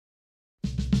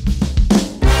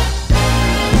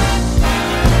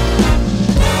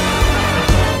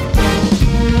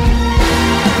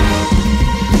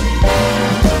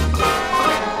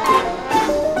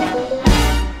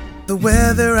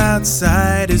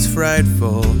outside is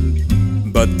frightful,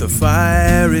 but the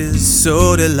fire is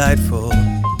so delightful.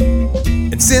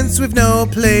 And since we've no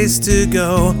place to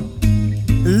go,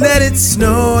 let it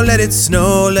snow, let it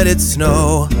snow, let it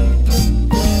snow.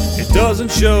 It doesn't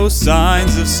show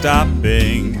signs of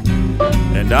stopping,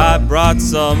 and I brought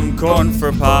some corn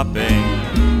for popping.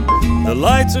 The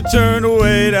lights are turned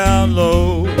way down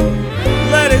low.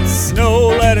 Let it snow,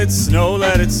 let it snow,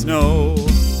 let it snow.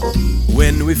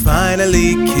 When we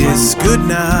finally kiss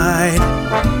goodnight,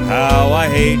 how I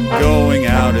hate going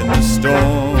out in the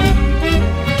storm.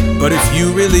 But if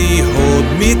you really hold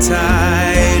me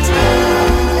tight,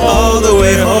 all the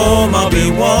way home I'll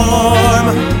be warm.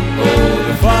 Oh,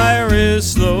 the fire is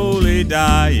slowly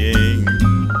dying,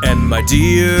 and my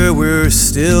dear, we're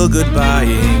still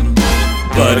goodbying.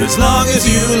 But as long as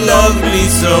you love me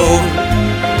so,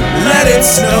 let it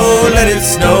snow, let it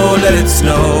snow, let it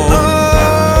snow. Oh,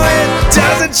 it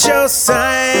doesn't show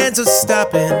signs of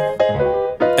stopping,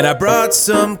 and I brought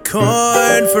some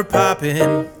corn for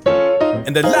popping.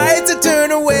 And the lights are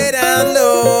turned way down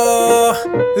low.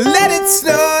 Let it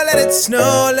snow, let it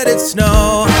snow, let it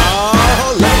snow.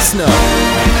 Oh, let it snow.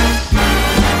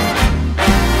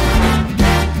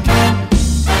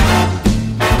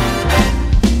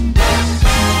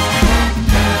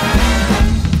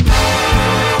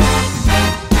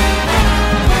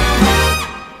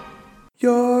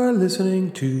 You're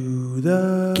listening to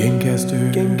the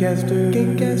Gamecasters.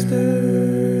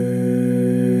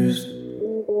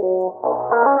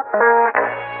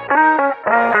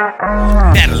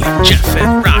 Natalie, Jeff,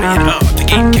 and Ryan are the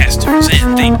Gamecasters,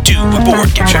 and they do a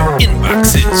board game show,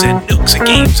 inboxes, and nooks and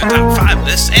games, and top 5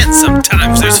 lists, and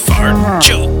sometimes there's fart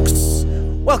jokes.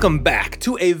 Welcome back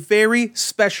to a very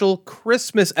special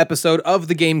Christmas episode of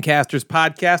the Gamecasters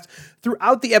podcast.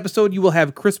 Throughout the episode, you will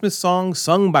have Christmas songs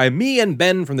sung by me and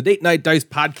Ben from the Date Night Dice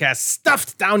podcast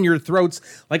stuffed down your throats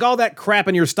like all that crap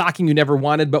in your stocking you never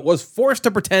wanted but was forced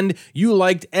to pretend you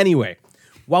liked anyway.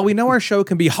 While we know our show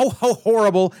can be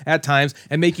horrible at times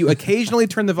and make you occasionally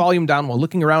turn the volume down while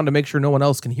looking around to make sure no one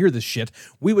else can hear this shit,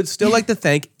 we would still like to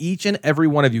thank each and every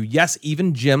one of you, yes,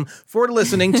 even Jim, for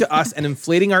listening to us and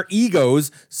inflating our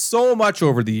egos so much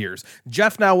over the years.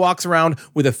 Jeff now walks around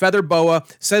with a feather boa,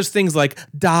 says things like,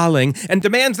 darling, and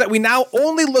demands that we now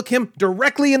only look him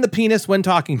directly in the penis when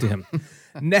talking to him.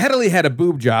 Natalie had a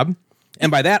boob job. And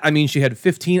by that, I mean she had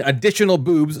 15 additional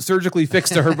boobs surgically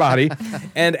fixed to her body.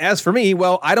 And as for me,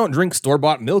 well, I don't drink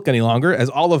store-bought milk any longer, as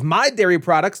all of my dairy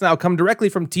products now come directly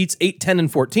from teats 8, 10,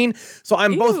 and 14. So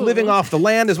I'm both living off the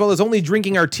land as well as only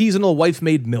drinking artisanal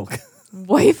wife-made milk.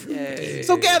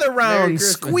 So gather round,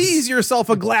 squeeze yourself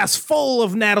a glass full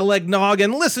of Natal eggnog,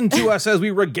 and listen to us as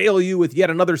we regale you with yet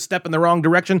another step in the wrong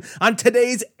direction on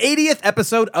today's 80th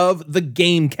episode of The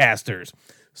Gamecasters.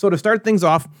 So to start things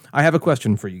off, I have a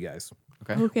question for you guys.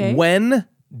 Okay. When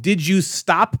did you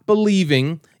stop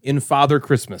believing in Father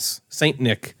Christmas, Saint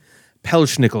Nick,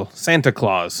 Pelschnickel, Santa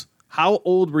Claus? How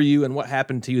old were you, and what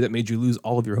happened to you that made you lose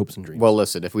all of your hopes and dreams? Well,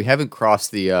 listen, if we haven't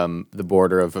crossed the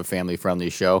border of a family-friendly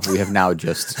show, we have now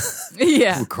just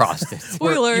crossed it.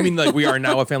 Spoiler. You mean like we are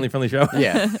now a family-friendly show?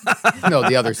 Yeah. No,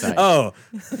 the other side. Oh.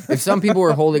 If some people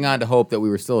were holding on to hope that we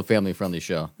were still a family-friendly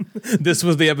show. This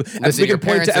was the episode. Listen, We can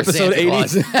point to episode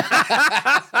 80.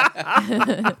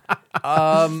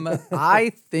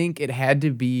 I think it had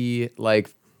to be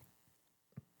like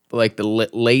the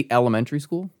late elementary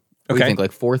school. What do you think?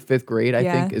 Like 4th, 5th grade, I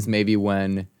think, is maybe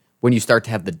when you start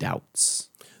to have the doubts.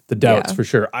 The doubts, for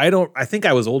sure. I think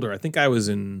I was older. I think I was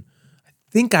in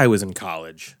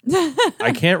college.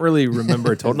 I can't really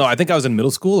remember total. No, I think I was in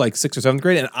middle school, like 6th or 7th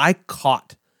grade, and I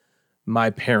caught my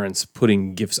parents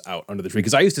putting gifts out under the tree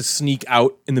because I used to sneak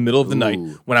out in the middle of the night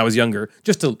when I was younger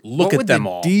just to look at them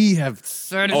all. D have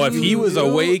said? Oh, if he was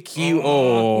awake,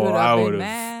 I would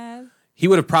have. He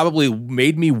would have probably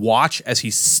made me watch as he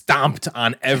stomped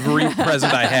on every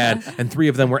present I had, and 3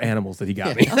 of them were animals that he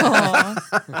got me.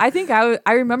 I think I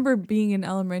remember being in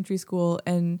elementary school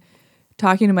and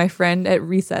talking to my friend at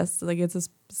recess. Like, it's a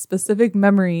specific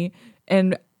memory,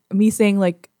 and me saying,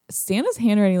 like, Santa's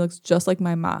handwriting looks just like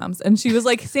my mom's. And she was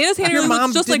like, Santa's handwriting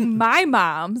looks just like my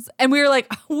mom's. And we were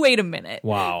like, wait a minute.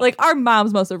 Wow. Like, our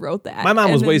moms must have wrote that. My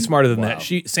mom was way smarter than that.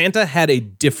 Santa had a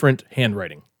different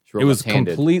handwriting. It was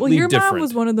completely different. Well, your mom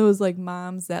was one of those like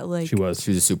moms that like she was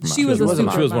a super mom. She was one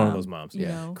of those moms. You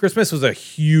know? Christmas was a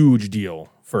huge deal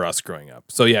for us growing up.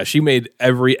 So yeah, she made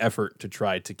every effort to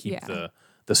try to keep the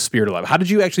spirit alive. How did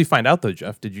you actually find out though,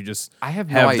 Jeff? Did you just have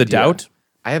the doubt?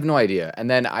 I have no idea. And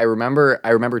then I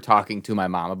remember talking to my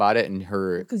mom about it, and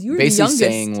her because you were basically the youngest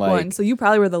saying like, one, so you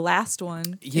probably were the last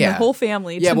one in the whole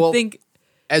family to think.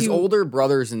 as older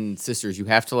brothers and sisters, you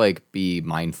have to like be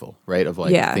mindful, right, of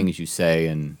like things you say,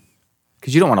 and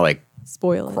because you don't want to like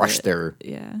spoil crush their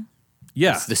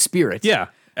the spirit. Yeah,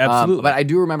 absolutely. But I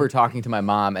do remember talking to my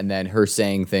mom and then her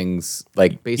saying things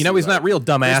like basically, he's not real,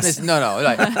 dumbass. No,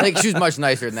 like she was much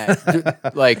nicer than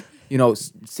that. Like,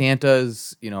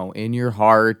 Santa's in your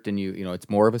heart, and it's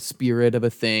more of a spirit of a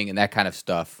thing and that kind of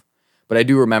stuff. But I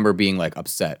do remember being like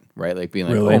upset, right? Like being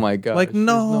like, really? oh my god, like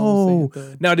no.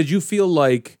 Now, did you feel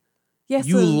like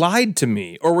you lied to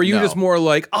me, or were you just more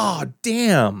like, oh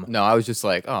damn? No, I was just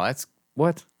like, oh, that's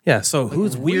what. Yeah. So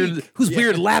whose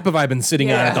weird lap have I been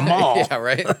sitting on at the mall? Yeah,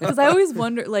 right. Because I always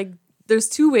wonder, like, there's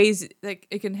two ways like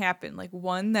it can happen. Like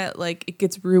one that like it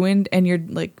gets ruined and you're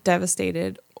like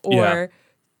devastated, or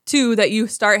two that you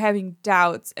start having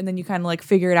doubts and then you kind of like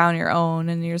figure it out on your own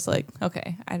and you're just like,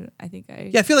 okay, I think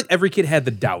I feel like every kid had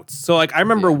the doubts. So like I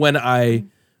remember when I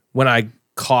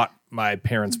caught my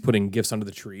parents putting gifts under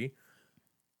the tree,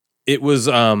 it was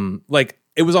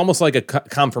it was almost like a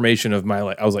confirmation of my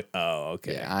life. I was like, oh,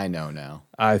 okay. Yeah, I know now.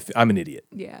 I'm an idiot.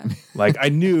 Yeah. Like I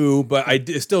knew, but I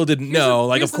still didn't know.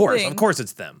 Like of course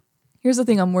it's them. Here's the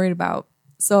thing I'm worried about.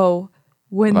 So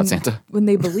when Santa? when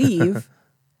they believe,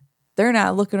 they're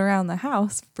not looking around the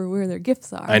house for where their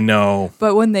gifts are. I know.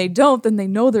 But when they don't, then they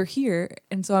know they're here.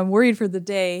 And so I'm worried for the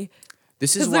day.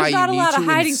 This is why you need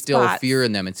to instill fear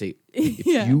in them and say, if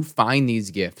you find these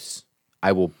gifts,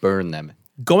 I will burn them.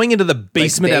 Going into the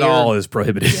basement at all is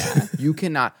prohibited. Yeah. You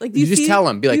cannot. Like, you just tell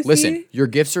them, be like, listen, your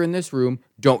gifts are in this room.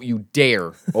 Don't you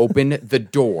dare open the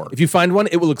door. If you find one,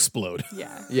 it will explode.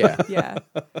 Yeah. Yeah. Yeah.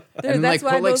 And like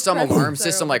put like some alarm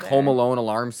system, like Home Alone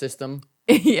alarm system.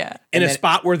 Yeah. In a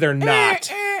spot where they're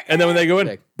not. And then when they go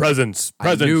in, presents,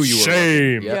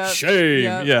 shame,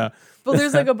 shame. Yeah. But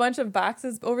there's like a bunch of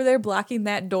boxes over there blocking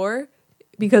that door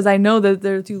because I know that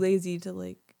they're too lazy to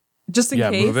like, just in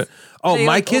case. Move it. Oh,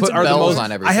 my kids are the most.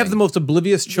 I have the most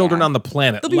oblivious children on the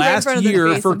planet. Last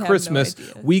year for Christmas,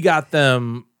 we got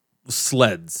them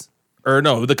sleds. Or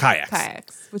no, the kayaks.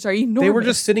 Kayaks, which are enormous. They were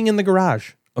just sitting in the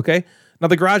garage. Okay. Now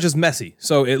the garage is messy,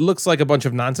 so it looks like a bunch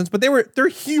of nonsense. But they're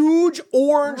huge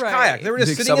orange kayaks. They were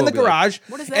just sitting in the garage.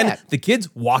 What is that? And the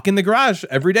kids walk in the garage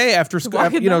every day after school,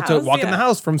 to walk in the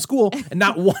house from school, and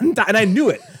not one time. And I knew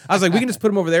it. I was like, we can just put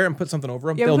them over there and put something over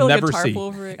them. They'll never see.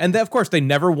 And of course, they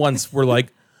never once were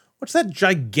like, what's that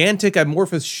gigantic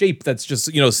amorphous shape that's just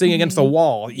sitting against the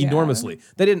wall enormously?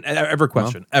 They didn't ever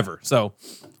question ever. So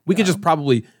we could just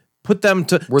probably put them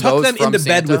tuck them into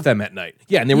bed with them at night.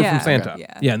 Yeah, and they were from Santa. Okay.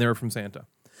 Yeah, and they were from Santa.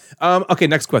 Okay,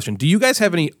 next question. Do you guys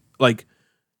have any, like,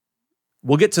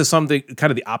 we'll get to something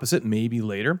kind of the opposite maybe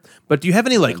later, but do you have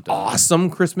any, like, awesome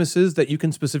Christmases that you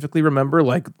can specifically remember?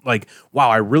 Like,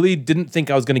 wow, I really didn't think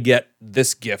I was going to get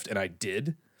this gift, and I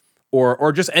did.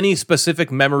 Or just any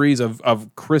specific memories of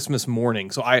Christmas morning.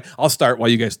 So I'll start while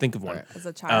you guys think of one. Right. As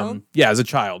a child? As a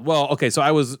child. Well, okay, so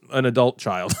I was an adult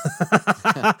child,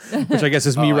 which I guess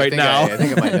is me right now. I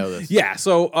think I might know this. Yeah,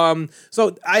 so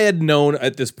I had known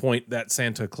at this point that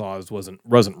Santa Claus wasn't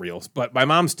real, but my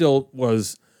mom still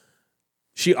was.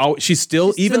 She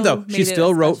still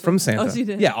wrote from Santa. Oh, she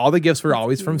did. Yeah, all the gifts were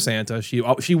always from Santa. She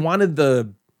wanted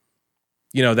the.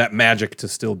 That magic to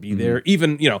still be there.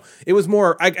 Even, it was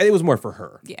more for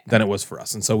her than it was for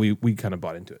us. And so we kind of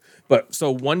bought into it. But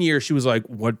so one year she was like,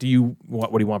 what do you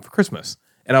want for Christmas?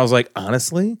 And I was like,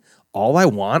 honestly, all I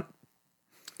want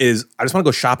is I just want to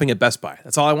go shopping at Best Buy.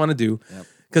 That's all I want to do.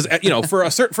 Because,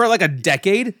 for like a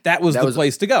decade, that was the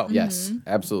place to go. Yes,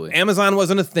 absolutely. Amazon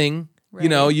wasn't a thing. Right.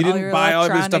 You didn't buy all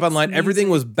of your stuff online. Everything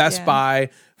was Best Buy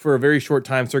for a very short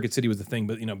time. Circuit City was the thing,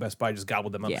 but Best Buy just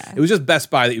gobbled them up. Yeah. It was just Best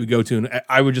Buy that you would go to, and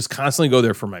I would just constantly go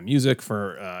there for my music,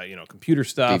 for computer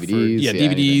stuff, DVDs,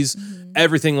 DVDs. Mm-hmm.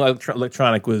 Everything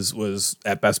electronic was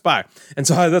at Best Buy, and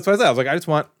so that's what I said. I was like, I just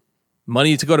want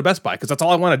money to go to Best Buy because that's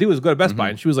all I want to do is go to Best Buy.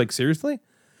 And she was like, seriously?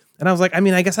 And I was like, I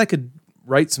mean, I guess I could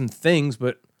write some things,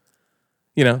 but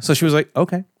So she was like,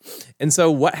 okay. And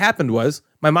so what happened was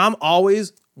my mom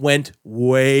always went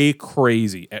way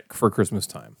crazy for Christmas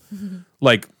time. Mm-hmm.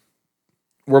 Like,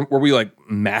 were we like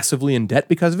massively in debt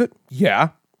because of it? Yeah,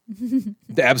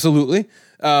 absolutely.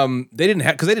 They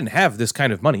didn't have this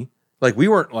kind of money. Like we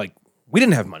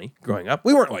didn't have money growing up.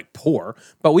 We weren't like poor,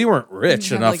 but we weren't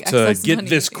rich enough to get money.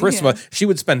 This Christmas. Yeah. She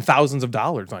would spend thousands of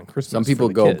dollars on Christmas. Some people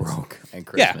go broke at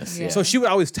Christmas. Yeah. So she would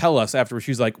always tell us afterwards,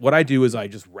 she's like, what I do is I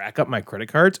just rack up my credit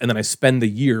cards and then I spend the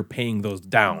year paying those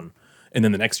down. And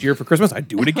then the next year for Christmas, I'd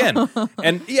do it again.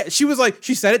 And yeah, she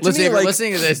said it to me like,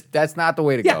 listening to this, that's not the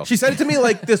way to go. She said it to me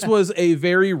like this was a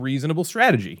very reasonable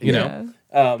strategy, you know?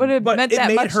 But it meant that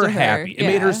made much her to happy. her. It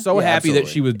made her so happy that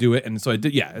absolutely. she would do it. And so I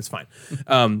did. Yeah, it's fine.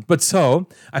 But so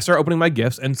I started opening my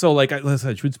gifts. And so like I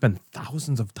said, she would spend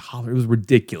thousands of dollars. It was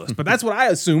ridiculous. But that's what I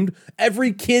assumed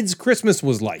every kid's Christmas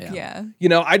was like. Yeah. You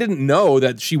know, I didn't know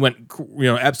that she went,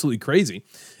 absolutely crazy.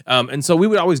 And so we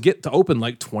would always get to open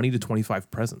like 20 to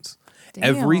 25 presents.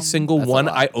 Every Damn. single one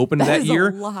I opened that is a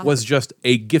year lot. was just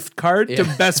a gift card to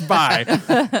Best Buy,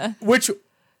 which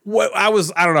I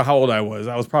don't know how old I was.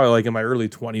 I was probably like in my early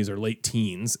 20s or late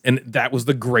teens. And that was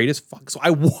the greatest fuck. So I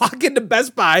walk into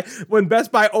Best Buy when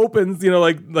Best Buy opens,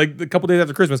 like a couple days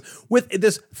after Christmas with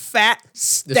this fat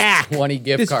stack. 20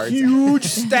 gift cards. Huge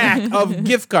stack of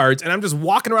gift cards. And I'm just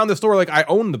walking around the store like I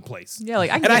own the place. Yeah, like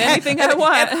I can get anything I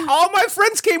want. And all my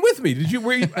friends came with me.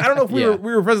 I don't know if we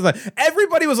were friends at the time.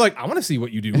 Everybody was like, I want to see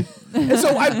what you do. And so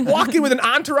I walk in with an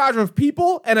entourage of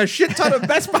people and a shit ton of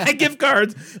Best Buy gift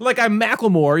cards like I'm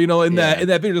Macklemore. In that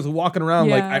video, just walking around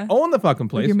like I own the fucking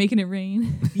place. You're making it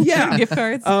rain. Yeah, gift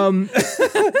cards.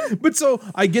 But so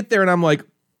I get there and I'm like,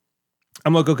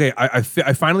 okay, I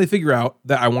finally figure out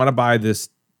that I want to buy this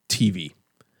TV.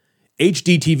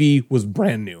 HD TV was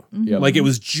brand new. Like it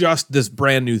was just this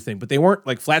brand new thing, but they weren't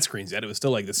like flat screens yet. It was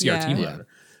still like the CRT monitor.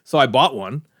 So I bought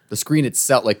one. The screen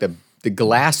itself, like the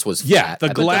glass was flat. The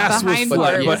glass was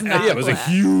flat, but it was a flat.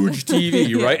 huge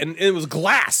TV, right? And it was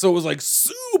glass, so it was like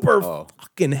super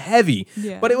fucking heavy.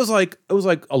 Yeah. But it was like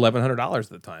 $1,100 at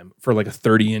the time for like a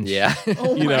 30-inch,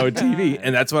 TV,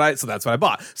 and that's what I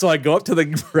bought. So I go up to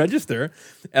the register,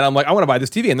 and I'm like, I want to buy this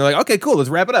TV, and they're like, okay, cool, let's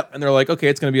wrap it up. And they're like, okay,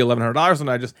 it's going to be $1,100,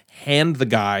 and I just hand the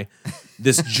guy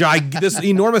this this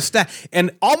enormous stack, and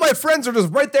all my friends are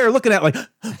just right there looking at like,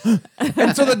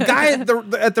 and so the guy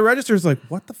at the register is like,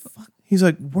 what the fuck? He's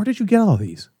like, where did you get all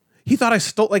these? He thought I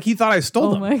stole them.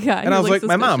 Oh my God. And I was like,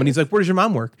 my mom. And he's like, where does your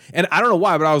mom work? And I don't know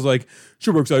why, but I was like,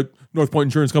 she works at North Point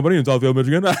Insurance Company in Southfield,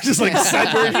 Michigan. I just like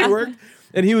said where she worked.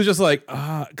 And he was just like,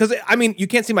 because I mean, you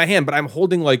can't see my hand, but I'm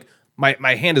holding like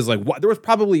my hand is like what? There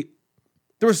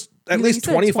was at least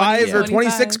 25 or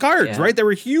 26 cards, right? They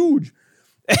were huge.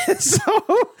 And so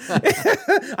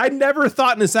I never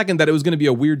thought in a second that it was going to be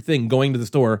a weird thing going to the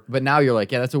store. But now you're like,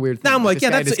 yeah, that's a weird thing. Now I'm like, yeah,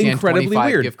 that's incredibly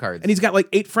weird. Gift cards. And he's got like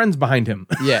 8 friends behind him.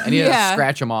 Yeah, and you have to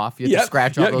scratch them off. You have to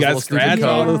scratch off those little stupid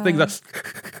all codes. those things up.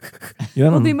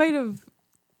 Well,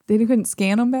 they couldn't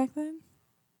scan them back then?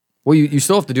 Well, you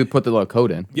still have to put the little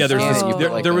code in. Yeah, there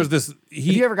was this. Have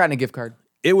you ever gotten a gift card?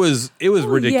 It was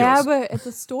ridiculous. Yeah, but at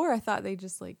the store, I thought they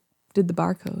just like did the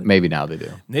barcode. Maybe now they do.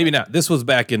 Maybe not. This was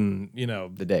back in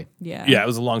The day. Yeah. Yeah, it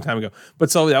was a long time ago.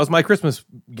 But so that was my Christmas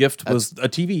gift was a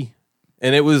TV,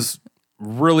 and it was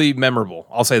really memorable.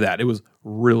 I'll say that it was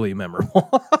really memorable.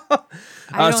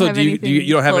 So do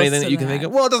you don't have anything that you can think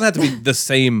of? Well, it doesn't have to be the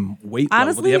same weight.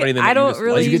 Honestly, level. Do you have anything I that you don't just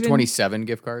really. Did you get 27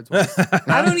 gift cards?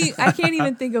 I can't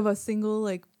even think of a single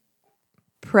like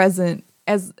present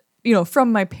as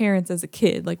from my parents as a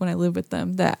kid. Like when I lived with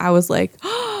them, that I was like.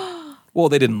 Well,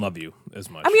 they didn't love you as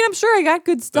much. I mean, I'm sure I got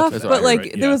good stuff, That's but right, like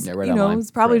right. there was, Yeah, right it online. was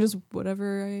probably Right. just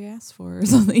whatever I asked for or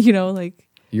something, like.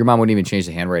 Your mom wouldn't even change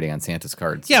the handwriting on Santa's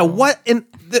cards. yeah, what in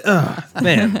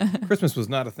man? Christmas was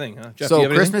not a thing, huh? Jeff, do you So have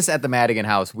anything? Christmas at the Madigan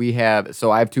house, I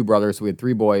have 2 brothers, so we had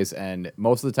 3 boys, and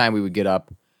most of the time we would get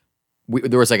up.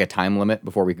 There was like a time limit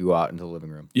before we could go out into the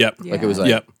living room. Yep. Yeah. Like it was like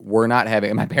Yep. we're not having.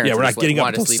 And my parents, Yeah, we're just, not getting up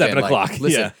wanted to until sleep 7 in, o'clock.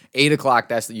 Listen, Yeah. 8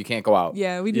 o'clock. You can't go out.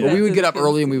 Yeah, we did. But that we would to get the up kids.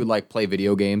 early and we would like play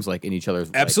video games like in each other's.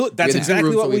 Absolutely. Like, That's we had the 2 exactly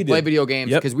rooms, what so we we'd play did. video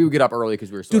games Yep. because we would get up early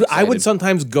because we were so Dude, excited. I would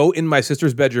sometimes go in my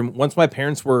sister's bedroom once my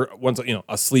parents were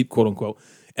asleep, quote unquote,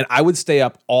 and I would stay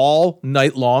up all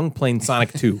night long playing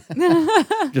Sonic 2,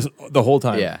 just the whole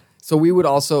time. Yeah. So we would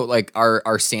also like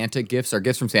our Santa gifts. Our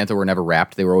gifts from Santa were never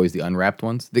wrapped. They were always the unwrapped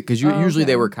ones because usually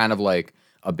they were kind of like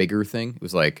a bigger thing. It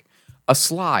was like a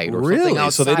slide or Really? something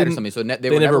outside So they or didn't- something. So they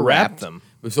were never never wrapped wrapped them.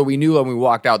 So we knew when we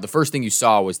walked out, the first thing you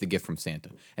saw was the gift from Santa.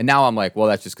 And now I'm like, well,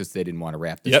 that's just because they didn't want to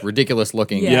wrap this Yep. ridiculous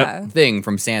looking Yeah. thing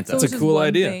from Santa. So That's it's a just cool one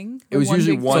idea. thing, It was one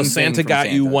usually big one thing. So thing Santa from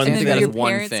got you Santa. one Santa thing. got And us then your one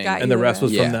parents thing. got And the you rest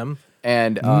was Yeah. from them.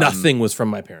 And Nothing was from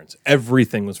my parents.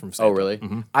 Everything was from Santa. Oh, really?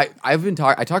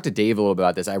 I talked to Dave a little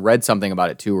about this. I read something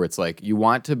about it too, where it's like you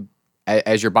want to,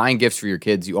 as you're buying gifts for your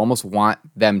kids, you almost want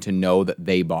them to know that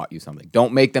they bought you something.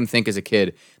 Don't make them think as a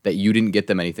kid that you didn't get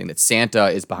them anything. That Santa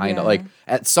is behind it. Yeah. Like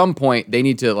at some point, they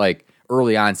need to like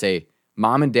early on say,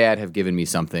 "Mom and Dad have given me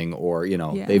something," or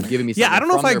they've given me something. Yeah, I don't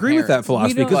know if from I their agree with that parents.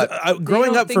 philosophy We don't- because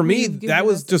growing don't up for think me, we've given that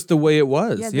was us- just the way it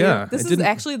was. Yeah, This it is didn't-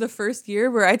 actually the first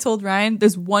year where I told Ryan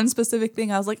there's one specific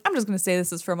thing I was like, I'm just going to say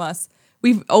this is from us.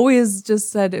 we've always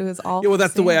just said it was all. Yeah, well,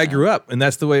 that's the way I Santa. grew up, and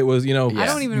that's the way it was. You know, I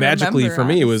don't even magically remember, for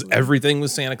me, it was honestly. everything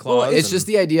was Santa Claus. Well, it's and- just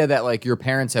the idea that like your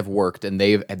parents have worked and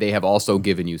they have also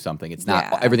given you something. It's not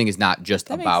Yeah. everything is not just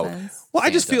That makes about. sense. Well, I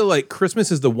just Santa. feel like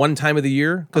Christmas is the one time of the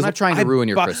year. I'm not trying to ruin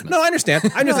your Christmas. No, I understand.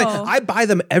 I'm just saying No. I buy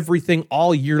them everything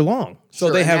all year long, so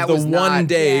Sure, they and have that the was one not-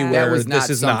 day Yeah. where That was not this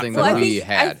is not something for Well, I that us. we think-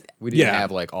 had. We didn't Yeah.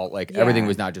 have like all like Yeah. everything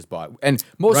was not just bought. And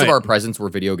most Right. of our presents were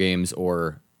video games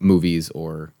or movies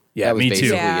or Yeah, that was me too.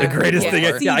 basically Yeah. it. The greatest Yeah.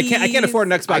 thing. Yeah, I can't afford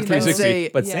an CDs. Xbox I can 360, say-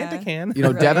 but Yeah. Santa can. You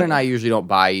know, Right. Devin and I usually don't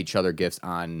buy each other gifts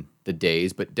on the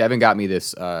days, but Devin got me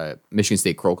this Michigan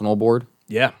State crokinole board.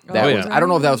 Yeah, That oh, was yeah. I don't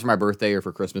know if that was for my birthday or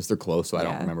for Christmas. They're close, so I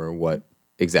don't Yeah. remember what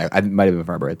exactly. I might have been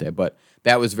for my birthday, but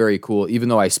that was very cool. Even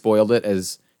though I spoiled it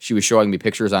as she was showing me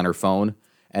pictures on her phone,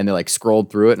 and they like scrolled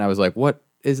through it, and I was like, "What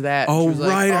is that?" And Oh, she was like,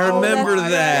 right, I "Oh, remember my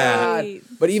that." God." Right.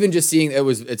 But even just seeing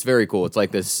it's very cool. It's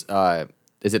like this.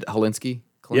 Is it Holinsky?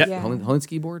 Yeah.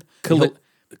 Holinsky board.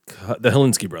 The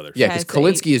Helinsky brothers. Yeah, because Yeah,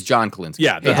 Kolinsky is John Kolinsky.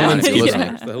 Yeah, the Yeah. Helinsky, If you're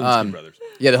brothers. listening. The Helinsky brothers.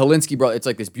 Yeah, the Holinsky brother. It's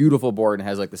like this beautiful board and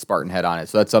has like the Spartan head on it.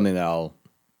 So that's something that I'll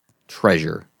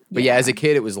treasure. But yeah, as a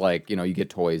kid, it was like you get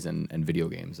toys and video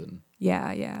games and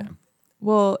Yeah.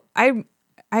 Well, I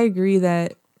agree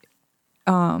that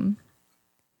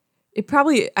it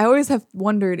probably I always have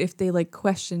wondered if they like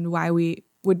questioned why we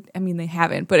would they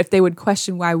haven't, but if they would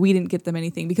question why we didn't get them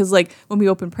anything because like when we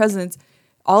open presents,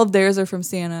 all of theirs are from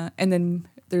Santa and then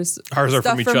there's Ours are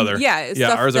stuff from each other. Yeah, Yeah,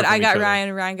 stuff ours are that from I each got other. Ryan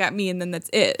and Ryan got me and then that's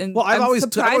it. And Well, I've I'm always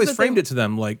surprised that framed they- it to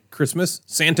them like Christmas.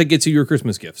 Santa gets you your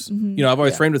Christmas gifts. You know, I've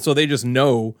always framed it so they just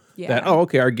know that Yeah.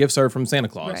 okay, our gifts are from Santa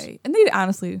Claus. Right. And they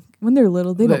honestly, when they're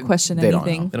little, they don't question they don't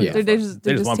anything. know. They don't They give a fuck. just,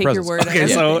 they just want take your presents. word. Okay, on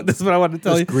so everything. this is what I wanted to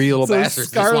tell you. greedy little So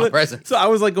bastards just want presents. So I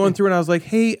was like going through and I was like,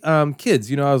 hey, kids,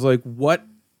 you know, I was like, what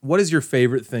is your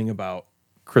favorite thing about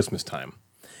Christmas time?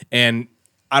 And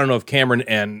I don't know if Cameron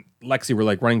and Lexi were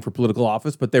like running for political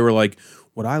office, but they were like,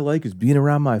 what I like is being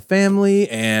around my family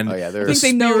and Oh, yeah, they're- the I think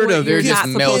they know spirit what of you're just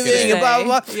not milking supposed to it. giving and blah, blah,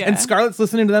 blah. say. And Yeah. Scarlett's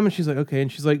listening to them and she's like, okay.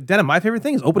 And she's like, Dana, my favorite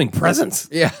thing is opening presents.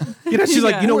 yeah. You know, she's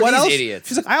like, you know Who are what these else? idiots?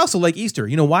 She's like, I also like Easter.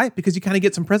 You know why? Because you kind of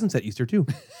get some presents at Easter too.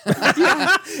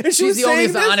 And she was the only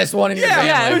saying this- honest one in your yeah,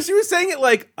 family. Yeah, she was saying it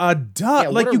like, duh.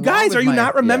 what like, are you wrong guys, with are you my-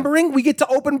 not remembering? We get to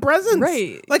open presents.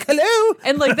 Right. Like, hello.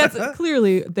 And like that's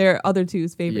clearly their other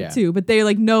two's favorite Yeah. too, but they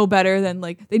like know better than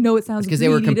like they know it sounds Because they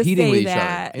were greedy to competing say with each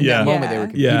that. other. In Yeah. that moment, they were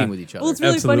competing Yeah. with each other. Well, it's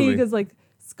really Absolutely. funny because like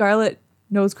Scarlett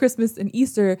knows Christmas and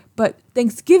Easter, but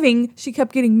Thanksgiving she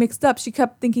kept getting mixed up. She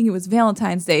kept thinking it was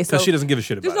Valentine's Day, so Because she doesn't give a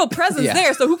shit there's about no presents Yeah.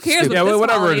 there. So who cares? Stupid. What Yeah, this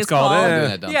whatever holiday it's is called. Doing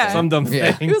that dumb Yeah. thing. Some dumb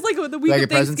Yeah. thing. It was like the week I of get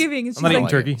presents? Thanksgiving, and she's I'm not eating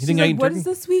like, turkey. You she's think I like, eat what turkey? is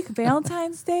this week?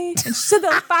 Valentine's Day? And she said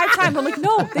that like 5 times. I'm like,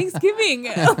 no, Thanksgiving.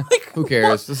 I'm like, Who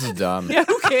cares? This is dumb. yeah,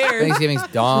 who cares? Thanksgiving's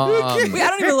dumb. Wait, I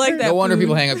don't even like that. No wonder food.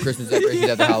 people hang up Christmas decorations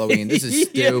after Halloween. This is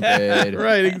stupid.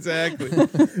 Right, exactly.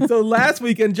 So last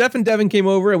weekend, Jeff and Devin came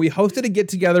over and we hosted a get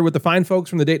together with the fine folks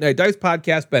from the Date Night Dice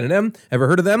podcast, Ben and M. Ever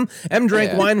heard of them? M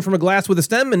drank Yeah. wine from a glass with a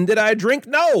stem, and did I drink?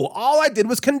 No. All I did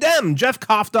was condemn. Jeff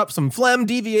coughed up some phlegm,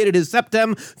 deviated his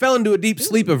septum, fell into a deep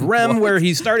sleep of REM where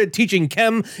he started teaching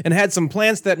chem and had some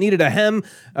plants that needed a hem.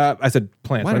 I said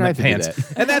plants, Why I did I meant have to do pants.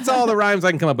 that? And that's all the rhymes I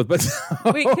can come up with.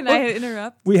 But Wait, can I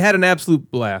interrupt? we had an absolute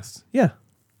blast. Yeah.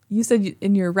 You said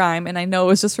in your rhyme, and I know it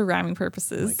was just for rhyming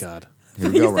purposes. Oh my God. Here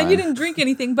we You go, said you Ryan. didn't drink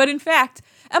anything, but in fact,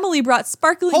 Emily brought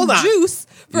sparkling Hold on. juice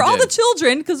for You all did. the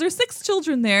children because there's 6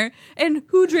 children there, and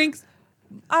who drinks?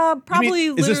 Probably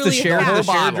is this the literally share- half. the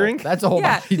share Bottle. drink? That's a whole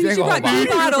Yeah, bottle. He she drank a whole brought 2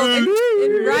 bottle. bottles,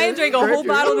 and Ryan drank a whole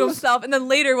bottle to himself. And then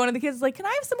later, one of the kids was like, "Can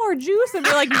I have some more juice?" And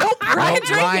we're like, "Nope, Ryan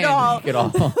drank it all. Drank it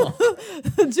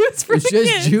all. Juice for It's the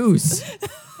just kids." juice.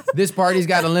 This party's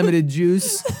got unlimited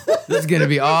juice. This is gonna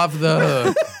be off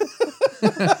the hook.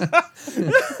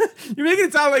 You're making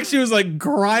it sound like she was like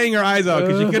crying her eyes out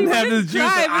because she couldn't have this juice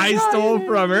that I stole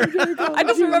from her. I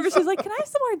just remember she's like, "Can I have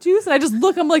some more juice?" And I just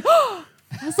look. I'm like, "Oh."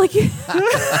 I was like, it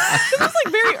was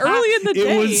like very early in the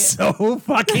day. It was so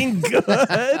fucking good.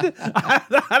 I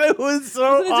thought it was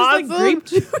so Wasn't it just awesome. like grape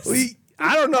juice?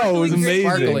 I don't know. It was amazing.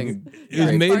 Sparkling. It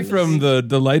was Yeah, made sparkling. from the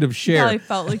delight of share. Probably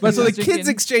felt like But he so the was kids drinking.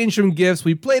 exchanged some gifts.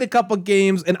 We played a couple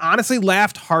games and honestly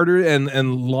laughed harder and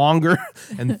longer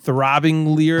and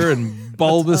throbbinglier and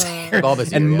bulbous hair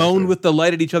Bulbous and hair, yeah, moaned sure. with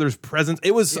delight at each other's presence.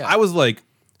 It was. Yeah. I was like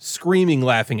screaming,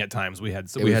 laughing at times. We had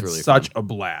was had really such a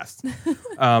blast.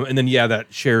 And then that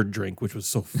shared drink, which was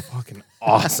so fucking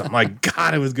awesome. My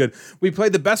God, it was good. We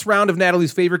played the best round of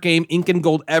Natalie's favorite game, Ink and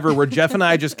Gold ever, where Jeff and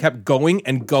I just kept going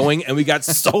and going, and we got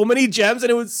so many gems,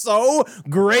 and it was so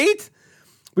great.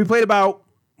 We played about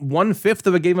 1/5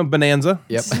 of a game of Bonanza,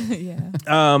 Yep.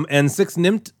 yeah. and 6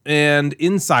 Nimmt and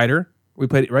Insider. We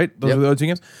played it, right? Those Yep. were the other 2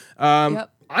 games. Yep.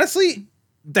 Honestly,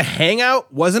 the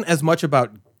hangout wasn't as much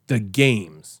about the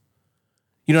games.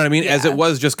 You know what I mean? As it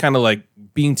was just kind of like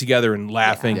being together and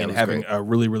laughing and having a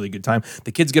really, really good time.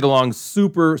 The kids get along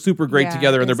super, super great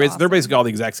together, and they're basically all the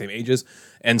exact same ages.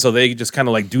 And so they just kind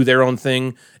of like do their own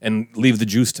thing and leave the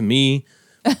juice to me.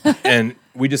 And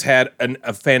we just had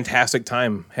a fantastic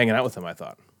time hanging out with them, I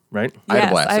thought. Right? Yes, I had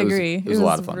a blast. I agree. It was a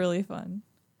lot of fun. Really fun.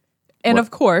 And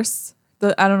of course,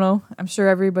 I don't know, I'm sure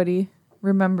everybody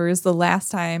remembers the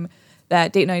last time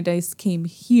that Date Night Dice came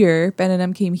here. Ben and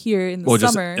M came here in the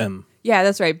summer. Just M. Yeah,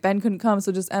 that's right. Ben couldn't come,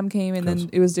 so just M came, and then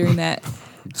it was during that.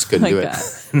 Just couldn't do it.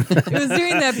 It was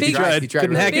during that big,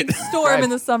 Couldn't hack big it. storm in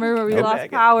the summer where we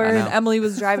lost power, and Emily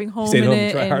was driving home Stayed in home,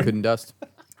 it. try hard. Couldn't dust.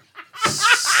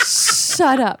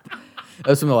 Shut up. That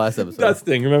was from the last episode.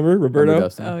 Dusting, remember? Roberto?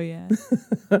 Dusting. Oh, yeah.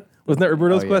 Wasn't that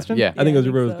Roberto's Oh, yeah. question? Yeah. I think it was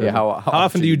Yeah, I think Roberto's so. question. Yeah, how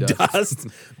often do you dust? dust?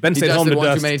 Ben He stayed home dusted to one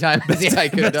dust. too many times. But yeah, I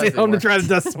couldn't Stay dust home to anymore. try to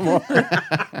dust some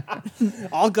more.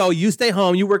 I'll go. You stay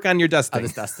home. You work on your dusting. I'll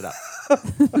just dust it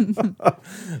up.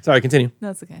 Sorry, continue.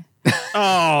 No, it's okay.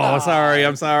 Oh, sorry.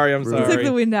 I'm sorry. Took the sorry.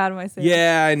 wind out of my sails.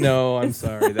 Yeah, I know. I'm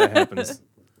sorry. That happens.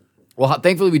 Well,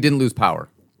 thankfully we didn't lose power.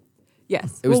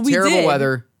 Yes. It was Well, we terrible did.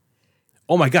 weather.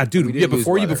 Oh my God, dude. We Yeah, didn't lose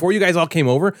before weather. you guys all came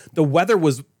over, the weather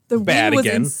was bad wind was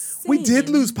again. We did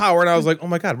insane. lose power, and I was like, oh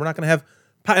my God, we're not going to have.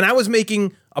 And I was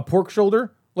making a pork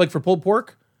shoulder, like for pulled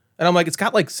pork, and I'm like, it's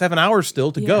got like 7 hours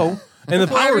still to go, and the Well,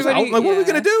 power's out. everybody- Like, what are we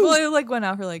going to do? Well, it like went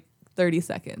out for like 30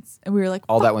 seconds, and we were like,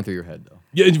 All "Fuck." that went through your head, though.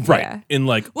 Yeah, right. Yeah. In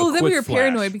like, Well, a then we quick were flash.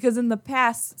 paranoid because in the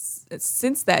past,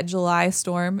 since that July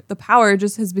storm, the power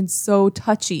just has been so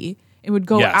touchy. It would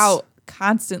go Yes. out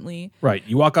constantly. Right.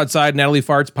 You walk outside, Natalie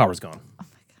farts, power's gone. Oh my God.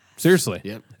 Seriously.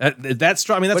 Yep. That's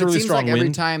strong. I mean, that's But a really it seems strong like every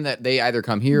wind. time that they either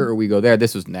come here or we go there,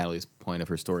 this was Natalie's point of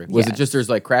her story. Was it Yes. just there's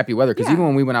like crappy weather? Because Yeah. even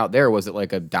when we went out there, was it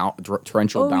like a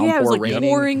torrential Oh downpour yeah, it was like raining?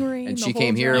 pouring rain. And the she whole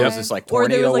came here, drive. it was just like or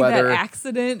there tornado was like weather. that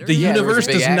accident. The Yeah, there was a universe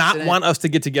big does not accident. want us to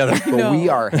get together. But No. we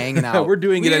are hanging out. We're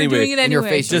doing it We were anyway. doing it In your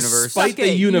anyway. face, universe. Despite Suck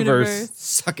the it, universe.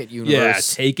 Suck it, Yeah,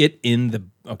 universe. take it in the.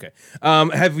 Okay.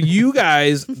 Have you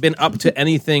guys been up to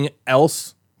anything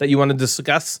else that you want to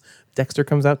discuss? Dexter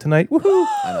comes out tonight. Woohoo!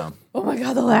 I know. Oh my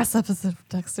god, the last episode of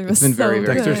Dexter was It's been very, so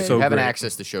very good. Dexter's so having great.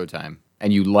 access to Showtime,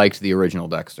 and you liked the original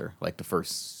Dexter, like the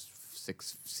first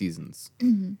 6 seasons.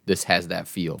 This has that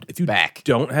feel. If you back.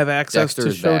 don't have access Dexter to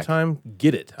is back. Showtime,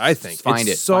 get it. I think Find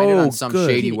it's it. so Find it on some good.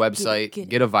 shady Get it, website. get it.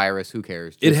 Get a virus. Who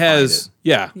cares? It Just has, find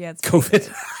yeah, Yeah, it's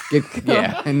COVID. it.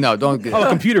 Yeah. No, don't get Oh, a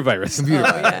computer virus. computer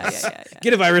Oh, virus. yeah.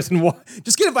 Get a virus and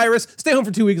just get a virus. Stay home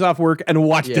for 2 weeks off work and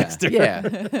watch Yeah. Dexter. Yeah.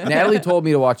 Natalie told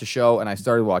me to watch a show, and I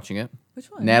started watching it. Which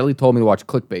one? Natalie told me to watch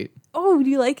Clickbait. Oh, do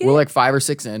you like it? We're like 5 or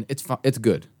 6 in. It's fun. It's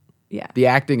good. yeah. The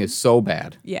acting is so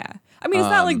bad. Yeah. I mean, it's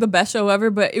not like the best show ever,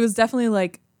 but it was definitely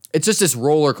like It's just this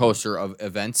roller coaster of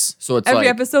events. So it's every like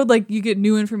episode, like you get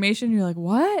new information. You're like,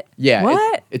 what? yeah,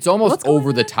 What? it's almost What's going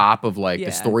over the on? top of like Yeah.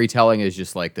 the storytelling is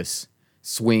just like this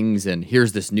swings and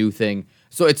here's this new thing.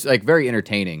 So it's like very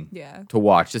entertaining Yeah. to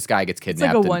watch. This guy gets It's like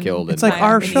kidnapped a and one. killed. It's and like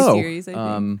our show. Series, I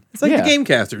think. It's like Yeah. the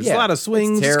Gamecasters. Yeah. A lot of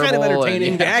swings. It's, kind of terrible and-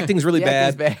 entertaining. The yeah. acting's really The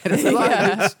acting's bad. It's a lot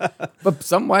of it. But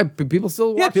some why people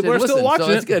still watch Yeah, people it are and still listen, watching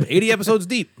so it. it's good. 80 episodes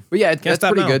deep. But yeah, Can't that's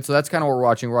stop pretty now. good. So that's kind of what we're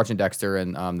watching. We're watching Dexter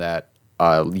and that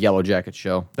Yellow Jacket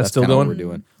show. That's still kinda what going? we're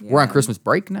doing. We're on Christmas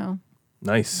break now.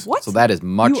 Nice. What? So that is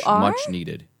much, You are? much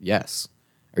needed. Yes.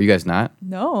 Are you guys not?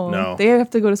 No. No. They have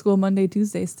to go to school Monday,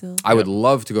 Tuesday still. I would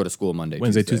love to go to school Monday,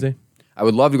 Wednesday, Tuesday? I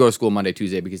would love to go to school Monday,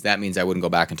 Tuesday because that means I wouldn't go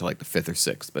back until like the 5th or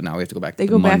 6th. But now we have to go back. They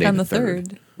to go back Monday on the the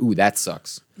 3rd. Ooh, that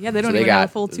sucks. Yeah, they don't So even got have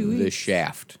a full 2 the weeks.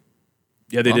 shaft.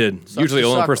 Yeah, they Well, did. sucks Usually to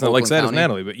the only suck, person that likes that Oakland is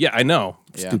County. Natalie. But yeah, I know.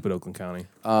 Yeah. Stupid Oakland County.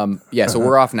 Yeah, so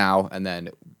we're off now, and then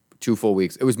 2 full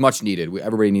weeks. It was much needed.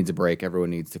 Everybody needs a break. Everyone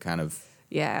needs to kind of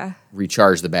Yeah.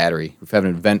 recharge the battery. We've had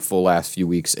an eventful last few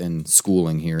weeks in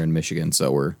schooling here in Michigan, so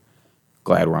we're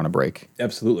glad we're on a break.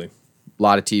 Absolutely. A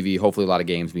lot of TV, hopefully a lot of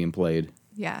games being played.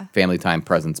 Yeah. Family time,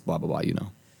 presents, blah, blah, blah, you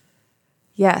know.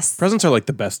 Yes. Presents are like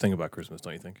the best thing about Christmas,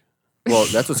 don't you think? Well,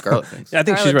 that's what Scarlett thinks. Yeah, I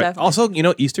think she's Scarlett right. definitely. Also, you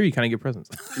know, Easter, you kind of get presents.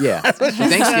 Yeah.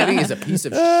 Thanksgiving is a piece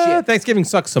of shit. Thanksgiving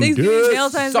sucks some Thanksgiving, dick.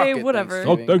 Valentine's Suck Day, it, whatever.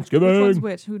 Thanksgiving. Oh, Thanksgiving. Which one's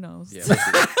which? Who knows? Yeah,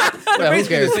 who basically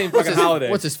cares? the same What's fucking his- holiday.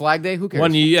 What's his Flag Day? Who cares?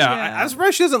 One, yeah. Yeah. I'm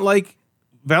surprised she doesn't like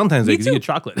Valentine's Day Me because you too. get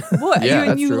chocolate. What? Yeah, you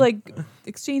that's you true. like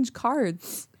exchange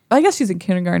cards. I guess she's in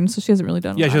kindergarten, so she hasn't really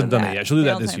done. Yeah, a she lot hasn't of done that yet. She'll do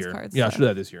that this Valentine's year. cards, Yeah, so. she'll do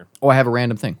that this year. Oh, I have a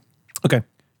random thing. Okay.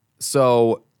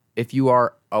 So if you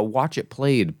are a Watch It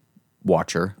Played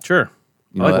watcher, Sure.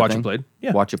 you know I like that Watch thing? It Played.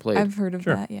 Yeah. Watch It Played. I've heard of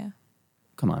Sure. that. Yeah.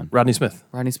 Come on. Rodney Smith.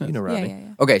 Rodney Smith. You know Yeah, Rodney. yeah,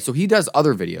 yeah. Okay, so he does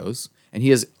other videos, and he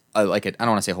has I don't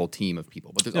want to say a whole team of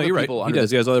people, but there's No, other you're right. people He under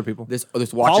does. He has other people. this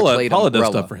Watch Paula- It Played Paula does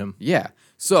umbrella. stuff for him. Yeah.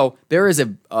 So there is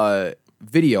a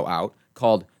video out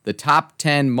called the top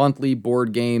 10 monthly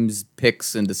board games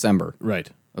picks in December. Right.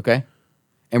 Okay.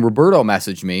 And Roberto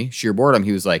messaged me, sheer boredom.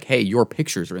 He was like, "Hey, your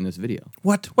pictures are in this video."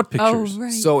 What pictures? Oh,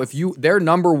 right. So if their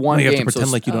number one you game, have to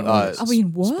pretend like you don't know this. I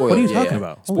mean, what? Spoiler, What are you talking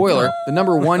about? Spoiler: the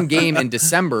number one game in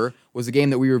December was a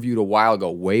game that we reviewed a while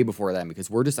ago, way before that, because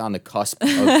we're just on the cusp of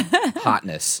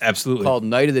hotness. Absolutely. Called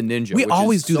Night of the Ninja. We which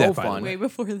always is do so that, by the fun. way. Way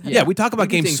before that. Yeah, we talk about We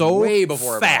do games things so way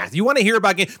before everybody fast. else. You want to hear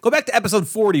about games? Go back to episode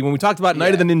 40 when we talked about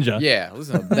Night of the Ninja. Yeah,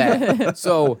 listen to that.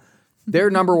 So their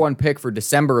number one pick for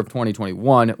December of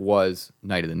 2021 was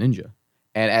Night of the Ninja.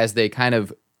 And as they kind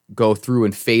of go through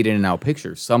and fade in and out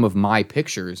pictures, some of my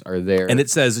pictures are there. And it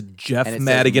says Jeff And it says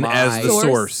Madigan my as the source.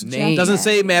 source. name. It doesn't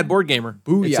say Mad Board Gamer.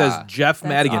 Booyah. It says Jeff That's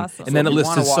Madigan. awesome. And then So it if you lists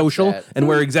wanna his watch social that- and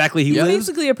where exactly he Yeah. lives.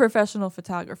 Basically a professional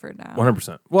photographer now.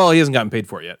 100%. Well, he hasn't gotten paid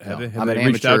for it yet. Have they, have I'm they an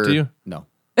reached out to you? No.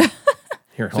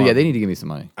 Here, So hold yeah, on. they need to give me some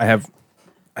money. I have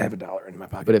 $1 in my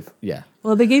pocket. But if yeah,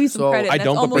 Well, they gave you some So, credit. I That's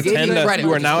don't, but almost pretend as good. that credit, you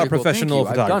are which is now a pretty cool. Thank professional you. I've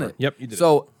photographer. done it. Yep, you did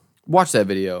So watch that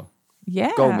video.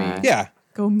 Yeah. Go me. it. Yeah.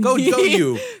 Go me. Go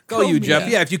you. Go you, me. Jeff.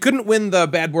 Yeah, if you couldn't win the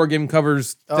Bad Board Game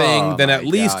Covers thing, Oh then my at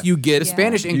least God. you get The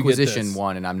Spanish you get Inquisition this.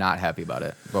 won, and I'm not happy about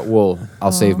it. But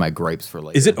I'll save my grapes for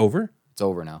later. Is it over? It's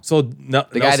over now. So guy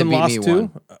that Nelson beat me lost too?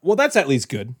 won. Well, that's at least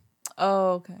good.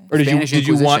 Oh, okay. Or did Spanish you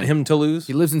want Inquisition. him to lose?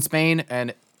 He lives in Spain,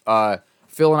 and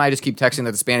Phil and I just keep texting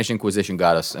that the Spanish Inquisition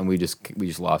got us, and we just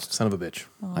lost. Son of a bitch.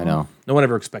 I know. No one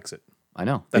ever expects it. I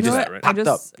know. That's You know just what? that, right? I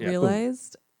just Yeah, boom.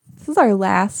 realized this is our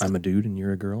last I'm a dude and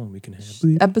you're a girl and we can have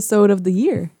episode of the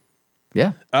year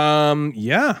Yeah.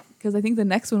 yeah. because I think the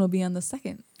next one will be on the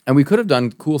 2nd. And we could have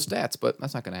done cool stats, but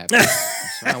that's not going to happen.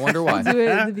 So I wonder why. Do it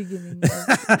at the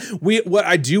beginning. What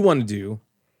I do want to do.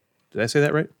 Did I say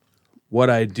that right? What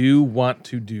I do want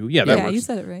to do. Yeah, that Yeah, works. you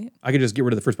said it right. I could just get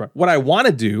rid of the first part. What I want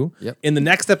to do Yep. in the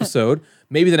next episode,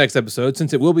 maybe the next episode,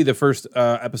 since it will be the first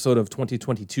episode of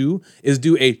 2022, is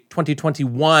do a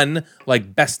 2021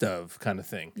 like best of kind of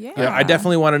thing. Yeah. I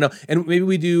definitely want to know, and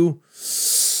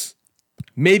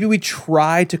maybe we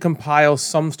try to compile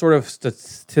some sort of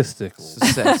statistical,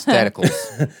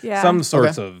 Staticals. Yeah. some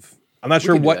sorts of. I'm not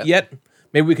sure can do what that. yet.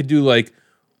 Maybe we could do like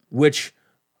which.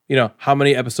 How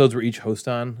many episodes were each host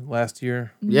on last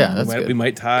year? Yeah, that's we good.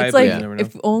 might tie. It's but like you never know.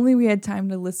 if only we had time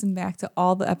to listen back to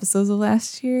all the episodes of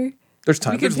last year. There's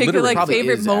time. We could There's pick our literally- like probably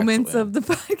favorite is, moments actually. of the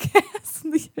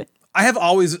podcast. I have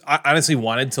always honestly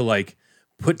wanted to like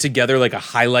put together like a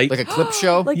highlight. Like a clip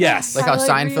show? Like Yes. a Like how highlight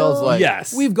Seinfeld's reel. like,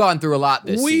 Yes. we've gone through a lot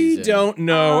this we season. don't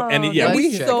know, and Oh, yeah, that'd we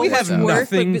be so we have much work,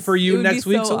 nothing but for it you would be next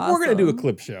week, so so we're gonna do a awesome.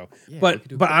 clip show. Yeah, we but could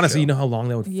do a but clip honestly, show. you know how long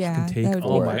that would Yeah, fucking take. that would be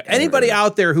Oh my! work. Anybody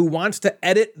out there who wants to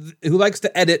edit, who likes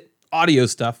to edit audio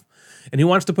stuff, and who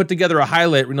wants to put together a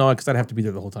highlight? No, because I'd have to be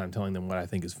there the whole time telling them what I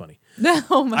think is funny.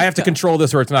 Oh my I have to God. control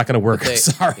this, or it's not going to work. They-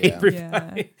 Sorry, yeah.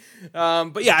 everybody.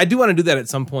 But yeah, I do want to do that at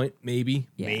some point. Maybe,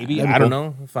 maybe That'd be I don't cool.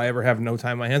 know if I ever have no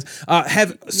time on my hands.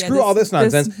 Screw this- all this this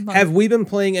nonsense. month. Have we been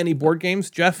playing any board games,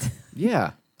 Jeff?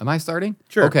 Yeah. Am I starting?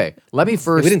 Sure. Okay. Let me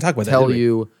first We didn't talk about that, tell did we?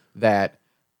 you that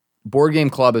Board Game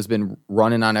Club has been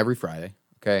running on every Friday.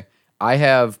 Okay. I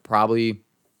have probably.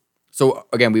 So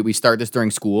again, we start this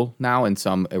during school now, and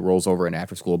it rolls over in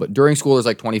after school. But during school, there's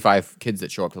like 25 kids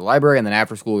that show up to the library, and then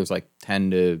after school, there's like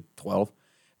 10 to 12.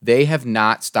 They have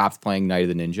not stopped playing Night of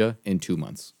the Ninja in 2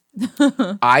 months.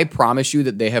 I promise you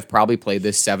that they have probably played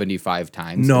this 75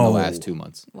 times in the No. last 2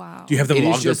 months. Wow. Do you have them It is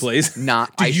log their just plays?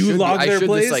 Not. Do I you should, log I their should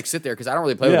plays? just like sit there because I don't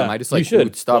really play with Yeah, them. I just you like should.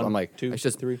 loot stuff. 1, I'm like, 2, it's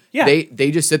just 3. Yeah.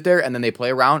 They just sit there and then they play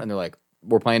around and they're like,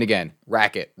 we're playing again.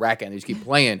 Racket, and they just keep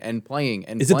playing and playing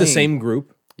and. Is it playing. the same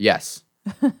group? Yes.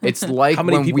 It's like How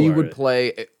many when people we are would it?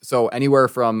 play. So anywhere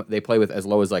from they play with as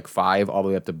low as like 5 all the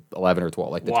way up to 11 or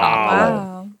 12, like the top.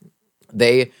 Wow.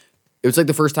 11. It was like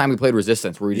the first time we played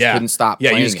Resistance where we just couldn't stop. Yeah,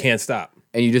 playing you just it. can't stop.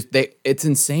 And it's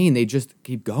insane. They just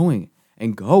keep going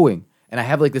and going. And I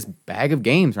have like this bag of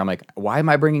games where I'm like, why am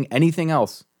I bringing anything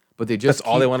else? But they just That's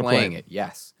all they keep wanna playing play. it.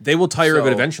 Yes. They will tire of it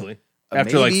So, eventually.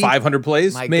 After like maybe- 500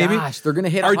 plays, My maybe. gosh, they're gonna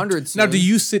hit Are- 100 Now, soon. do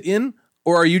you sit in,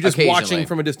 or are you just watching Occasionally.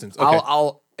 from a distance? Okay.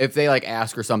 I'll if they like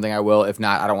ask or something, I will. If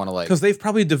not, I don't want to like. Because they've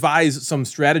probably devised some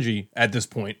strategy at this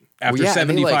point after Well, yeah, and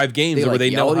 75 games, they where like they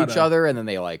yell know how at each to. other, and then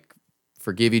they like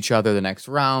forgive each other the next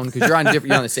round because you're on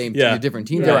the same Yeah. different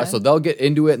teams. Yeah. So they'll get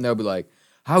into it and they'll be like,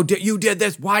 "How did you did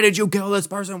this? Why did you kill this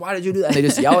person? Why did you do that?" And they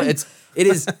just yell. It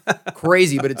is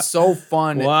crazy, but it's so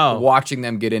fun Wow. watching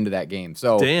them get into that game.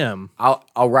 So Damn.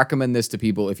 I'll recommend this to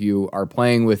people if you are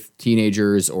playing with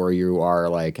teenagers or you are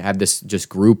like have this just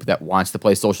group that wants to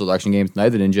play social deduction games. Night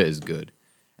of the Ninja is good,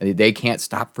 and they can't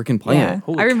stop freaking playing Yeah. it.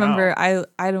 Holy I remember cow.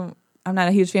 I'm not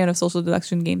a huge fan of social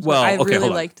deduction games. Well, but I okay, really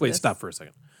hold on. liked Wait, this. stop for a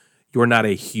second. you're not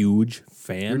a huge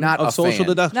fan You're not of a social fan.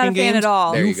 deduction Not a games. fan at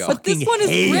all. There you go. But this one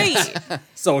is great.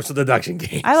 Social deduction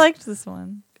games. I liked this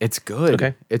one. It's good.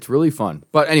 Okay. It's really fun.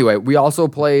 But anyway, we also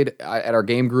played at our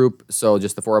game group. So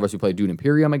just the four of us, we played Dune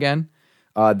Imperium again.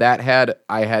 I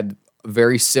had a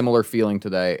very similar feeling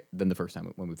today than the first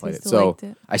time when we played it. still liked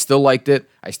it? I still liked it.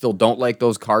 I still don't like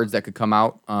those cards that could come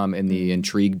out in the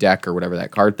Intrigue deck or whatever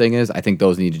that card thing is. I think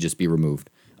those need to just be removed.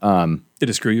 Did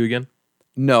it screw you again?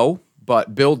 No,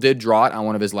 but Bill did draw it on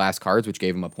one of his last cards, which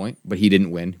gave him a point, but he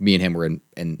didn't win. Me and him were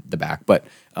in the back, but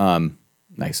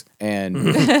nice.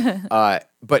 And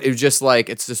but it was just like,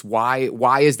 it's just why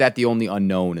is that the only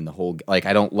unknown in the whole, like,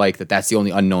 I don't like that that's the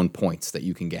only unknown points that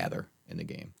you can gather in the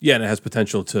game. Yeah, and it has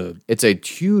potential to. It's a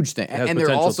huge thing. Has And they're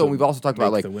potential also, to we've also talked about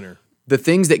make like the winner. the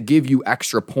things that give you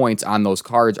extra points on those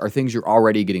cards are things you're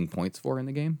already getting points for in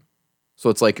the game. So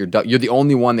it's like you're the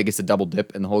only one that gets a double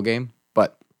dip in the whole game.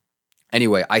 But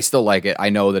anyway, I still like it. I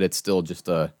know that it's still just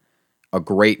a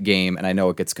great game, and I know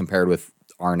it gets compared with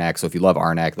Arnak. So if you love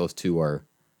Arnak, those two are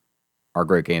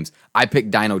great games. I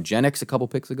picked Dinogenics a couple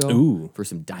picks ago for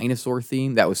some dinosaur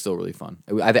theme. That was still really fun.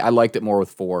 I liked it more with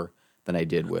 4 than I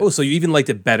did with. Oh, so you even liked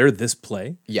it better this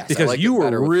play? Yes, I because liked you it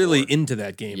better were with really 4. into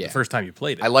that game Yeah. the first time you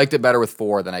played it. I liked it better with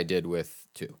 4 than I did with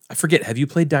 2. I forget. Have you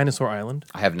played Dinosaur Island?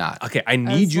 I have not. Okay, I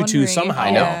need was you to wondering, somehow. I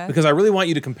know. Because I really want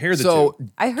you to compare the So two.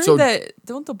 I heard So- that,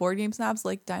 don't the board game snobs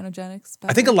like Dinogenics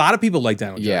better? I think a lot of people like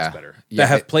Dinogenics Yeah. better Yeah, that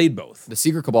have played both. The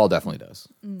Secret Cabal definitely does,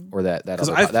 or that Because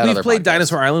other that we've other played podcast.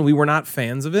 Dinosaur Island. We were not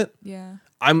fans of it. Yeah.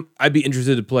 I'd be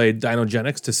interested to play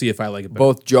Dinogenics to see if I like it better.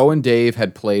 Both Joe and Dave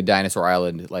had played Dinosaur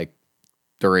Island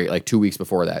during 2 weeks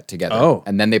before that together. Oh.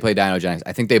 And then they played Dinogenics.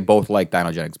 I think they both like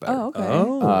Dinogenics better.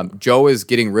 Oh, okay. Joe is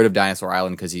getting rid of Dinosaur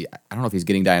Island because I don't know if he's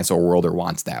getting Dinosaur World or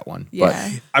wants that one.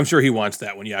 Yeah. I'm sure he wants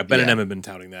that one. Yeah, Ben and Yeah. Em have been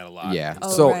touting that a lot. But yeah. Oh,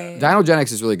 So right.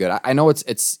 Dinogenics is really good. I know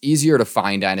it's easier to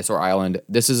find Dinosaur Island.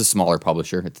 This is a smaller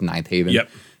publisher. It's Ninth Haven. Yep.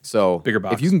 So Bigger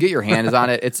box. if you can get your hands on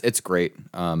it, it's great.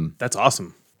 That's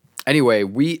awesome. Anyway,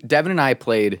 Devin and I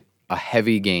played a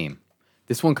heavy game.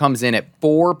 This one comes in at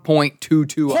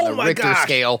 4.22 on the my Richter gosh.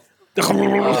 scale.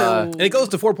 And it goes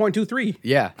to 4.23.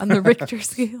 Yeah. On the Richter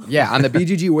scale. Yeah, on the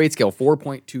BGG weight scale,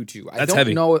 4.22. I That's don't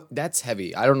heavy. know. That's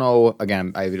heavy. I don't know.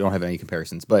 Again, I don't have any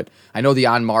comparisons, but I know the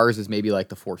On Mars is maybe like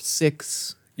the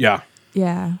 4.6. Yeah,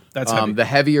 Yeah. that's heavy. The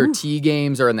heavier T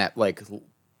games are in that like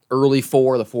early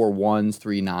 4, the 4.1s,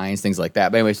 3.9s, things like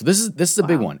that. But anyway, so this is a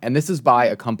big one, and this is by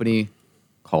a company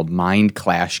called Mind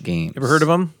Clash Games. Ever heard of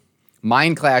them?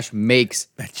 Mind Clash makes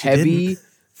Bet you heavy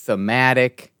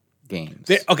thematic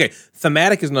games. Okay,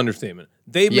 thematic is an understatement.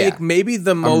 They Yeah. make maybe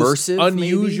the most Immersive,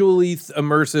 unusually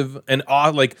immersive and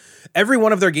odd. Like every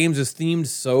one of their games is themed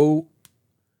so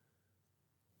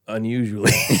unusually,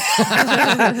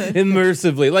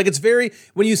 immersively. Like it's very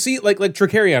when you see like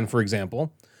Trickerion, for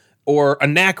example, or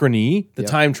Anachrony, the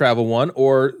time travel one,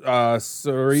 or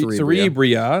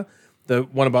Cerebria, the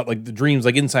one about like the dreams,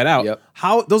 like Inside Out. Yep.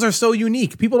 How those are so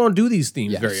unique. People don't do these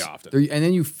themes Yes. very often. And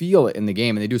then you feel it in the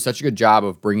game, and they do such a good job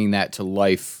of bringing that to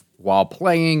life while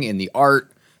playing in the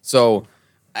art. So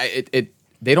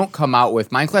they don't come out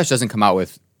with Mind Clash doesn't come out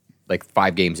with like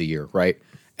 5 games a year, right?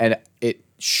 And it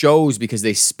shows because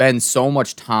they spend so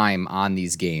much time on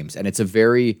these games, and it's a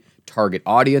very target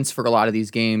audience for a lot of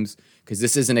these games because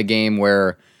this isn't a game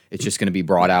where it's just going to be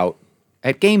brought out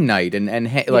at game night and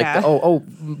like Yeah.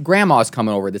 grandma's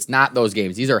coming over. That's not those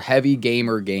games. These are heavy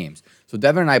gamer games. So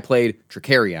Devin and I played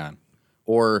Trickerion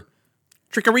or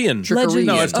Trickerion. Legends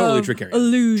No, it's totally of Trickerion.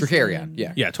 Illusion. Trickerion.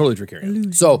 Yeah. Yeah, totally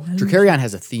Trickerion. So Trickerion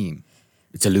has a theme.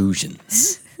 It's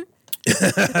illusions.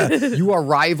 You are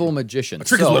rival magicians.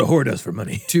 Trick is what a whore does for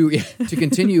money. To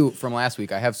continue from last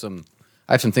week, I have some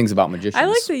things about magicians. I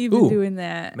like that you've been Ooh. doing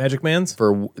that. Magic Man's?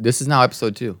 This is now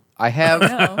episode 2. I have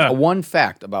a one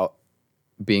fact about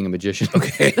being a magician.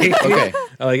 Okay. Okay.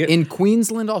 I like it. In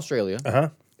Queensland,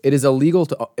 Australia, it is illegal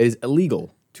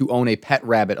to own a pet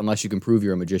rabbit unless you can prove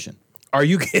you're a magician. Are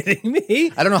you kidding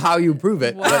me? I don't know how you prove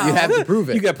it, but you have to prove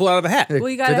it. You got to pull it out of the hat. Well,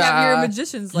 you gotta have Ta-da. your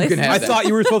magician's can license. have I that. thought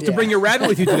you were supposed to bring your rabbit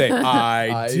with you today.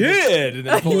 I did. And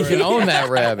then pull You it can out. own that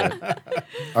rabbit.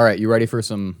 All right, you ready for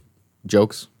some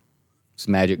jokes?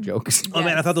 Some magic jokes. Oh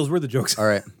man, I thought those were the jokes. All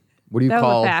right. What do you That was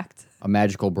a call fact. a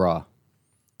magical bra?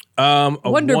 A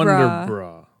Wonder Wonder Bra.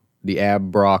 Bra. The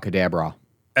abracadabra.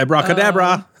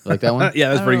 Abracadabra. You like that one? Yeah,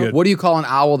 that's pretty good. What do you call an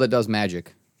owl that does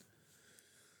magic?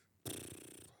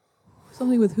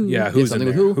 Something with who? Yeah, who's in something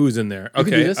there? with who? Who's in there? can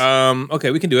do Okay. this.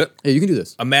 Okay, we can do it. Yeah, you can do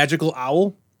this. A magical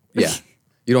owl. Yeah.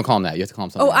 You don't call him that. You have to call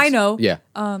him something Oh, I else. know. Yeah.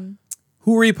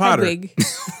 Harry Potter. Hedwig.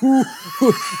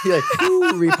 You're like,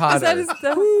 Harry Potter. Is that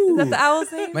the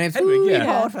owl's name? My name's Hedwig, Harry yeah.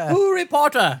 Potter. Harry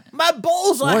Potter. My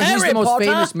balls are Well, he's Harry the most Potter.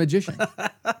 famous magician.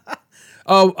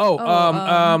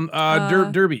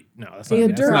 Derby. No, that's not, Yeah,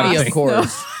 that's not a Derby, thing. of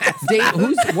course.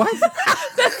 Who's what?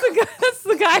 That's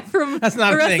the guy from That's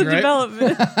not a Arrested thing, right?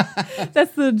 Development.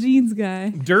 That's the jeans guy.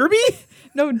 Derby?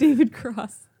 No, David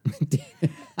Cross.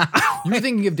 You're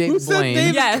thinking of David said Blaine.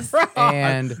 David Yes.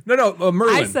 And No,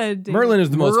 Merlin. I said David. Merlin is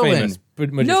the most Merlin. famous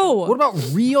magician. No. what about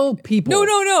real people?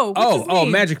 No. What's his Oh,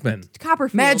 name? Magic Man.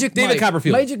 Copperfield. Magic David Mike.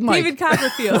 Copperfield. Magic Mike. David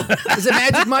Copperfield. Is it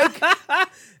Magic Mike?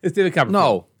 It's David Copperfield.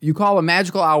 No. You call a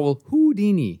magical owl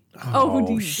Houdini.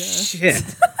 Houdini. duh.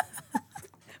 Shit.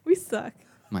 We suck.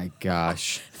 My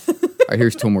gosh. All right,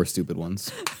 here's two more stupid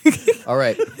ones. All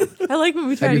right. I like when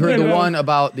we try Have you to heard get the it. one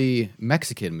about the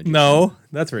Mexican magician? No,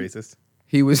 that's racist.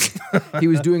 He was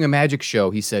doing a magic show.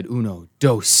 He said uno,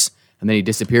 dos, and then he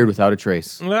disappeared without a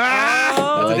trace. That's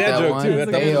a like dad that joke one? too. That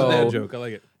was a Ayo. dad joke. I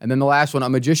like it. And then the last one, a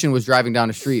magician was driving down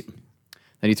a street.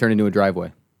 Then he turned into a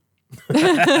driveway.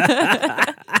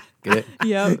 Get it?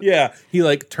 Yep. Yeah, he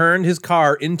like turned his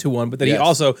car into one, but then he Yes.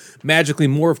 also magically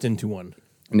morphed into one.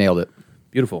 Nailed it.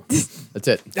 Beautiful. That's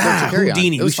it. So Trickerion.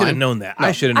 Houdini. It We was should have fine. known that. No.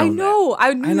 I should have I known that. know.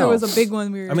 I knew I there know. was a big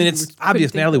one. We were. I mean, it's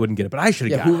obvious Natalie wouldn't get it, but I should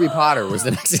have Yeah, got it. Harry Potter was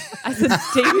the next. I said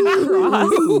David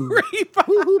Cross. Harry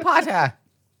Potter. Harry Potter.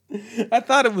 I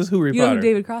thought it was Harry You know Potter. who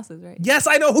David Cross is, right? Yes,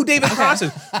 I know who David Cross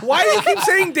is. Why do you keep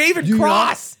saying David you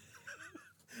Cross?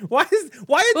 Why did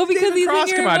Well, because David he's Cross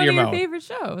in come one out of your of your mouth? favorite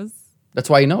shows. That's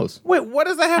why he knows. Wait, what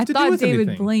does that have I to do thought with David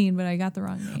anything? Blaine, but I got the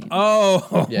wrong name.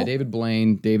 Oh, Yeah, David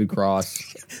Blaine, David Cross.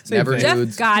 Never thing. Jeff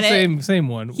nudes. got it. same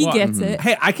one. He Well, gets it.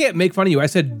 Hey, I can't make fun of you. I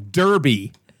said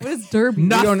Derby. What is Derby?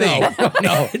 Nothing. don't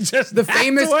know. Just The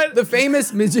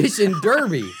famous magician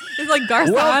Derby. It's like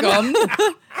Garcon. Welcome.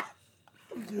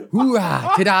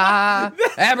 Hoorah, ta-da,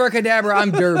 abracadabra,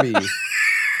 I'm Derby.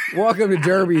 Welcome to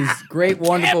Derby's great,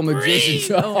 wonderful magician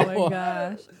show. Oh my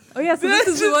gosh. Oh yeah, so this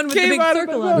is the just one with the came big out of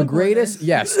circle my on The the greatest,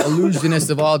 yes, illusionist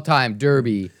of all time,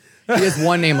 Derby. He has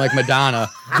one name like Madonna.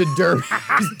 The Derby.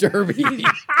 He's Derby.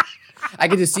 I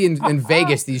get to see in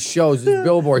Vegas these shows, this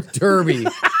billboard, Derby.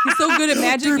 He's so good at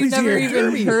magic, you Derby's never here, even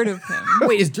Derby. heard of him.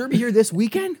 Wait, is Derby here this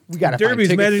weekend? We gotta Derby's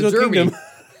find tickets Magical to Derby. Kingdom.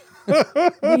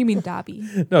 What do you mean Dobby?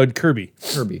 No, Kirby.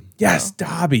 Derby. Yes,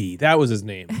 Dobby. That was his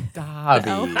name.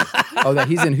 Dobby. Oh, that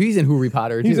he's in Harry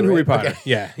Potter. He's too, in Harry right? Potter. Okay.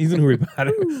 Yeah, he's in Harry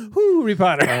Potter. Harry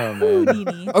Potter. Oh man.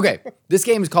 Houdini. Okay, this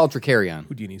game is called Trickerion.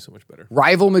 Houdini's so much better.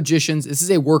 Rival magicians. This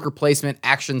is a worker placement,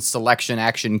 action selection,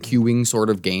 action queuing sort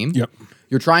of game. Yep.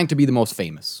 You're trying to be the most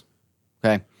famous.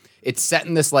 Okay. It's set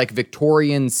in this like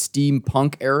Victorian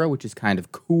steampunk era, which is kind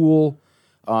of cool.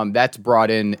 That's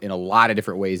brought in a lot of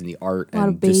different ways in the art lot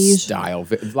and of beige. just style.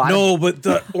 No, but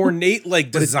the ornate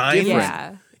like design. different.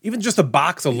 Yeah. Even just the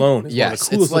box alone is one Yes, of it's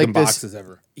the coolest like looking this- boxes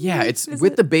ever. Yeah, it's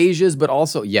with the beiges, but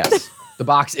also yes, the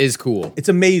box is cool. It's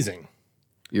amazing.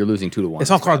 You're losing 2-1.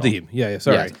 It's all called Deep. Yeah,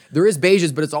 sorry. Yes. There is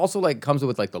beiges, but it's also like comes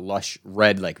with like the lush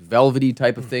red, like velvety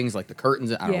type of things, like the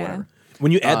curtains. I don't know, Yeah. whatever.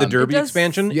 When you add the Derby It does-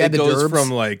 expansion, You it add the goes derbs. from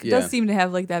like It Yeah. does seem to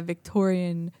have like that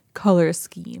Victorian color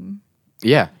scheme.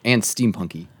 Yeah, and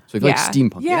steampunky. So if you like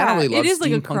steampunk, Yeah, I don't really love it is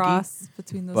like a steampunky. cross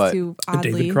between those but two. a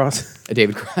Oddly, David Cross. A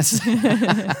David Cross.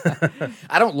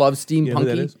 I don't love You know who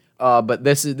that steampunky, is? but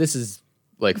this is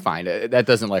like fine. That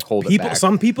doesn't like hold it back.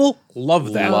 Some people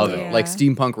love that. love though. it, Yeah. like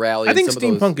steampunk rally. I think and some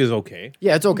of steampunk those, is okay.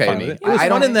 Yeah, it's okay to Fine me. with it. It was I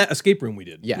fun don't. in that escape room we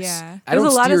did. Yes, Yeah. I don't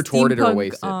There's a lot steer of toward it or steampunk,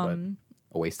 waste it,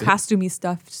 but waste it. costumey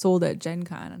stuff sold at Gen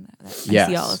Con. And that I see Yes.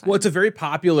 all the time. Well, it's a very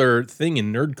popular thing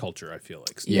in nerd culture. I feel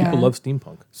like Yeah. people love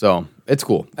steampunk. So it's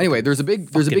cool. Anyway, there's a big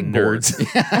Fucking board.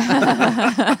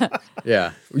 nerds.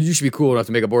 Yeah, you should be cool enough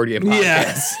to make a board game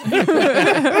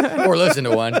podcast. Or listen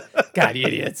to one. God, you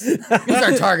idiots. Who's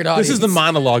our target audience? This is the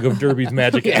monologue of Derby's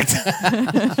Magic Act.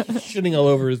 Shitting all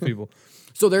over his people.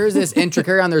 So there is this, in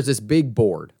Trickerion, there's this big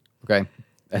board, okay?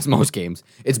 As most games.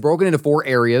 It's broken into 4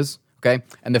 areas, okay?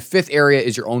 And the 5th area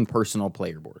is your own personal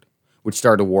player board, which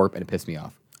started to warp and it pissed me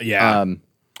off. Yeah.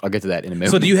 I'll get to that in a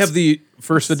minute. So do you have the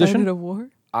first Started edition? a war.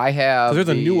 I have There's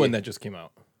a the- new one that just came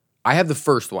out. I have the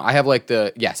first one. I have like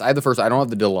I have the first one. I don't have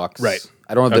the deluxe. Right.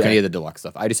 I don't have Okay. any of the deluxe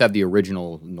stuff. I just have the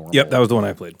original normal. Yep, that was the one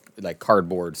I played. Like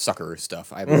cardboard sucker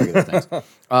stuff. I have the regular things.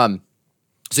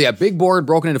 So yeah, big board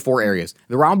broken into 4 areas.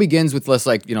 The round begins with less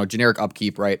like, generic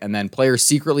upkeep, right? And then players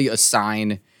secretly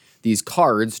assign these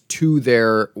cards to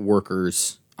their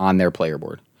workers on their player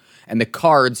board. And the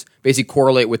cards basically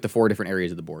correlate with the 4 different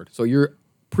areas of the board. So you're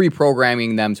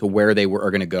pre-programming them to where they are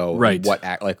going to go. Right. And what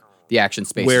the action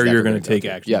space Where that you're they're going to gonna take go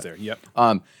to. actions Yep. there. Yep.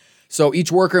 So each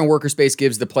worker in worker space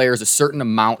gives the players a certain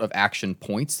amount of action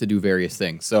points to do various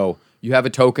things. So you have a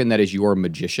token that is your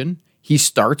magician. He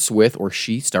starts with, or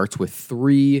she starts with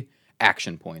 3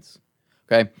 action points.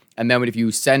 Okay? And then if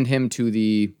you send him to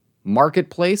the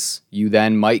marketplace, you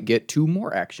then might get 2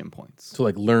 more action points. To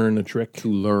like learn a trick. To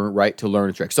learn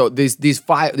a trick. So these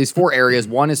 4 areas,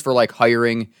 one is for like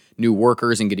hiring new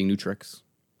workers and getting new tricks.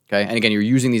 Okay? And again, you're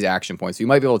using these action points. So you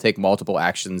might be able to take multiple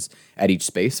actions at each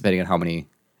space, depending on how many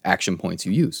action points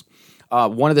you use.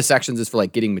 One of the sections is for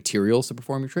like getting materials to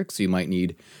perform your tricks. So you might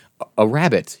need a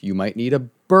rabbit. You might need a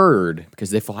bird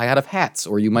because they fly out of hats.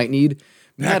 Or you might need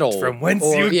metal. From whence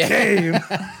you came.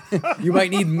 You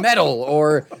might need metal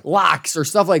or locks or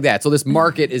stuff like that. So this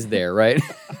market is there, right?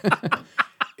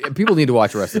 People need to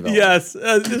watch Arrested Development. Yes.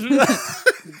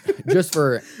 Just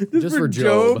for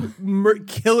Job.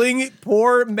 Killing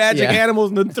poor magic animals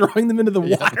and then throwing them into the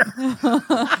water.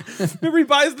 Remember he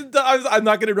buys the dove. I'm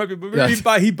not going to interrupt you, but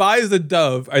remember he buys the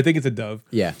dove. I think it's a dove.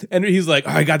 Yeah. And he's like,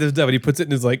 I got this dove. And he puts it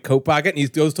in his like coat pocket and he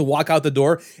goes to walk out the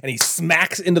door and he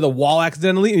smacks into the wall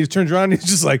accidentally and he turns around and he's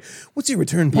just like, what's your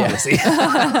return policy?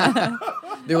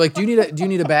 They're like, do you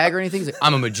need a bag or anything? He's like,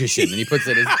 I'm a magician. And he puts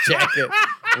it in his jacket,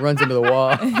 runs into the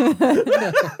wall.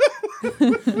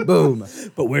 Boom.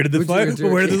 But where did the lighter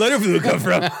fluid come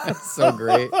from? So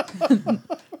great.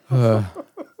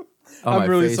 I'm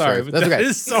really sorry, but that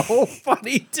is so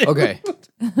funny, dude. Okay,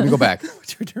 let me go back.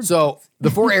 So the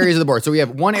 4 areas of the board. So we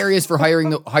have 1 area is for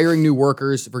hiring new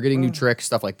workers, for getting new tricks,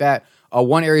 stuff like that.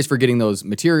 1 area is for getting those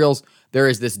materials. There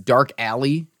is this dark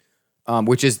alley,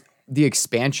 which is the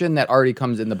expansion that already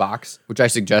comes in the box, which I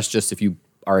suggest just if you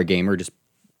are a gamer, just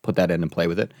put that in and play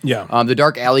with it. Yeah. The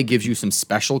dark alley gives you some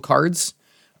special cards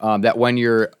that when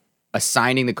you're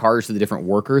assigning the cards to the different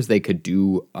workers, they could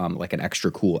do like an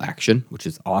extra cool action, which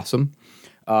is awesome.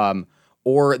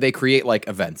 Or they create like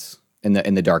events in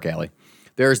the dark alley.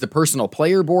 There's the personal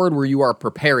player board where you are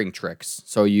preparing tricks.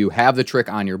 So you have the trick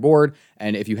on your board,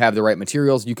 and if you have the right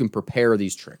materials, you can prepare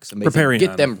these tricks and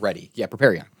get them ready. Yeah,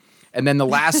 Trickerion. And then the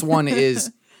last one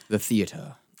is the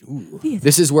theater. Ooh.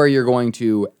 This is where you're going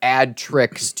to add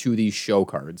tricks to these show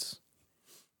cards.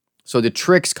 So the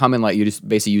tricks come in like you just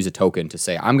basically use a token to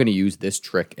say, I'm going to use this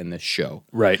trick in this show.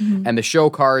 Right. Mm-hmm. And the show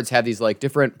cards have these like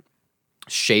different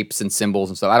shapes and symbols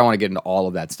and stuff. I don't want to get into all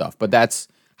of that stuff, but that's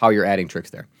how you're adding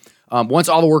tricks there. Once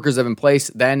all the workers have in place,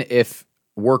 then if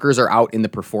workers are out in the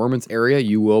performance area,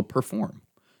 you will perform.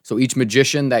 So each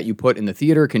magician that you put in the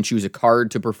theater can choose a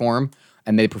card to perform,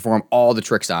 and they perform all the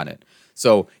tricks on it.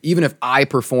 So even if I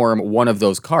perform one of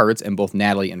those cards and both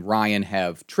Natalie and Ryan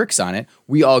have tricks on it,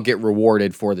 we all get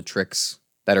rewarded for the tricks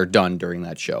that are done during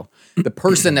that show. The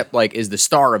person that like is the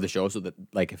star of the show, so that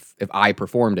like if I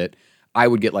performed it, I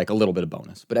would get like a little bit of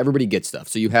bonus. But everybody gets stuff.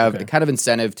 So you have a kind of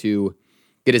incentive to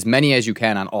get as many as you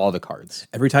can on all the cards.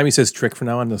 Every time he says trick from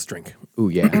now on, let's drink. Ooh,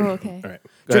 yeah. Oh, okay. All right.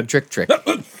 Go ahead. Trick.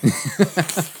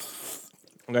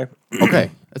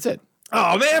 Okay, that's it.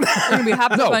 Oh, man. We're going to be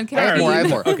hopping up on caffeine. I have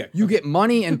more. Okay. You get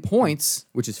money and points,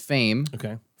 which is fame,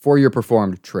 Okay. for your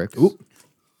performed tricks. Ooh.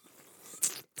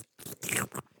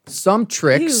 Some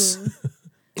tricks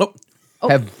Ew.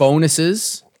 have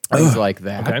bonuses, things like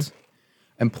that. Okay.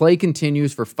 And play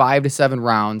continues for 5 to 7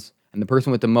 rounds, and the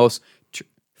person with the most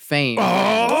fame.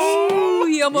 Oh,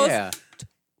 he almost... Yeah.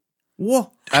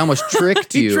 Whoa. I almost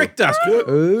tricked you. He tricked us.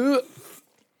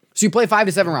 So you play 5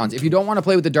 to 7 rounds. If you don't want to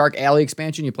play with the Dark Alley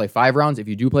expansion, you play 5 rounds. If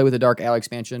you do play with the Dark Alley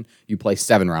expansion, you play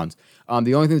 7 rounds.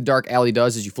 The only thing the Dark Alley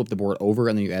does is you flip the board over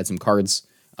and then you add some cards,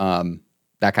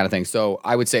 that kind of thing. So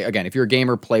I would say, again, if you're a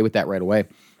gamer, play with that right away.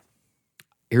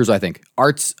 Here's what I think.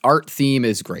 Art theme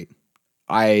is great.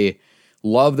 I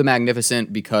love the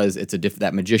Magnificent because it's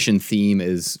that magician theme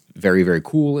is very, very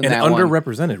cool in that one. And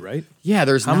underrepresented, right? Yeah,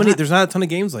 there's not a ton of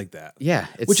games like that. Yeah.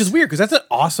 Which is weird because that's an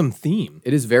awesome theme.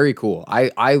 It is very cool.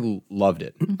 I loved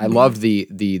it. I loved the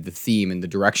theme and the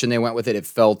direction they went with it. I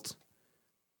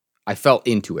felt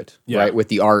into it, right? With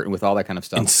the art and with all that kind of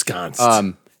stuff. Ensconced.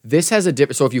 This has a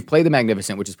different, so if you've played the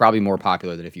Magnificent, which is probably more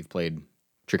popular than if you've played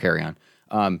Trickerion,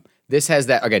 this has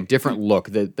that, again, different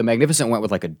look. The Magnificent went with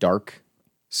like a dark,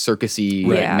 circusy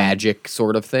magic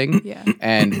sort of thing. Yeah.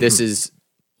 And this is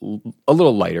a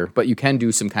little lighter, but you can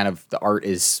do some kind of, the art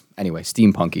is, anyway,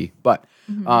 steampunky. But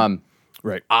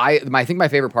right. I think my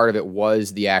favorite part of it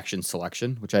was the action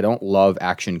selection, which I don't love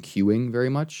action queuing very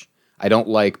much. I don't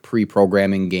like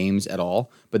pre-programming games at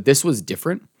all, but this was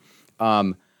different.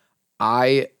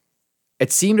 It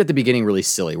seemed at the beginning really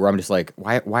silly, where I'm just like,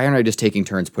 why aren't I just taking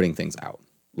turns putting things out?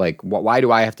 Like, why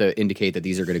do I have to indicate that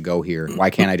these are going to go here? Why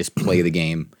can't I just play the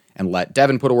game and let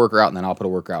Devin put a worker out and then I'll put a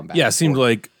worker out and back? Yeah, it seemed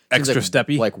like extra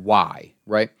steppy. Like, why,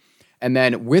 right? And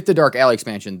then with the Dark Alley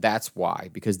expansion, that's why,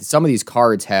 because some of these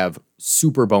cards have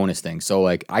super bonus things. So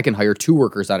like I can hire 2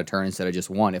 workers on a turn instead of just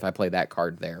 1 if I play that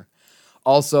card there.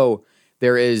 Also,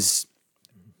 there is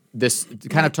this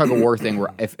kind of tug of war thing where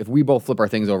if we both flip our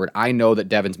things over, I know that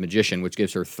Devin's Magician, which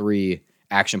gives her 3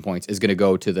 action points, is going to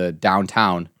go to the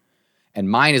downtown, and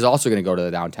mine is also going to go to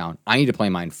the downtown. I need to play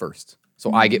mine first,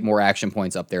 so I get more action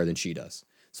points up there than she does.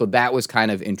 So that was kind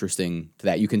of interesting to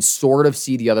that. You can sort of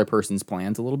see the other person's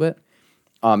plans a little bit,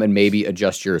 and maybe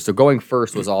adjust yours. So going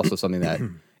first was also something that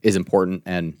is important,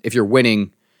 and if you're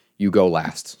winning, you go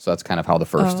last. So that's kind of how the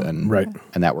first and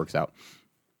that works out.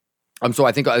 So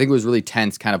I think it was really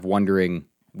tense, kind of wondering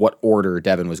what order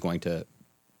Devin was going to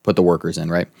put the workers in,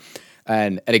 right?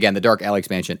 And again, the Dark Alley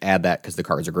expansion, add that because the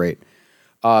cards are great.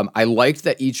 I liked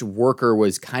that each worker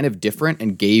was kind of different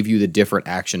and gave you the different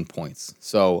action points.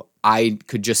 So I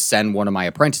could just send one of my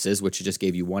apprentices, which just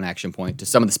gave you 1 action point, to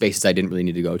some of the spaces I didn't really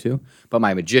need to go to. But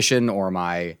my Magician or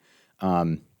my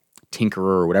Tinkerer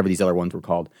or whatever these other ones were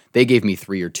called, they gave me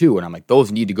 3 or 2, and I'm like,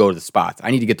 those need to go to the spots. I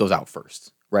need to get those out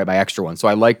first. Right, my extra one. So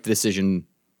I liked the decision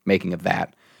making of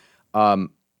that.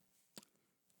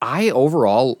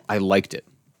 Overall liked it.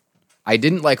 I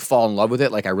didn't like fall in love with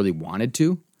it like I really wanted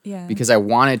to. Yeah. Because I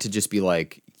wanted to just be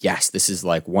like, yes, this is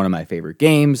like one of my favorite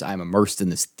games. I'm immersed in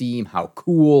this theme. How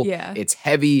cool. Yeah. It's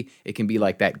heavy. It can be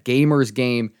like that gamer's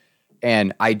game.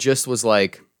 And I just was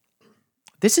like,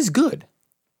 this is good.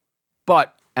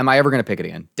 But am I ever going to pick it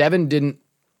again? Devin didn't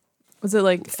Was it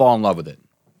like fall in love with it.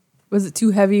 Was it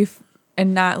too heavy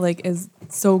and not like as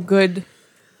so good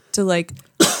to like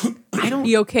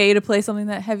be okay to play something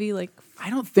that heavy? Like I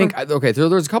don't think okay. So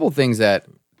there's a couple things that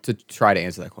to try to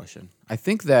answer that question. I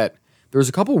think that there's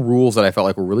a couple rules that I felt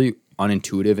like were really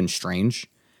unintuitive and strange.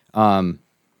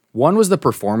 One was the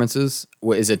performances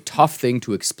is a tough thing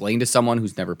to explain to someone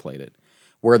who's never played it.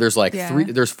 Where there's like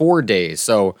there's 4 days,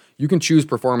 so you can choose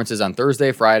performances on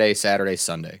Thursday, Friday, Saturday,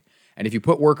 Sunday, and if you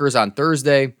put workers on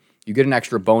Thursday, you get an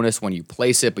extra bonus when you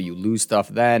place it, but you lose stuff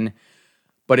then.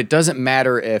 But it doesn't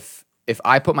matter if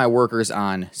I put my workers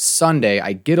on Sunday,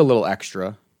 I get a little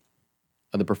extra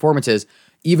of the performances,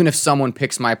 even if someone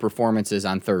picks my performances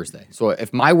on Thursday. So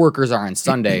if my workers are on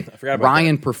Sunday,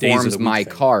 Ryan performs my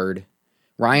card.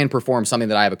 Ryan performs something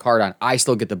that I have a card on. I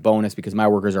still get the bonus because my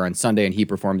workers are on Sunday and he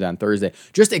performs on Thursday.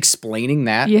 Just explaining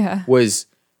that was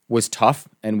tough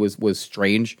and was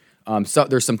strange. So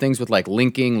there's some things with like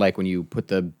linking, like when you put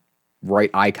the right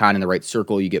icon in the right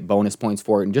circle, you get bonus points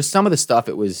for it. And just some of the stuff,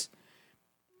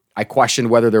 I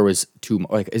questioned whether there was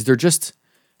is there just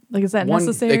like, is that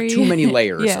necessary? Like too many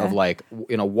layers of like,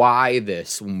 why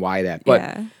this and why that.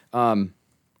 But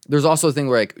there's also a thing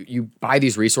where like you buy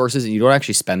these resources and you don't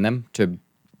actually spend them to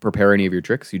prepare any of your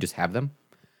tricks. You just have them.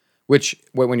 Which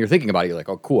when you're thinking about it, you're like,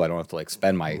 oh, cool, I don't have to like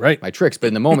spend my tricks. But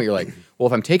in the moment, you're like, well,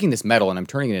 if I'm taking this metal and I'm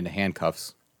turning it into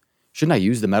handcuffs, shouldn't I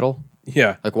use the metal?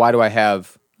 Yeah. Like, why do I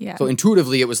have... Yeah. So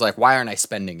intuitively, it was like, why aren't I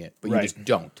spending it? But you just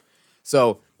don't.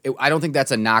 So I don't think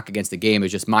that's a knock against the game.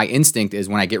 It's just my instinct is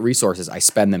when I get resources, I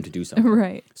spend them to do something.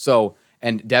 Right. So,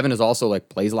 and Devin is also like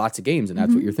plays lots of games, and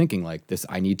that's what you're thinking. Like this,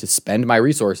 I need to spend my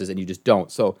resources, and you just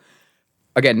don't. So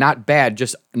again, not bad,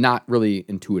 just not really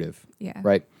intuitive. Yeah.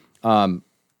 Right.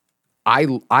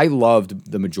 I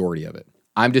loved the majority of it.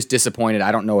 I'm just disappointed.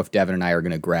 I don't know if Devin and I are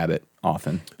going to grab it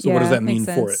often. So what does that mean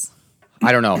for it?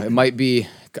 I don't know. It might be.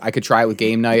 I could try it with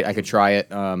game night. I could try it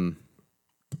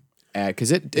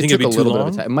because it took a little bit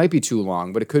of time. It might be too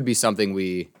long, but it could be something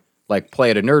we like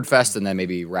play at a nerd fest and then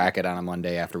maybe rack it on a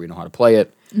Monday after we know how to play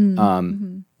it.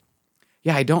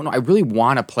 Yeah, I don't know. I really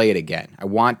want to play it again. I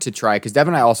want to try because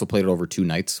Devin and I also played it over 2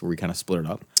 nights where we kind of split it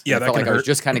up. Yeah, I felt like I was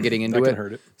just kind of getting into it. That can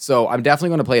hurt it. So I'm definitely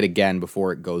going to play it again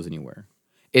before it goes anywhere.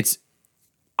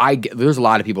 There's a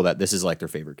lot of people that this is like their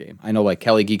favorite game. I know like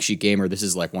Kelly Geek Sheet Gamer, this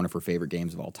is like one of her favorite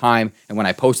games of all time. And when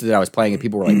I posted that I was playing it,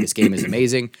 people were like, this game is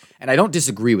amazing. And I don't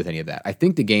disagree with any of that. I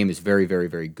think the game is very, very,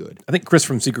 very good. I think Chris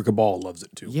from Secret Cabal loves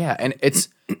it too. Yeah, and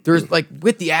there's like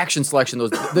with the action selection,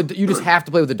 you just have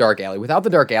to play with the Dark Alley. Without the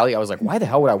Dark Alley, I was like, why the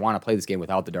hell would I want to play this game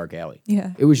without the Dark Alley?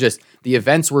 Yeah. It was just, the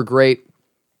events were great.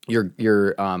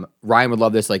 Your Ryan would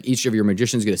love this. Like each of your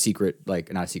magicians get a secret,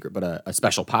 like not a secret, but a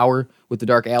special power with the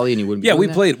Dark Alley, and you wouldn't. Yeah, we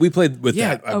played with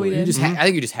that. I believe. We did. I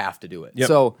think you just have to do it. Yep.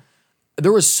 So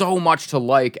there was so much to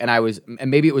like, and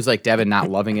maybe it was like Devin not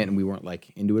loving it, and we weren't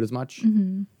like into it as much.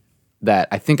 That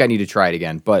I think I need to try it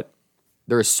again. But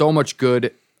there is so much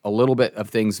good. A little bit of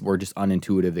things were just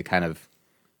unintuitive that kind of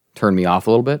turned me off a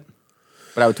little bit.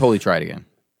 But I would totally try it again.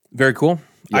 Very cool.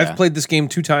 Yeah. I've played this game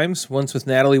 2 times, once with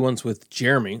Natalie, once with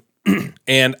Jeremy.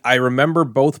 And I remember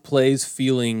both plays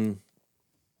feeling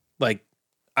like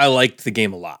I liked the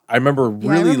game a lot. I remember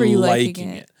really liking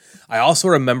it. I also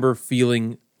remember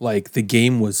feeling like the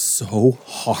game was so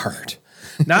hard.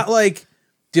 Not like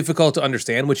difficult to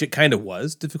understand, which it kind of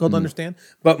was difficult to understand,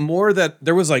 but more that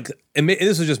there was like, and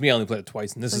this was just me, I only played it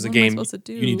twice, and this is a game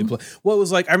you need to play. Well, it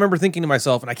was like, I remember thinking to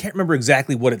myself, and I can't remember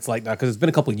exactly what it's like now because it's been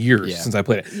a couple of years since I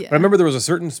played it. Yeah. But I remember there was a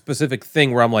certain specific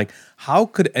thing where I'm like, how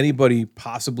could anybody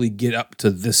possibly get up to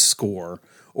this score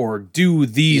or do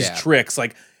these tricks?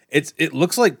 Like, it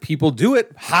looks like people do it.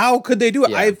 How could they do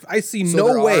it? Yeah. I see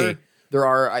no way. There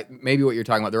are maybe what you're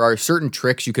talking about. There are certain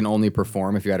tricks you can only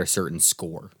perform if you had a certain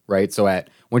score, right? So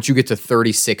once you get to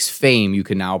 36 fame, you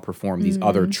can now perform these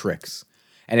other tricks,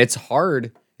 and it's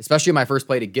hard, especially in my first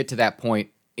play, to get to that point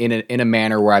in a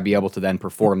manner where I'd be able to then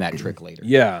perform that trick later.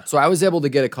 Yeah. So I was able to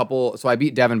get a couple. So I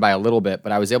beat Devin by a little bit,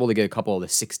 but I was able to get a couple of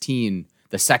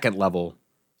the second level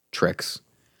tricks.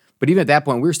 But even at that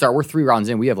point, we're 3 rounds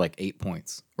in. We have like 8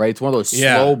 points, right? It's one of those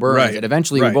slow burns, and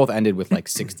eventually we both ended with like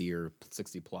 60 or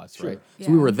 60 plus, right? Yeah.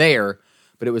 So we were there,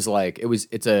 but it was like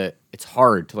it's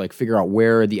hard to like figure out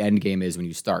where the end game is when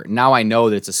you start. Now I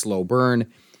know that it's a slow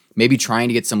burn. Maybe trying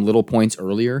to get some little points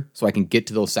earlier so I can get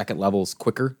to those second levels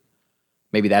quicker.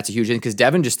 Maybe that's a huge thing because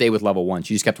Devin just stayed with level 1.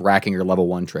 She just kept racking her level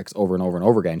 1 tricks over and over and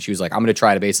over again. She was like, I'm going to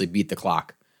try to basically beat the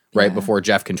clock, right, before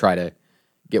Jeff can try to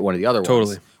get one of the other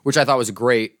ones. Which I thought was a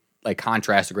great like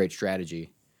contrast, a great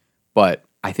strategy. But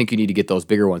I think you need to get those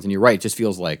bigger ones. And you're right, it just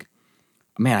feels like,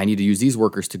 man, I need to use these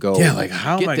workers to go like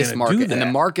how get am I this market. Do that? And the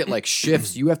market like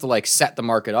shifts. You have to like set the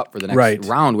market up for the next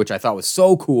round, which I thought was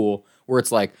so cool, where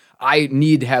it's like, I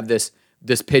need to have this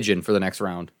pigeon for the next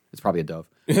round. It's probably a dove.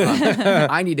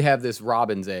 I need to have this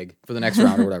robin's egg for the next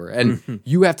round or whatever. And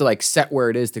you have to like set where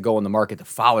it is to go in the market the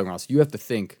following round. So you have to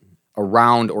think a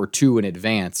round or two in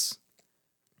advance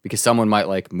because someone might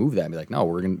like move that and be like, no,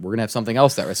 we're gonna have something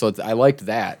else there. So I liked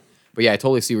that. But yeah, I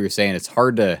totally see what you're saying. It's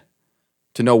hard to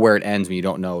know where it ends when you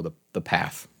don't know the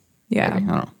path. Yeah. Maybe. I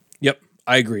don't know. Yep,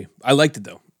 I agree. I liked it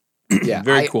though. Yeah,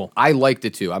 very cool. I liked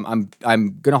it too.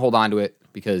 I'm gonna hold on to it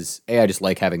because I just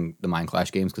like having the Mind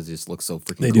Clash games because it just looks so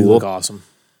freaking cool. They do look awesome.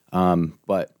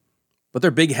 But they're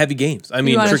big, heavy games. I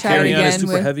mean, Trickerion is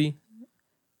super heavy.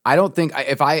 I don't think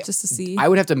just to see, I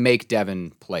would have to make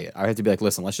Devin play it. I would have to be like,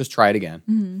 listen, let's just try it again,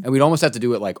 and we'd almost have to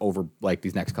do it like over like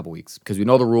these next couple weeks because we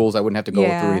know the rules. I wouldn't have to go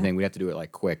through anything. We'd have to do it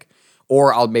like quick,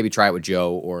 or I'll maybe try it with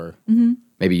Joe, or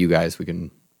maybe you guys. We can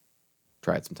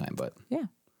try it sometime. But yeah,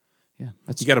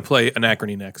 you got to play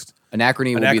Anachrony next.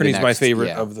 Anachrony is my favorite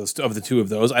of the two of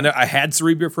those. I know I had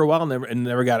Cerebria for a while and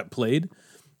never got it played.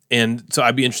 And so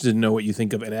I'd be interested to know what you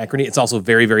think of Anachrony. It's also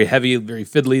very, very heavy, very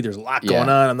fiddly. There's a lot going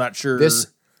on. I'm not sure.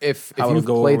 If you've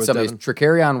played some of these,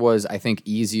 Trickerion was, I think,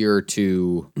 easier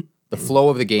to... The flow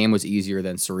of the game was easier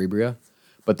than Cerebria,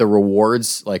 but the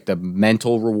rewards, like the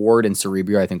mental reward in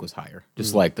Cerebria, I think was higher.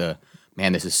 Just like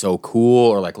man, this is so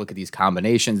cool, or like, look at these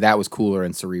combinations. That was cooler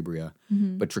in Cerebria.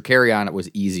 But Trickerion, it was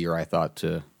easier, I thought,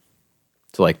 to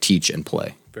like teach and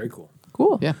play. Very cool.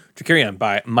 Cool. Yeah. Trickerion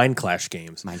by Mind Clash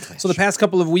Games. So the past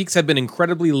couple of weeks have been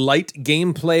incredibly light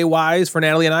gameplay-wise for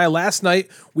Natalie and I. Last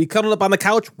night, we cuddled up on the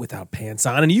couch without pants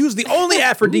on and used the only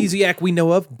aphrodisiac we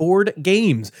know of, board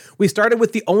games. We started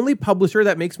with the only publisher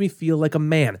that makes me feel like a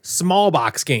man, Small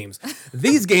Box Games.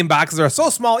 These game boxes are so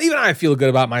small, even I feel good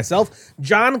about myself.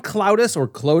 John Cloudis, or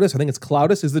Cloudis, I think it's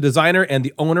Cloudis, is the designer and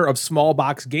the owner of Small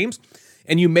Box Games.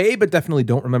 And you may, but definitely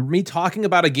don't remember me talking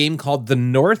about a game called The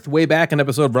North way back in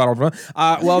episode.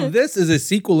 Well, this is a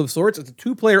sequel of sorts. It's a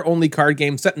 2-player only card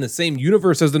game set in the same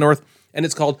universe as The North, and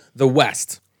it's called The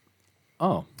West.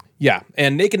 Oh. Yeah,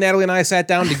 and Naked Natalie and I sat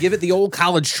down to give it the old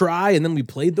college try, and then we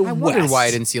played The West. I wondered why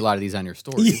I didn't see a lot of these on your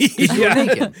story. You were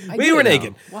naked. We were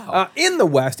naked. Wow. In The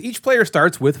West, each player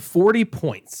starts with 40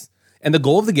 points, and the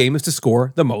goal of the game is to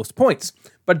score the most points.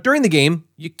 But during the game,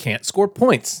 you can't score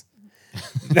points.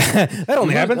 That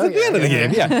only happens at the end of the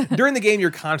game. Yeah. During the game,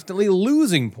 you're constantly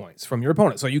losing points from your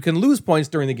opponent. So you can lose points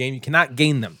during the game. You cannot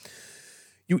gain them.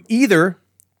 You either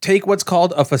take what's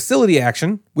called a facility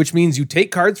action, which means you take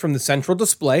cards from the central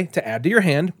display to add to your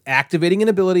hand, activating an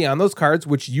ability on those cards,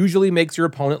 which usually makes your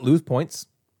opponent lose points.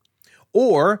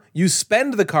 Or you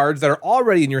spend the cards that are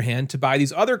already in your hand to buy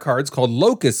these other cards called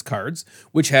Locust cards,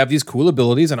 which have these cool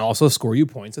abilities and also score you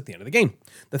points at the end of the game.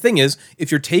 The thing is,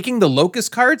 if you're taking the Locust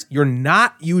cards, you're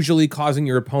not usually causing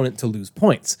your opponent to lose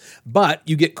points, but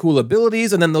you get cool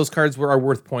abilities, and then those cards are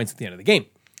worth points at the end of the game.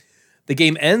 The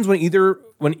game ends when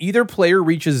either player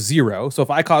reaches 0. So if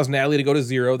I cause Natalie to go to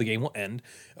 0, the game will end,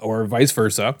 or vice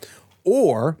versa.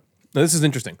 Or, now this is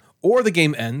interesting, or the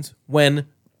game ends when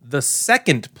the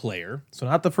second player, so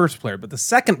not the first player, but the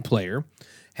second player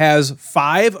has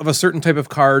 5 of a certain type of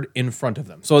card in front of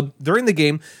them. So during the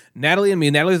game, Natalie and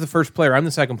me, Natalie is the first player, I'm the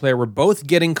second player, we're both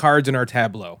getting cards in our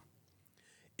tableau.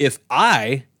 If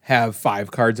I have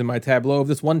 5 cards in my tableau of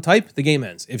this one type, the game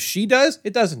ends. If she does,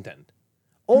 it doesn't end.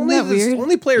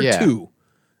 Only player 2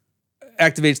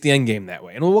 activates the end game that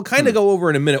way. And we'll kind of go over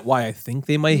in a minute why I think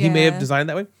he may have designed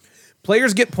that way.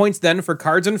 Players get points then for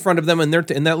cards in front of them in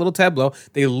that little tableau.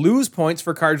 They lose points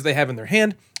for cards they have in their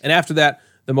hand, and after that,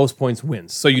 the most points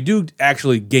wins. So you do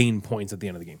actually gain points at the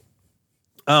end of the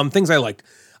game. Things I liked.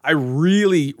 I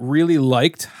really, really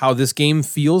liked how this game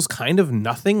feels kind of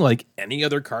nothing like any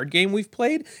other card game we've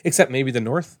played, except maybe the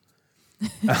North,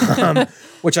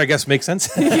 which I guess makes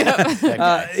sense.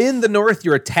 In the North,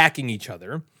 you're attacking each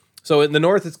other. So in the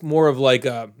North, it's more of like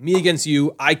me against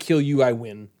you, I kill you, I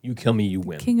win. You kill me, you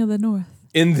win. King of the North.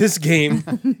 In this game,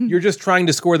 you're just trying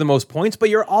to score the most points, but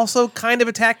you're also kind of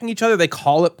attacking each other. They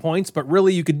call it points, but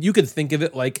really you could think of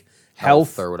it like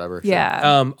health or whatever.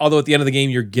 Yeah. Although at the end of the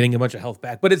game, you're getting a bunch of health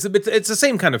back, but it's the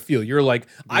same kind of feel. You're like,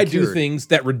 I do things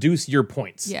that reduce your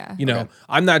points. Yeah.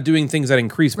 I'm not doing things that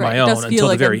increase my own until the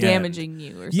like very I'm damaging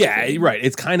you or something. Yeah, right.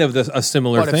 It's kind of a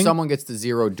similar But thing. if someone gets to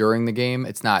 0 during the game,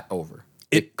 it's not over.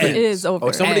 It is over.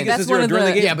 If somebody gets to That's 0 one of during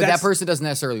the game, Yeah, but that person doesn't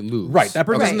necessarily lose. Right, that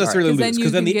person doesn't necessarily lose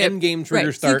because then the get- end game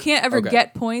triggers So you start. can't ever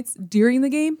get points during the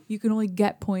game. You can only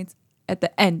get points at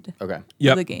the end Okay.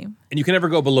 of the game. And you can never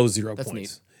go below 0 That's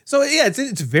points. neat. So yeah,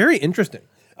 it's very interesting.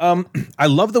 I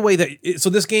love the way that so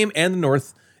this game and the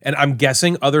North, and I'm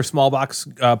guessing other small box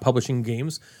publishing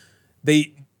games,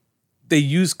 they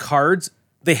use cards.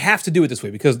 They have to do it this way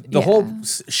because the whole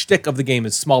shtick of the game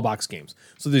is small box games.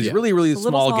 So there's really, really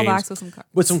small games box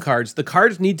with some cards. The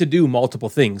cards need to do multiple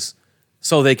things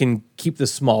so they can keep the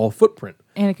small footprint.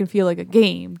 And it can feel like a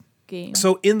game.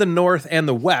 So in the North and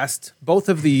the West, both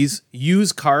of these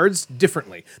use cards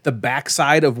differently. The back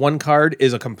side of one card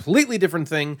is a completely different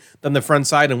thing than the front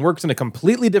side and works in a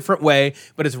completely different way.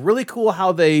 But it's really cool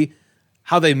how they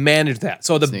manage that.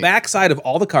 So the back side of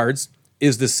all the cards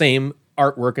is the same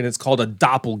artwork, and it's called a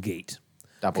doppelgate.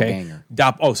 Doppelganger.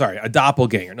 A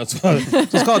doppelganger. No, so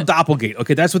it's called doppelgate.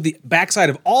 Okay, that's what the backside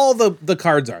of all the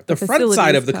cards are. The front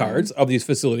side of the cards, of these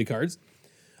facility cards,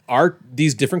 are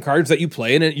these different cards that you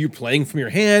play, and you're playing from your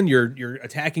hand. You're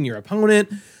attacking your opponent.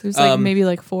 There's maybe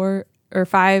 4 or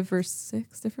 5 or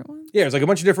 6 different ones. Yeah, there's a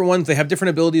bunch of different ones. They have different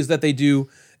abilities that they do,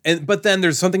 but then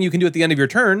there's something you can do at the end of your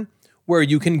turn where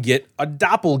you can get a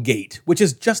doppelgate, which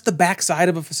is just the backside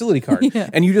of a facility card,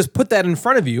 and you just put that in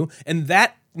front of you, and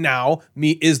that now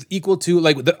is equal to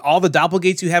all the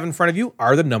doppelgates you have in front of you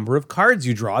are the number of cards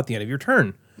you draw at the end of your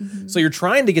turn. Mm-hmm. So you're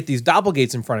trying to get these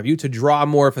doppelgates in front of you to draw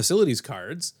more facilities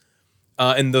cards,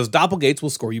 and those doppelgates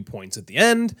will score you points at the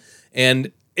end,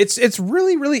 and it's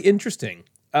really, really interesting.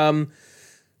 So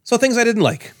things I didn't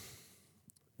like.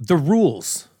 The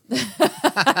rules.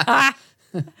 The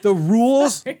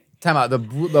rules. Time out.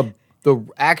 The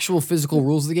actual physical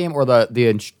rules of the game, or the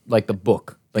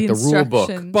book, the rule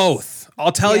book. Both.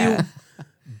 I'll tell you.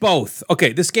 Both.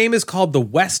 Okay, this game is called The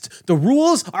West. The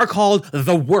rules are called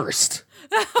The Worst.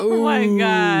 Oh my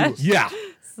gosh. Yeah.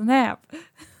 Snap.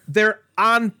 They're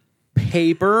on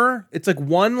paper. It's like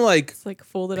one It's like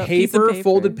folded up piece of paper.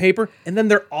 folded paper, and then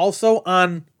they're also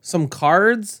on some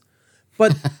cards.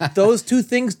 But those two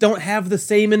things don't have the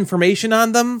same information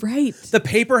on them. Right. The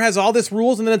paper has all this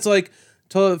rules, and then it's like,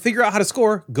 to figure out how to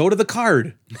score, go to the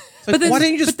card. It's like, why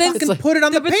didn't you just fucking put it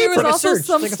on the paper? But there was also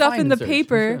some like stuff in the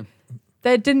paper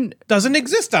that doesn't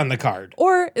exist on the card.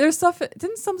 Or there's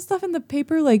didn't some stuff in the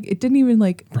paper it didn't even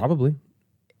Probably.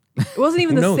 it wasn't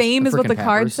even the same as what the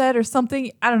card peppers. said or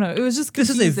something. I don't know. It was just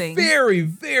confusing. This is a very,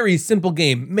 very simple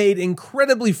game made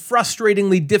incredibly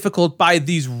frustratingly difficult by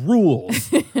these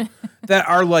rules that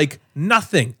are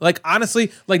nothing.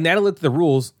 Honestly, Natalie looked at the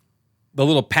rules, the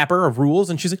little papper of rules,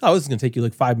 and she's like, "Oh, this is gonna take you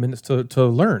 5 minutes to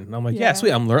learn." And I'm like, "Yeah,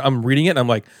 sweet." I'm reading it, and I'm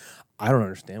like, "I don't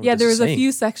understand." What there was a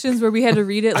few sections where we had to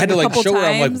read it. I had to show her.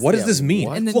 I'm like, "What does this mean?"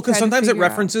 And then well, because sometimes it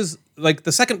references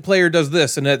the second player does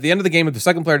this, and at the end of the game, with the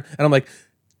second player, and I'm like,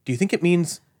 "Do you think it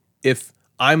means if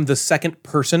I'm the second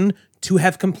person to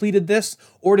have completed this,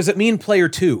 or does it mean player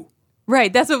 2?"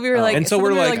 Right, that's what we were like. And so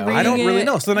we're like, I don't really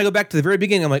know. So then I go back to the very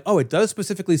beginning. I'm like, oh, it does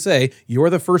specifically say you're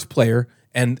the first player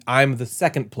and I'm the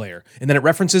second player. And then it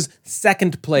references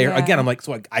second player again. I'm like,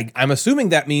 so I'm assuming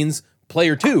that means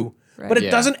player 2, but it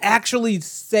doesn't actually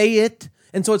say it.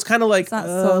 And so it's kind of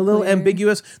a little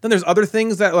ambiguous. Then there's other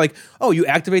things that you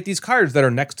activate these cards that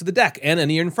are next to the deck and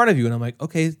any in front of you. And I'm like,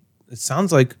 okay, it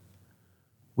sounds like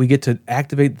we get to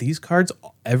activate these cards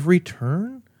every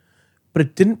turn. But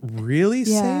it didn't really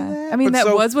say that. I mean,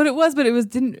 was what it was, but it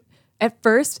didn't at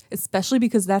first, especially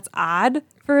because that's odd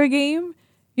for a game.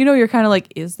 you're kind of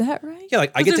like, is that right? Yeah,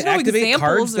 like I get to activate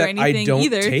cards that I don't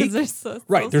take.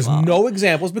 Right, there's no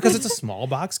examples because it's a small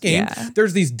box game. Yeah.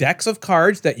 There's these decks of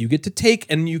cards that you get to take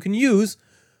and you can use,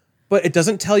 but it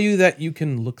doesn't tell you that you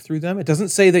can look through them. It doesn't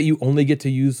say that you only get to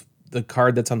use the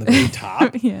card that's on the very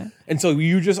top. Yeah. And so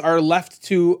you just are left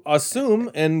to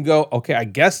assume and go, okay, I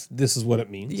guess this is what it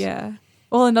means. Yeah.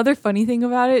 Well, another funny thing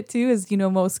about it too is,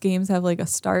 most games have like a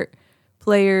start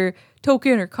player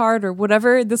token or card or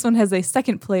whatever. This one has a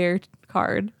second player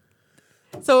card.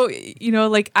 So,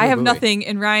 like I have nothing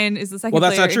and Ryan is the second player. Well,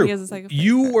 that's not true. And he has a second player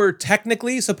you card. were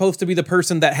technically supposed to be the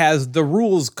person that has the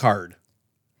rules card.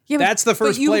 Yeah, that's the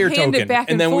first player token.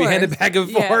 And then we hand it back and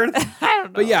forth. I don't know.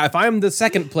 But yeah, if I'm the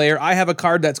second player, I have a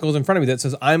card that goes in front of me that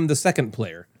says I'm the second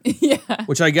player. Yeah.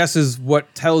 Which I guess is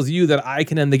what tells you that I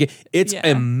can end the game. It's Yeah.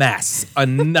 a mess, a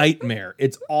nightmare.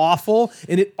 It's awful,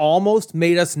 and it almost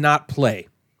made us not play.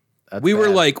 We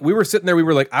were sitting there,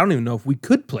 I don't even know if we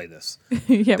could play this.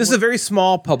 Yeah, This is a very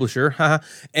small publisher,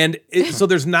 and so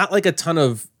there's not like a ton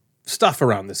of stuff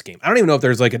around this game. I don't even know if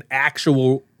there's like an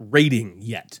actual rating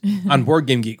yet on Board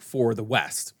Game Geek for the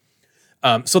West.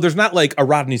 So there's not like a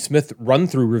Rodney Smith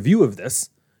run-through review of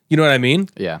this. You know what I mean?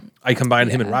 Yeah. I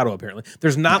combined him and Rado apparently.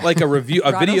 There's not like a review,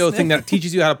 a video Smith. thing that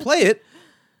teaches you how to play it.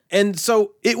 And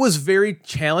so it was very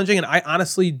challenging. And I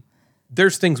honestly,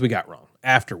 there's things we got wrong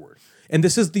afterward. And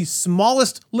this is the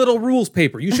smallest little rules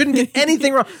paper. You shouldn't get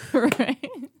anything wrong. Right.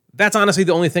 That's honestly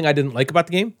the only thing I didn't like about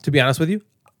the game, to be honest with you.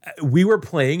 We were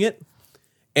playing it,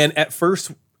 and at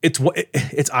first, it's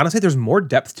honestly, there's more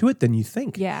depth to it than you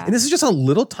think. Yeah. And this is just a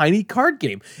little tiny card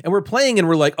game. And we're playing, and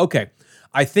we're like, okay,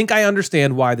 I think I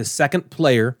understand why the second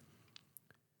player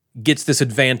gets this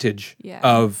advantage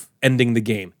of ending the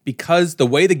game. Because the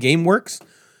way the game works,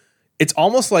 it's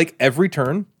almost like every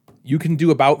turn, you can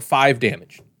do about 5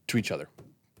 damage to each other.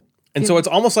 And so it's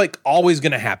almost like always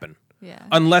going to happen. Yeah.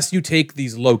 Unless you take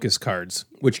these locust cards,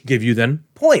 which give you then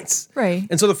points. Right.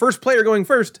 And so the first player going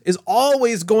first is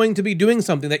always going to be doing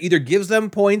something that either gives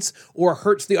them points or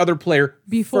hurts the other player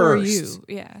Before first.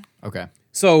 you. Yeah. Okay.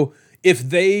 So if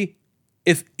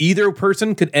either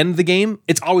person could end the game,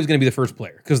 it's always going to be the first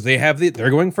player because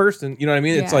they're going first, and you know what I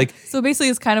mean? It's like, so basically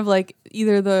it's kind of like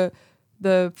either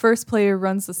the first player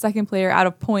runs the second player out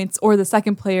of points or the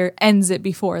second player ends it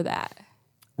before that.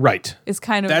 right. Is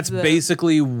kind of That's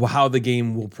basically how the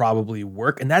game will probably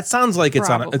work. And that sounds like it's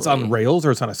on Probably. rails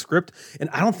or it's on a script. And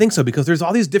I don't think so because there's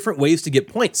all these different ways to get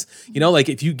points. Like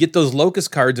if you get those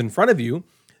locust cards in front of you,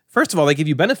 first of all, they give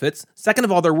you benefits. Second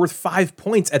of all, they're worth 5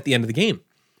 points at the end of the game.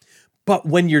 But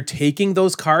when you're taking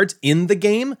those cards in the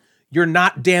game, you're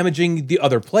not damaging the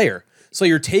other player. So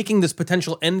you're taking this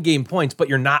potential end game points, but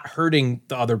you're not hurting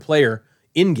the other player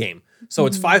in game. So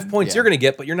it's 5 points you're going to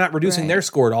get, but you're not reducing their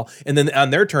score at all. And then on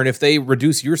their turn, if they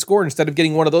reduce your score instead of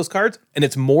getting one of those cards, and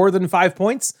it's more than 5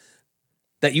 points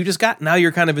that you just got, now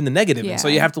you're kind of in the negative. Yeah. And so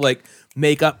you have to like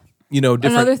make up, different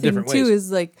Another thing different too ways.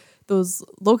 is like those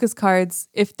locust cards,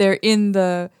 if they're in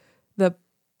the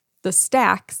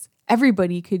stacks,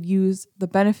 everybody could use the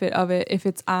benefit of it if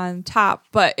it's on top.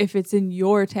 But if it's in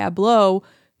your tableau,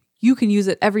 you can use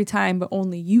it every time, but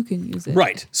only you can use it.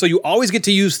 Right. So you always get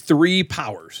to use 3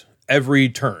 powers every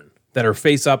turn that are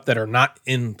face up that are not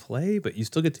in play, but you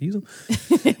still get to use them.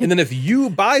 And then if you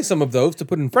buy some of those to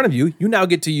put in front of you, you now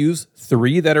get to use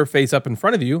 3 that are face up in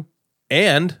front of you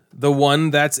and the one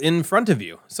that's in front of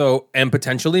you. So, and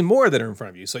potentially more that are in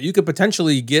front of you. So you could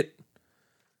potentially get,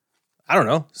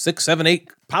 6, 7, 8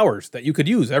 powers that you could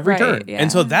use every turn. Yeah.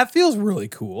 And so that feels really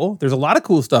cool. There's a lot of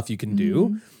cool stuff you can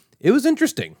do. It was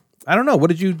interesting. I don't know. What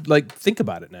did you think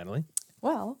about it, Natalie?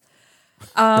 Well,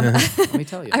 Let me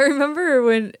tell you. I remember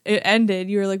when it ended,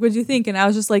 you were like, what'd you think? And I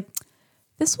was just like,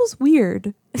 this was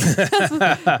weird.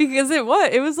 Because it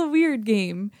was a weird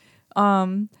game.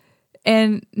 And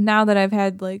now that I've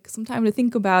had some time to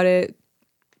think about it,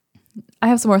 I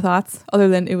have some more thoughts other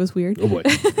than it was weird. Oh boy.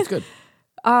 It's good.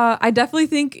 I definitely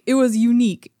think it was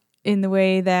unique in the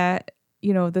way that,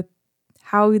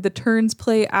 how the turns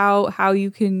play out, how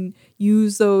you can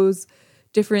use those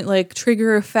different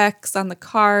trigger effects on the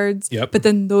cards. Yep. But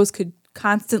then those could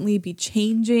constantly be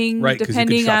changing Right, 'cause you could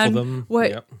depending shuffle on them.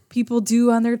 what Yep. people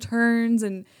do on their turns.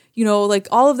 And,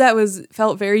 all of that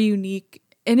felt very unique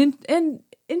and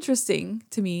interesting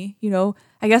to me.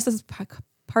 I guess that's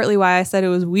partly why I said it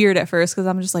was weird at first, because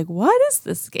I'm just like, what is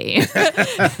this game?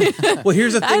 Well,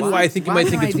 here's the thing why I think you might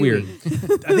think it's weird.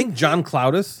 I think John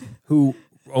Cloudis, who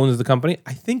owns the company,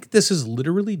 I think this is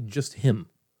literally just him.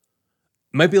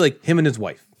 It might be like him and his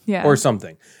wife. Yeah. Or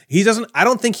something. I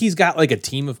don't think he's got a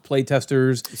team of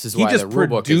playtesters. This is he why just the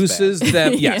rulebook is produces bad.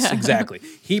 them. Yes, exactly.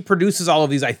 He produces all of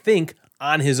these, I think,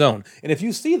 on his own. And if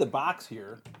you see the box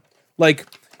here, like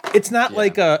it's not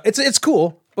like it's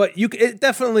cool. But it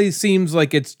definitely seems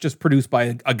like it's just produced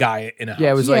by a guy in a house.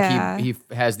 Yeah, it was like he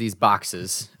has these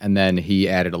boxes and then he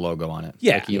added a logo on it.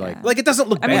 Yeah, like it doesn't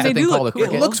look bad. I mean, they do look cool.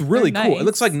 It looks really They're cool. nice. It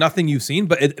looks like nothing you've seen,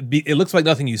 but it looks like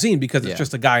nothing you've seen because it's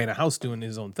just a guy in a house doing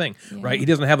his own thing, right? He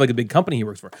doesn't have like a big company he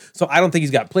works for. So I don't think he's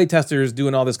got play testers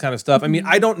doing all this kind of stuff. I mean,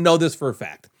 I don't know this for a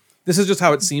fact. This is just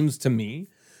how it seems to me.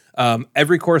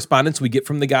 Every correspondence we get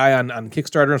from the guy on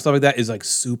Kickstarter and stuff like that is like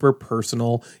super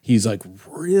personal. He's like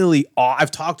really, I've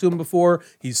talked to him before.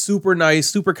 He's super nice,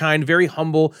 super kind, very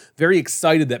humble, very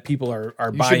excited that people are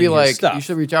buying his stuff. You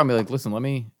should reach out and be like, listen, let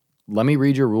me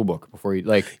read your rule book before you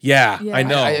like. Yeah. I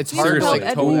know. It's hard to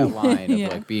like toe that line of Yeah.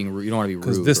 like being. You don't want to be rude.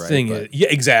 Because this thing is,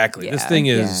 exactly. This thing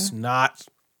is not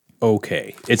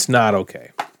okay. It's not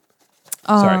okay.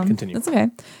 Sorry, continue. That's okay.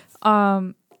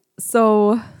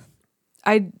 So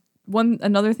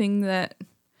another thing that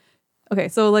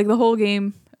so like the whole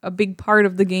game, a big part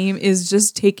of the game is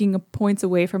just taking points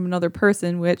away from another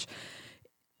person, which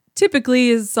typically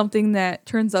is something that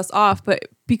turns us off, but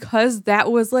because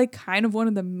that was like kind of one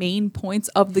of the main points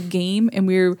of the game and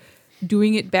we were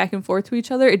doing it back and forth to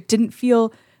each other, it didn't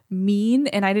feel mean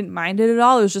and I didn't mind it at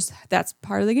all. It was just that's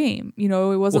part of the game, it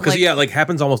wasn't because like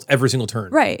happens almost every single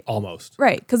turn, right? Almost,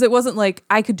 right? Because it wasn't like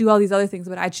I could do all these other things,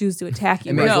 but I choose to attack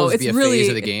you. No, it's a phase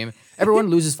of the game. Everyone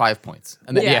loses 5 points,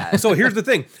 and then, So here's the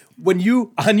thing: when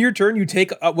you on your turn you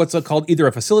take what's called either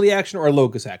a facility action or a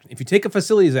locus action. If you take a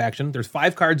facilities action, there's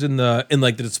 5 cards in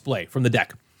like the display from the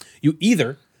deck. You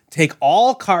either take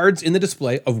all cards in the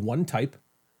display of one type.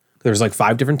 There's like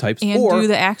 5 different types. And do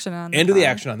the action on them. And do the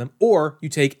action on them. Or you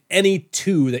take any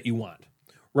 2 that you want.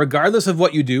 Regardless of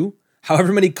what you do,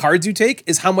 however many cards you take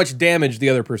is how much damage the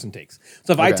other person takes.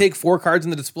 So if I take 4 cards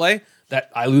in the display, that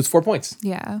I lose 4 points.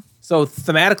 Yeah. So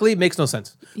thematically, it makes no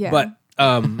sense. Yeah. But,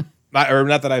 or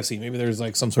not that I've seen. Maybe there's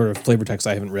like some sort of flavor text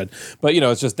I haven't read. But,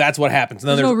 it's just that's what happens. And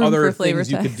then there's other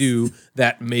things you could do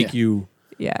that make you,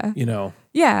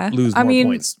 lose more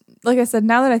points. Like I said,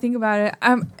 now that I think about it,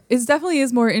 it definitely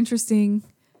is more interesting.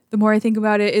 The more I think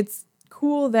about it, it's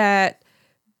cool that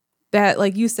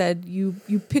like you said, you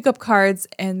pick up cards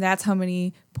and that's how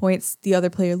many points the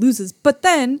other player loses. But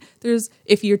then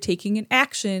if you're taking an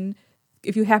action,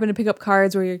 if you happen to pick up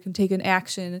cards where you can take an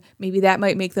action, maybe that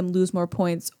might make them lose more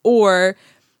points. Or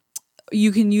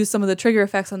you can use some of the trigger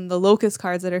effects on the locust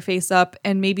cards that are face up,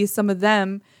 and maybe some of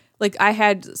them. Like I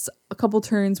had a couple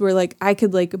turns where like I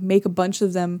could like make a bunch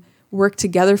of them work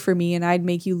together for me and I'd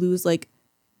make you lose like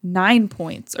 9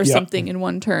 points or something in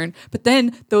one turn. But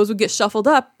then those would get shuffled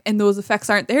up and those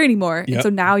effects aren't there anymore. And so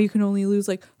now you can only lose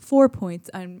like 4 points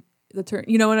on the turn.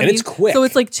 You know what I mean? And it's quick. So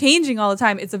it's like changing all the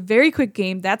time. It's a very quick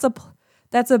game. That's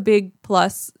a big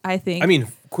plus, I think. I mean,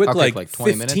 quick like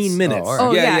 20 15 minutes.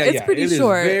 Oh, yeah, it's pretty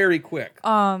short. It is very quick.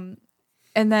 And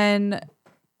then,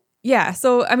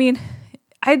 so I mean,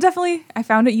 I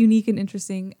found it unique and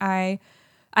interesting. I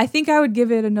think I would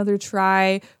give it another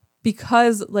try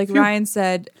because, like Ryan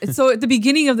said, so at the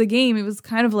beginning of the game, it was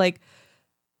kind of like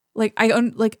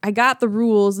I got the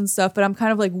rules and stuff, but I'm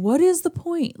kind of like, what is the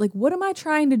point? Like, what am I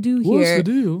trying to do here? What's the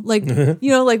deal? Like,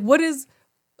 like what is?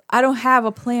 I don't have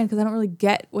a plan because I don't really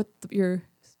get what you're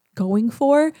going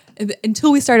for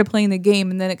until we started playing the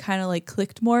game, and then it kind of like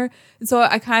clicked more. And so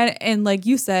I kind of, and like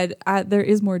you said, there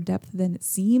is more depth than it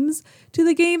seems to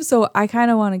the game. So I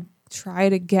kind of want to try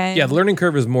it again. Yeah, the learning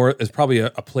curve is probably a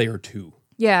play or two.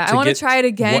 Yeah, I want to try it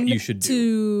again. What you should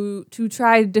do to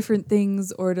try different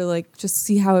things, or to like just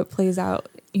see how it plays out.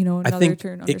 Another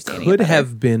turn. It could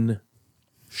have been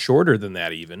shorter than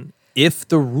that, even if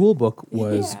the rule book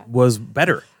was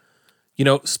better.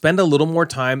 Spend a little more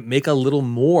time, make a little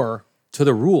more to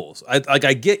the rules.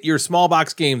 I get your small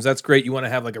box games. That's great. You want to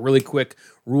have like a really quick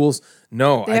rules.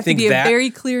 No, I think to be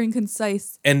very clear and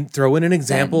concise. And throw in an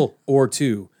example or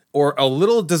two, or a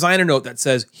little designer note that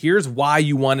says, here's why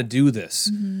you want to do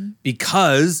this.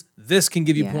 Because this can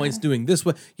give you points doing this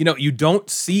way. You don't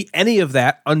see any of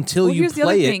that until you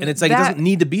play it. And it's like, it doesn't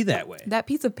need to be that way. That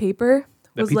piece of paper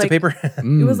was like,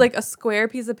 it was like a square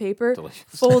piece of paper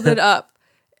folded up.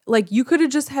 Like you could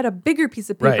have just had a bigger piece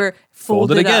of paper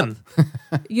folded again.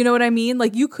 Up. You know what I mean?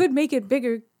 Like you could make it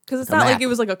bigger because it's not like it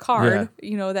was like a card,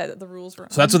 that the rules were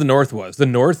on. So that's what the North was. The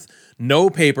North,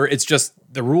 no paper. It's just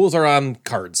the rules are on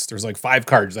cards. There's like 5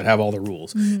 cards that have all the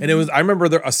rules. And I remember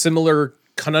a similar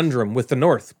conundrum with the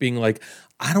North being like,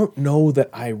 I don't know that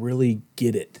I really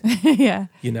get it. Yeah.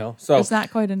 You know, so It's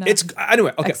not quite enough. It's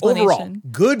anyway. Okay, overall, explanation.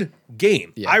 good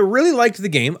game. Yeah. I really liked the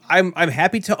game. I'm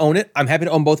happy to own it. I'm happy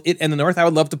to own both it and the North. I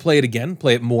would love to play it again,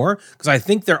 play it more, because I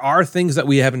think there are things that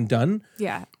we haven't done.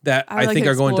 Yeah. That I would I like think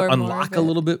to are going to explore more unlock of a it.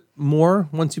 little bit more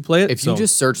once you play it. If you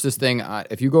just search this thing,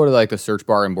 if you go to like the search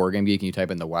bar in Board Game Geek and you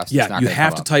type in the West, it's yeah, not you gonna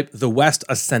have come to up. type the West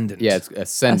Ascendant. Yeah, it's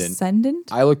Ascendant.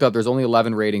 Ascendant? I looked up. There's only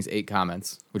 11 ratings, 8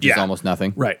 comments, which is Yeah. almost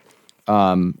nothing. right.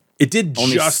 It did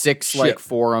Only just 6 ship. like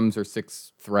forums or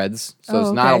 6 threads, so Oh,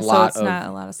 it's not okay, a lot so it's of. not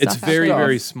a lot of stuff. It's very out there.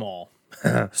 very small.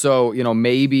 So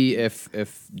maybe if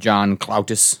John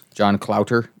Cloutus,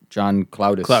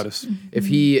 Cloutus. if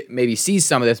he maybe sees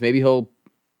some of this, maybe he'll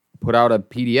put out a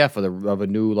PDF of a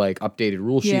new like updated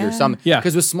rule sheet or Yeah. something. Yeah.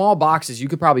 Because with small boxes, he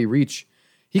could probably reach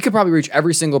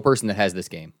every single person that has this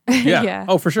game. Yeah. Yeah.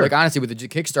 Oh, for sure. Like honestly, with the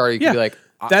Kickstarter, you Yeah. could be like,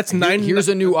 That's here's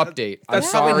a new update. That's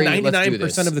I'm probably sorry, let's do 99%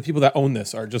 this. of the people that own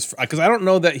this are just because I don't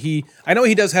know that I know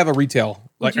he does have a retail,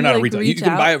 like, or you, not a like, retail. You reach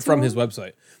can buy out it to from him? his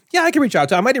website. Yeah, I can reach out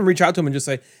to him. I might even reach out to him and just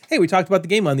say, hey, we talked about the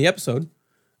game on the episode.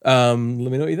 Let me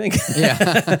know what you think.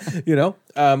 Yeah. You know?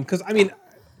 Because, I mean,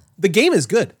 the game is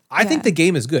good. I think Yeah. the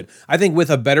game is good. I think with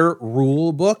a better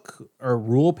rule book or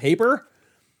rule paper,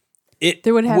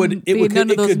 There would have be none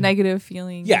of those could- negative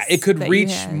feelings. Yeah, it could that you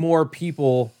reach had. more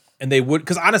people, and they would.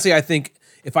 Because honestly, I think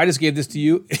if I just gave this to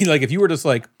you, like if you were just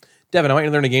like, Devin, I want you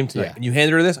to learn a game tonight, Yeah. and you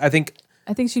handed her this, I think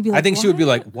she'd be like, she would be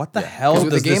 "What?" like, what the hell Because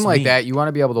does with a game this like mean? that, you want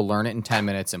to be able to learn it in 10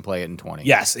 minutes and play it in 20.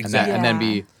 Yes, And exactly.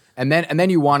 then, and then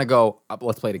you want to go,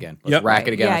 let's play it again. Let's Yep. rack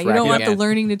it again. Yeah, let's you rack don't it want the again.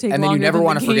 learning to take And then you longer never than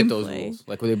want the to forget those gameplay. rules.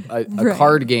 Like with a Right.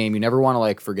 card game, you never want to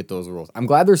like forget those rules. I'm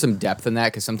glad there's some depth in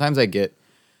that because sometimes I get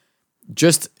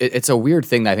it's a weird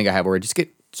thing that I think I have where I just get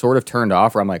sort of turned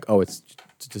off where I'm like, oh, it's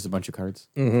just a bunch of cards.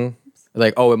 Mm-hmm.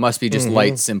 Like, oh, it must be just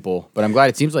light, simple. But I'm glad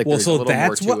it seems like Well, there's a so little more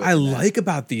that's to what it I than that. like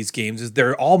about these games is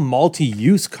they're all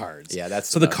multi-use cards. Yeah, that's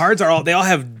so the the best. cards are they all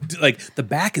have like the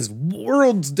back is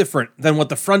worlds different than what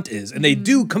the front is, and they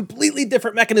do completely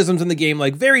different mechanisms in the game,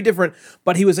 like very different.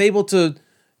 But he was able to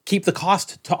keep the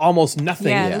cost to almost nothing,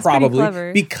 Yeah, that's pretty probably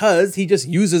clever. because he just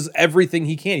uses everything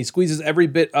he can. He squeezes every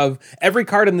bit of every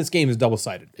card in this game is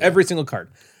double-sided, every single card,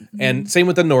 and same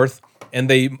with the North. And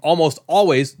they almost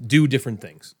always do different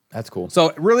things. That's cool.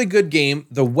 So, really good game.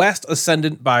 The West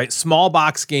Ascendant by Small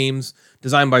Box Games,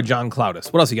 designed by John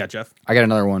Cloutus. What else you got, Jeff? I got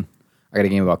another one. I got a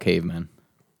game about cavemen.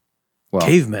 Well,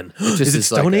 Cavemen. Is it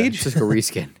Stone Age? It's just a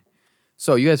reskin.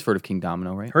 So you guys heard of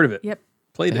Kingdomino, right? Heard of it. Yep.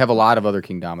 Played They it. have a lot of other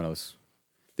Kingdominos.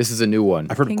 This is a new one.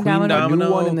 I've heard of Queen Kingdomino. Domino. A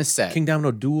new one in the set. King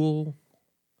Domino Duel.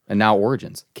 And now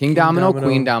Origins. Kingdomino, Kingdomino.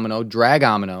 Queen Domino,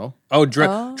 Dragomino. Oh,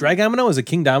 Dragomino is a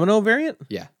King Domino variant?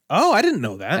 Yeah. Oh, I didn't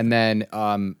know that. And then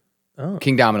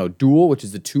Kingdomino Duel, which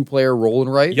is the 2-player roll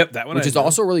and write. Yep, that one Which I is know.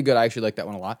 also really good. I actually like that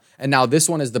one a lot. And now this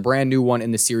one is the brand new one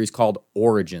in the series called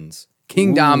Origins.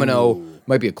 Kingdomino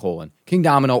might be a colon.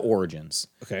 Kingdomino Origins.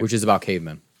 Okay. Which is about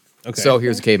cavemen. Okay. So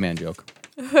here's a caveman joke.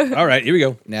 All right, here we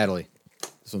go. Natalie,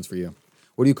 this one's for you.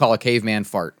 What do you call a caveman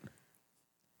fart?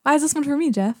 Why is this one for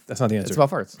me, Jeff? That's not the It's answer.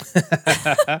 about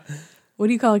farts. What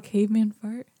do you call a caveman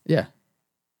fart? Yeah.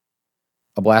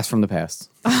 A blast from the past.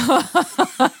 Like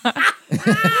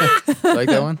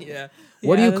that one? Yeah.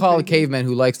 What do Yeah, you that's call a pretty good. caveman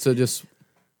who likes to just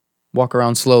walk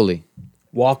around slowly?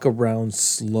 Walk around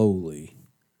slowly.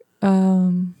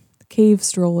 Cave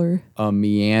stroller. A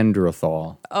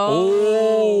Neanderthal.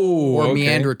 Oh. Or okay.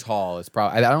 Neanderthal is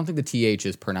probably. I don't think the TH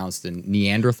is pronounced in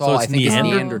Neanderthal. So it's I think it's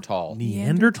Neander- Neanderthal.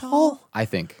 Neanderthal? I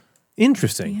think.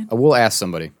 Interesting. We'll ask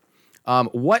somebody.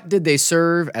 What did they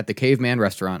serve at the caveman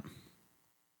restaurant?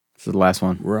 This is the last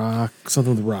one. Rock.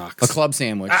 Something with rocks. A club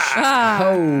sandwich.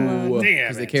 Damn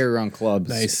Because they it. carry around clubs.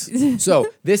 Nice.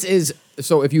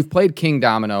 So if you've played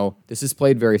Kingdomino, this is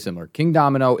played very similar.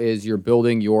 Kingdomino is you're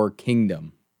building your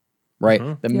kingdom,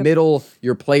 right? The middle,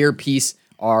 your player piece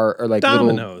are like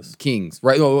Dominoes. little kings,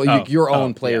 right? Well, your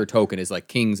own player yeah. token is like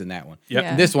kings in that one. Yep.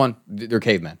 Yeah. This one, they're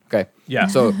cavemen. Okay. Yeah.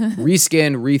 So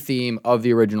reskin, retheme of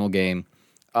the original game.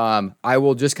 I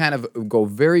will just kind of go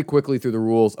very quickly through the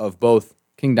rules of both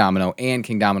Kingdomino and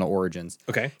Kingdomino Origins.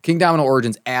 Okay. Kingdomino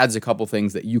Origins adds a couple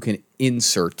things that you can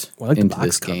insert Well, I like the into box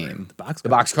this cover. game. The box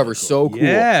cover cover is so cool.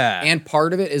 Yeah. And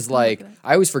part of it is like,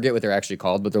 I always forget what they're actually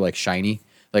called, but they're like shiny.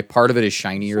 Like part of it is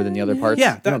shinier than the other parts.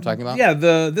 Yeah, You know what I'm talking about? Yeah,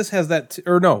 this has that,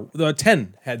 the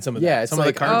 10 had some of that. Yeah, it's some of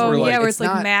like- the cards Oh, were yeah, like, where it's it's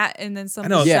like not- matte and then some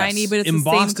know, shiny, yes. but it's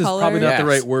embossed the is same color. probably not the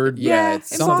Yes. right word. Yeah, it's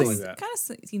something like embossed that. kind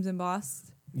of seems embossed.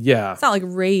 Yeah. It's not like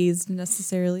raised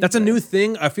necessarily. That's a but- new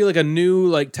thing. I feel like a new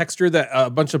like texture that a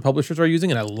bunch of publishers are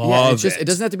using, and I love Yeah, it's just, it. it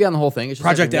doesn't have to be on the whole thing. It's just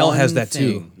Project like L one has that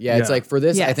too. thing. Yeah, it's Yeah. like for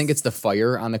this, I Yes. think it's the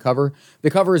fire on the cover. The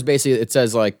cover is basically, it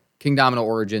says like Kingdomino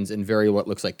Origins in very what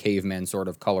looks like caveman sort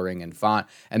of coloring and font.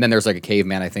 And then there's like a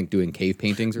caveman, I think, doing cave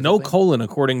paintings or No something. colon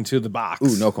according to the box.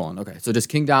 Ooh, no colon. Okay. So just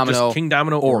Kingdomino, Just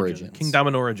Kingdomino Origins.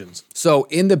 Kingdomino Origins. So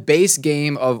in the base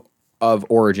game of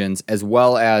Origins, as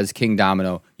well as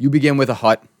Kingdomino, you begin with a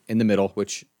hut in the middle,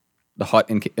 which the hut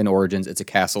in Origins, it's a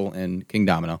castle in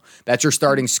Kingdomino. That's your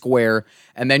starting square.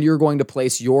 And then you're going to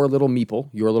place your little meeple,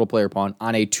 your little player pawn,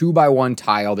 on a 2x1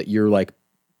 tile that you're like,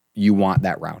 you want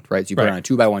that round, right? So you put it on a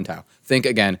 2x1 tile. Think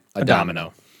again, a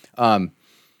domino.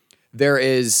 There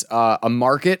is a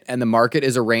market, and the market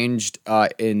is arranged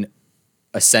in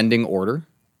ascending order,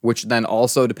 which then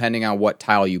also, depending on what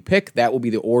tile you pick, that will be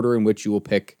the order in which you will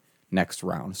pick next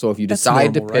round. So if you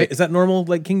decide to pick, right? Is that normal,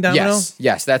 like Kingdomino?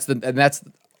 yes, that's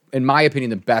in my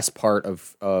opinion the best part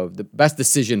of the best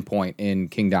decision point in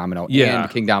Kingdomino and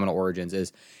Kingdomino Origins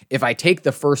is if I take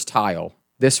the first tile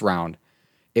this round.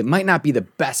 It might not be the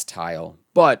best tile,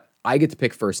 but I get to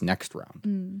pick first next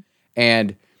round.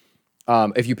 And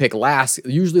if you pick last,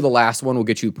 usually the last one will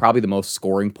get you probably the most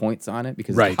scoring points on it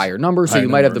because it's a higher number. So you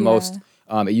might have the most.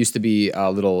 It used to be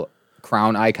little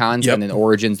crown icons, and in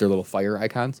Origins they're little fire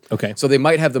icons. Okay. So they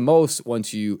might have the most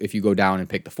if you go down and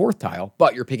pick the fourth tile,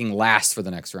 but you're picking last for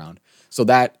the next round. So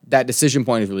that decision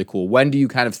point is really cool. When do you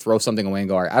kind of throw something away and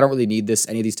go, all right, I don't really need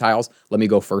any of these tiles. Let me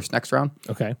go first next round.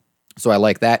 Okay. So I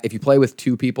like that. If you play with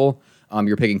two people,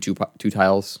 you're picking two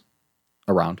tiles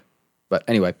around. But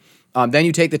anyway, then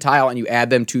you take the tile and you add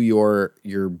them to your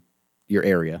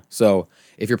area. So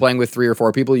if you're playing with 3 or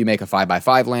 4 people, you make a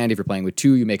 5x5 land. If you're playing with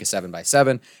 2, you make a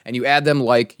 7x7, and you add them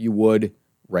like you would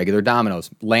regular dominoes.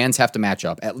 Lands have to match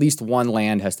up. At least one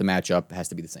land has to match up. It has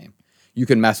to be the same. You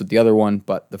can mess with the other one,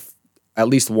 but at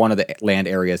least one of the land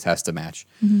areas has to match.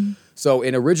 So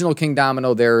in original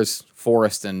Kingdomino, there's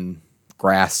forest and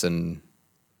grass and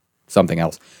something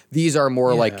else. These are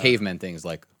more like caveman things,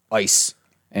 like ice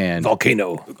and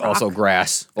volcano, also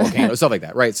grass, volcano, stuff like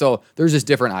that, right? So there's just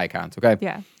different icons, okay?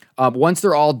 Yeah. Once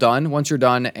you're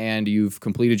done and you've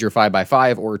completed your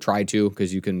 5x5 or tried to,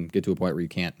 because you can get to a point where you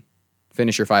can't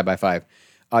finish your 5x5,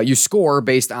 you score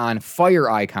based on fire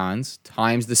icons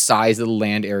times the size of the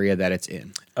land area that it's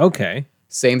in. Okay.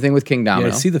 Same thing with Kingdomino. Yeah,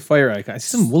 I see the fire icon. I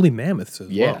see some woolly mammoths as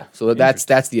well. So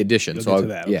that's the addition. We'll so get to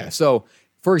that, okay. So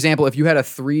for example, if you had a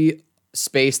 3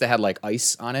 space that had like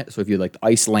ice on it, so if you had like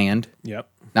Iceland,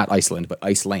 not Iceland, but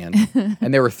Iceland,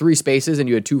 and there were 3 spaces and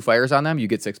you had 2 fires on them, you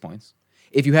get 6 points.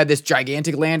 If you had this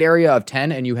gigantic land area of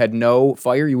 10 and you had no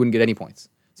fire, you wouldn't get any points.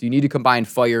 So you need to combine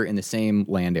fire in the same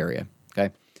land area.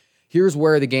 Okay. Here's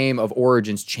where the game of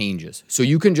Origins changes. So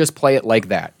you can just play it like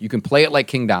that. You can play it like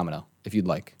Kingdomino if you'd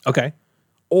like. Okay.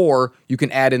 Or you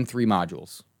can add in 3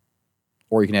 modules.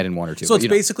 Or you can add in 1 or 2. So it's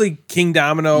basically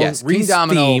Kingdomino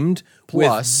themed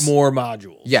plus with more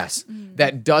modules. Yes.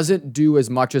 That doesn't do as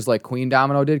much as like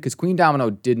Queendomino did, because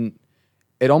Queendomino didn't.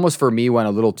 It almost for me went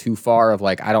a little too far of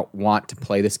like, I don't want to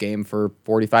play this game for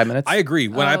 45 minutes. I agree.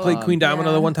 When I played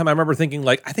Queendomino the one time, I remember thinking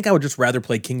like, I think I would just rather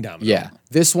play Kingdomino. Yeah.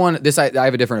 I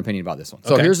have a different opinion about this one.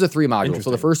 So here's the 3 modules.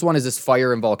 So the first one is this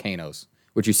fire and volcanoes,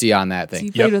 which you see on that thing. So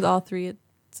you played with all 3 at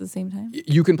the same time?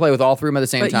 You can play with all 3 of them at the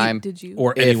same time. Did you?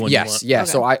 Or anyone yes, you want. yeah.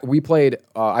 Okay. So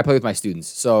I played with my students.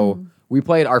 So we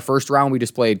played our first round, we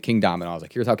just played Kingdomino. I was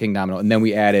like, here's how Kingdomino, and then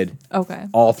we added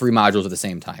all 3 modules at the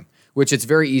same time, which it's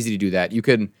very easy to do that. You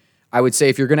can, I would say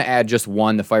if you're going to add just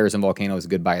one, the fires and volcanoes is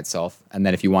good by itself. And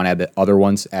then if you want to add the other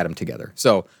ones, add them together.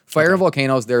 So fire and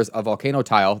volcanoes, there's a volcano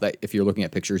tile that if you're looking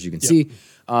at pictures, you can see.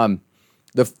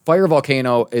 The fire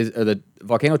volcano the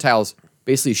volcano tiles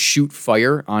basically shoot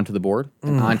fire onto the board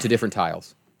and onto different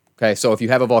tiles. Okay, so if you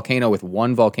have a volcano with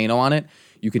 1 volcano on it,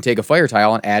 you can take a fire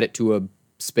tile and add it to a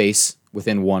space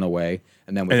within 1 away,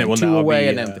 and then within 2 away,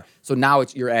 and then so now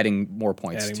you're adding more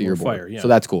points to your board. Fire, So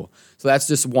that's cool. So that's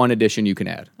just one addition you can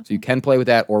add. So you can play with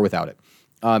that or without it.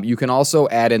 You can also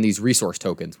add in these resource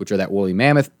tokens, which are that woolly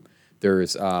mammoth.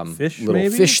 There's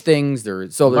fish things.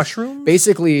 There's mushrooms.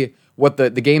 Basically, what the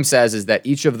game says is that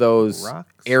each of those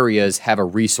areas have a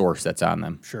resource that's on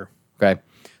them. Sure. Okay.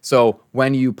 So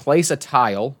when you place a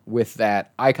tile with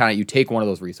that icon, you take one of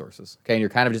those resources. Okay, and you're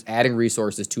kind of just adding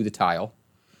resources to the tile.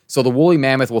 So the woolly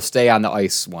mammoth will stay on the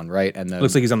ice one, right? And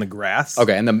looks like he's on the grass.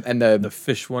 Okay, and the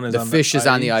fish one is the fish is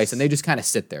on the ice, and they just kind of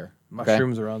sit there.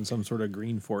 Mushrooms are on some sort of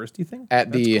green forest. You think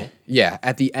at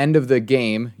the end of the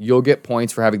game, you'll get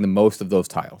points for having the most of those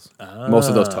tiles, most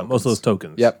of those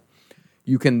tokens. Yep.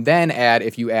 You can then add,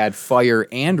 if you add fire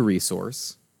and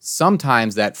resource,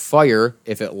 sometimes that fire,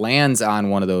 if it lands on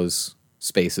one of those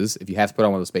spaces, if you have to put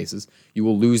on one of those spaces, you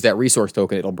will lose that resource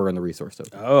token. It'll burn the resource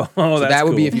token. So that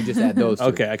would be if you just add those two.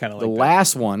 Okay, I kind of like the that.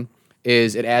 last one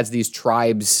is it adds these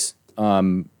tribes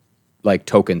like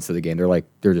tokens to the game.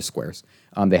 They're just squares.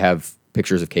 They have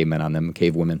pictures of cavemen on them,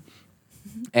 cave women.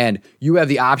 And you have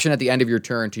the option at the end of your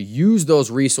turn to use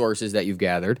those resources that you've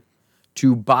gathered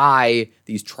to buy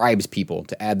these tribes people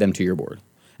to add them to your board.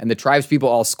 And the tribes people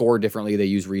all score differently. They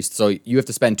use so you have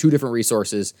to spend 2 different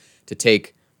resources to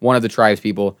take one of the tribes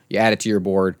people, you add it to your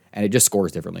board, and it just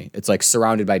scores differently. It's like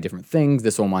surrounded by different things.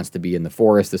 This one wants to be in the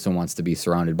forest. This one wants to be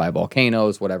surrounded by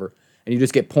volcanoes, whatever. And you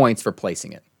just get points for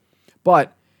placing it.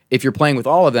 But if you're playing with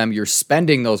all of them, you're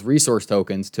spending those resource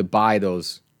tokens to buy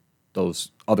those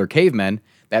other cavemen.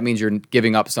 That means you're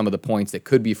giving up some of the points that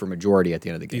could be for majority at the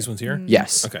end of the game. These ones here?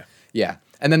 Yes. Okay. Yeah.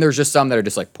 And then there's just some that are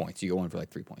just like points. You go in for like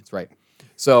 3 points, right?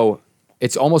 So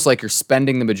it's almost like you're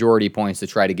spending the majority points to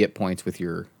try to get points with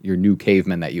your new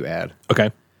cavemen that you add.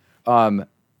 Okay.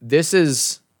 This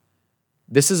is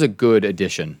a good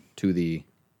addition to the...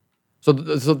 So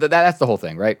that's the whole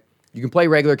thing, right? You can play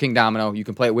regular Kingdomino. You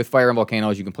can play it with Fire and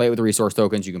Volcanoes. You can play it with the resource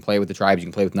tokens. You can play it with the tribes. You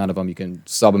can play with none of them. You can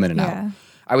sub them in and out.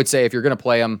 I would say if you're going to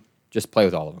play them, just play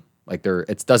with all of them. Like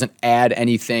it doesn't add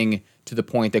anything to the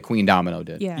point that Queendomino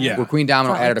did. Yeah. Where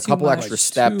Queendomino added a couple extra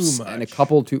steps and a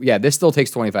couple this still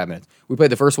takes 25 minutes. We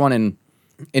played the first one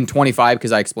in 25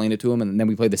 because I explained it to him, and then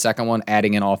we played the second one,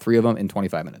 adding in all 3 of them in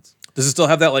 25 minutes. Does it still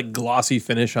have that like glossy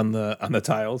finish on the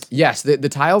tiles? Yes, the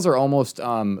tiles are almost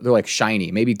they're like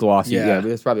shiny, maybe glossy. Yeah,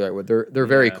 that's probably right. They're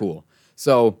very cool.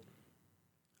 So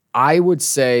I would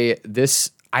say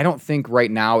this. I don't think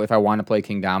right now, if I want to play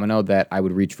Kingdomino, that I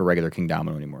would reach for regular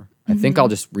Kingdomino anymore. I think I'll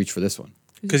just reach for this one.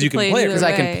 Because you can play it. Because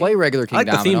I can play regular Kingdomino. I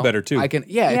like the theme better too. I can,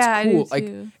 it's cool. Like,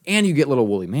 and you get little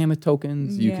woolly mammoth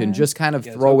tokens. You can just kind of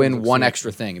throw in one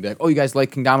extra thing and be like, "Oh, you guys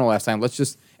liked Kingdomino last time. Let's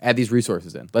just add these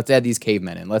resources in. Let's add these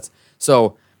cavemen in.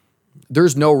 So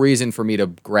there's no reason for me to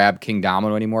grab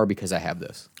Kingdomino anymore because I have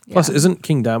this. Plus, isn't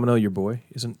Kingdomino your boy?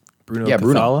 Isn't Bruno?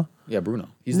 Bruno. Yeah, Bruno.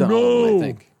 He's done all of them, I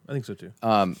think. I think so too.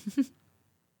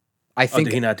 I think.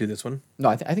 Did he not do this one? No,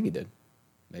 I think he did.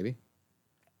 Maybe.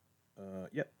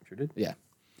 Yep, sure did. Yeah.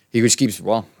 He just keeps,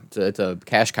 it's a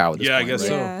cash cow at this point. I guess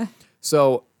so.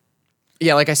 So,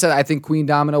 yeah, like I said, I think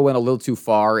Queendomino went a little too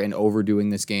far in overdoing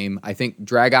this game. I think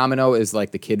Dragomino is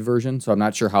like the kid version, so I'm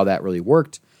not sure how that really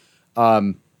worked.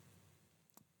 I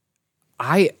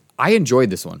enjoyed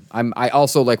this one. I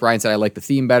also, like Ryan said, I like the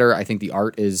theme better. I think the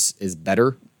art is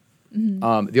better.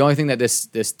 The only thing that this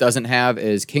doesn't have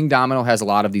is Kingdomino has a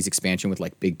lot of these expansion with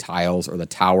like big tiles or the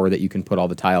tower that you can put all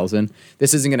the tiles in.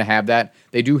 This isn't going to have that.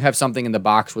 They do have something in the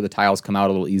box where the tiles come out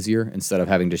a little easier instead of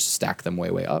having to stack them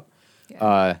way up.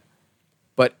 Yeah.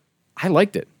 But I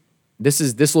liked it.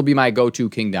 This will be my go-to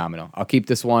Kingdomino. I'll keep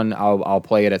this one. I'll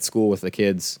play it at school with the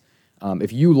kids.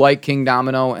 If you like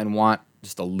Kingdomino and want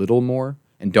just a little more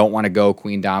and don't want to go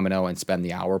Queendomino and spend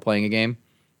the hour playing a game,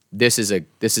 this is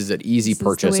an easy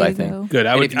purchase, I think. Good.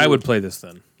 I would play this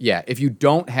then. Yeah, if you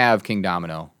don't have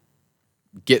Kingdomino,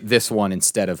 get this one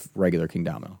instead of regular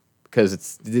Kingdomino because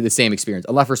it's the same experience.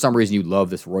 Unless for some reason you love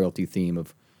this royalty theme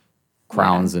of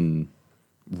crowns and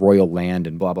royal land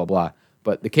and blah blah blah.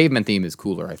 But the caveman theme is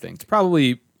cooler, I think. It's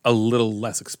probably a little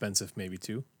less expensive, maybe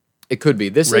too. It could be.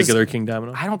 This regular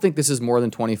Kingdomino. I don't think this is more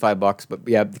than $25, but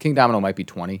yeah, the Kingdomino might be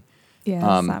 20.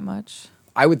 Yeah, it's not much.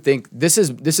 I would think this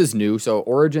is new, so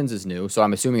Origins is new, so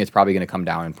I'm assuming it's probably going to come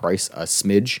down in price a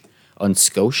smidge,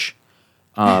 unskosh.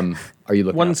 Are you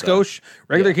looking one skosh?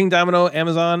 Regular Kingdomino,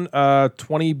 Amazon,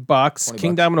 $20.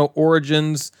 Kingdomino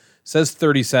Origins says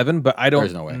 37, but I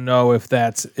don't know if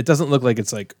that's. It doesn't look like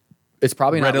it's like. It's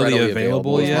probably not readily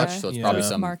available yet. As much, so it's probably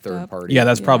some third party. Yeah,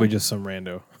 that's probably just some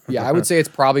rando. Yeah, I would say it's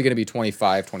probably going to be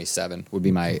 25, 27 would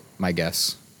be my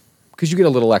guess, because you get a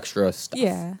little extra stuff.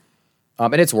 Yeah.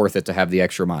 And it's worth it to have the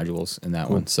extra modules in that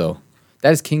one. So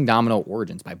that is Kingdomino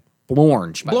Origins by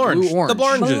Blornge. The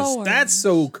Blornges. That's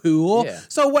so cool. Yeah.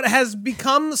 So what has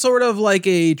become sort of like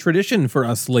a tradition for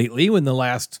us lately in the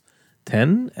last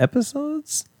 10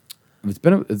 episodes? It's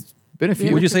been a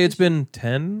few. Would you say it's been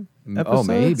 10 episodes? Oh,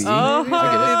 maybe.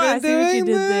 I see what you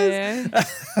did there.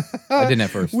 I didn't at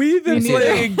first. We've been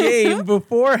playing a game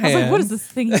beforehand. I was like, what is this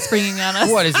thing he's bringing on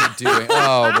us? What is it doing?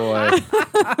 Oh,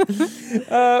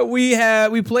 boy.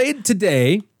 We played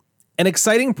today an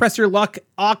exciting Press Your Luck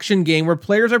auction game where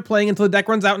players are playing until the deck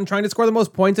runs out and trying to score the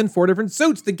most points in 4 different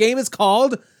suits. The game is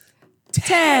called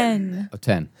 10. Of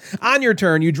 10. On your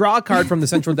turn, you draw a card from the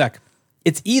central deck.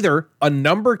 It's either a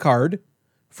number card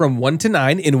from 1 to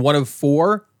 9 in one of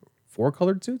 4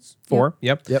 colored suits. 4.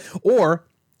 Yep. Or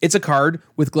it's a card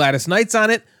with Gladys Knights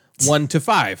on it, 1 to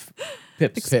 5.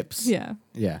 Pips.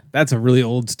 Yeah. That's a really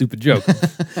old, stupid joke.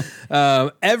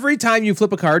 Every time you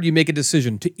flip a card, you make a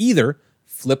decision to either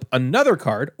flip another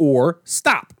card or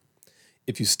stop.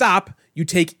 If you stop, you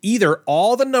take either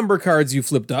all the number cards you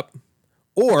flipped up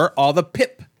or all the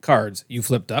pip cards you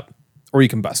flipped up, or you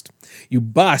can bust. You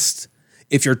bust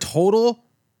if your total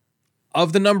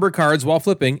of the number cards while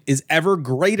flipping is ever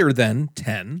greater than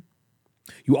 10.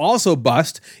 You also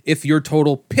bust if your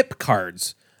total pip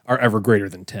cards are ever greater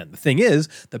than 10. The thing is,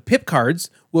 the pip cards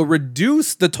will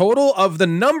reduce the total of the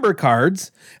number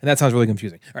cards, and that sounds really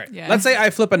confusing. All right, let's say I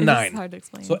flip a 9. It's hard to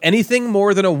explain. So anything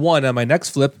more than a 1 on my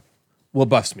next flip will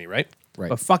bust me, right? Right.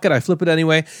 But fuck it, I flip it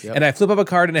anyway, and I flip up a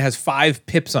card and it has 5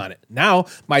 pips on it. Now,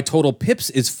 my total pips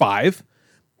is 5,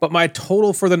 but my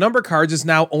total for the number cards is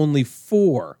now only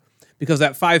 4, because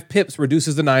that 5 pips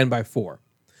reduces the 9 by 4.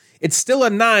 It's still a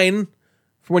 9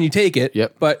 for when you take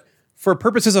it, but for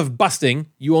purposes of busting,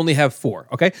 you only have 4,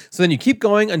 okay? So then you keep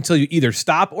going until you either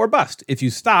stop or bust. If you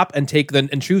stop and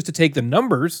choose to take the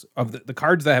numbers of the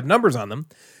cards that have numbers on them,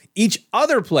 each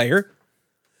other player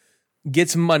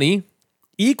gets money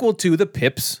equal to the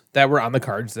pips that were on the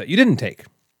cards that you didn't take.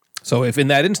 So if in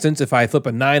that instance, if I flip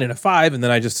a 9 and a 5 and then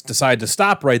I just decide to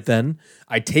stop right then,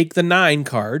 I take the 9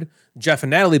 card, Jeff and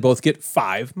Natalie both get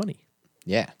 5 money.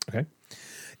 Yeah. Okay.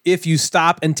 If you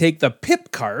stop and take the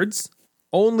pip cards,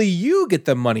 only you get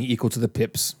the money equal to the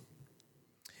pips.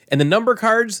 And the number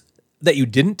cards that you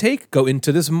didn't take go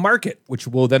into this market, which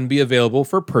will then be available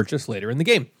for purchase later in the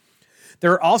game.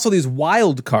 There are also these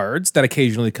wild cards that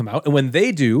occasionally come out, and when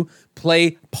they do,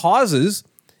 play pauses,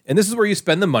 and this is where you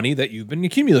spend the money that you've been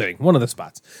accumulating, one of the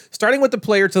spots. Starting with the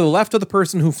player to the left of the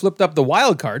person who flipped up the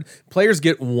wild card, players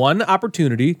get one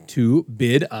opportunity to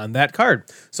bid on that card.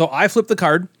 So I flip the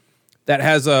card that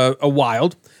has a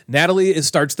wild. Natalie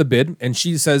starts the bid, and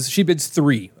she says she bids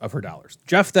 3 of her dollars.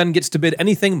 Jeff then gets to bid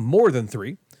anything more than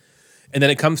 3. And then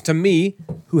it comes to me,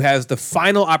 who has the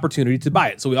final opportunity to buy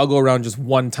it. So we all go around just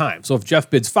one time. So if Jeff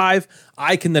bids 5,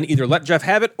 I can then either let Jeff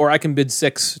have it, or I can bid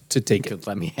 6 to take it.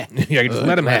 Let me have it. Yeah, just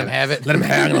let him have it. Let him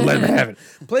have it. I'm gonna let him have it.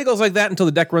 Play goes like that until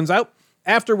the deck runs out,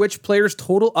 after which players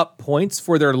total up points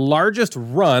for their largest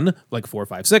run, like 4,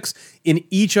 5, 6, in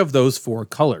each of those 4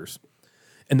 colors.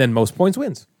 And then most points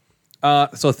wins.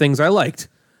 So things I liked.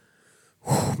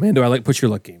 Whew, man, do I like Push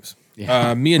Your Luck games.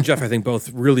 Yeah. Me and Jeff, I think, both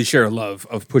really share a love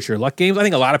of Push Your Luck games. I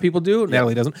think a lot of people do.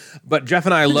 Natalie doesn't. But Jeff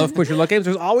and I love Push Your Luck games.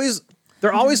 They're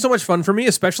always so much fun for me,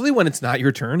 especially when it's not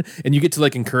your turn and you get to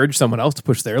like encourage someone else to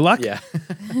push their luck. Yeah.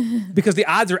 Because the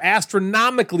odds are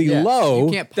astronomically low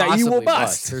that you will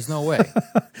bust. There's no way.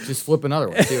 Just flip another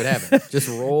one. See what happens. Just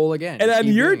roll again. And on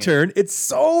your turn, it's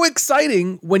so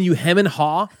exciting when you hem and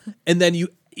haw and then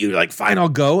you're like, fine, I'll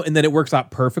go. And then it works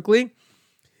out perfectly.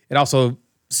 It also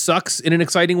sucks in an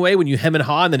exciting way when you hem and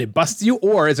haw and then it busts you,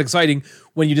 or it's exciting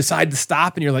when you decide to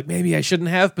stop and you're like, maybe I shouldn't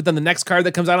have, but then the next card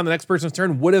that comes out on the next person's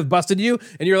turn would have busted you,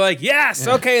 and you're like, yes,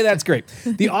 okay, that's great.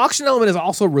 The auction element is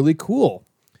also really cool,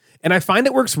 and I find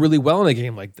it works really well in a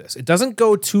game like this. It doesn't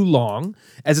go too long,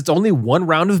 as it's only one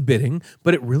round of bidding,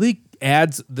 but it really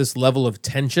adds this level of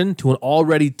tension to an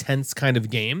already tense kind of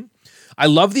game. I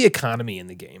love the economy in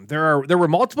the game. There were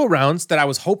multiple rounds that I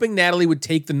was hoping Natalie would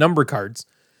take the number cards,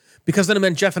 because then it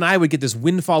meant Jeff and I would get this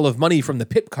windfall of money from the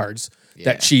pip cards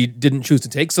that she didn't choose to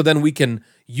take. So then we can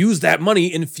use that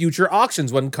money in future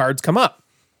auctions when cards come up.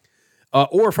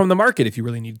 Or from the market if you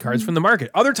really need cards from the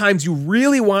market. Other times you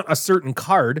really want a certain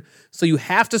card, so you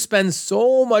have to spend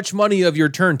so much money of your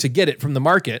turn to get it from the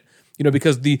market,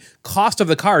 because the cost of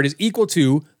the card is equal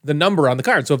to the number on the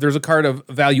card. So if there's a card of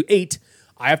value 8,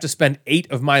 I have to spend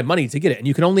 8 of my money to get it. And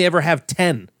you can only ever have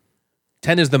 10.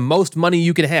 10 is the most money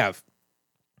you can have.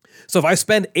 So if I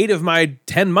spend 8 of my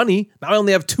 10 money, now I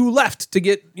only have 2 left to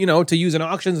get, to use in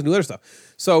auctions and do other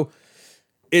stuff. So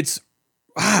it's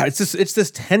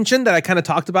this tension that I kind of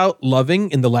talked about loving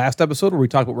in the last episode where we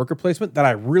talked about worker placement that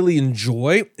I really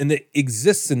enjoy, and that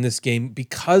exists in this game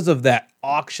because of that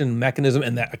auction mechanism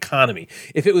and that economy.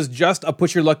 If it was just a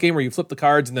push your luck game where you flip the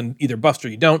cards and then either bust or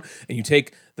you don't, and you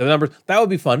take the numbers, that would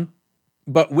be fun.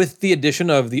 But with the addition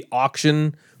of the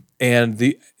auction and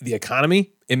the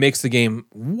economy, it makes the game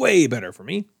way better for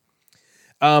me.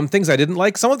 Things I didn't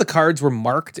like. Some of the cards were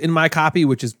marked in my copy,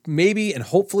 which is maybe and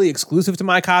hopefully exclusive to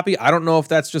my copy. I don't know if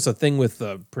that's just a thing with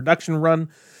the production run,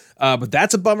 but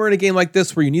that's a bummer in a game like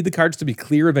this where you need the cards to be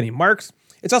clear of any marks.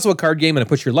 It's also a card game and a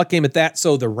push your luck game at that,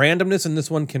 so the randomness in this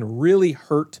one can really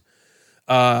hurt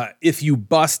if you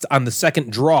bust on the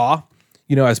second draw,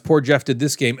 as poor Jeff did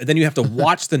this game, and then you have to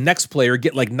watch the next player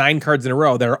get like 9 cards in a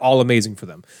row that are all amazing for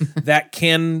them. That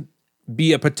can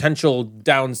be a potential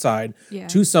downside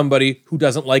to somebody who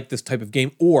doesn't like this type of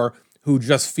game or who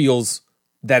just feels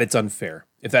that it's unfair.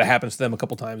 If that happens to them a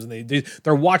couple times and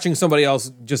they're watching somebody else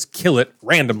just kill it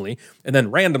randomly, and then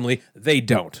randomly they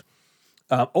don't.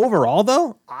 Overall,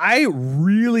 though, I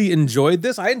really enjoyed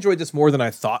this. I enjoyed this more than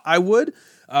I thought I would.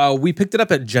 We picked it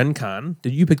up at Gen Con.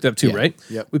 You picked it up too, right?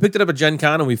 Yep. We picked it up at Gen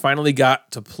Con, and we finally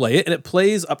got to play it. And it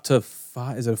plays up to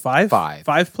 5. Is it 5? 5.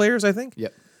 5 players, I think.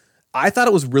 Yep. I thought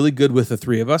it was really good with the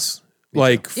 3 of us.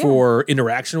 For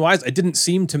interaction wise, it didn't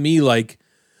seem to me like,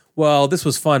 well, this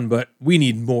was fun, but we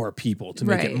need more people to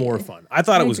make it more fun. I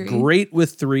thought it was great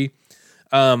with 3.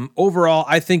 Overall,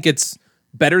 I think it's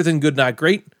better than good, not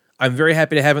great. I'm very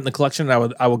happy to have it in the collection,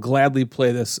 and I will gladly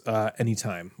play this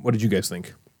anytime. What did you guys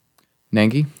think?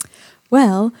 Nangi?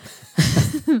 Well,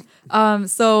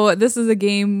 so this is a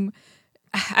game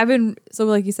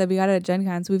like you said, we got it at Gen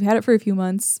Con, so we've had it for a few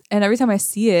months, and every time I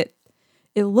see it,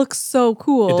 it looks so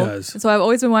cool. It does. And so I've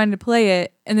always been wanting to play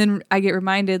it, and then I get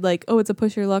reminded, like, oh, it's a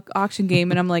push your luck auction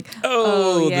game, and I'm like,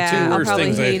 oh yeah, the 2 I'll worst probably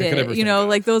things hate I could it. ever You know, think of.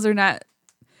 like those are not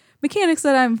mechanics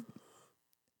that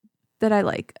I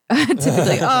like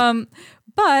typically.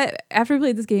 But after I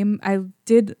played this game, I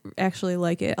did actually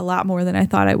like it a lot more than I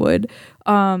thought I would.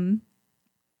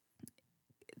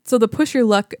 So the push your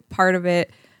luck part of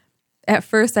it, at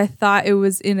first I thought it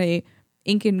was in a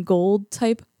ink and gold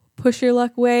type push your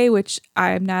luck way, which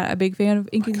I'm not a big fan of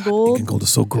ink and gold. Ink and Gold is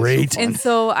so great. And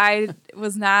so I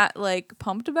was not like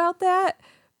pumped about that.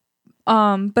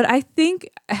 But I think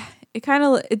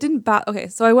it didn't okay,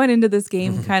 so I went into this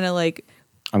game kind of like,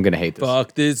 I'm going to hate this.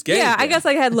 Fuck this game. yeah, I guess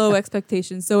I had low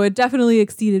expectations, so it definitely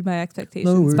exceeded my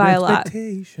expectations by a lot.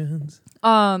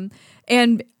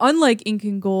 And unlike Ink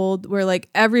and Gold, where like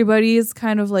everybody is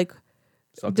kind of like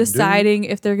deciding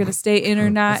if they're gonna stay in or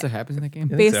not That's what happens in that game?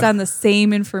 based on the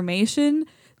same information,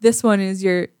 this one is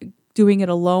you're doing it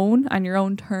alone on your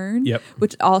own turn. Yep.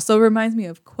 Which also reminds me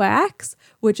of Quacks,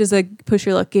 which is a push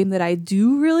your luck game that I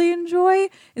do really enjoy.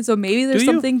 And so maybe there's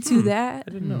something to that.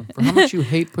 I didn't know. For how much you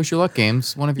hate push your luck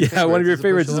games, one of your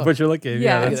Favorites is a push your luck game.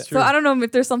 Yeah, that's true. so I don't know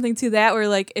if there's something to that where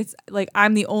like it's like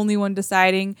I'm the only one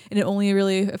deciding, and it only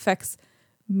really affects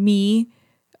me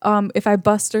if I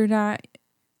bust or not,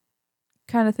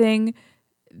 kind of thing.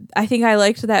 I think I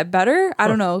liked that better. I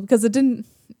don't know, because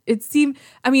it seemed,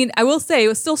 I mean, I will say it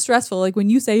was still stressful. Like when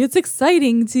you say it's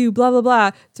exciting to blah, blah,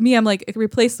 blah, to me, I'm like,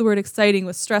 replace the word exciting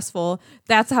with stressful.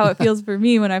 That's how it feels for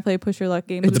me when I play push your luck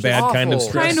games. It's the bad kind of awful.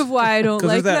 stress. Kind of why I don't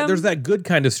like them. There's that good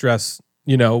kind of stress,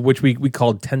 which we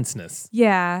called tenseness.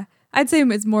 Yeah. I'd say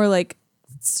it's more like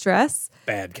stress.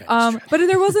 Bad kind of stress. But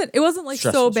it wasn't like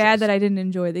Stressful so bad stress. that I didn't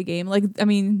enjoy the game. Like, I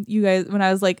mean, you guys, when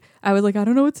I was like, I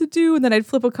don't know what to do. And then I'd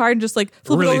flip a card and just like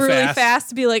flip Really it over really fast. fast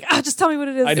to be like, just tell me what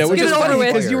it is. I know, Let's which get is it over funny with.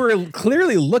 because you were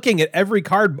clearly looking at every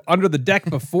card under the deck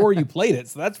before you played it.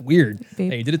 So that's weird.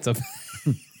 Babe. Hey, you did it so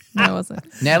No, I wasn't.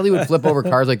 Natalie would flip over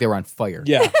cards like they were on fire.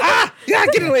 Yeah.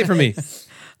 Get it away from me.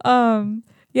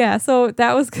 Yeah, so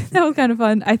that was kind of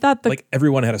fun. I thought Like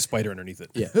everyone had a spider underneath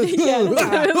it. Yeah. yeah, that's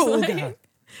what it was like.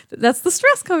 That's the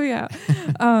stress coming out.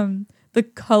 The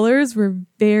colors were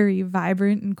very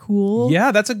vibrant and cool.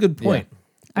 Yeah, that's a good point.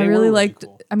 I They really were liked.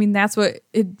 cool. I mean, that's what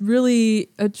it really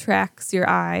attracts your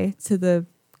eye to the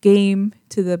game,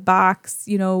 to the box,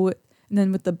 and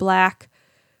then with the black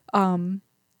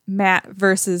matte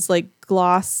versus like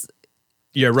gloss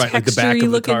Yeah, right. Like the back texture-y of the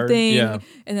looking card. thing, Yeah.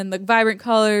 and then the vibrant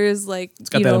colors, like It's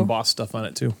got that embossed stuff on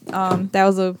it too. that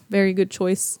was a very good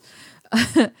choice.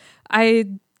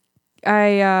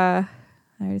 I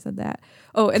already said that.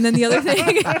 Oh, and then the other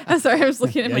thing, I'm sorry, I was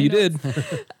looking at Yeah, my you notes.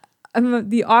 did.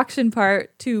 The auction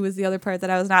part too was the other part that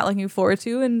I was not looking forward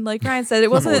to, and like Ryan said,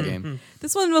 it wasn't. game.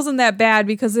 This one wasn't that bad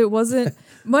because it wasn't.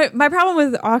 My problem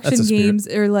with auction That's the spirit. games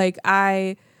are like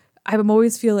I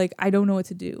always feel like I don't know what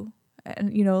to do,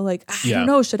 and like I Yeah. don't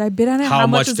know, should I bid on it? How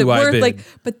much is do it I worth? bid? Like,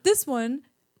 but this one.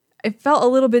 It felt a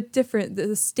little bit different.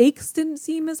 The stakes didn't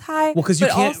seem as high. Well, 'cause you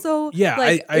but can't- also, yeah,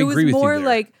 like, I it was agree with you more there.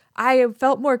 like I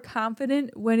felt more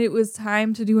confident when it was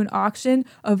time to do an auction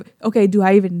of, okay, do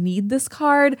I even need this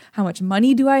card? How much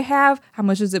money do I have? How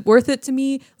much is it worth it to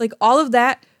me? Like all of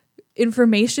that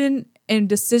information and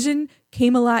decision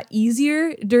came a lot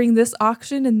easier during this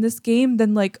auction in this game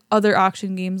than like other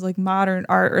auction games like Modern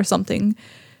Art or something.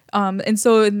 And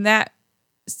so in that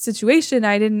situation,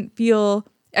 I didn't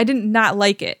not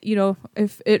like it.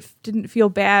 If it didn't feel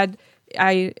bad,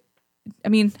 I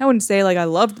mean, I wouldn't say like I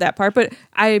loved that part, but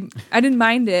I didn't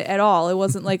mind it at all. It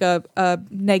wasn't like a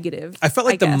negative. I felt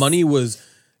like the guess. money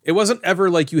it wasn't ever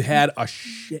like you had a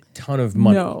shit ton of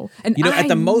money. No. And at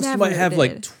the I most you might never have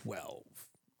like did. 12.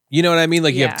 You know what I mean?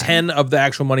 Like you have Yeah. 10 of the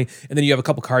actual money, and then you have a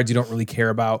couple cards you don't really care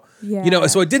about. Yeah.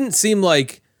 So it didn't seem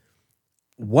like,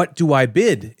 what do I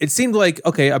bid? It seemed like,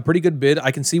 okay, a pretty good bid. I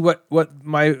can see what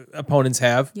my opponents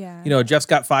have. Yeah. Jeff's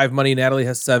got 5 money, Natalie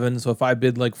has 7. So if I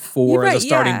bid like 4 You're as a right,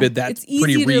 starting yeah. bid, that's it's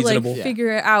pretty easy reasonable. to like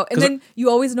figure it out. And 'Cause then you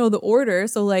always know the order.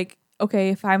 So like, okay,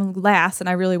 if I'm last and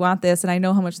I really want this and I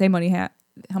know how much they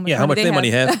how much they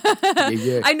money have.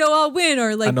 I know I'll win,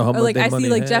 or like, I know how much I money see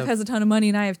like have. Jeff has a ton of money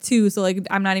and I have 2, so like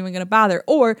I'm not even gonna bother.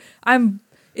 Or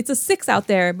it's a 6 out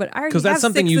there, but I already have that's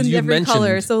something 6 in you've every mentioned.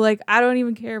 color, so like I don't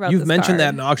even care about. You've this mentioned card.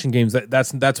 that in auction games.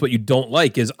 That's what you don't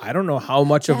like is I don't know how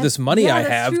much of this money I that's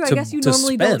have true. to I guess you to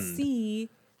normally spend. don't see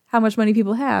how much money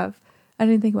people have. I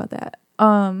didn't think about that.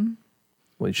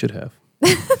 Well, you should have.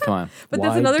 Come on. But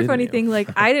that's another funny thing. Like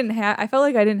I felt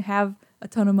like I didn't have a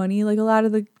ton of money like a lot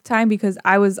of the time because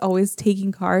I was always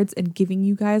taking cards and giving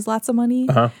you guys lots of money.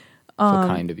 So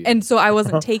kind of you. And so I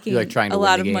wasn't taking You're like trying to a win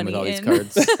lot the of game money with all these in.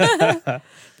 cards.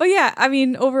 But yeah, I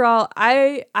mean, overall,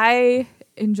 I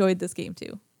enjoyed this game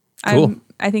too. Cool.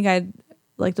 I think I'd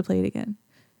like to play it again.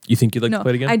 You think you'd like to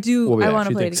play it again? I do. We'll be I back. want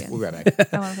to She play it thinks. again. We'll be right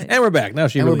back. I want to play it And we're back. Now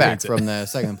she And really we're back hates from the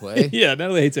second play. Yeah,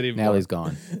 Natalie hates it even more. Natalie's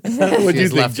gone. What do you She's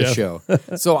think, left the Jeff? show.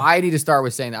 So I need to start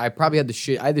with saying that I probably had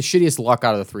I had the shittiest luck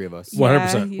out of the 3 of us.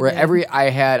 100%. you Where did.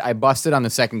 I busted on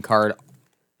the second card.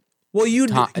 Well, your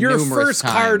numerous first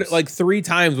card times. like 3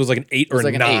 times was like an 8 It was or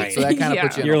like a an 9. 8, so that kind of Yeah.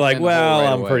 puts you. You're like, in the hole well,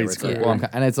 right I'm away, pretty where it's like, screwed. well,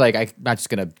 and it's like I'm not just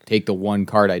gonna take the one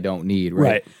card I don't need,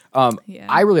 right? Yeah.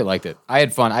 I really liked it. I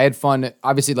had fun.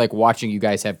 Obviously, like watching you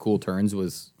guys have cool turns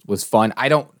was fun.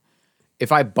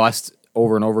 If I bust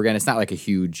over and over again, it's not like a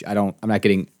huge. I'm not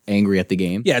getting angry at the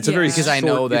game. Yeah, it's a very Because short, I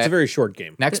know it's that- a very short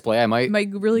game. Next play, I might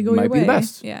really go your be the way.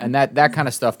 best. Yeah. And that kind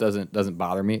of stuff doesn't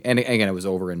bother me. And again, it was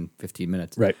over in 15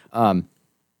 minutes. Right.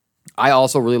 I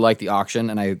also really like the auction,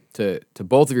 and to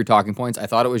both of your talking points, I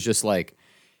thought it was just like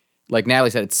Natalie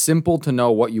said, it's simple to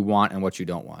know what you want and what you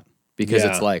don't want because Yeah.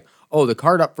 it's like, oh, the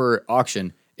card up for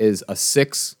auction is a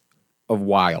 6 of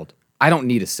wild. I don't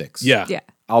need a 6. Yeah. Yeah.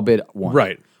 I'll bid 1.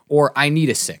 Right. Or I need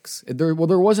a 6. There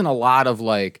wasn't a lot of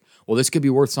like, well, this could be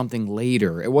worth something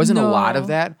later. It wasn't a lot of No.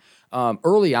 that.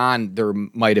 Early on, there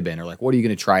might have been, or like, what are you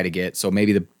going to try to get? So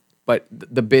maybe but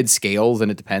the bid scales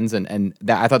and it depends. And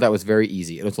that I thought that was very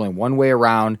easy. It was only one way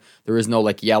around. There is no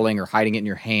like yelling or hiding it in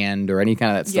your hand or any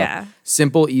kind of that stuff. Yeah.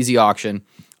 Simple, easy auction.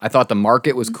 I thought the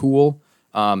market was cool.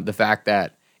 The fact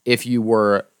that if you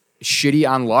were shitty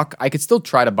on luck, I could still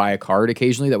try to buy a card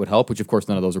occasionally that would help, which of course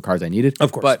none of those were cards I needed.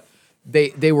 Of course. But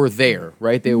they were there,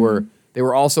 right? They were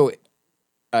also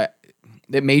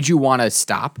that made you want to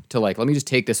stop to like, let me just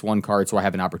take this one card so I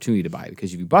have an opportunity to buy it,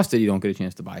 because if you bust it, you don't get a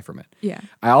chance to buy from it. Yeah.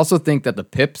 I also think that the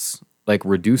pips, like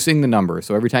reducing the number,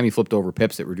 so every time you flipped over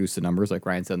pips, it reduced the numbers, like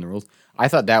Ryan said in the rules. I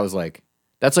thought that was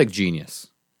that's like genius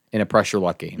in a pressure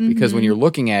luck game, because when you're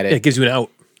looking at It it, gives you an out.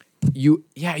 you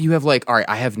have like, all right,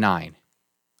 I have 9.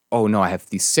 Oh no, I have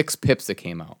these 6 pips that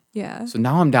came out. Yeah. So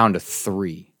now I'm down to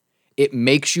 3. It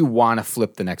makes you want to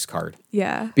flip the next card.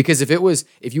 Yeah. Because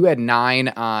if you had 9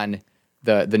 on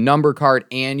the number card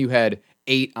and you had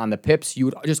 8 on the pips, you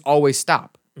would just always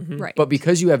stop. Right. But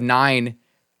because you have 9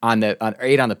 on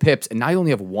 8 on the pips, and now you only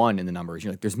have 1 in the numbers,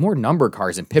 you're like, there's more number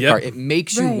cards than pip Yep. cards. It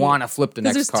makes you Right. want to flip the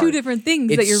next Because card. there's 2 different things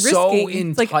that It's you're so risking.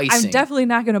 It's like I'm enticing. definitely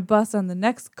not going to bust on the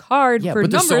next card Yeah, for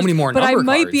but there's numbers. so many more but I number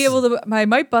might be cards. able to. I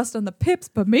might bust on the pips,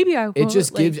 but maybe I. It won't,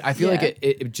 just gives. I feel like yeah.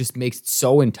 it just makes it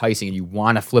so enticing, and you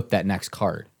want to flip that next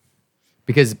card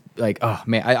because, like, oh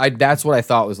man, I that's what I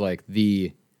thought was like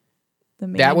what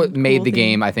made cool the thing.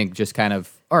 game. I think just kind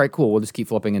of all right, cool. We'll just keep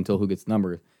flipping until who gets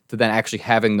numbers. To then actually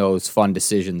having those fun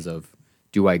decisions of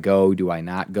do I go, do I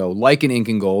not go? Like in Ink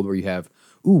and Gold, where you have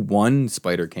one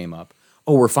spider came up.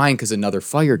 Oh, we're fine because another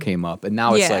fire came up, and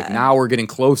now it's like Yeah. now we're getting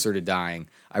closer to dying.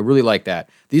 I really like that.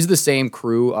 These are the same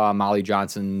crew: Molly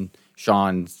Johnson,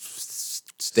 Sean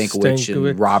Stankiewicz, Stankiewicz.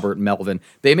 and Robert Melvin.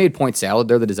 They made Point Salad.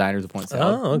 They're the designers of Point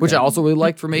Salad, Oh, okay. which I also really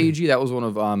liked from AEG. That was one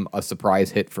of a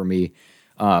surprise hit for me.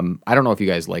 I don't know if you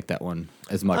guys liked that one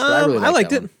as much, but I really I liked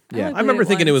that it. one. I Yeah, only I remember played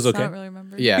thinking it was once, so I okay. don't really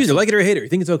remember. yeah. You either like it or hate it. You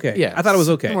think it's okay. Yeah, I thought it was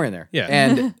okay. somewhere in there. Yeah.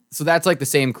 And so that's like the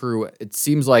same crew. It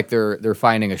seems like they're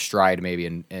finding a stride maybe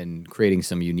and creating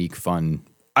some unique, fun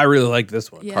I really liked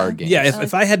this one. Yeah. card games. Yeah,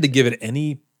 if I had to give it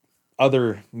any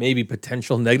other maybe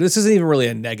potential negative, this isn't even really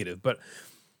a negative, but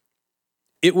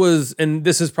it was, and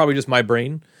this is probably just my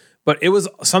brain, but it was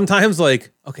sometimes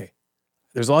like, okay,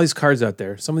 there's all these cards out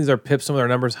there. Some of these are pips, some of them are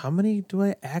numbers. How many do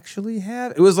I actually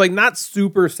have? It was like not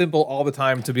super simple all the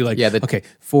time to be like, Yeah, okay,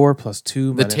 4 + 2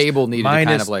 the minus- table needed to kind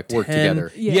minus of like work 10.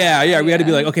 together. Yeah. We had to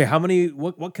be Yeah. like, okay, how many?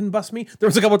 What can bust me? There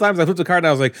was a couple times I flipped a card and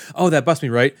I was like, oh, that bust me,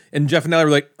 right? And Jeff and Nelly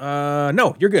were like,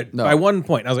 no, you're good No. by 1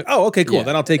 point. I was like, oh, okay, cool. Yeah.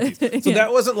 Then I'll take these. So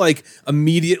that wasn't like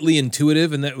immediately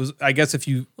intuitive, and that was, I guess, if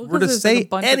you Well, were to 'cause there's, like, say a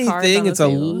bunch of cards anything, on the it's a.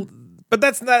 table. But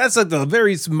that's like a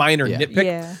very minor Yeah. nitpick.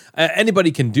 Yeah.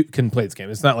 Anybody can play this game.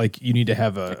 It's not like you need to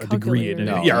have a degree in it. calculator.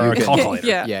 No, Yeah, or you a can- calculator.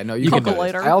 Yeah. Yeah, no, You you can can do it.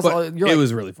 Calculator. I also, But you're it like,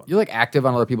 was really fun. You're like active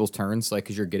on other people's turns, like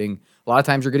because you're getting a lot of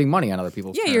times you're getting money on other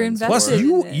people's Yeah, turns. you're Plus,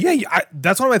 invested.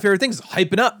 that's one of my favorite things.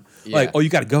 Hyping up. Like, oh, you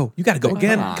got to go. You got to go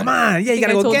again. Come on. Yeah, you got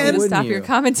to go told again. You to stop Wouldn't your you?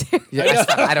 commentary. Yeah,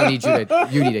 I don't need you to.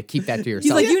 You need to keep that to yourself.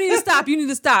 He's like, you need to stop. You need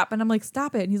to stop. And I'm like,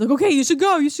 stop it. And he's like, okay, you should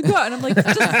go. You should go. And I'm like,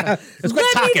 just Let's quit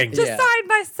let talking. me decide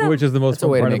myself. Which is the most That's a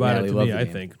way fun to part make about it Natalie to love me, the I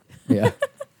game. think. Yeah.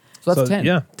 So that's 10.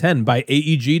 Yeah, 10 by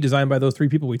AEG, designed by those 3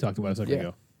 people we talked about a second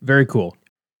ago. Very cool.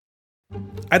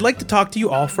 I'd like to talk to you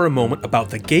all for a moment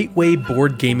about the Gateway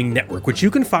Board Gaming Network, which you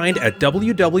can find at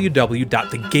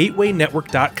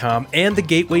www.thegatewaynetwork.com and the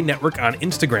Gateway Network on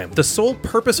Instagram. The sole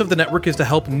purpose of the network is to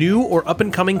help new or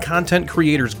up-and-coming content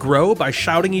creators grow by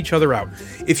shouting each other out.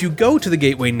 If you go to the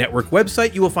Gateway Network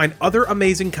website, you will find other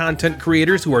amazing content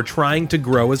creators who are trying to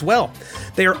grow as well.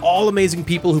 They are all amazing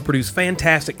people who produce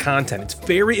fantastic content. It's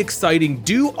very exciting,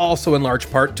 due also in large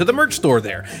part to the merch store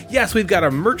there. Yes, we've got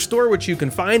a merch store, which you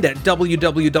can find at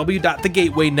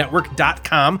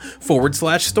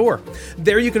www.thegatewaynetwork.com/store.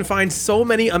 There you can find so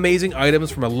many amazing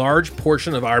items from a large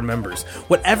portion of our members.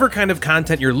 Whatever kind of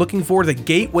content you're looking for, the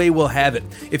Gateway will have it.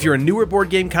 If you're a newer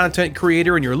board game content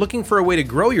creator and you're looking for a way to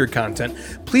grow your content,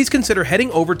 please consider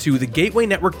heading over to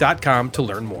thegatewaynetwork.com to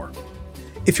learn more.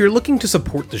 If you're looking to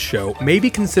support the show,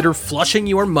 maybe consider flushing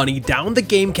your money down the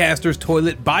Gamecaster's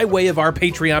toilet by way of our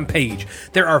Patreon page.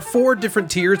 There are 4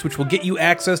 different tiers which will get you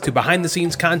access to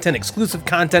behind-the-scenes content, exclusive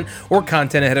content, or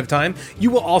content ahead of time. You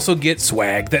will also get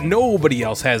swag that nobody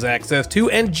else has access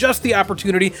to, and just the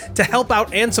opportunity to help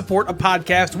out and support a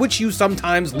podcast which you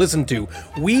sometimes listen to.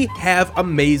 We have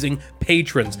amazing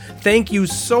patrons. Thank you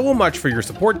so much for your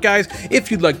support, guys.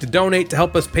 If you'd like to donate to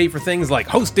help us pay for things like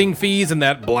hosting fees and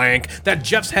that blank that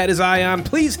Jeff's had his eye on,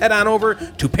 please head on over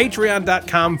to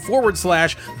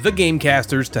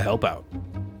patreon.com/thegamecasters to help out.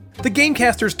 The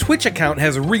Gamecasters Twitch account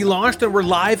has relaunched, and we're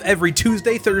live every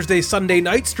Tuesday, Thursday, Sunday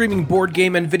night, streaming board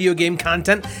game and video game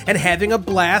content and having a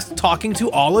blast talking to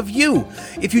all of you.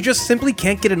 If you just simply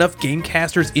can't get enough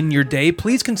Gamecasters in your day,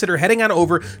 please consider heading on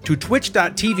over to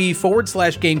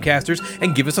twitch.tv/Gamecasters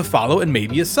and give us a follow and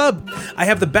maybe a sub. I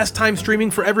have the best time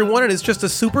streaming for everyone, and it's just a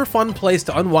super fun place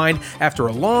to unwind after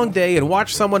a long day and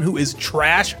watch someone who is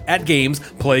trash at games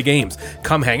play games.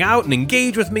 Come hang out and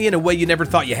engage with me in a way you never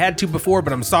thought you had to before,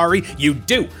 but I'm sorry, you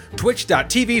do.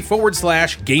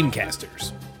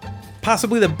 Twitch.tv/Gamecasters.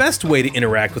 Possibly the best way to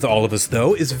interact with all of us,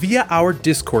 though, is via our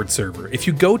Discord server. If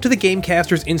you go to the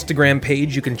Gamecasters Instagram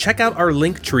page, you can check out our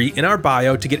link tree in our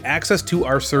bio to get access to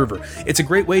our server. It's a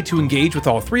great way to engage with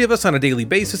all 3 of us on a daily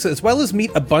basis, as well as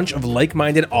meet a bunch of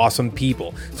like-minded, awesome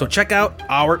people. So check out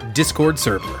our Discord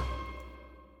server.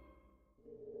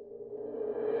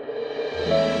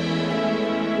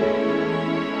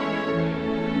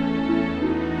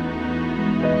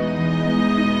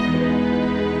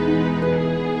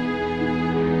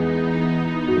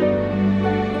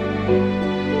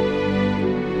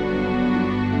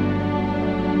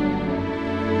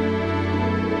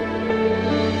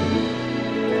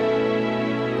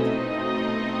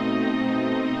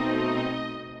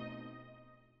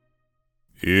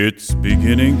 It's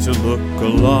beginning to look a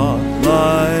lot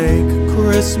like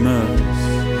Christmas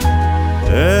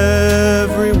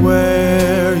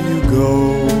everywhere you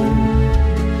go.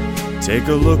 Take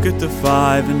a look at the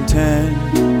 5 and 10.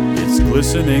 It's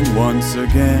glistening once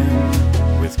again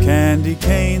with candy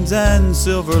canes and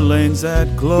silver lanes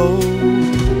that glow.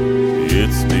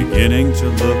 It's beginning to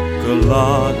look a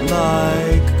lot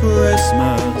like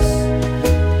Christmas.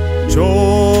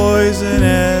 Toys in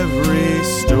every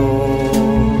store.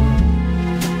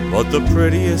 But the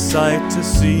prettiest sight to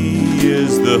see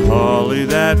is the holly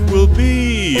that will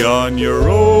be on your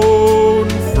own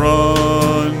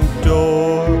front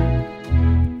door.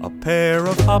 A pair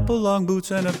of hop-along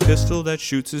boots and a pistol that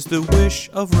shoots is the wish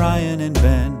of Ryan and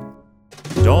Ben.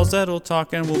 Dolls that'll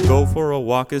talk and will go for a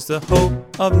walk is the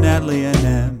hope of Natalie and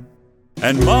Em.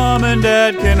 And Mom and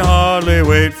Dad can hardly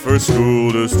wait for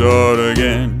school to start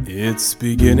again. It's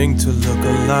beginning to look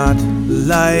a lot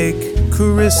like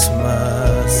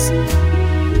Christmas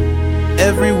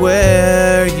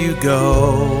everywhere you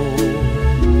go.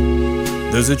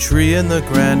 There's a tree in the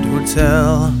Grand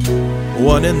Hotel,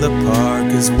 one in the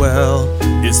park as well.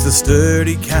 It's the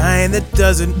sturdy kind that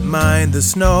doesn't mind the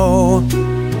snow.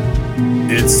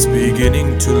 It's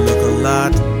beginning to look a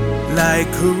lot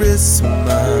like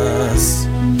Christmas.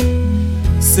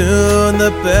 Soon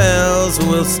the bells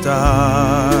will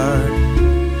start,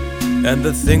 and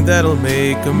the thing that'll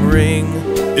make them ring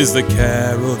is the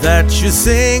carol that you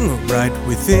sing right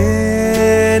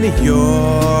within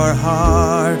your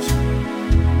heart.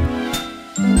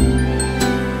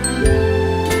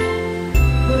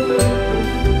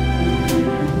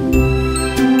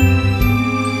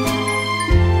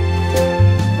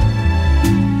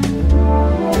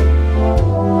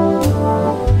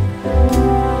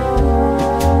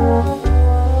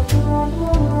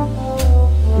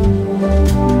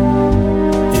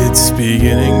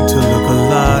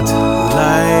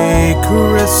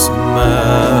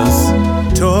 Christmas,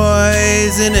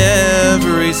 toys in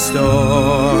every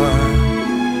store.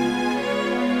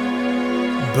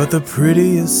 But the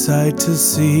prettiest sight to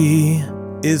see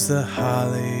is the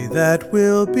holly that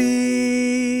will be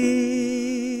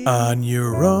on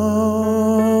your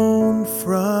own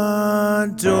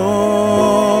front door.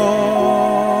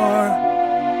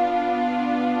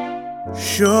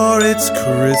 Sure, it's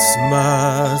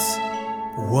Christmas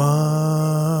once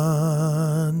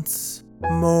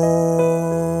more.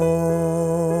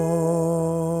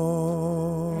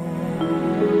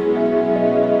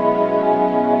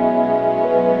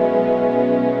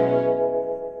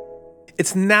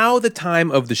 It's now the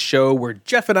time of the show where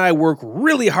Jeff and I work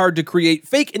really hard to create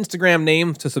fake Instagram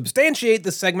names to substantiate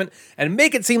the segment and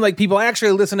make it seem like people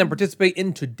actually listen and participate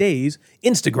in today's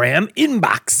Instagram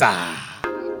inbox.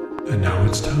 And now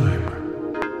it's time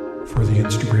for the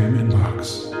Instagram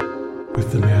inbox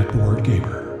with the Mad Board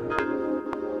Gamer.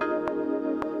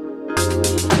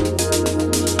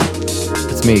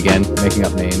 It's me again, making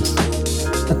up names.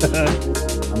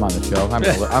 I'm on the show.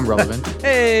 I'm relevant.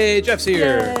 Hey, Jeff's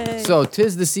here. Yay. So,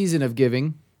 'tis the season of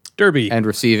giving Derby. and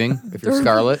receiving, if you're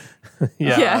Scarlet.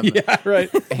 Yeah. Yeah, right.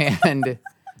 And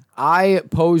I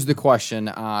posed the question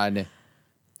on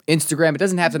Instagram. It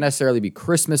doesn't have to necessarily be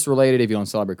Christmas related. If you don't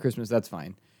celebrate Christmas, that's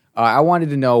fine. I wanted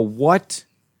to know, what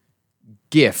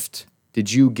gift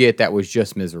did you get that was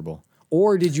just miserable?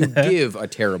 Or did you give a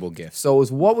terrible gift? So it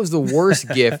was, what was the worst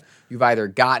gift you've either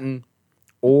gotten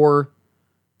or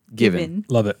given.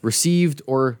 Love it. Received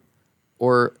or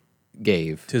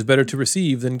gave. 'Tis better to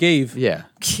receive than gave. Yeah.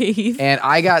 Gave. And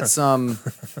I got some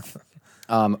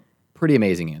pretty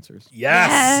amazing answers.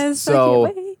 Yes. So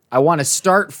I can't wait. I want to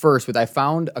start first with, I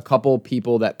found a couple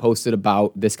people that posted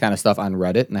about this kind of stuff on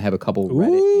Reddit, and I have a couple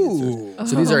Reddit answers.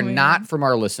 So these are man. not from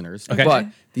our listeners, Okay. but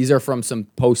these are from some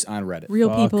posts on Reddit. Real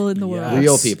people in the world.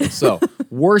 Real people. So,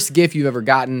 worst gift you've ever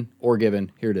gotten or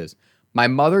given. Here it is. My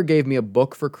mother gave me a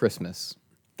book for Christmas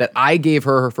that I gave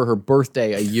her for her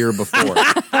birthday a year before.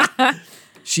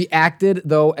 She acted,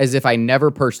 though, as if I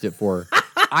never purchased it for her.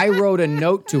 I wrote a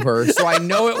note to her, so I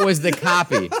know it was the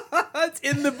copy. It's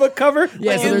in the book cover.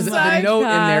 Yeah, so there's a note in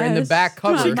there in the back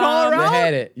cover. Did she call her that out?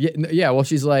 had it. Yeah, well,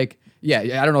 she's like, yeah,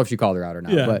 I don't know if she called her out or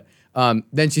not, Yeah. but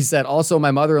then she said, also,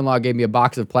 my mother-in-law gave me a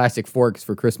box of plastic forks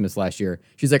for Christmas last year.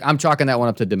 She's like, I'm chalking that one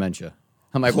up to dementia.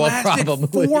 I'm like, Plastic well,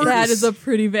 probably. forks? That is a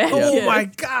pretty bad Oh gift. my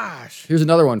gosh. Here's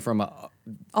another one from a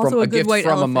Also a good gift white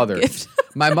from a elephant mother. gift.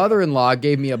 My mother-in-law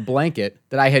gave me a blanket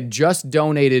that I had just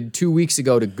donated 2 weeks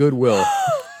ago to Goodwill.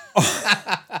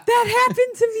 That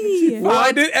happened to me.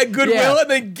 Found it at Goodwill Yeah. and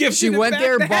then gifted She it went back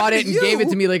there, to bought it, and you. gave it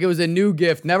to me like it was a new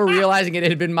gift, never realizing it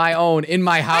had been my own in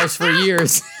my house for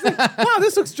years. Wow,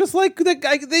 this looks just like the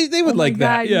guy. They would Oh my like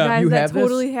that. God, Yeah. you guys, You that have this?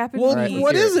 totally happened Well, to Right, me.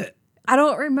 what let's is hear it? I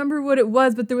don't remember what it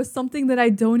was, but there was something that I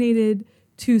donated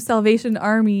to Salvation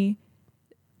Army.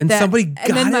 And That, somebody got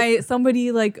and then it.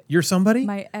 somebody like You're somebody.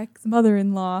 my ex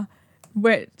mother-in-law,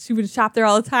 where she would shop there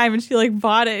all the time, and she like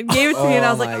bought it and gave it to me, and I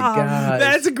was like, my oh, God.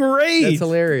 That's great. That's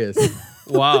hilarious.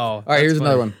 Wow. All right, here's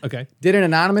another one. Okay. Did an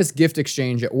anonymous gift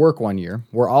exchange at work one year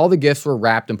where all the gifts were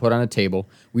wrapped and put on a table.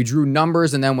 We drew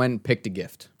numbers and then went and picked a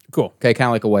gift. Cool. Okay, kind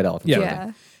of like a white elephant. Yeah. sort of Yeah.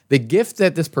 thing. The gift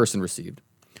that this person received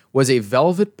was a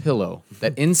velvet pillow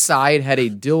that inside had a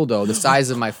dildo the size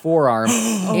of my forearm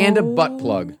and a butt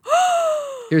plug.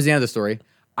 Here's the end of the story.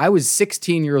 I was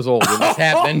 16 years old when this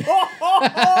happened.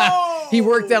 He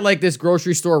worked at like this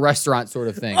grocery store restaurant sort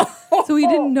of thing. so he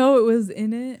didn't know it was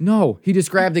in it. No, he just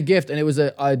grabbed a gift and it was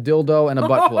a dildo and a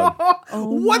butt plug. Oh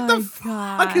What the my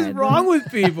fuck is God. wrong with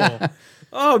people?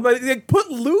 Oh, but like, put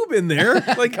lube in there.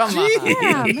 Like, Come on. geez.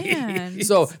 Yeah, man.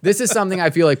 So this is something I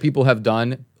feel like people have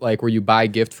done, like where you buy a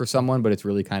gift for someone, but it's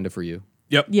really kind of for you.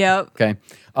 Yep. Yep. Okay.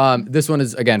 This one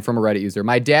is, again, from a Reddit user.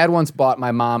 My dad once bought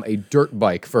my mom a dirt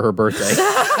bike for her birthday.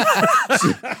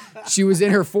 she was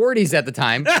in her 40s at the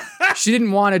time. She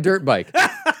didn't want a dirt bike.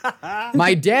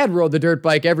 My dad rode the dirt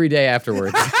bike every day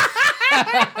afterwards.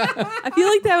 I feel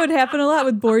like that would happen a lot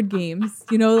with board games.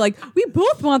 You know, like we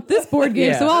both want this board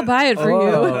game, Yeah. so I'll buy it for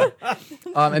you.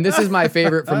 And this is my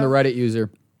favorite from the Reddit user.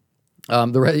 The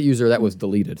Reddit user that was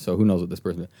deleted, so who knows what this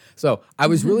person is. So I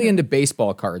was really into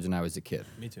baseball cards when I was a kid.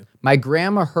 Me too. My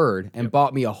grandma heard and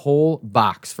bought me a whole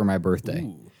box for my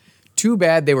birthday. too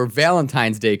bad they were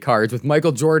Valentine's Day cards with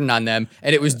Michael Jordan on them,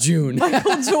 and it was June.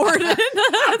 Michael Jordan.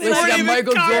 They got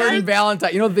Michael Jordan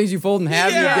Valentine. You know the things you fold in half,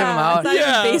 you give them out.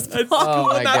 Baseball. Oh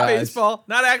my not gosh. baseball,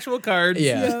 not actual cards.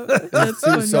 Yeah, That's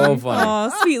so funny.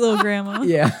 Oh, sweet little grandma.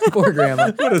 Yeah, poor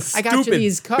grandma. I got you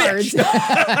these cards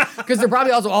because they're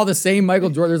probably also all the same Michael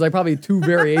Jordan. There's like probably 2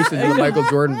 variations of the Michael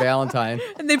Jordan Valentine.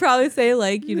 And they probably say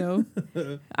like,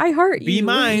 I heart you. Be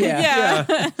mine.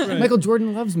 Yeah. Michael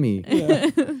Jordan loves me.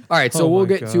 All right, so we'll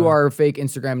get to our fake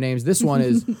Instagram names. This one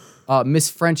is Miss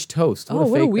French Toast. Oh,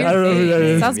 what a weird I don't know who that name.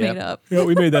 is. Sounds made up. Yeah,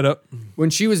 we made that up. When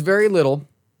she was very little,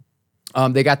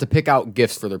 they got to pick out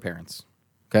gifts for their parents.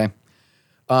 Okay.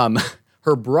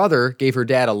 Her brother gave her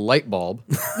dad a light bulb,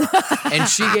 and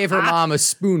she gave her mom a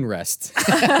spoon rest.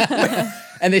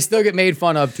 And they still get made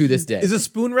fun of to this day. Is a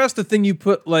spoon rest the thing you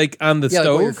put like on the Like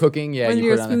stove? when you're cooking, When you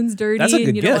your put it on spoon's dirty That's a good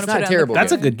and you gift. don't It's want to not put it terrible.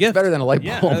 That's a good gift. It's better than a light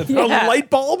bulb. A light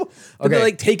bulb? Did Okay. they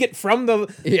like take it from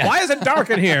the? Yeah. Why is it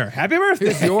dark in here? Happy birthday!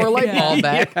 Here's your light bulb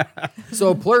back.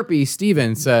 So Plurpy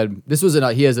Steven said, this was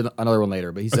he has another one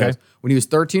later, but he says, when he was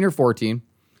 13 or 14,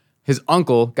 his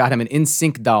uncle got him an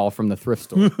NSYNC doll from the thrift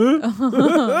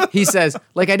store. He says,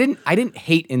 like, I didn't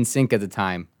hate NSYNC at the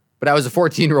time, but I was a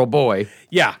 14-year-old boy.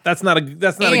 Yeah, that's not a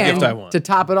gift I want. To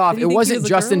top it off, Did it he think he wasn't was a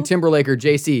Justin girl? Timberlake or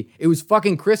JC. It was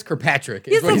fucking Chris Kirkpatrick.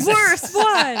 is He's what he the said. worst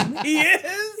one. He is.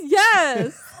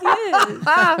 Yes, he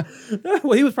is.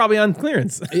 Well, he was probably on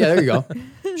clearance. Yeah, there you go.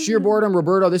 Sheer boredom,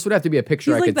 Roberto. This would have to be a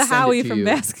picture. He's I like could the send Howie it to from you.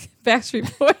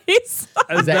 Backstreet Boys.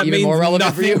 Is that even means more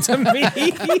relevant for you? nothing to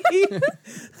me.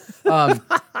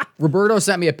 Roberto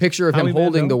sent me a picture of him Howie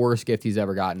holding Mandel? the worst gift he's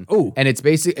ever gotten. Ooh. And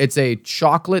it's a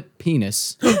chocolate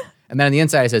penis. And then on the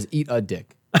inside it says, eat a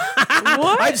dick.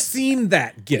 I've seen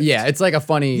that gift. Yeah, it's like a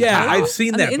funny. Yeah, I've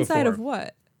seen On that the inside before. of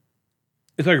what?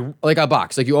 It's like Like a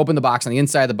box. Like you open the box, on the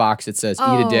inside of the box it says, eat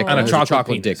a dick. Oh. And On a there's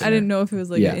chocolate dick. penis. in I there. didn't know if it was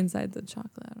like Yeah. inside the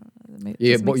chocolate. I don't know.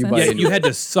 Yeah, Doesn't but make you sense. bite yeah, it. you had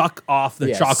to suck off the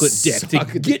Yeah, chocolate dick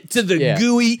suck to get to the Yeah.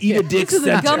 gooey eat a dick To the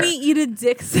center. gummy eat a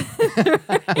dick.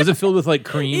 Was it filled with like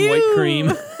cream, white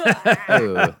cream?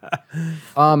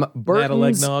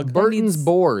 Burton's eggnog. Burton's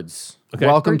Boards. Okay.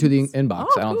 Welcome to the inbox.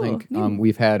 Oh, I don't cool. think Neat.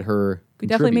 we've had her. We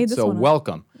definitely made contribute, this so one up.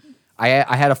 welcome.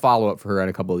 I had a follow up for her on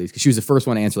a couple of these because she was the first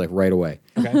one to answer like right away.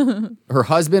 Okay. Her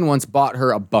husband once bought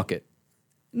her a bucket.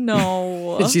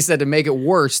 No. And she said to make it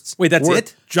worse. Wait, that's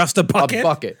it? Just a bucket? A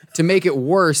bucket. To make it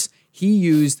worse, he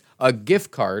used a gift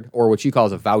card, or what she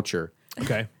calls a voucher,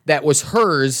 Okay. that was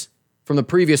hers from the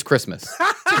previous Christmas.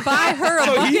 To buy her a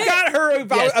So bucket. he got her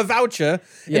Yes. a voucher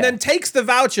Yeah. and then takes the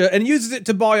voucher and uses it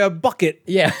to buy a bucket.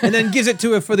 Yeah. And then gives it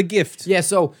to her for the gift. Yeah,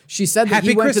 so she said that he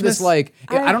Happy went to Christmas. this like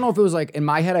I don't know if it was like in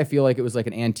my head I feel like it was like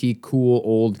an antique, cool,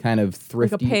 old kind of like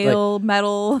thrifty a pale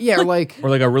metal. yeah, or like Or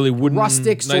like a really wooden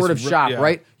rustic nice sort of shop, yeah.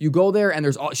 right? You go there and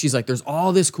she's like, there's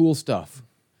all this cool stuff.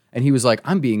 And he was like,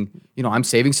 I'm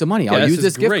saving some money. I'll this use is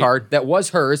this gift great. card that was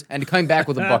hers and coming back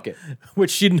with a bucket.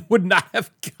 Which she would not have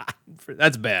gotten.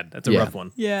 That's bad. That's a Yeah. rough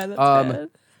one. Yeah, that's bad.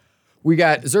 We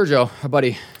got Sergio, our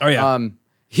buddy. Oh, yeah.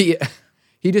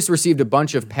 He just received a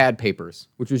bunch of pad papers,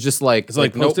 which was just like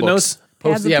like Post-it notebooks.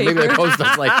 Pads of Yeah, maybe like paper.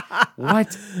 post-its. Like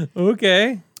what?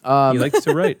 Okay. He likes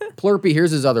to write. Plurpy.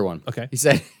 Here's his other one. Okay. He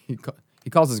said he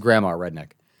calls his grandma a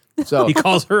redneck. So He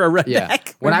calls her a redneck. yeah.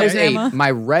 When I was Grandma. 8,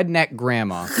 my redneck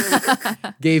grandma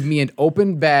gave me an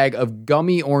open bag of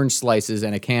gummy orange slices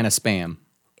and a can of Spam.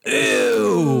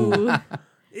 Ew. That's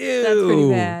pretty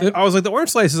bad. I was like, the orange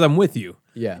slices, I'm with you.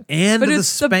 Yeah. And But the the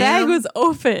spam. bag was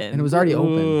open. And it was already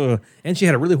open. Ugh. And she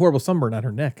had a really horrible sunburn on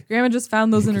her neck. Grandma just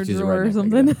found those in her She's a drawer or redneck,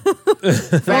 something.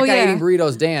 Fat guy yeah. eating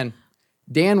burritos, Dan.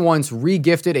 Dan once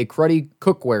re-gifted a cruddy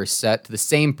cookware set to the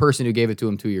same person who gave it to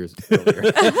him 2 years earlier.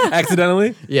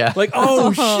 Accidentally? Yeah. Like,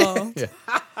 oh, shit.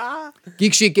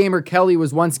 Geek Chic Gamer Kelly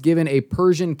was once given a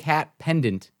Persian cat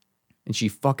pendant, and she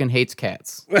fucking hates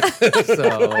cats.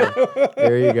 So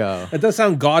there you go. That does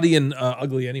sound gaudy and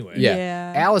ugly anyway. Yeah.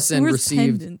 Yeah. Allison Where's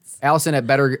received. pendants? Allison at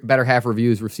Better Half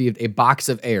Reviews received a box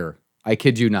of air. I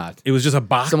kid you not. It was just a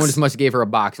box. Someone just must have gave her a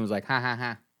box and was like, ha ha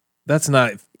ha. That's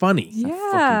not funny. Yeah.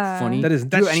 Fucking funny. That is- Do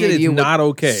that you have any shit is idea what not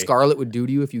okay. Scarlett would do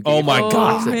to you if you gave Oh my her a God.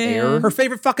 box of man. air. Her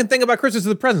favorite fucking thing about Christmas is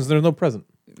the presents. There's no present.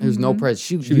 There's no present.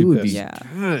 She'd You be would be pissed. Yeah.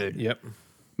 good. Yep.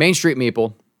 Main Street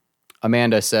Meeple,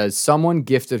 Amanda says, someone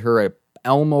gifted her a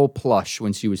Elmo plush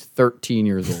when she was 13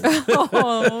 years old.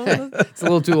 Oh, It's a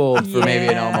little too old for maybe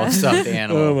an Yeah. Elmo stuffed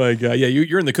animal. Oh my God. Yeah,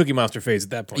 you're in the Cookie Monster phase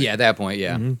at that point. Yeah, at that point,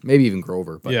 yeah. Maybe even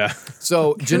Grover. But. Yeah.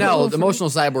 So Janelle, the emotional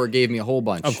cyborg, gave me a whole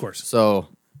bunch. Of course. So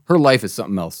her life is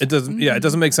something else. It doesn't. Yeah, it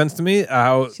doesn't make sense to me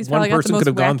how She's one probably got the person most could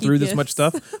have gone wacky through this much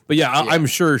gifts. stuff. But yeah, I'm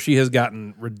sure she has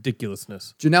gotten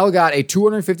ridiculousness. Janelle got a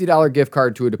 $250 gift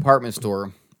card to a department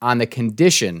store on the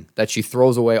condition that she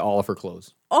throws away all of her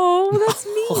clothes. Oh, that's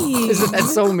mean. Isn't that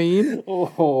so mean?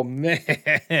 Oh,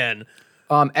 man.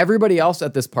 Everybody else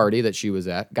at this party that she was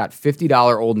at got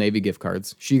 $50 Old Navy gift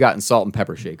cards. She got in salt and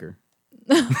pepper shaker.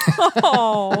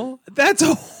 Oh, That's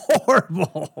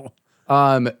horrible.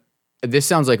 This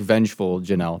sounds like vengeful,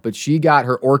 Janelle, but she got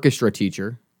her orchestra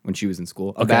teacher when she was in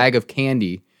school a bag of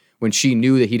candy when she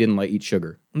knew that he didn't eat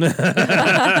sugar. So,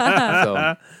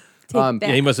 that.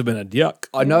 Yeah, he must have been a yuck.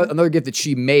 another gift that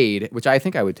she made, which I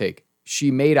think I would take.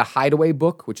 She made a hideaway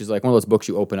book, which is like one of those books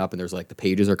you open up and there's like the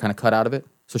pages are kind of cut out of it.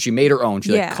 So she made her own.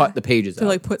 She cut the pages to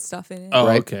out. put stuff in it. Oh,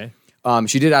 Right? okay.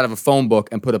 She did it out of a phone book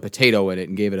and put a potato in it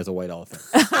and gave it as a white elephant.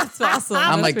 That's awesome.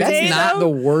 I'm like, that's not the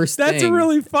worst That's thing.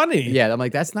 really funny. Yeah, I'm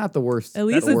like, that's not the worst. At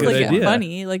least the it's worst like one. idea.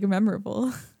 funny, like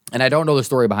memorable. And I don't know the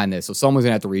story behind this, so someone's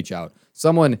gonna have to reach out.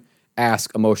 Someone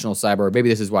ask Emotional Cyber, maybe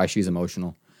this is why she's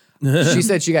emotional. She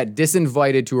said she got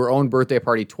disinvited to her own birthday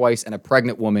party twice, and a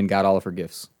pregnant woman got all of her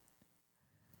gifts.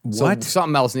 What? So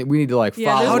something else. We need to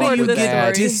Yeah, follow there's How up more do to you with this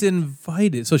that. get story.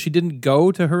 disinvited? So she didn't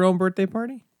go to her own birthday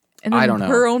party? And then I don't know.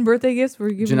 her own birthday gifts were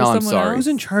given Janelle, to I'm someone sorry. else. Who's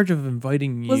in charge of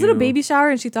inviting you? Was it a baby shower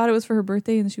and she thought it was for her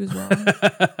birthday and she was wrong?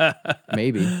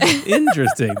 Maybe.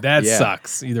 Interesting. That Yeah.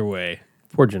 sucks. Either way.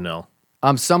 Poor Janelle.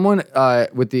 Someone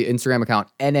with the Instagram account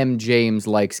NM James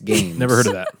likes games. Never heard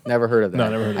of that. Never heard of that. No,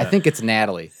 never heard of I think it's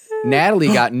Natalie. Natalie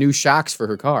got new shocks for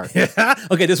her car.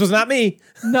 Okay, this was not me.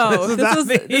 No, not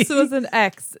me. this was an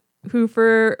ex who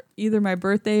for either my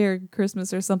birthday or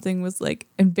Christmas or something was like,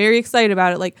 and very excited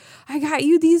about it. Like, I got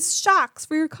you these shocks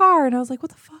for your car. And I was like,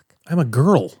 what the fuck? I'm a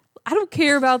girl. I don't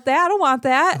care about that. I don't want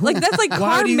that. Like, that's like Why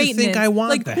car do you maintenance. think I want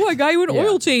like, that? oh, I got you an Yeah.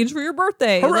 oil change for your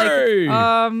birthday. Hooray!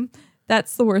 Like,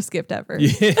 that's the worst gift ever.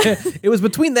 Yeah. It was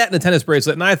between that and a tennis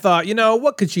bracelet, and I thought,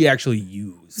 what could she actually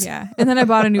use? Yeah. And then I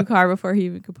bought a new car before he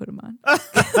even could put them on.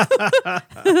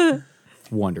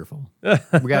 Wonderful. We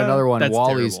got another one. That's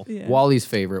Wally's terrible. Yeah. Wally's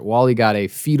favorite. Wally got a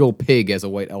fetal pig as a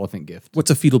white elephant gift. What's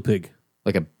a fetal pig?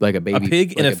 Like a baby. A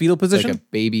pig in like a fetal position? Like a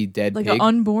baby dead Like pig. an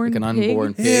unborn Like an pig?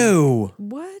 unborn pig. Ew.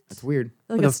 What? It's weird.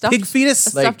 Like Like a stuffed pig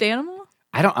fetus? A Like- stuffed animal?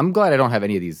 I'm glad I don't have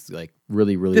any of these like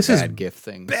really This is bad gift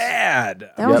things. Bad.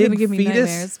 That was Pig gonna give me fetus?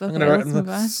 nightmares. I'm Okay, gonna let's move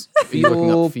on.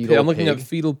 fetal fetal pig. I'm looking pig. up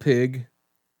fetal pig.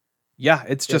 Yeah,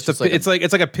 it's just it's a. just like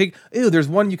it's like a pig. Ew, there's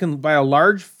one you can buy a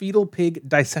large fetal pig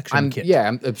dissection kit.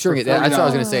 I'm sure that's what I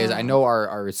was gonna say is I know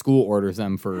our school orders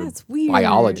them for That's weird.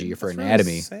 biology, for That's really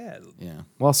anatomy. sad. Yeah.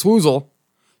 Well,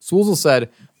 Swoozle said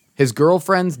his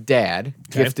girlfriend's dad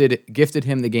gifted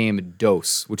him the game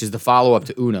Dose, which is the follow up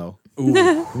to Uno.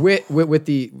 With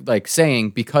the saying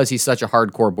because he's such a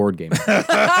hardcore board gamer.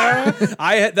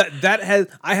 I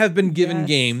have been given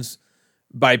games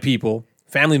by people,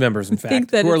 family members, in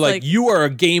fact, that who are it's like, like- you are a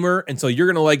gamer, and so you're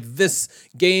gonna like this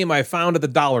game I found at the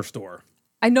dollar store.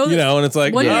 I know that And it's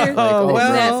like, one Yeah, year like, oh, in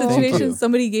that well, thank situation, you.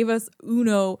 somebody gave us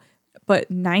Uno,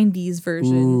 but 90s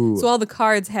version. Ooh. So all the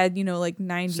cards had,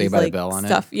 90s Saved by the like Bell on it?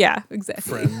 stuff. Yeah,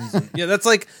 exactly. yeah, that's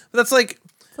like It's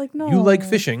like, no. you like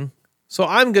fishing, so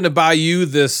I'm gonna buy you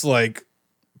this like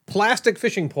plastic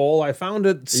fishing pole I found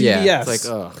at CVS. Yeah, it's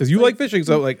like, ugh. because you like fishing,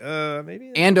 so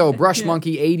maybe. Ando Brush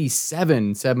Monkey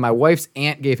 87 said my wife's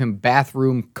aunt gave him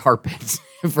bathroom carpets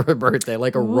for her birthday,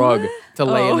 like a rug to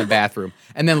lay in the bathroom,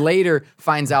 and then later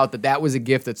finds out that was a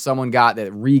gift that someone got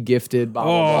that re-gifted. Blah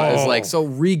blah blah. It's like so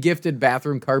re-gifted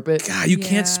bathroom carpet. God, you Yeah.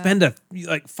 can't spend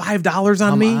like $5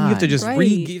 on Come me. You have to on. just Right.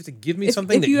 you have to give me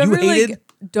something if that you you ever hated.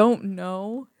 don't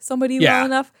know somebody Yeah. well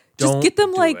enough, just Don't get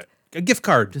them do like it. A gift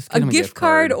card, Just a get him gift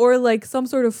card or like some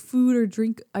sort of food or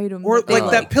drink item. or that they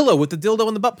like that pillow with the dildo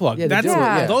and the butt plug. Yeah, the That's dildo,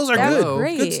 yeah. those are that good. was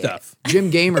great. Good stuff. Jim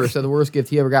Gamer said the worst gift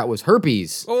he ever got was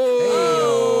herpes.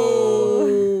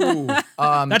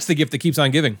 That's the gift that keeps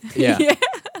on giving. Yeah.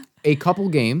 A couple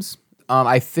games.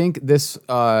 I think this.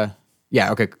 A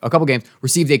couple games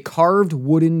received a carved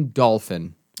wooden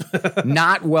dolphin,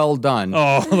 not well done,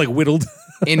 Oh, like whittled.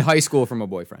 in high school from a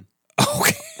boyfriend.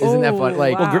 Okay. Isn't that fun?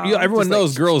 Like wow. Everyone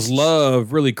knows girls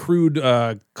love really crude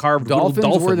carved dolphins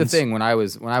dolphins. were the thing when I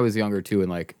was younger too, in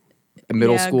like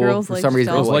middle Yeah, school. girls For liked some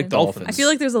reason, girls like dolphins. dolphins. I feel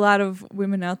like there's a lot of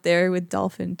women out there with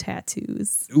dolphin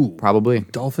tattoos. Ooh, probably.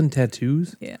 dolphin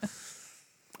tattoos. Yeah.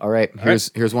 All right,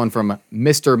 here's one from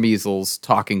Mr. Measles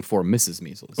talking for Mrs.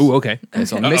 Measles. Ooh, okay. Okay,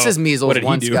 so Uh-oh. Mrs. What Measles did he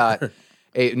once do? got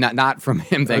a not from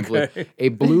him, thankfully, a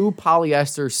blue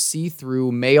polyester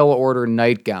see-through mail order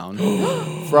nightgown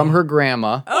from her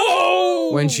grandma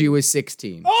when she was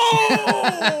 16.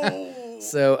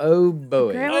 So, oh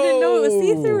boy. Grandma didn't know it was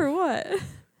see-through or what?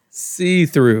 See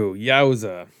through.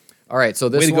 Yowza. All right, so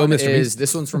Way this to go, one Mr. is Measles.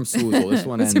 this one's from Swoozle. This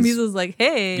one ends. Mr. Measles like,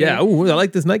 hey. Yeah. Ooh, I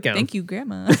like this nightgown. Thank you,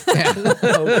 Grandma.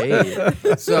 Okay.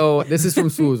 So this is from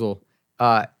Swoozle.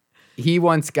 He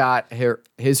once got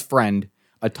his friend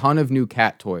a ton of new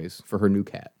cat toys for her new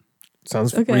cat,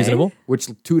 Sounds reasonable. which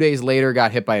 2 days later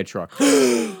got hit by a truck.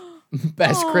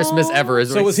 Best Christmas ever.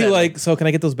 Is So was he like, so can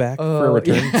I get those back for a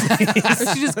return?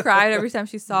 Or she just cried every time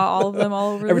she saw all of them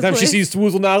all over Every the time she place? sees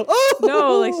Swoozle now, oh!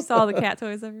 No, like she saw the cat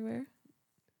toys everywhere.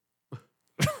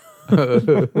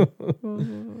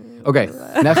 Okay,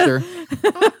 Nestor.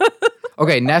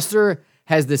 Okay, Nestor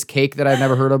has this cake that I've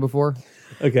never heard of before.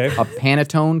 Okay. A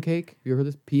panettone cake. You ever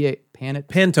heard this?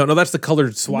 Pantone. No, that's the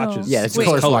colored swatches. Yeah, it's Wait.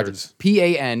 color Colors.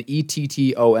 swatches.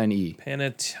 Panettone.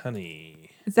 Panettone.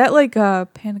 Is that like a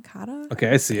panna cotta? Okay,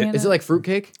 I see it. Is it like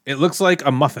fruitcake? It looks like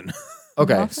a muffin.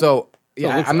 Okay, so it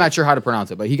yeah, looks I'm not sure how to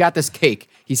pronounce it, but he got this cake.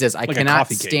 He says, I Like a cannot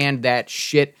coffee cake. stand that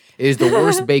shit. It is the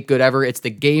worst baked good ever. It's the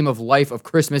game of life of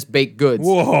Christmas baked goods.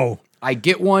 Whoa. I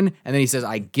get one, and then he says,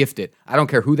 I gift it. I don't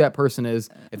care who that person is.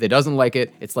 If they doesn't like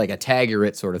it, it's like a tag you're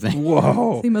it sort of thing.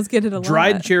 Whoa. He must get it a lot.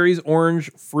 Dried cherries,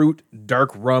 orange, fruit,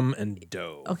 dark rum, and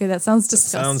dough. Okay, that sounds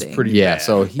disgusting. Sounds pretty Yeah, bad.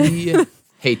 so he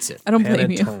hates it. I don't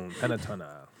blame you. Panettone.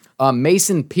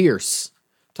 Mason Pierce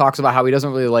talks about how he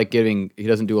doesn't really like giving. He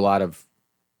doesn't do a lot of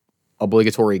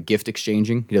obligatory gift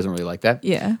exchanging. He doesn't really like that.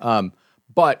 Yeah.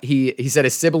 But he said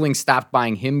his siblings stopped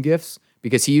buying him gifts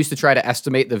because he used to try to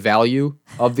estimate the value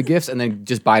of the gifts and then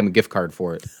just buy him a gift card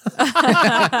for it.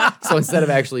 So instead of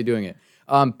actually doing it,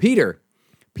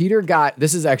 Peter got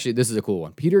this is a cool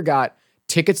one. Peter got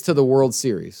tickets to the World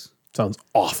Series, Sounds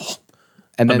awful.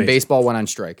 and then Amazing. baseball went on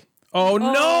strike. Oh,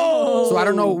 no. So I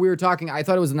don't know what we were talking. I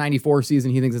thought it was the 94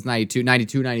 season. He thinks it's 92,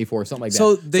 94, something like that.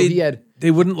 So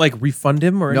they wouldn't like refund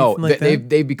him or no, anything like that?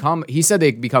 they become. He said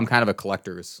they become kind of a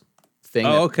collector's thing.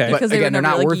 Oh, okay. But Because they were again, they're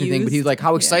never, not like, worth anything. But he's used. like,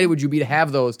 how excited Yeah. would you be to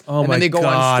have those? Oh, and my then they go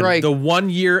God. on strike. The 1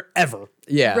 year ever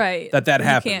Yeah. Right. that You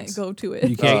happens. can't go to it.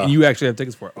 You can't. You actually have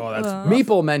tickets for it. Oh, that's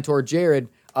Meeple mentor Jared.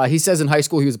 He says in high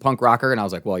school he was a punk rocker, and I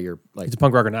was like, well, you're like He's a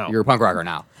punk rocker now. you're a punk rocker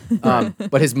now.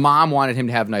 But his mom wanted him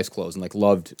to have nice clothes and like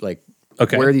loved like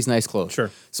wear these nice clothes.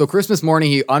 Sure. So Christmas morning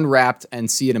he unwrapped and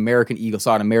saw an American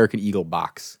Eagle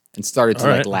box and started to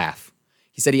like laugh.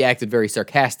 He said he acted very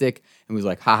sarcastic and was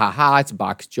like, ha ha ha, it's a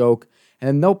box joke.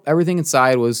 And nope, everything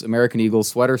inside was American Eagle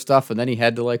sweater stuff, and then he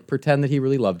had to like pretend that he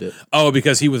really loved it. Oh,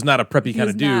 because he was not a preppy kind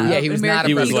of dude. not. Yeah, he was not.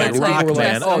 He was like People rock were like,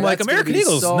 man. oh, I'm like, that's gonna American be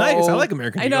Eagle's so- nice. I like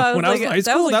American I Eagle. know. I was When I was like, in high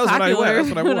school, that was what I popular wear. That's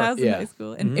what I when wore. I was in Yeah. high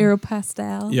school. And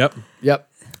Aeropostale. Yep. Yep.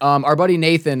 Our buddy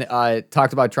Nathan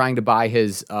talked about trying to buy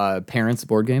his parents'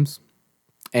 board games.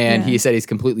 And he said he's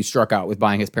completely struck out with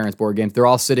buying his parents' board games. They're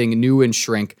all sitting new in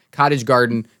Shrink, Cottage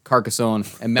Garden, Carcassonne,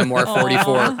 and Memoir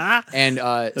 44, and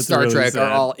Star really Trek sad.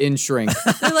 are all in Shrink.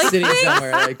 They're like, sitting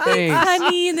somewhere like, thanks.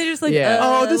 honey, and they're just like, Yeah.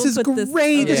 Oh, this we'll is put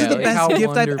great. This is Yeah, the like, best how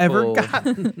gift I've ever wonderful.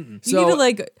 gotten. You need to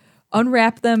like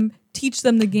unwrap them, teach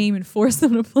them the game, and force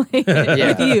them to play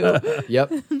it with you.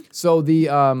 Yep. So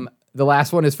the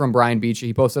last one is from Brian Beach.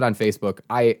 He posted on Facebook.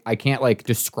 I can't like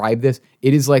describe this.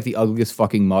 It is like the ugliest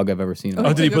fucking mug I've ever seen.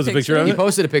 Oh, did he post a picture of He it?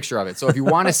 posted a picture of it. So if you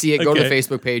want to see it, go to the Okay.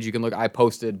 Facebook page. You can look. I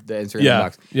posted the Instagram Yeah,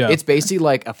 box. yeah. It's basically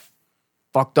like a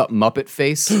fucked up Muppet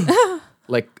face.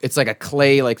 Like it's like a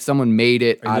clay, like someone made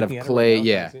it out of looking at it clay. right now?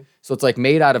 Yeah. Can I see? So it's like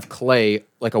made out of clay,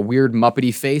 like a weird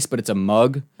Muppety face, but it's a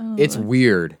mug. It's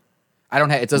weird. I don't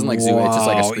have. It doesn't like zoom. It's just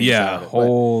like a Wow, screenshot. yeah. of it, but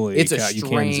Holy it's a cow, you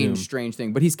can't zoom. strange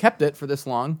thing. But he's kept it for this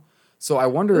long. So I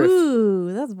wonder if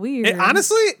Ooh, that's weird.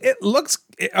 Honestly, it looks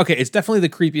okay. It's definitely the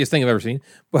creepiest thing I've ever seen,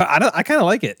 but I kind of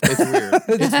like it. it's weird.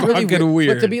 It's really fucking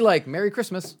weird. But to be like Merry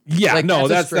Christmas. Yeah, like, no, a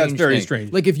that's very thing.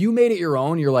 strange. Like if you made it your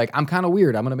own, you're like, I'm kind of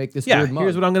weird. I'm gonna make this Yeah, weird mug.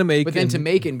 here's what I'm gonna make, But then to and-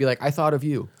 make it and be like, I thought of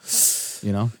you.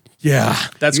 You know? Yeah,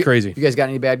 that's crazy. You guys got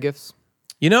any bad gifts?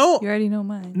 You know, You already know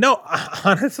mine. no,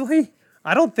 honestly,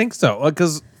 I don't think so.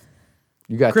 Because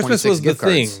You got Christmas 26 was the gift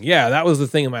thing. cards. Yeah, that was the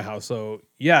thing in my house. So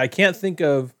yeah, I can't think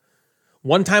of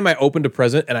one time I opened a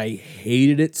present and I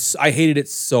hated it. I hated it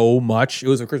so much. It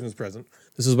was a Christmas present.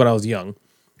 This is when I was young.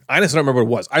 I honestly don't remember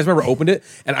what it was. I just remember I opened it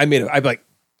and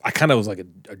I kind of was like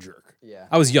a jerk. Yeah.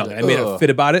 I was young and I made a Ugh. fit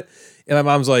about it. And my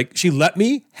mom's like, she let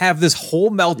me have this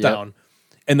whole meltdown.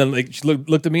 And then like she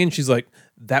looked at me and she's like,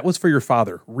 "That was for your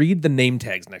father. Read the name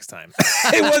tags next time."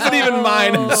 It wasn't even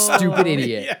mine. Stupid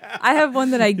idiot. I have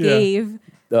one that I gave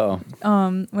Oh.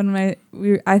 when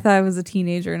I thought I was a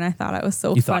teenager and I thought I was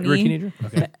so You funny. thought you were a teenager?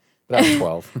 Okay. But I was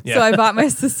 12. Yeah. So I bought my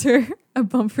sister a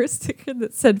bumper sticker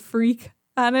that said "freak"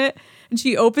 on it, and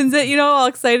she opens it, all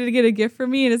excited to get a gift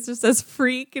from me, and it just says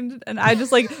 "freak," and I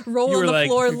just like roll You on were the like,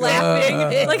 floor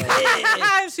laughing, like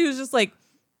she was just like,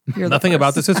 "You're the Nothing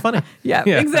about this is funny. Yeah,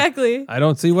 exactly. I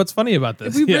don't see what's funny about this.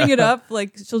 If we bring Yeah. it up,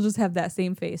 like she'll just have that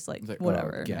same face, like like,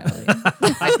 whatever. oh, God.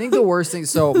 Natalie. I think the worst thing.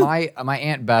 So my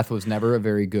Aunt Beth was never a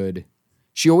very good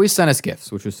She always sent us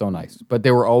gifts, which was so nice. But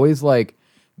they were always like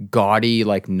gaudy,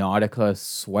 like Nautica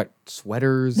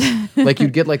sweaters. Like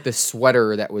you'd get like this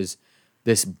sweater that was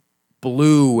this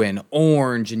blue and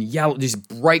orange and yellow, these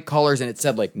bright colors, and it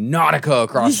said like Nautica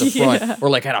across the front, or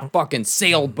like had a fucking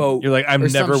sailboat. You're like, I'm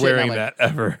never wearing that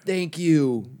ever. Thank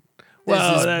you.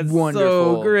 Wow, this is that's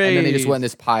wonderful. so great. And then they just went in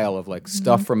this pile of like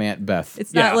stuff from Aunt Beth.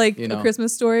 It's not like you know? a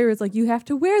Christmas Story where it's like, you have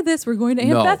to wear this. We're going to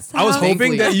Aunt No. Beth's house. I was hoping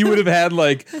Thankfully- that you would have had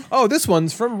like, oh, this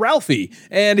one's from Ralphie,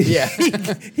 and he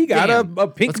got Damn. a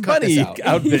pink Let's cut bunny this out.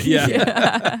 outfit.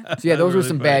 Yeah. So yeah, those were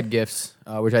some bad gifts,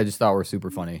 which I just thought were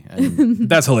super funny. And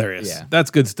That's hilarious. Yeah.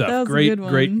 That's good stuff. That was a Great, good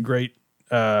one. great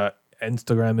Instagram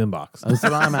inbox. that's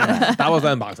what I'm at. That was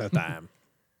the inbox that time.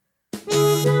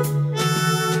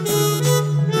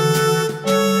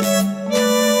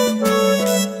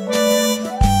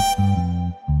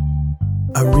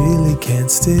 I really can't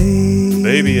stay.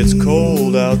 Baby, it's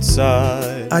cold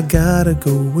outside. I gotta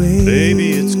go away.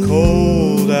 Baby, it's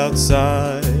cold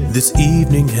outside. This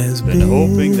evening has Been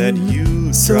hoping that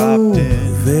you so dropped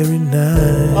in. very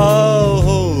nice. I'll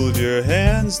hold your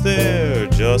hands there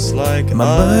just like My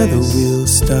ice. mother will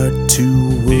start to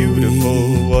worry.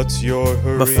 Beautiful, what's your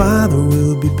hurry? My father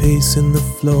will be pacing the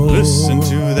floor. Listen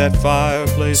to that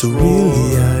fireplace So roar.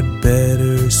 really I'd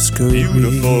better scurry.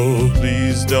 Beautiful,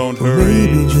 please don't Or hurry.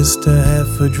 maybe just a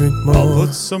half a drink more. I'll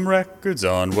put some records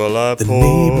on while I The pour.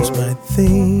 neighbors might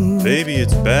think. Baby,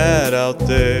 it's bad out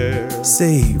there.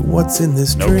 Say, what's in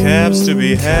this No drink? cabs to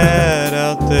be had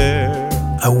out there.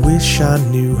 I wish I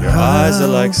knew Your how eyes are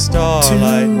like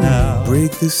starlight to now.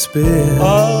 break the spell.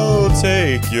 I'll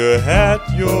take your hat,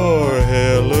 your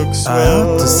hair looks I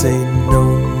swell. ought to say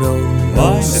no, no, no,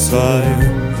 Mind if I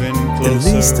sir. move in At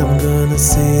least closer? I'm gonna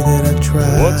say that I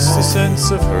tried. What's the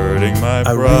sense of hurting my I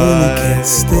pride? really can't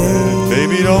stay.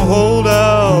 Baby, don't hold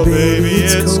out. Baby,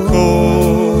 it's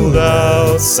cold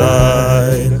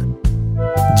outside.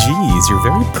 Geez, you're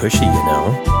very pushy, you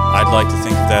know. I'd like to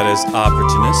think of that as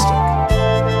opportunistic.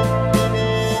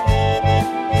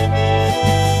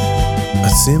 I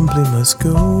simply must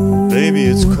go. Baby,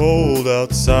 it's cold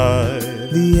outside.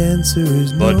 The answer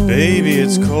is no. But baby,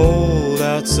 it's cold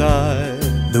outside.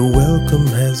 The welcome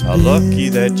has How been lucky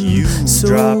that you so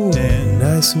dropped in.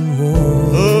 nice and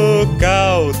warm. Look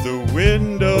out the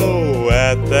window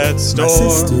at that My storm.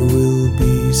 sister will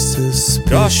be suspicious.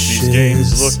 Gosh, these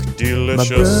games look My delicious.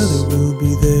 brother will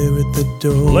be there at the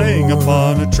door. Laying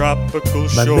upon a tropical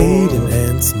My shore. maiden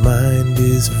aunt's mind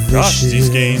is vicious. Gosh, these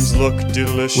games look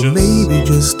delicious. Well, maybe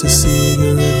just a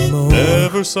cigarette more.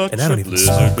 Never such And I a don't even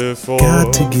blizzard smoke. before.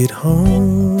 Got to get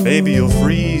home. Baby, you'll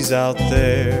freeze out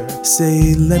there.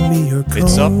 Say, lend me your coat.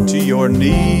 It's up to your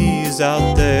knees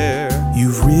out there.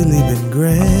 You've really been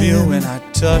grand. I feel when I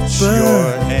touch But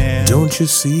your hand. Don't you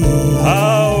see?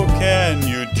 How can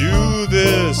you do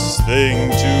this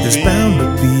thing to There's me? bound to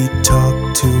be talk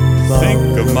tomorrow.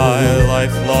 Think of my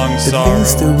lifelong At least there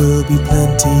sorrow. will be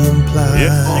plenty implied.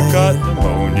 If you got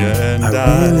pneumonia and I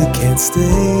die, really can't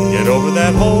stay. get over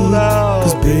that holdout.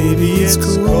 'Cause baby, it's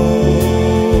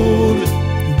cold.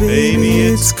 Baby,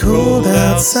 it's cold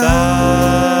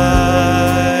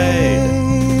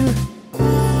outside.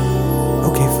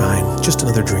 Okay, fine. Just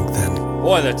another drink then.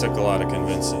 Boy, that took a lot of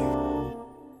convincing.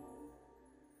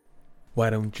 Why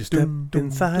don't you step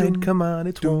inside? Come on,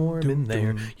 it's warm in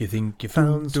there. You think you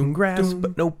found some grass,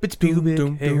 but nope, it's pubic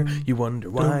hair. You wonder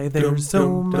why there's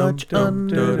so much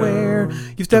underwear.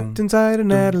 You stepped inside of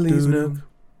Natalie's nook.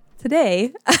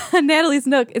 Today, Natalie's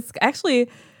Nook, it's actually,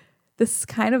 this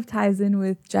kind of ties in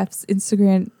with Jeff's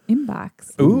Instagram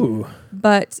inbox. Ooh,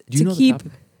 But Do you to know keep, the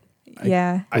topic?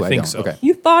 yeah, I Ooh, think don't. so. Okay.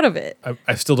 you thought of it.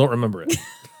 I still don't remember it.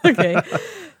 Okay.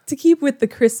 To keep with the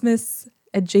Christmas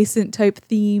adjacent type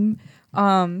theme,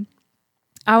 I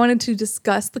wanted to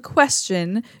discuss the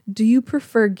question, do you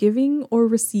prefer giving or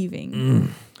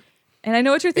receiving? And I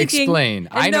know what you're thinking. Explain.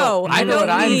 And I know I what don't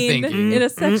I'm mean thinking. in a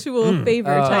sexual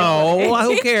favor type way. Oh,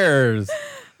 who cares?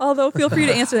 Although feel free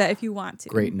to answer that if you want to.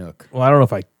 Great Nook. Well, I don't know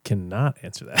if I cannot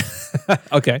answer that.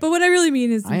 Okay. But what I really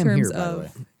mean is I in am terms here, by the way.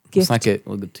 of Let's gift, not get a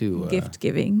little bit too. gift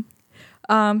giving.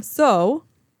 So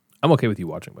I'm okay with you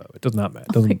watching, by the way. It does not matter.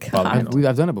 It doesn't bother me at all.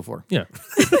 I've done it before. Yeah.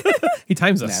 He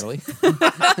times us. Natalie.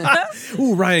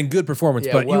 Ooh, Ryan, good performance,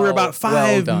 Yeah, but you were well- about well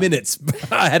 5 done. minutes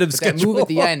ahead of That schedule. move at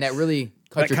the end that really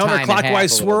cut That your time in half counterclockwise a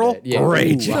swirl? little bit. Yeah.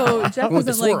 Great. Ooh, wow. So Jeff Went with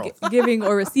the doesn't like giving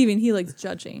or receiving. He likes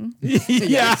judging.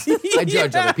 Yeah. I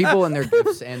judge other people and their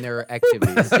gifts and their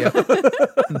activities.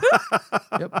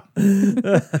 Yep.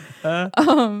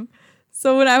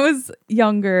 So when I was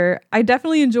younger, I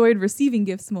definitely enjoyed receiving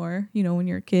gifts more. You know, when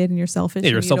you're a kid and you're selfish. Yeah,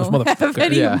 you're a and you selfish don't have motherfucker.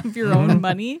 any Yeah. of your own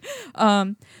money.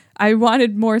 I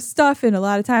wanted more stuff, and a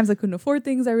lot of times I couldn't afford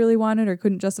things I really wanted or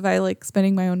couldn't justify like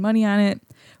spending my own money on it.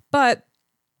 But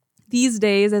these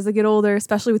days, as I get older,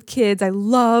 especially with kids, I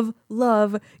love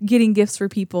getting gifts for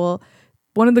people.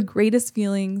 One of the greatest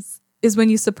feelings is when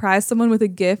you surprise someone with a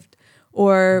gift,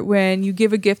 or when you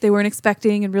give a gift they weren't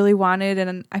expecting and really wanted.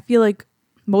 And I feel like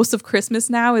most of Christmas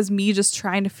now is me just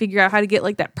trying to figure out how to get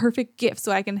like that perfect gift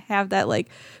so I can have that like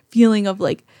feeling of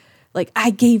like I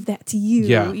gave that to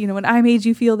you, you know, when I made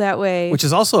you feel that way. Which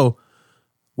is also,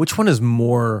 which one is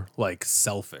more like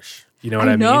selfish? You know what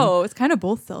I mean? No, it's kind of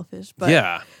both selfish, but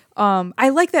yeah. I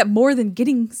like that more than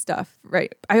getting stuff,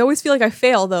 right? I always feel like I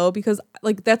fail though, because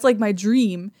like that's like my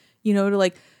dream, you know, to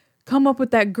like come up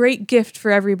with that great gift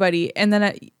for everybody. And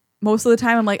then most of the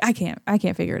time I'm like, I can't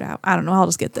figure it out. I don't know. I'll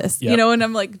just get this, you know? And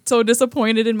I'm like so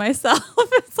disappointed in myself.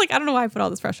 It's like, I don't know why I put all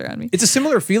this pressure on me. It's a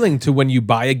similar feeling to when you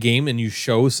buy a game and you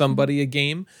show somebody a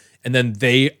game and then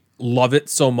they love it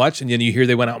so much and then you hear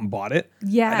they went out and bought it.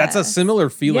 Yeah. That's a similar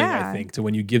feeling, I think, to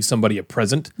when you give somebody a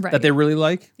present that they really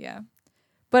like. Yeah.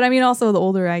 But I mean, also the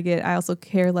older I get, I also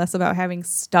care less about having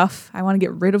stuff. I want to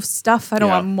get rid of stuff. I don't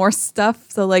want more stuff.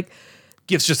 So like,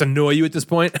 gifts just annoy you at this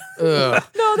point. No,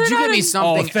 Did you get me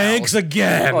something? Oh, thanks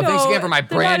again. Oh, thanks again for my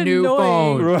brand new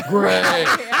phone. Great.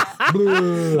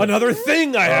 Another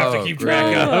thing I have to keep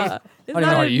track of. I don't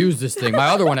know how to use this thing. My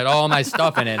other one had all my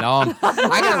stuff in it. I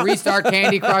gotta restart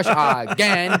Candy Crush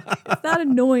again. It's not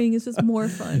annoying. It's just more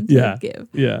fun to give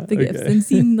the gifts and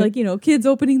seeing like, you know, kids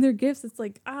opening their gifts. It's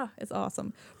like, it's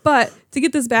awesome. But to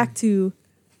get this back to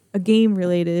a game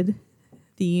related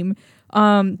theme,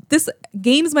 this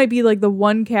games might be like the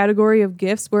one category of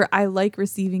gifts where I like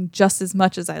receiving just as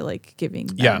much as I like giving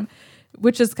them,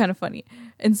 which is kind of funny.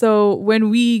 And so when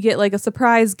we get like a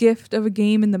surprise gift of a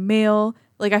game in the mail,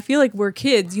 like I feel like we're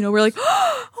kids, you know, we're like,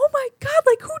 oh my God,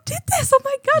 like who did this? Oh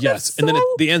my God. Yes. That's And then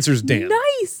so the answer's Dan.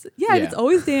 Nice. Yeah, and it's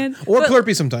always Dan. Or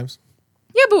Clerpy sometimes.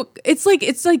 Yeah, but it's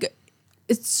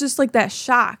just like that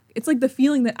shock. It's like the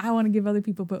feeling that I want to give other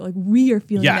people, but like we are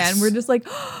feeling that. And we're just like,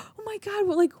 oh my God,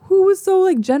 well, like who was so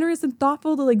like generous and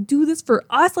thoughtful to like do this for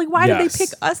us? Like why did they pick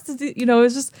us to do, you know,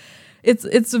 it's just,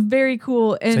 it's very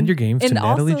cool. And send your games to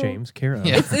Natalie also, James, care of.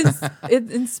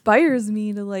 It inspires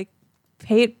me to like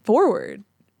pay it forward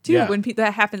too when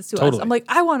that happens to us. I'm like,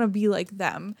 I want to be like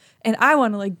them, and I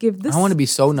want to like give this. I want to be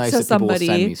so nice that somebody.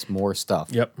 people will send me more stuff.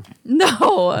 Yep.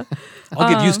 No, I'll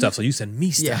give you stuff, so you send me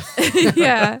stuff.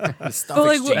 Yeah. Stuff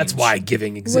like, that's why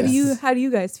giving exists. How do you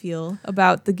guys feel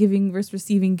about the giving versus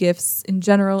receiving gifts in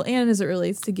general, and as it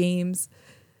relates to games?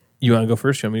 You want to go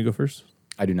first? You want me to go first?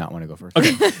 I do not want to go first.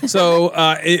 Okay, so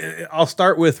I'll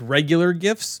start with regular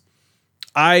gifts.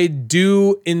 I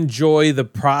do enjoy the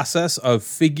process of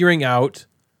figuring out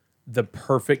the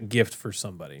perfect gift for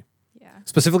somebody. Yeah.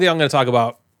 Specifically, I'm going to talk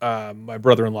about my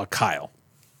brother-in-law, Kyle.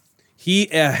 He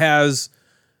has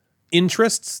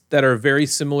interests that are very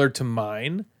similar to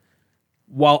mine,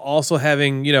 while also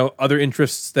having, you know, other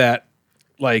interests that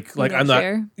like I'm not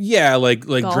share? like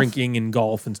Golf. drinking and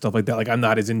golf and stuff like that. Like I'm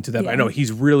not as into that. Yeah. But I know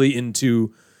he's really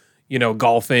into, you know,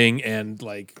 golfing and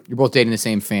like You're both dating the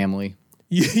same family.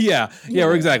 yeah,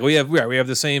 exactly. We have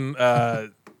the same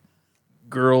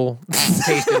girl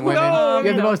Taste in women. You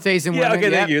have the most taste in women. Okay,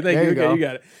 thank you. Okay, you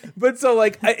got it. But so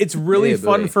like, it's really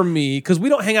fun for me because we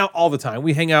don't hang out all the time.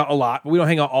 We hang out a lot, but we don't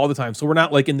hang out all the time. So we're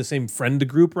not like in the same friend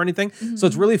group or anything. Mm-hmm. So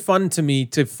it's really fun to me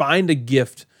to find a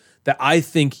gift that I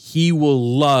think he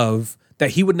will love that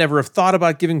he would never have thought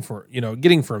about getting for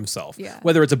himself. Yeah.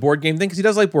 Whether it's a board game thing, because he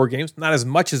does like board games, not as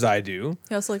much as I do.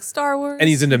 He also likes Star Wars. And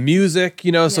he's into music,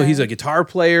 you know, so he's a guitar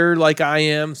player like I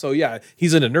am. So yeah,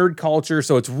 he's into nerd culture.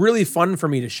 So it's really fun for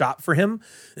me to shop for him.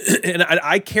 And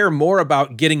I care more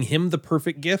about getting him the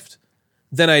perfect gift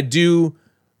than I do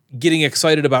getting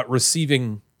excited about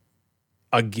receiving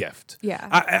a gift. Yeah.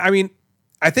 I mean,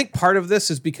 I think part of this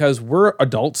is because we're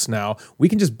adults now. We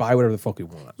can just buy whatever the fuck we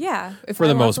want. Yeah. For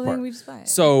the most part. We just buy it.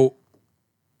 So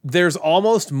there's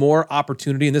almost more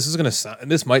opportunity, and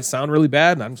this might sound really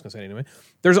bad, and I'm just gonna say it anyway.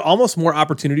 There's almost more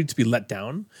opportunity to be let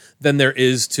down than there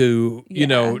is to, you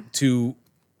know, to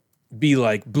be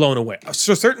like blown away.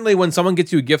 So certainly when someone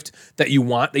gets you a gift that you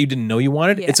want, that you didn't know you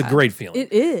wanted, it's a great feeling.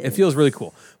 It is. It feels really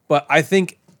cool. But I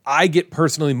think I get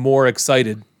personally more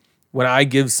excited when I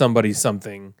give somebody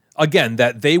something, again,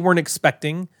 that they weren't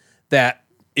expecting, that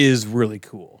is really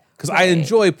cool. Because I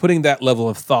enjoy putting that level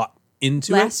of thought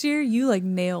into it. Last year, you like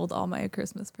nailed all my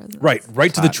Christmas presents.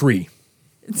 Right to the tree.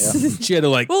 She had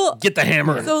to get the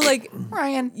hammer. So like,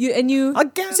 Ryan, you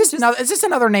again. Is this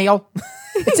another nail?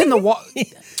 It's in the wall.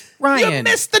 Ryan, you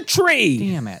missed the tree.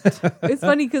 Damn it. It's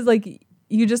funny because like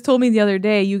you just told me the other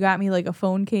day you got me like a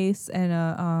phone case and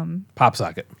a pop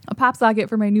socket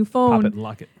for my new phone. pop it and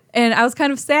lock it. And I was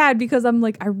kind of sad because I'm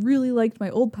like, I really liked my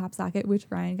old pop socket, which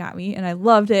Ryan got me, and I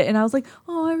loved it. And I was like,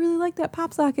 oh, I really like that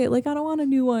pop socket. Like, I don't want a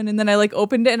new one. And then I like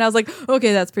opened it, and I was like,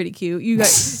 okay, that's pretty cute. You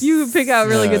pick out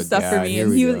really good stuff for me.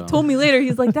 And he told me later,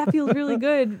 he's like, that feels really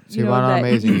good. You know, that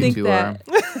amazing you think two that.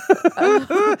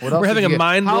 We're having a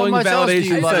mind-blowing validation How much else do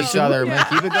you love session. each other, man?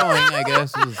 Keep it going, I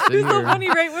guess. It's so funny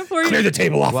right before Clear the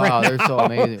table off. Wow, right they're so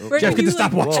amazing. Jeff, get the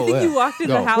stopwatch. I think you walked in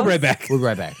the house. We'll be right back. We'll be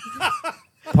right back.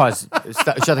 Pause.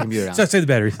 Shut the computer down. Save the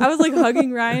batteries. I was like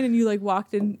hugging Ryan, and you like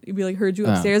walked in. We like heard you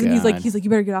upstairs, and he's like, you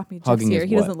better get off me. Jeff's here.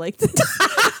 He doesn't like this.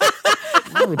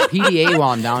 I'm with PDA while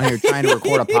I'm down here trying to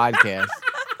record a podcast.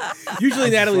 Usually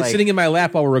Natalie's sitting in my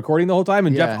lap while we're recording the whole time,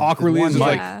 and Jeff awkwardly is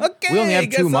like, okay, we only have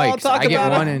two mics. I get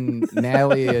one, it. and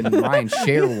Natalie and Ryan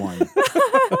share one.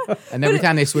 And every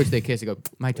time they switch, they kiss. They go,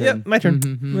 my turn. Yep, my turn.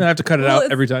 I'm gonna have to cut it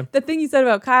out every time. The thing you said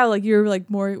about Kyle, like you're like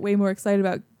way more excited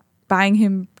about buying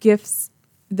him gifts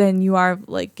than you are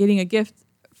like getting a gift.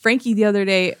 Frankie the other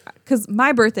day, because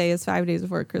my birthday is 5 days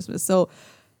before Christmas, so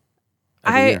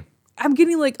I'm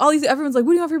getting like all these. Everyone's like,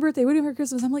 "What do you want for your birthday? What do you want for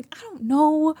Christmas?" I'm like, I don't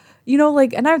know,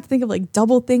 like, and I have to think of like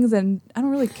double things, and I don't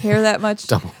really care that much.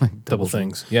 double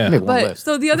things, yeah. But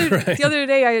so the other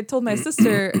day, I had told my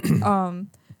sister,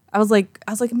 I was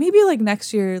like maybe like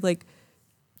next year, like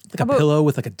a pillow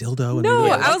with like a dildo. And no,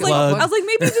 maybe I was like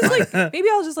maybe just like maybe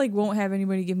I'll just like won't have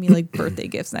anybody give me like birthday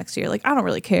gifts next year. Like I don't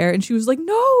really care. And she was like,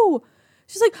 no.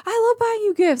 She's like, I love buying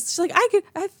you gifts. She's like,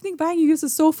 I think buying you gifts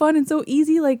is so fun and so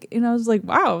easy. Like, and I was like,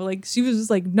 wow. Like she was just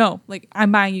like, no, like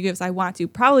I'm buying you gifts. I want to,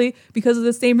 probably because of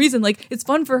the same reason. Like it's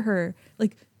fun for her.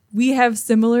 Like we have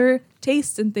similar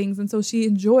tastes and things, and so she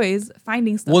enjoys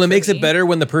finding stuff. Well, it makes it better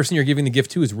when the person you're giving the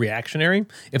gift to is reactionary.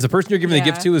 If the person you're giving the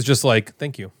gift to is just like,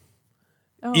 thank you.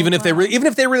 Oh, even if they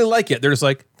really like it, they're just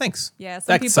like, thanks. Yeah,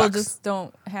 some people just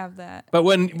don't have that. But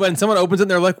when someone opens it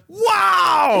and they're like,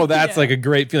 wow, that's like a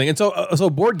great feeling. And so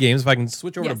board games, if I can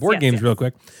switch over to board games real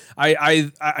quick,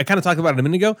 I kind of talked about it a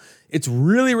minute ago. It's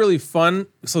really, really fun.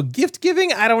 So gift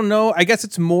giving, I don't know. I guess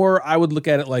it's more, I would look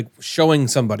at it like showing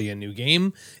somebody a new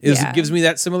game. It gives me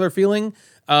that similar feeling.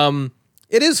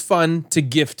 It is fun to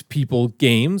gift people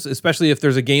games, especially if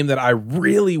there's a game that I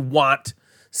really want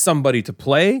somebody to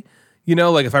play. You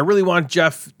know, like if I really want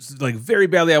Jeff, like very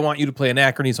badly, I want you to play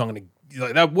Anachrony, so I'm going to,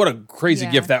 like, that. What a crazy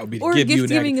gift that would be to give you an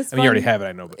Anachrony. I mean, you already have it,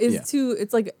 I know. But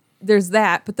it's like, there's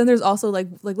that, but then there's also like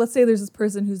let's say there's this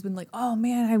person who's been like, oh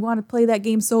man, I want to play that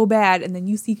game so bad, and then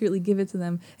you secretly give it to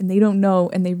them, and they don't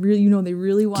know, and they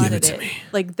really wanted it.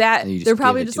 Like that, they're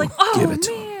probably just like, oh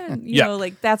man, you know,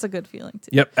 like that's a good feeling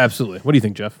too. Yep, absolutely. What do you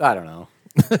think, Jeff? I don't know.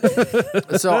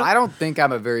 So I don't think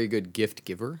I'm a very good gift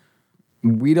giver.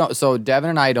 So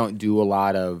Devin and I don't do a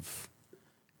lot of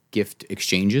gift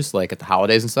exchanges, like at the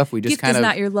holidays and stuff. We just gift is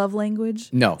not your love language.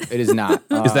 No, it is not.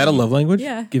 Is that a love language?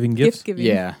 Yeah. Giving gifts? Gift giving.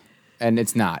 Yeah. And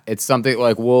it's not. It's something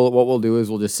like what we'll do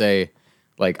is we'll just say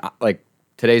like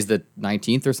today's the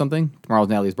 19th or something. Tomorrow's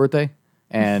Natalie's birthday.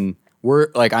 And we're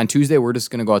like on Tuesday, we're just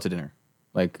going to go out to dinner.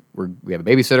 Like we have a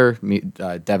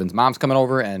babysitter, Devin's mom's coming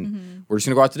over, and we're just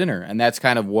going to go out to dinner. And that's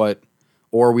kind of what,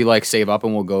 or we like save up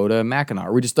and we'll go to Mackinac,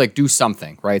 or we just like do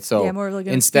something, right? So more of like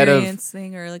an experience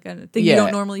thing, or like a thing you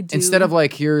don't normally do. Instead of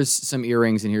like, here's some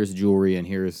earrings and here's jewelry and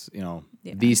here's,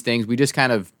 these things, we just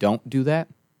kind of don't do that.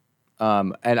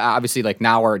 And obviously like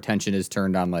now our attention is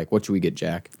turned on like, what should we get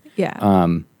Jack? Yeah.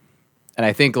 And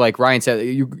I think like Ryan said,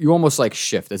 you almost like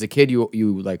shift. As a kid,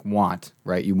 you like want,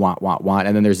 right? You want.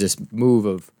 And then there's this move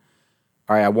of,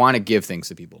 all right, I want to give things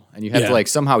to people. And you have to like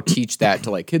somehow teach that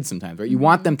to like kids sometimes, right? You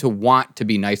want them to want to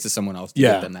be nice to someone else to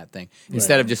give them that thing.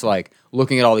 Instead of just like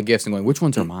looking at all the gifts and going, which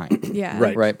ones are mine? Yeah.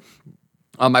 Right.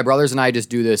 My brothers and I just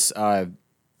do this.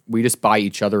 We just buy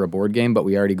each other a board game, but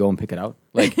we already go and pick it out.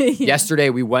 Like yesterday,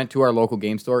 we went to our local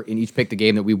game store and each picked a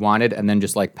game that we wanted and then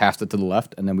just like passed it to the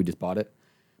left and then we just bought it.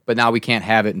 But now we can't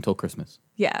have it until Christmas.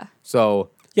 Yeah.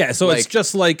 So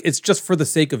like, it's just for the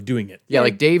sake of doing it. Yeah,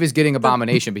 like Dave is getting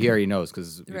Abomination, but he already knows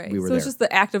because we were there. So it's just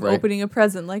the act of opening a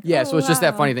present. Like, so it's just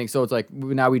that funny thing. So it's like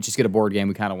now we just get a board game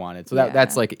we kind of wanted. So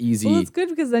that's like easy. Well, it's good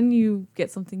because then you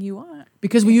get something you want.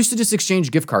 Because we used to just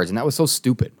exchange gift cards and that was so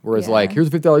stupid. Whereas like, here's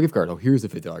a $50 gift card. Oh, here's a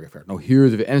 $50 gift card. No,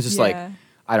 here's a, and it's just like,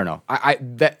 I don't know.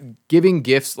 That giving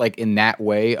gifts like in that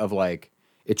way of like,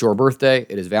 it's your birthday,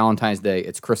 it is Valentine's Day,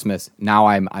 it's Christmas. Now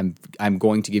I'm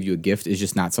going to give you a gift is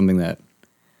just not something that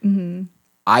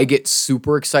I get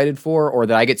super excited for, or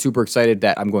that I get super excited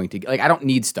that I'm going to like. I don't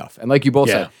need stuff, and like you both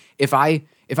said, if I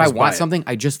want something,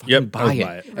 I just fucking buy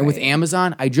it. And with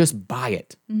Amazon, I just buy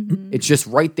it. It's just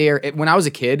right there. When I was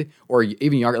a kid, or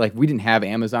even younger, like we didn't have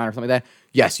Amazon or something like that.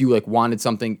 Yes, you like wanted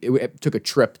something. It took a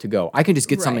trip to go. I can just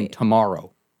get something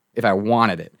tomorrow if I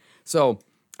wanted it. So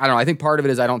I don't know. I think part of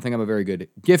it is I don't think I'm a very good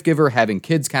gift giver. Having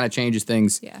kids kind of changes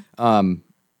things. Yeah.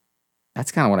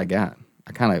 That's kind of what I got.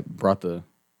 I kind of brought it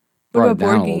about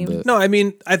down board a little bit. No, I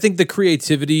mean, I think the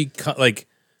creativity, like,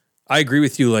 I agree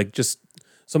with you. Like, just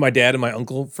so my dad and my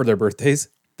uncle for their birthdays,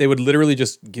 they would literally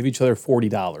just give each other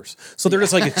 $40. So they're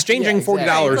just like exchanging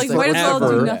 $40 Like, might as well do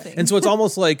forever. nothing. And so it's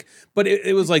almost like, but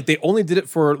it was like they only did it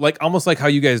for like almost like how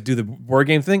you guys do the board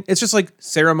game thing. It's just like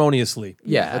ceremoniously.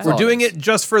 Yeah, that's we're all doing it is. it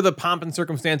just for the pomp and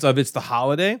circumstance of it's the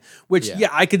holiday. Which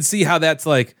I could see how that's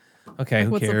like. Okay,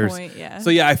 who What's the cares? point? Yeah.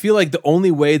 So yeah, I feel like the only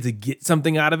way to get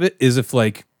something out of it is if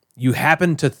like you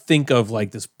happen to think of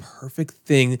like this perfect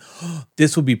thing.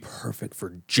 This would be perfect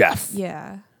for Jeff.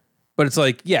 Yeah. But it's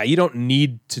like, yeah, you don't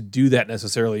need to do that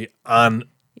necessarily on.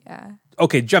 Yeah.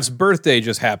 Okay, Jeff's birthday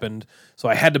just happened, so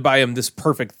I had to buy him this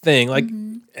perfect thing. Like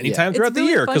anytime throughout the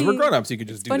really year, because we're funny- grown-ups, you could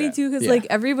just do Funny that. too, because like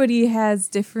everybody has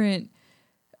different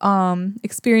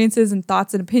experiences and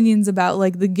thoughts and opinions about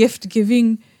like the gift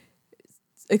giving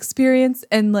experience,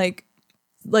 and like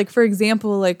for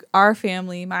example, like our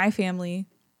family, my family,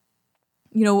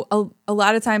 you know, a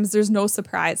lot of times there's no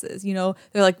surprises. You know,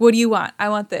 they're like, "What do you want?" "I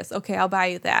want this." "Okay, I'll buy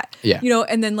you that." Yeah. You know,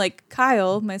 and then like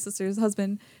Kyle, my sister's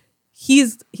husband,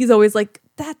 he's always like,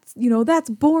 that's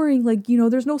boring. Like, you know,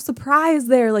 there's no surprise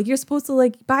there. Like, you're supposed to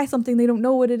like buy something, they don't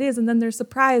know what it is, and then they're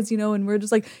surprised, you know, and we're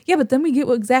just like, yeah, but then we get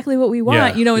exactly what we want,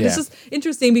 Yeah. you know, and it's just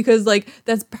interesting because like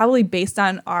that's probably based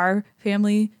on our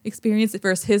family experience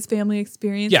versus his family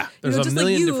experience. Yeah, there's you know, a just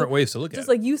million like different ways to look at just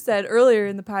it. like you said earlier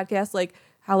in the podcast, like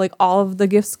how like all of the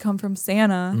gifts come from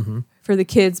Santa for the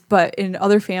kids, but in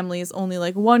other families only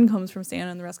like one comes from Santa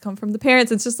and the rest come from the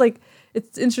parents. It's just like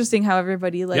it's interesting how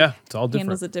everybody like it's all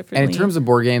handles different. it differently. And in terms of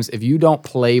board games, if you don't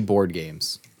play board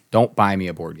games, don't buy me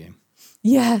a board game.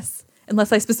 yes,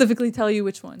 unless I specifically tell you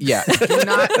which one. Yeah,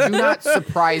 do not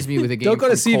surprise me with a game. Don't go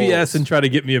to from CVS Kohl's. and try to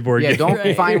get me a board Yeah, game.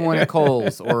 don't find one at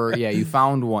Kohl's, or you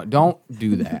found one. Don't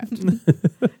do that.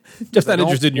 Just not don't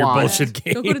interested in your want- bullshit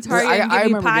game. Don't go to Target and give you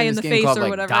remember pie getting in this the game face called, or like,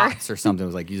 whatever. Dots or something. It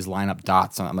was like you just line up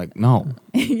dots. I'm like, no,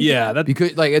 Yeah, that,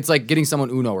 because like it's like getting someone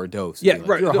Uno or Dos. yeah, Like,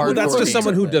 right. you're a Well, that's hardcore just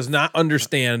someone gamer. who does not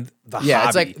understand the Yeah, hobby.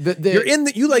 it's like the- you're in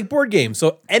the you like board games,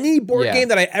 so any board Yeah. game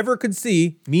that I ever could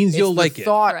see means It's you'll the like it.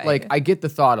 thought, Right. like I get the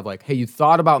thought of like, hey, you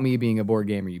thought about me being a board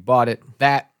gamer, you bought it.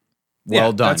 Well Yeah,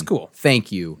 done. that's cool.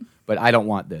 Thank you, but I don't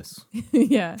want this.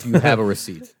 yeah. You have a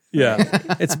receipt. Yeah,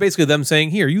 it's basically them saying,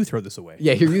 "Here, you throw this away."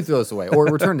 Yeah, here you throw this away, or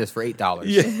return this for $8.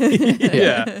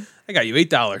 Yeah, I got you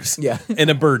 $8. Yeah. and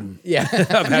a burden. Yeah,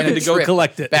 I'm having to go Trip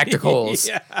collect it back to Kohl's.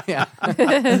 Yeah. Yeah.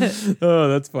 Oh,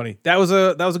 that's funny. That was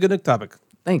a good topic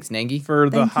Thanks, Nangi. for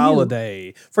the Thank you.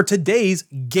 holiday. For today's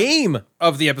game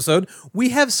of the episode, we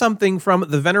have something from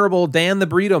the venerable Dan the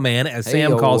Burrito Man, as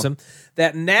Sam Heyo. calls him,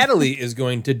 that Natalie is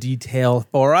going to detail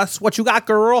for us. What you got,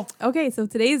 girl? Okay, so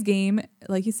today's game,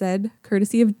 like you said,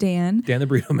 courtesy of Dan. Dan the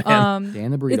Burrito Man. Dan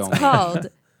the Burrito It's Man. called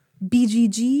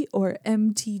BGG or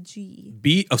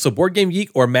MTG. So Board Game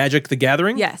Geek or Magic the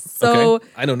Gathering? Yes. So Okay.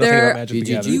 I know nothing there- about Magic the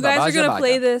BGG. Gathering. You guys are Baja, going to baja.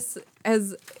 play this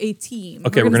as a team.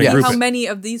 Okay, we're gonna gonna see group how it. many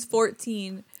of these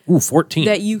 14 Ooh, 14.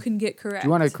 that you can get correct. Do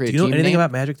you want to create Do you know a team anything name?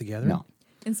 about Magic the Gathering? No.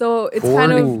 And so it's Board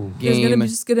kind of there's Game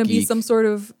just going to be Geek. some sort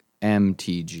of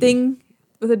MTG. thing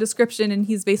with a description, and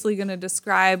he's basically going to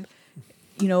describe,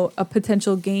 you know, a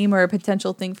potential game or a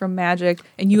potential thing from Magic,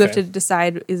 and you have Okay. to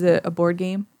decide, is it a board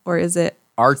game or is it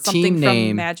Our something team from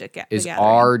name Magic the is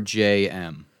Gathering?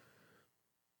 RJM.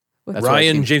 What's That's what I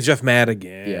Ryan think. James Jeff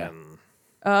Madigan. Yeah.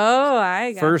 Oh,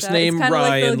 I got First name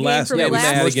Ryan, last Yeah, name we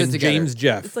smushed it Madigan, together. James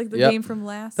Jeff. It's like the Yep. game from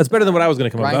last. That's better than what I was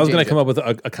going to come up with. Ryan I was going to James come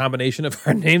up with a combination of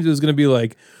our names. It was going to be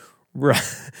like,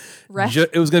 Ref.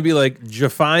 it was going to be like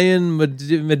Jaffian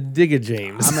Madiga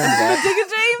James, I'm into that. Madiga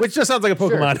James. which just sounds like a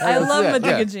Pokemon. I love Yeah,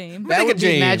 Madiga yeah. James. That would be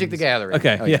James. Magic the Gathering.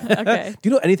 Okay, Oh, yeah. Okay. Do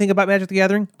you know anything about Magic the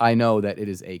Gathering? I know that it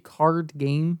is a card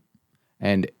game,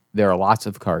 and there are lots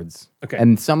of cards. Okay.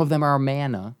 And some of them are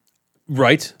mana,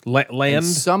 Right, and land,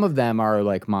 some of them are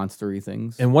like monstery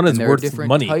things. and one is there are worth different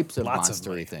money. types of Lots monstery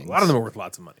money. things. A lot of them are worth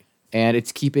lots of money. And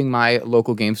it's keeping my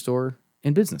local game store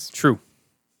in business. True,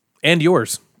 and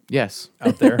yours Yes.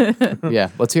 out there. Yeah.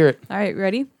 Let's hear it. All right,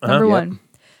 ready? Number Yep. 1.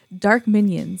 Dark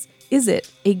Minions. Is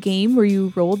it a game where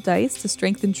you roll dice to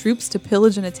strengthen troops to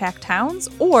pillage and attack towns?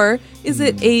 Or is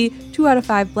it a 2 out of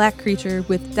 5 black creature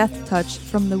with death touch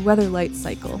from the Weatherlight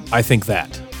cycle? I think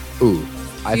that. Ooh.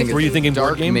 I think Were you thinking board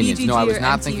Dark game? Minions. No, I BGG was or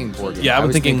not MTG? thinking board game. Yeah, I I'm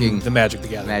was thinking the Magic the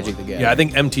Gathering. Magic the Gathering. Yeah, I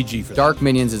think MTG for Dark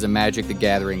Minions is a Magic the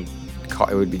Gathering.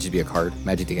 It would just be a card.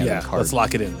 Magic the that. Gathering Yeah, card. let's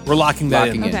lock it in. We're locking that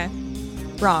Locking in. in. Okay.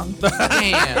 Wrong.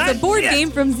 Damn. It's a board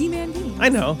game from Z-Man Games. I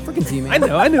know. Freaking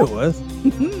teammate. I knew it was.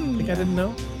 Think I didn't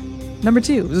know? Number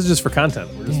 2. This is just for content.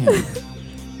 We're just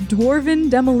Dwarven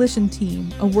Demolition Team,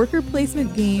 a worker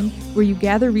placement game where you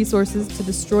gather resources to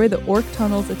destroy the orc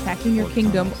tunnels attacking your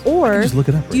kingdom, or just look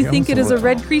it up right do you here. think I'm it is sorry. a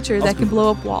red creature that can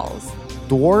blow up walls?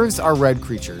 Dwarves are red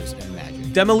creatures in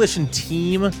Magic. Demolition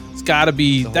Team. It's got to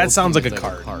be. whole That sounds thing like a is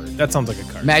like a card. card. That sounds like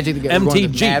a card. Magic the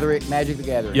Gathering. MTG. Magic the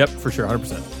Gathering. Yep, for sure,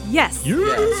 100%. Yes.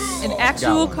 Yes. An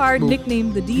actual one. card Boop.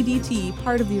 nicknamed the DDT,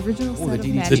 part of the original set the of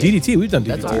DDT. Magic. The DDT. We've done DDT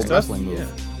That's an old stuff. wrestling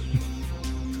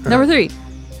move. Number 3.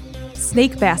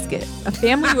 Snake Basket, a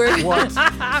family where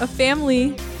a family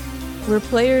where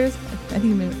players, I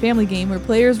think it's a family game where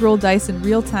players roll dice in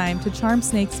real time to charm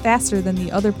snakes faster than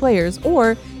the other players,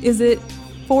 or is it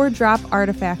 4-drop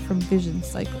artifact from Vision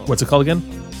Cycle? What's it called again?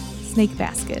 Snake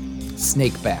Basket.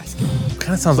 Snake basket.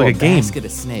 Kind of sounds So like a game. basket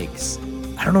of snakes.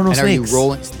 I don't know no And snakes. are you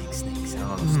rolling snakes? I don't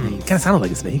know snakes. Kind of sounded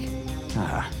like a snake.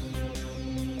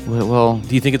 Well,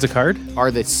 Do you think it's a card?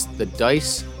 are the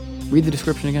dice? Read the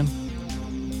description again.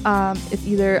 It's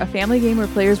either a family game where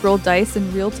players roll dice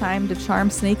in real time to charm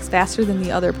snakes faster than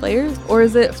the other players, or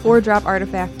is it 4-drop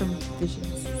artifact from Vision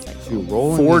So Cycle? you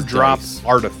roll 4-drop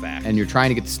artifact. and you're trying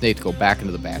to get the snake to go back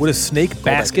into the basket. Would a snake back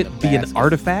basket in the be an basket.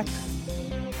 artifact?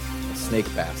 A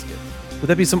snake basket? Would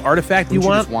that be some artifact you Wouldn't you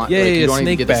want? just want- Yeah, like, yeah, you yeah, don't even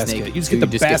snake get the basket. snake, You just so get the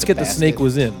you just get the basket the snake basket.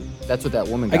 was in. That's what that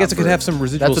woman got. I guess it could for- have some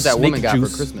residual That's what that snake woman got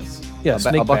juice. for Christmas. Yeah, a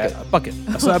snake bucket. A bucket.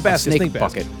 So a basket, snake snake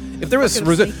basket. bucket. If there was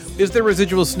Bucket of snakes. is there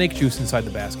residual snake juice inside the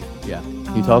basket? Yeah.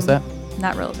 Can you tell us that?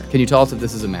 Not relevant. Can you tell us if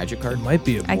this is a Magic card? It might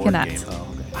be a board I cannot. game. Oh,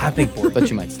 okay. I think board. But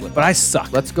you might slip. But I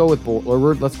suck. Let's go with board. Or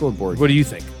let's go with board. What do you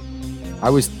think? I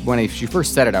was she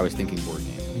first said it. I was thinking board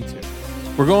game. Me too.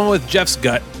 We're going with Jeff's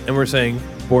gut, and we're saying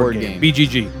board, Board game. game.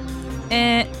 BGG.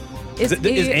 Is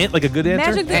Is Ant like a good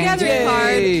answer? Magic the Ant. Gathering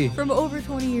Yay. card from over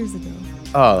 20 years ago.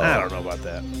 Oh, I don't know about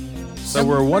that. So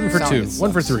we're 1 for 2, Sounds-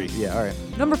 1 for 3. Yeah. All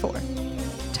right. Number 4.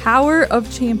 Tower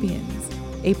of Champions,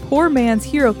 a poor man's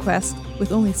hero quest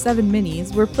with only 7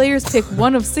 minis, where players pick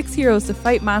one of 6 heroes to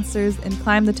fight monsters and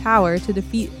climb the tower to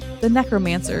defeat the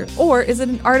necromancer, or is it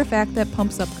an artifact that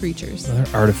pumps up creatures?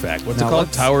 Another artifact. What's Now it called?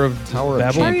 let's- Tower of Tower of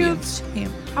Babel? Champions.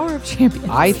 Tower of Champions.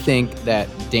 I think that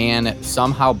Dan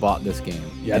somehow bought this game.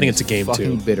 Yeah, I think and it's a is game,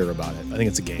 fucking too. bitter about it I think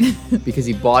it's a game. because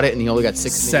he bought it and he only got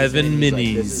 6 7 minis. and he's like,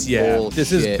 minis. this is Yeah.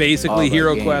 This is bullshit basically of a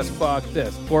Hero game. Quest. Fuck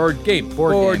this. Board game.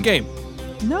 Board game.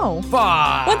 No.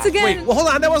 Fuck. Once again- Wait, well, hold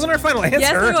on. That wasn't our final answer.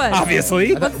 Yes, it was.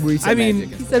 Obviously. I thought we said I mean,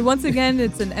 Magic. He said, once again,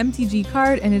 it's an MTG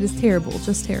card and it is terrible.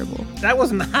 Just terrible. that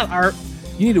was not our.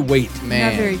 You need to wait.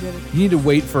 Man. Not very good. You need to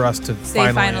wait for us to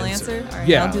Say final answer? All right,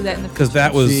 yeah, I'll do that in the because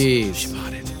that was. Jeez. She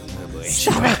bought it.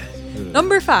 Stop it.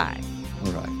 Number 5.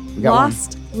 All right. We got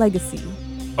Lost Legacy.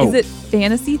 Oh. Is it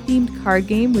fantasy-themed card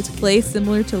game with play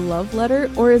similar to Love Letter,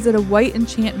 or is it a white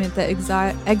enchantment that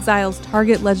exiles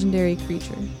target legendary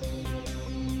creature?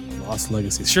 Lost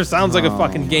Legacy. Sure sounds like a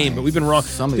fucking game, but we've been wrong.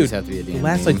 Some of Dude, these have to be a damn the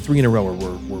last game. like 3 in a row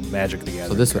were Magic the Gathering.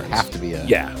 So this would cards. have to be a.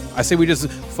 Yeah, I say we just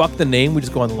fuck the name. We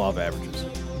just go on the law of averages.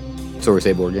 So we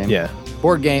say board game. Yeah,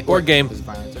 Board game. Board game. Is it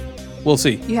final answer? we'll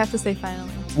see. You have to say final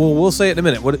answer. Well, we'll say it in a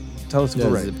minute. What? Tell us if Yeah,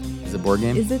 we're is, right. is it board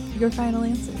game? Is it your final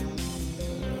answer?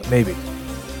 Maybe.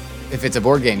 If it's a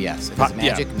board game, yes. If it's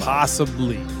Magic, yeah, no.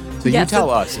 possibly. So you Yes, tell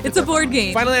us. if It's a board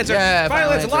game. Final answer. Yeah,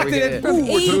 final answer. Locked we get in. it. From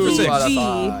Ooh, we're 2 for 6.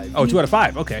 AEG. Oh, 2 out of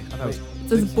 5. Okay. I thought it was-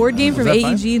 It's a board game from Is that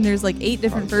fine? AEG, and there's like 8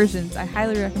 different versions. I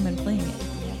highly recommend playing it.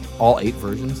 All 8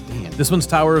 versions? Damn. This one's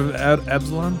Tower of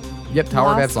Absalom. Yep,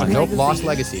 Tower of Lost Absalom. Nope, Legacy. Lost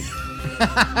Legacy.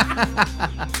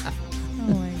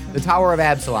 Oh my god. The Tower of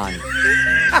Absalom.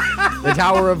 The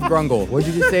Tower of Grungle. What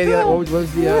did you just say? What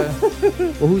was the?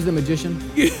 Well, who's the magician?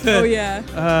 Oh yeah.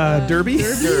 Derby.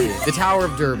 Derby. The Tower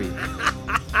of Derby.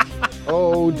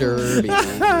 Oh, Derby. All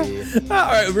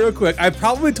right, real quick. I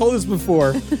probably told this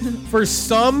before. For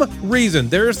some reason,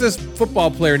 there's this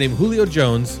football player named Julio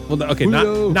Jones. Well, okay,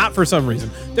 Julio. not for some reason.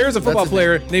 There's a football his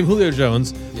player named Julio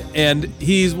Jones, Yeah. and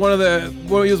he was one of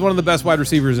the best wide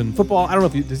receivers in football. I don't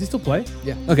know if does he still play?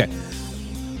 Yeah. Okay.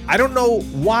 I don't know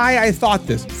why I thought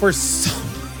this. For some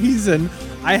reason,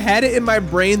 I had it in my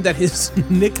brain that his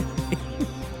nickname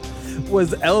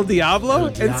was El Diablo.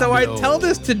 And so I tell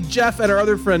this to Jeff and our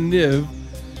other friend Niv,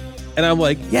 and I'm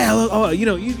like, yeah, you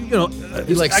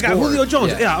like I got scored. Julio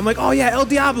Jones. Yeah. Yeah. I'm like, oh yeah, El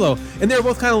Diablo. And they're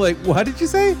both kind of like, what did you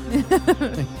say?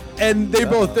 And they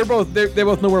both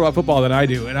know more about football than I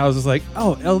do. And I was just like,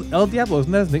 oh, El Diablo,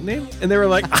 isn't that his nickname? And they were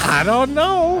like, I don't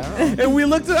know. And we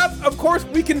looked it up. Of course,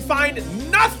 we can find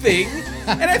nothing.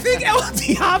 And I think El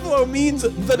Diablo means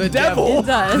the devil. It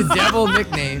does. The devil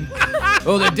nickname.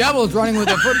 Oh, the devil's running with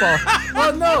the football.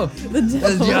 Oh no, The devil.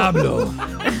 El Diablo.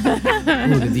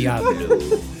 Oh, the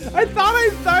Diablo. I thought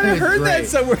I heard that great.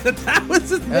 somewhere that was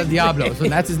his El nickname. Diablo. So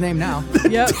that's his name now.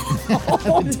 Yep.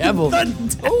 The devil.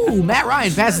 Oh, Matt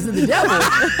Ryan passes to the devil.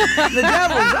 The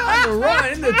devil's on the run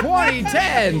into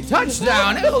 2010.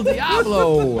 Touchdown, El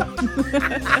Diablo.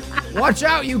 Watch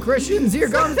out, you Christians. Here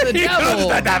comes the Here devil.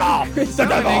 comes the devil. The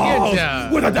Coming to devil. get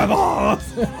ya. With the devil.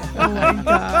 Oh my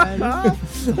God.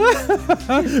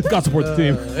 God support the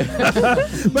team.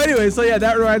 But anyway, so yeah,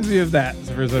 that reminds me of that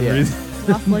for some reason.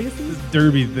 Lost Legacies?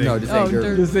 Derby thing. No, just saying Oh,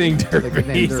 Derby. Just saying Derby. Like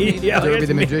the name Derby. Yeah, Derby it's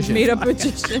the magician. Made up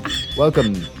magician.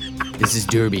 Welcome. This is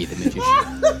Derby the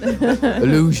magician.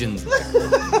 Illusions.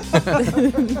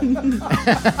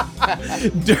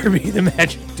 Derby the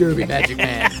magic. Derby magic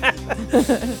man.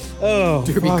 Oh,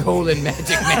 Derby colon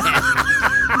magic man.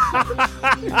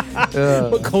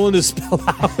 what colon is spelled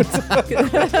out.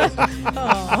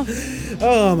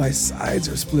 Oh, my sides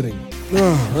are splitting.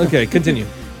 Oh, okay, continue.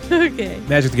 Okay.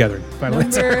 Magic the Gathering. Final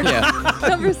answer. Number,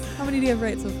 numbers. How many do you have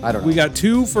right so far? I don't know. We got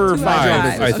 2 for 5,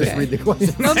 five, I okay. think. Just read the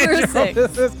question. Number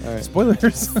 6.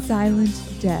 Spoilers. Silent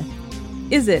Death.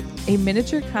 Is it a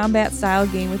miniature combat style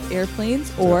game with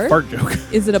airplanes, or Fart joke.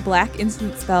 is it a black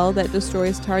instant spell that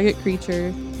destroys target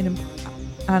creature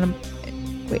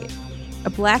a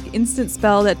black instant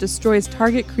spell that destroys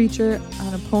target creature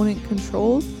on opponent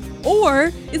controls,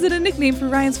 or is it a nickname for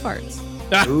Ryan's farts?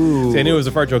 Ooh. See, I knew it was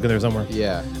a fart joke in there somewhere.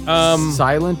 Yeah. Um,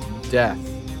 Silent Death.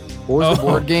 What was the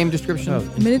board game description? Oh.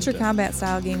 Miniature combat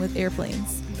style game with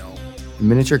airplanes.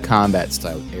 Miniature combat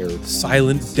style air.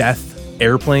 Silent death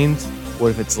airplanes. What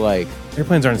if it's like?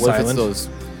 Airplanes aren't What silent. if it's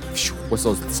those? What's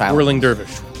those silent? Whirling dervish.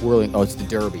 Whirling. Oh, it's the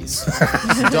derbies.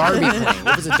 It's a derby plane.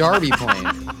 What if it's a derby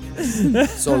plane?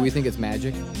 So we think it's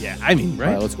magic. Yeah, I mean, right?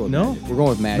 All right, let's go with No? magic. We're going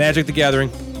with magic. Magic the Gathering.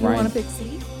 You Ryan. want to pick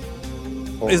C?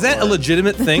 Is that a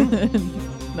legitimate thing?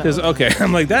 Because, okay,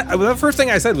 I'm like, that. The first thing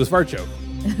I said was fart joke.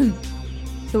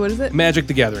 So what is it? Magic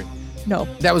the Gathering. No.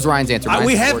 That was Ryan's answer. We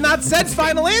Ryan's have board not game. said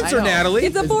final answer, know. Natalie.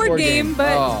 It's a board game,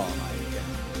 but Oh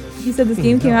my god. he said this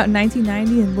game came out in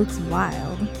 1990 and looks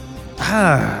wild.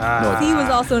 C was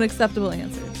also an acceptable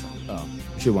answer. So. Oh,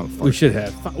 should have went with We fart. should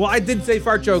have. Well, I did say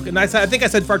fart joke, and I think I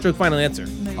said fart joke final answer.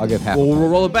 No, you I'll give didn't. half. Well, we'll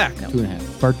roll it back. 2.5.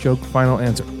 Fart joke final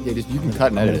answer. Yeah, just you can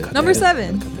cut and edit it. Number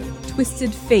 7,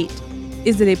 Twisted Fate.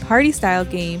 Is it a party-style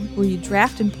game where you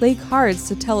draft and play cards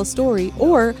to tell a story,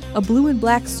 or a blue and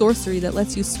black sorcery that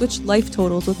lets you switch life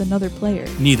totals with another player?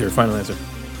 Neither. Final answer.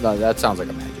 No, that sounds like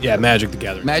a magic. Yeah, Magic the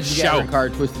Gathering. Magic the Shout. Gathering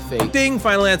card, Twisted Fate. Ding.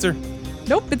 Final answer.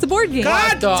 Nope, it's a board game.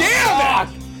 God the damn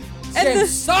it! And the-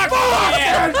 sucks.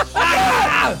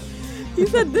 He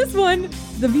said this one,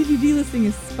 the VGG listing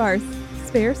is sparse.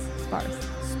 Sparse?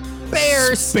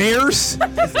 Spares.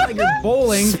 It's like you're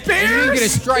bowling. And you didn't get a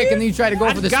strike, and then you try to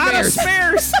go for the Got a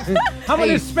spares. spares. How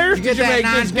many Hey, spares you did get you that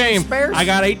make this 9 game? spares? I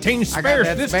got 18 I got spares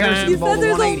that this spares. time. He Bowl said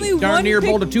there's to only 180. Darn one, near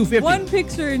bowl to 250. one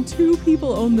picture and 2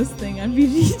 people own this thing on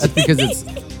VGG. That's because it's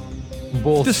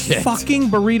bullshit. This fucking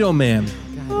burrito man. If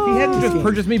he hadn't just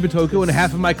purchased me Batoku and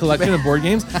half of my collection of board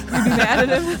games, You'd be mad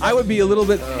at him. I would be a little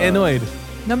bit annoyed.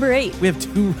 Number 8. We have 2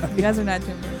 You right. guys are not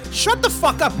doing good. Shut the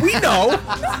fuck up. We know.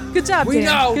 Good job, We Dan.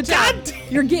 know. Good job. God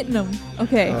You're getting them.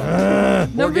 Okay.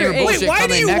 Number game of 8. bullshit. Wait, why do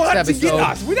coming you next want to episode. get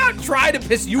us? We're not trying to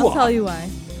piss you I'll off. tell you why.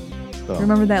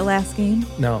 Remember that last game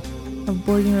No. of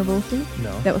Board Game or Bullshit?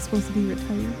 No. That was supposed to be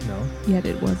retired? No. Yet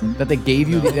it wasn't. That they gave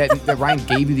you that Ryan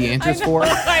gave you the answers for,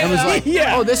 and was like,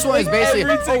 Yeah. "Oh, this one is basically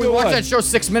Every we single watched one. that show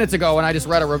 6 minutes ago, and I just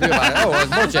read a review about it. Oh, it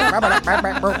was bullshit."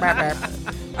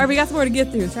 All right, we got some more to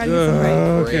get through. Try to get some right.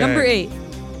 Okay. Number 8.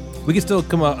 We can still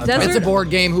come out on Desert- top. It's a board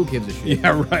game. Who gives a shit?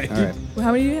 Yeah, right. All right. Well,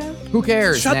 how many do you have? Who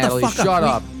cares, Shut the Natalie? fuck up. Shut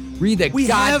up. Read the we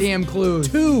have goddamn clues.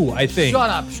 2, I think. Shut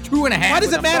up. 2.5. Why does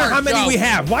with it a matter fart how many joke. we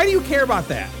have? Why do you care about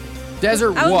that?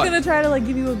 Desert I was what? going to try to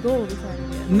give you a goal to try to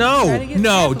get. Try No, to get no,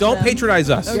 half of don't them. patronize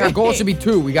us. Okay. Our goal should be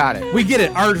 2. We got it. We get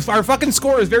it. Our fucking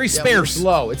score is very Yeah, we're sparse.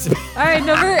 slow. It's All right,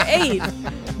 number 8.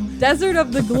 Desert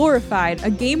of the Glorified,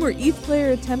 a game where each player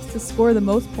attempts to score the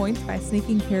most points by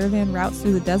sneaking caravan routes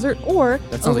through the desert, or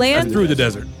That a sounds like land Through the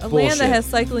desert. a land bullshit. that has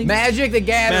cycling. Magic the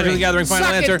Gathering. Magic the Gathering, final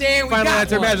Suck answer. It, Dan, we final got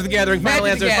answer, one. Magic the Gathering, final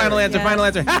Magic the answer, final Gathering. answer, final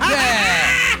answer.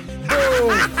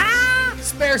 Yeah. Boom.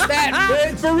 Spare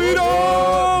stat. It's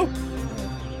burrito!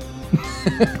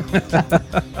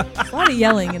 A lot of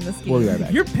yelling in this game. We'll be right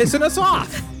back. You're pissing us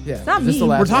off. Yeah. Stop Is this me. the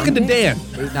last We're talking to one? Dan.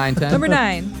 8, 9, 10. Number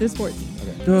 9. There's 14.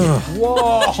 Okay.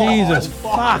 Whoa. Jesus,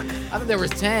 fuck. I thought there was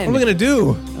 10. What am I gonna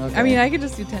do? Okay. I mean, I could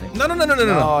just do 10. No. No.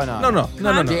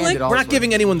 Conflict- We're not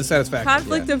giving anyone the satisfaction.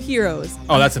 Conflict of Heroes.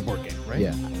 Oh, that's a board game, right?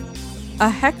 Yeah. A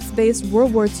hex-based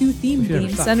World War II themed game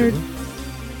centered.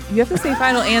 You have to say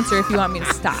final answer if you want me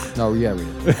to stop. No, yeah, read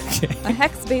it. A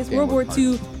hex-based World War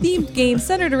II themed game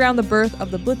centered around the birth of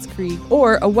the Blitzkrieg,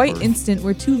 or a white instant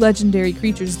where two legendary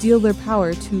creatures deal their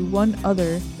power to one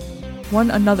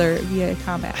another via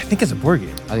combat. I think it's a board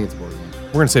game. I think it's a board game.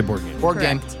 We're gonna say board game. Board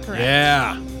game. Correct.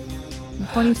 Yeah.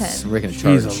 2010. We're going to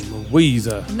charge. Jesus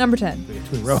Louisa. Number 10.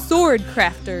 Two in a row. Sword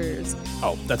Crafters.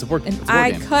 Oh, that's a board game. An It's a board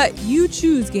I game. cut, you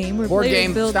choose game where Board players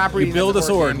game. build. Stop reading. build That's a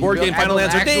sword. You Board build game, final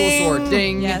answer. actual Ding. sword.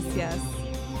 Ding. Yes.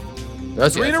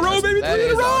 That's Three in a row, baby. That 3 in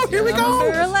a is row. awesome. Here we go.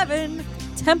 Number 11.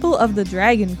 Temple of the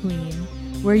Dragon Queen,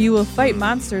 where you will fight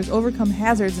monsters, overcome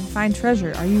hazards, and find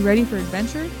treasure. Are you ready for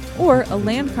adventure? Or a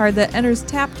land card that enters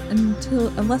tapped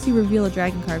unless you reveal a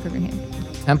dragon card from your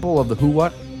hand. Temple of the who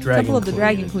what? Temple of the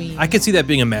Dragon Queen. I could see that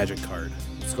being a magic card.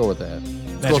 Let's go with that.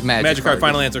 Let's go with Magic card.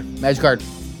 Final answer. Magic card.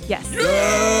 Yes.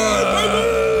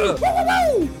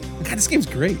 God, this game's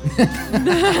great.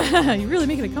 You're really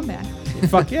making a comeback.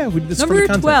 Fuck yeah. This is for Number the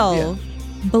content.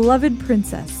 12. Beloved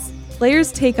Princess.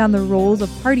 Players take on the roles of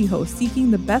party hosts,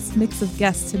 seeking the best mix of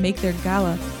guests to make their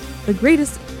gala the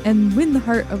greatest and win the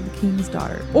heart of the king's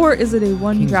daughter. Or is it a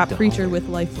one-drop King's creature daughter. with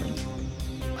lifelink?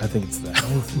 I think it's that.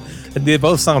 They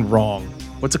both sound wrong.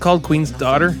 What's it called? Queen's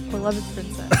daughter? Beloved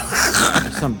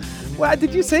Princess. Some. What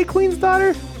did you say? Queen's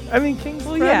daughter? I mean, King's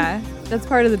Well, yeah, that's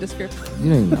part of the description. You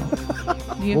don't even know.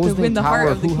 You What have was to win the Tower heart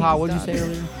of of the king's Hoo-Ha? What did you say daughter.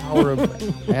 earlier? Tower of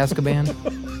Azkaban?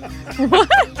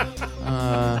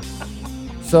 What?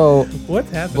 So, What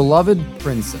happened? Beloved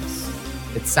Princess.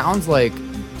 It sounds like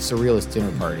Surrealist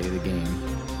Dinner Party, the game.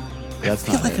 That's I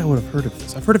feel not like it. I would have heard of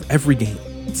this. I've heard of every game.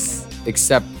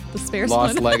 Except The Spares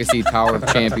Lost one. Legacy, Tower of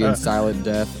Champions, Silent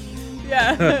Death.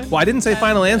 Yeah. Well, I didn't say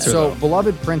final answer. So, though.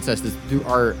 Beloved Princess, do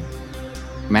our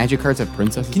magic cards have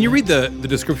princesses? Can you in read the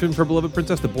description for Beloved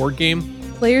Princess, the board game?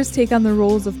 Players take on the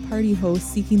roles of party hosts,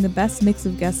 seeking the best mix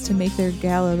of guests to make their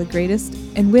gala the greatest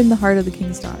and win the heart of the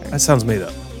king's daughter. That sounds made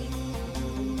up. it?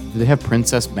 Do they have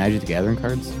Princess Magic the Gathering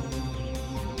cards?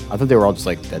 I thought they were all just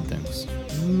like dead things.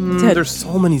 Dead. There's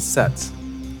so many sets.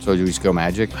 So, do we just go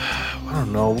Magic? I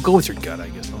don't know. We'll go with your gut, I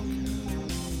guess. I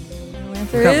don't care.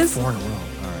 Answer We've got is 4 in a row. All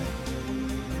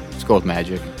right. Let's go with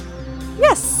Magic.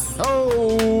 yes.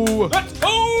 Oh! Let's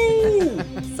go!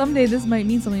 Someday this might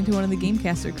mean something to one of the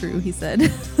Gamecaster crew, he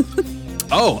said.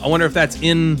 Oh, I wonder if that's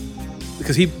in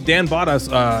because Dan bought us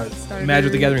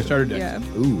Magic the Gathering starter deck.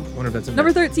 Yeah. Ooh. I wonder if that's in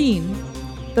Number there.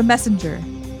 13, The Messenger.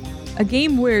 A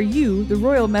game where you, the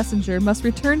royal messenger, must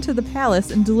return to the palace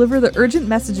and deliver the urgent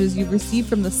messages you've received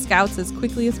from the scouts as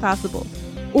quickly as possible.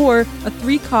 Or a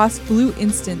 3-cost blue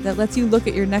instant that lets you look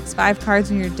at your next 5 cards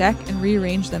in your deck and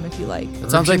rearrange them if you like. It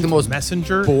sounds like the Urgent most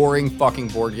messenger. boring fucking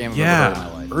board game I've ever heard in my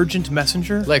Yeah, life. urgent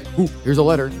messenger. Like, ooh, here's a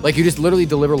letter. Like, you just literally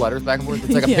deliver letters back and forth.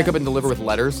 It's like a Yeah. pick up and deliver with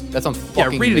letters. That sounds Yeah,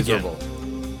 fucking read it again. miserable.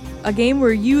 A game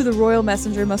where you, the royal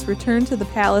messenger, must return to the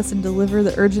palace and deliver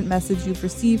the urgent message you've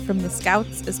received from the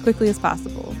scouts as quickly as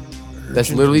possible. That's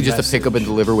Urgent literally just a pick up and message.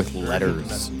 deliver with Urgent letters.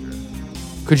 messenger.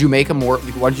 Could you make a more,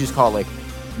 why don't you just call it like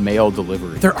mail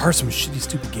delivery? There are some shitty,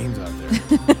 stupid games out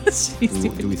there.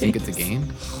 Do we think it's a game?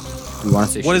 Do we want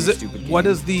to say What is shitty, it? stupid game? What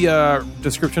is the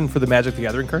description for the Magic the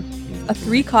Gathering card? A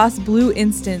 3-cost blue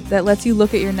instant that lets you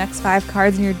look at your next 5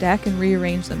 cards in your deck and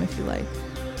rearrange them if you like.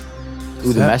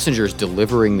 Ooh, the that- messenger's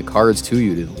delivering the cards to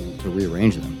you to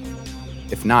rearrange them.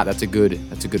 If not, that's a good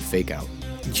fake out.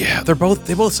 Yeah, they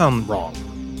both sound wrong.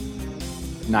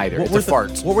 Neither. What It's were a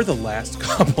fart. What were the last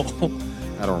couple?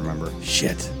 I don't remember.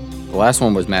 Shit. The last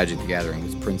one was Magic the Gathering. It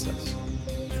was Princess.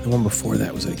 And the one before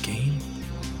that was a game.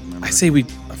 I say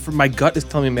for my gut is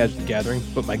telling me Magic the Gathering,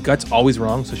 but my gut's always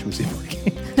wrong. So should we say board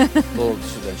game? Well,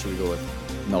 should we go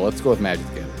with? No, let's go with Magic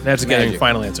the Gathering. Magic the Gathering.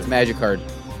 Final answer. Magic card.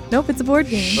 Nope, it's a board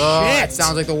game. Oh, that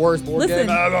sounds like the worst board Listen, game. it's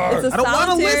a I don't want to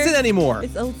solitaire- listen anymore.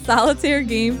 It's a solitaire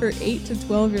game for 8 to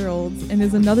 12-year-olds and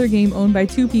is another game owned by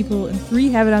 2 people and 3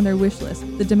 have it on their wish list.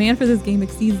 The demand for this game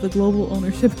exceeds the global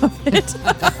ownership of it.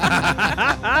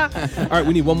 All right,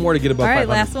 we need one more to get above All right, 500.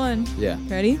 last one. Yeah.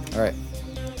 Ready? All right.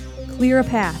 Clear a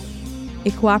Path.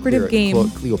 A cooperative game.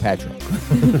 Cleopatra.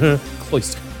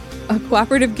 Cloister. A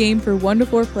cooperative game for 1 to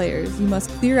 4 players. You must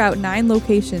clear out 9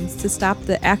 locations to stop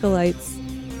the acolytes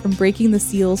from breaking the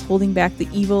seals holding back the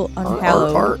evil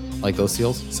unhallowed. Like those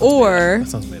seals? Or That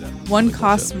sounds made up. 1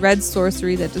 cost red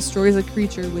sorcery that destroys a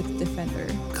creature with defender.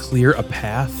 Clear a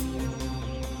path.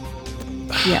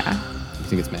 Yeah. You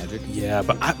think it's magic? Yeah,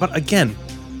 but again,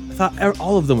 I thought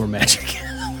all of them were magic.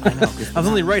 I was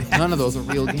only right half. None of those are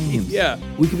real games. Yeah.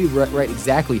 We could be right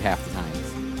exactly half the times.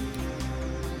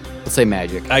 Let's say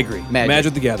Magic. I agree.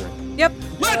 Magic the Gathering. Yep.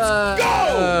 Let's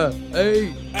go!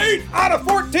 8 out of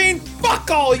 14.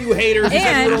 Fuck all you haters.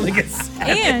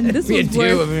 And this We had was 2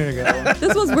 a worth minute ago.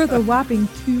 this was worth a whopping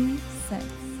 2 cents.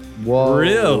 Whoa.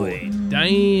 Really?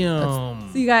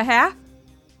 Damn. So you got half?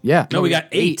 Yeah. No, we got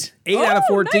 8. 8 out of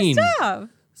 14. Nice job.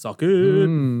 Suck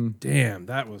it. Damn,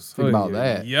 that was Think about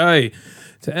that. Yay.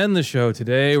 To end the show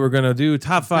today, we're going to do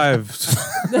top 5.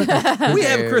 We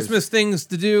have Christmas things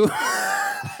to do.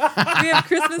 We have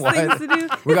Christmas things to do.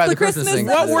 We got It's the Christmas things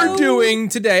to What do. we're doing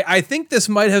today, I think this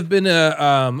might have been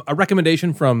a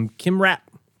recommendation from Kim Rapp,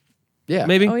 Yeah.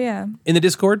 maybe, Oh, yeah. in the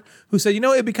Discord, who said,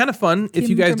 it'd be kind of fun if Kim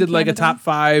you guys from did like a Canada. top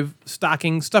 5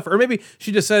 stocking stuffer. Or maybe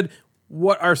she just said,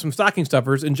 what are some stocking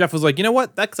stuffers? And Jeff was like, you know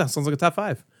what? That sounds like a top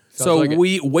 5. So like it.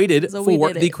 we waited So we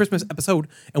for did the it. Christmas episode,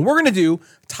 and we're going to do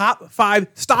top 5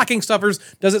 stocking stuffers.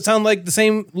 Does it sound like the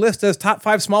same list as top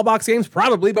 5 small box games?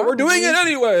 Probably, but we're doing it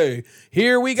anyway.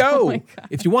 Here we go. my God.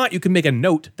 If you want, you can make a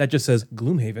note that just says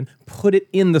Gloomhaven, put it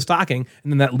in the stocking,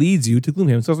 and then that leads you to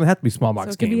Gloomhaven. So it doesn't have to be small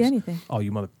box it could games. be anything. All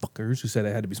you motherfuckers who said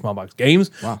it had to be small box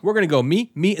games. Wow. We're going to go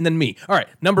me, and then me. All right,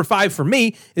 number 5 for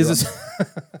me is this.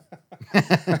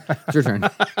 It's your turn.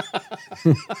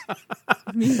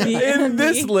 In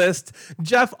this list,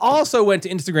 Jeff also went to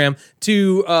Instagram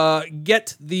to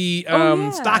get the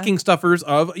stocking stuffers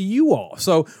of you all.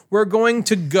 So we're going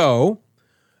to go.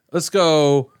 Let's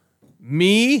go.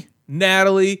 Me,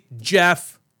 Natalie,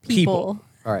 Jeff, people.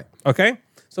 All right. Okay.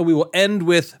 So we will end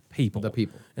with people. The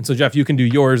people. And so Jeff, you can do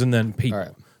yours and then people. All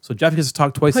right. So Jeff gets to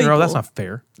talk twice in a row. People. That's not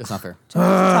fair. That's not fair.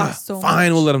 Talk so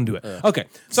Fine, much. we'll let him do it. Okay.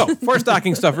 So for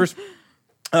stocking stuffers,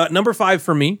 number 5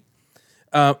 for me.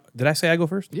 Did I say I go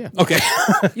first? Yeah. Okay.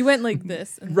 You went like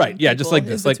this. and Right, yeah, just people like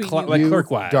this, in like between like you.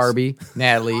 clerkwise. Darby,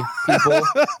 Natalie, people,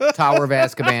 Tower of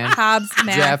Azkaban, Hobbs,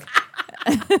 Matt. Jeff,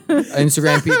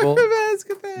 Instagram people,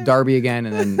 Darby again,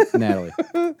 and then Natalie.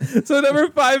 So number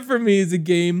 5 for me is a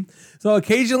game. So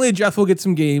occasionally Jeff will get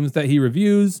some games that he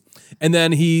reviews, and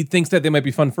then he thinks that they might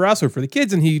be fun for us or for the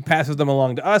kids, and he passes them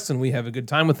along to us, and we have a good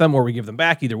time with them, or we give them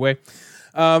back, either way.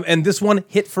 And this one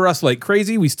hit for us like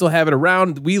crazy. We still have it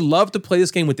around. We love to play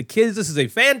this game with the kids. This is a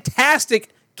fantastic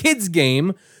kids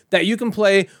game that you can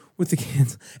play with the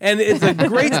kids. And it's a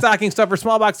great stocking stuffer,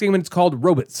 small box game, and it's called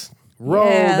Robots.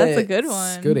 Yeah, that's a Robots. good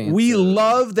one. Good answer. We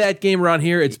love that game around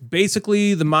here. It's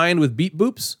basically the mind with beep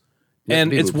boops. Yep,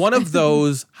 And beep it's boops. one of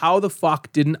those, how the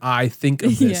fuck didn't I think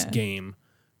of this Yeah. game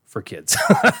for kids?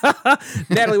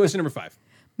 Natalie, what's your number 5?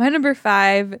 My number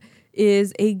 5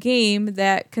 is a game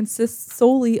that consists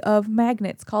solely of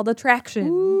magnets called Attraction.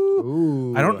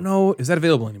 Ooh. I don't know. Is that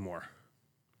available anymore?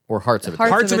 Or Hearts of Hearts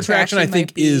It. Hearts of Attraction, I might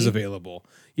think, be. is available.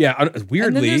 Yeah, weirdly.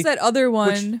 And then there's that other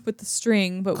one with the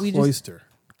string, but we just Cloister.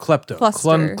 Klepto.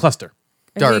 Cluster. Cluster.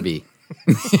 Darby.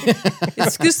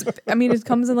 it's just I mean it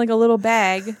comes in like a little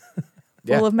bag full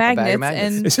Yeah, of a bag magnets, of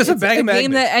magnets. and It's just a bag of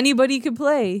game magnets. that anybody could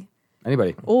play.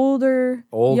 Anybody? Older,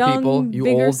 Old young, people, you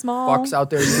bigger, old small. fucks out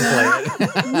there, you can play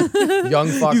it. Young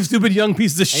fucks. You stupid young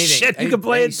pieces of Anything. shit. You Any- can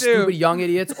play any it too. Stupid young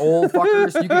idiots, old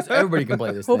fuckers. Everybody can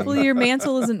play this Hopefully thing. your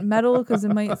mantle isn't metal because it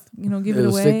might give it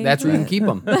It'll away. stick- that's where you can keep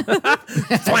them.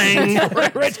 Twang.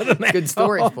 right to the neck. Good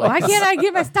storage place. Why can't I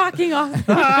get my stocking off?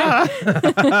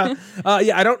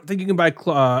 Yeah, I don't think you can buy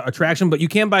Attraction, but you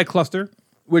can buy Cluster,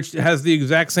 which has the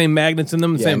exact same magnets in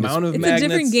them, the Yeah, same and just- amount of It's magnets. a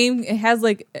different game. It has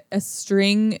like a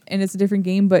string, and it's a different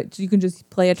game, but you can just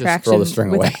play Attraction. throw the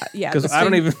string away. Yeah, 'Cause the I don't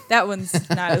string- even- That one's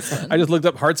not as fun. I just looked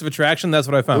up Hearts of Attraction. That's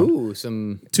what I found. Ooh,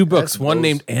 some 2 books. that's One those-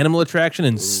 named Animal Attraction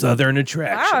and Southern Wow,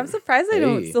 Attraction. I'm surprised they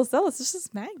don't Hey. still sell it. It's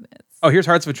just magnets. Oh, here's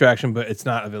Hearts of Attraction, but it's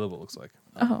not available, it looks like.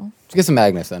 Oh, Let's get some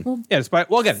magnets then. Yeah, just buy.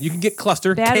 Well, again, you can get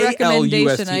Cluster. Bad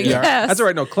recommendation, I KLUSTER. guess. That's all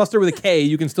right. No, Cluster with a K.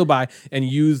 You can still buy and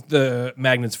use the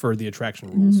magnets for the attraction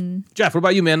rules. Jeff, what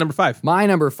about you, man? Number 5. My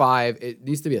number 5, it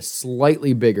needs to be a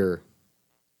slightly bigger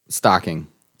stocking.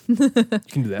 You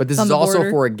can do that. But this on is the also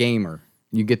border. for a gamer.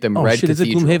 You get them oh Red shit, is it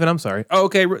Cathedral. Gloomhaven? I'm sorry. Oh,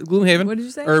 okay, Gloomhaven. What did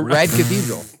you say? Or Red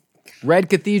Cathedral. Red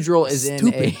Cathedral is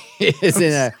in a is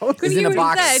in a Couldn't hear what he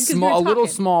box said 'cause we were a little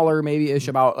talking. smaller, maybe ish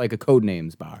about like a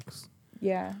Codenames box.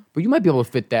 yeah. But you might be able to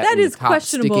fit that. That in is the top,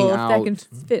 questionable sticking if out. that can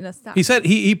fit in a stock. He said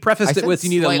he prefaced I it said with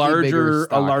you need a slightly bigger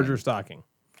larger stocking. stocking.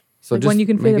 So Like one just you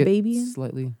can fit make a it baby in?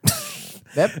 slightly.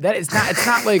 that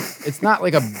it's not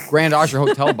like a Grand Usher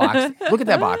hotel box. Look at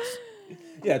that box.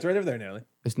 Yeah, it's right over there, Natalie.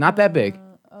 It's not that big.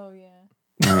 Oh yeah.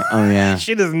 Oh yeah.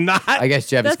 She does not. I guess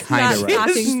Jeff is That's kind of not right.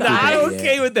 shocking. She is not Stupid.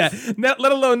 okay with that.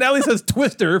 Let alone Nelly says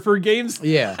Twister for games.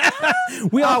 Yeah.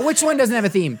 We all Which one doesn't have a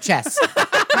theme? Chess.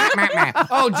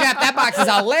 Oh, Jeff, that box is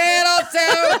a little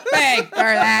too big for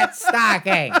that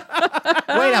stocking.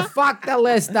 Way to fuck the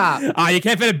list up. you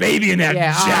can't fit a baby in that,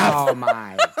 Yeah. Jeff. Oh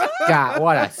my God,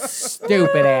 what a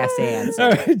stupid ass answer.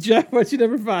 All right, Jeff, what's your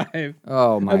number 5?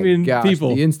 Oh my gosh,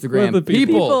 people. the Instagram What the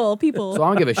people. People. So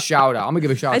I'm gonna give a shout out. I'm gonna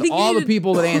give a shout I out to think you all need the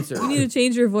people that answered. You need to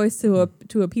change your voice to a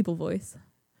people voice,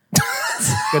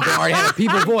 Because they already had a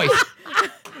people voice.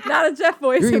 not a Jeff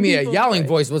voice. You're giving me a people yelling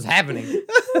voice. What's happening?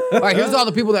 All right, here's all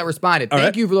the people that responded. Thank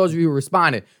right. you for those of you who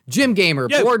responded. Jim Gamer,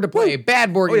 Yeah. Board to Play,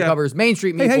 Bad Board Game yeah. Covers, Main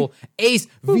Street Hey, Meeple, Ace,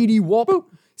 VD Wulp,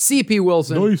 CP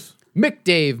Wilson, Nice. Mick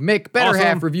Dave, Mick, Better Awesome.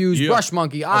 Half Reviews, Yeah. Brush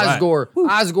Monkey, right. Osgore,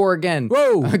 Osgore again,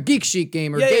 Whoa. Geek Chic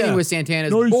Gamer, Yeah, Gaming yeah. with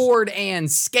Santana's, Nice. Board and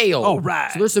Scale. All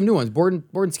right. So there's some new ones. Board and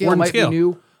Scale Board and might Scale. be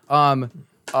new.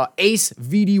 Ace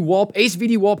VD Wulp. Ace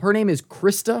VD Wulp, her name is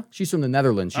Krista. She's from the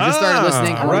Netherlands. She just started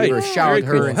listening. I want to give her a shout Very at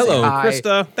her cool. and Hello, say hi.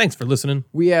 Krista. Thanks for listening.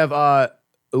 We have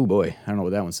oh boy, I don't know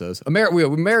what that one says. We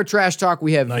have Merit Trash Talk.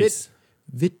 We have Nice.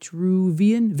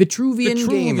 Vitruvian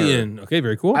Gamer. Okay,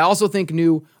 very cool. I also think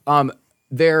new.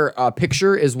 Their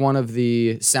picture is one of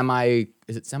the semi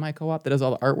co-op that does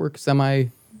all the artwork.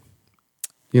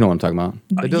 You know what I'm talking about?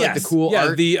 They do like the cool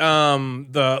art.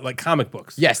 The like comic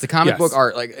books. Yes, the comic Yes. book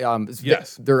art. Like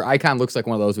Yes. their icon looks like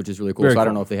one of those, which is really cool. Very so I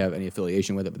don't cool. know if they have any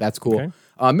affiliation with it, but that's cool.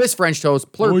 Okay. Miss French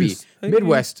Toast, Plurpy, Nice. Hey.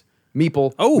 Midwest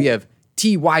Meeple. Oh. We have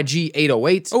TYG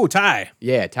 808. Oh, Ty.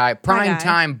 Yeah, Ty. Prime guy.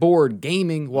 Time Board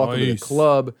Gaming. Welcome to the Nice.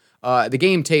 club. The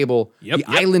Game Table. Yep,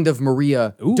 the yep. Island of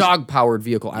Maria. Ooh. Dog-powered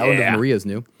vehicle. Island Yeah. of Maria is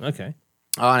new. Okay.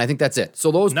 And I think that's it. So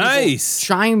those Nice.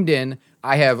 people chimed in.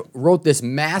 I have wrote this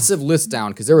massive list down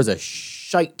because there was a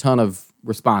shite ton of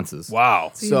responses.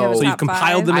 Wow. So you have a So you've top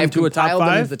compiled them I've into a top compiled them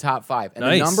 5? into the top 5. And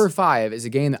Nice. the number 5 is a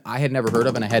game that I had never heard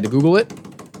of, and I had to Google it,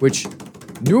 which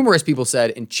numerous people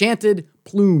said Enchanted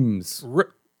Plumes.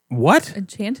 What?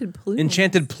 Enchanted Plumes.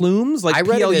 Enchanted Plumes? Like I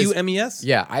read it as- Plumes?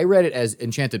 Yeah, I read it as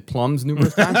Enchanted Plums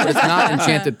numerous times, but it's not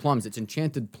Enchanted Plums, it's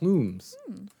Enchanted Plumes.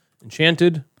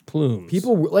 Enchanted Plumes.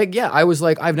 People were like, yeah, I was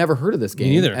like, I've never heard of this game.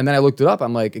 neither. And then I looked it up.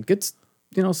 I'm like, it gets,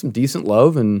 some decent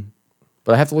love,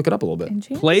 but I have to look it up a little bit.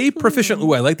 Enchanted Play Plumes. proficiently.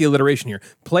 Ooh, I like the alliteration here.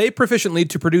 Play proficiently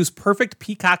to produce perfect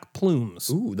peacock plumes.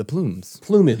 Ooh, the plumes.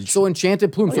 Plumage. So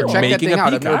Enchanted Plumes. So you're check that making thing a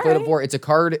out. I've never peacock. played it before. It's a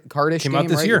cardish Came game, out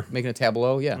this right? year. Making a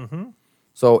tableau, yeah.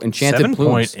 So Enchanted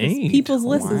Plumes. 7.8. People's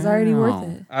list is already worth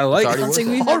it. I like It's already it.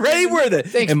 worth it. Already worth it.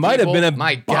 Thanks, it might have people. been a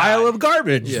My pile God. of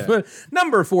garbage. Yeah. But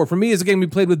number 4 for me is a game we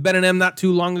played with Ben and M not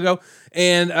too long ago.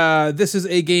 And this is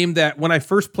a game that when I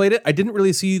first played it, I didn't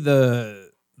really see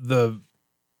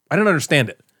I didn't understand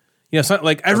it. So,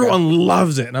 like everyone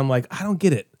loves it. And I'm like, I don't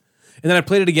get it. And then I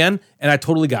played it again and I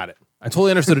totally got it. I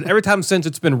totally understood it. Every time since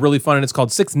it's been really fun. And it's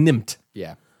called Six Nimmt.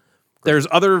 Yeah. There's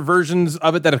other versions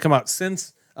of it that have come out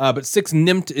since, but Six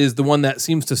Nimmt is the one that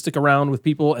seems to stick around with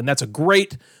people, and that's a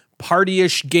great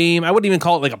party-ish game. I wouldn't even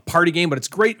call it like a party game, but it's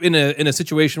great in a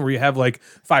situation where you have like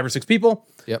 5 or 6 people,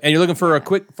 Yep. and you're looking for a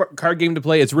quick card game to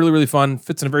play. It's really, really fun.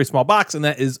 Fits in a very small box, and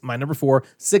that is my number 4,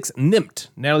 Six Nimmt.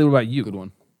 Natalie, what about you? Good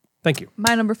one. Thank you.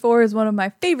 My number 4 is one of my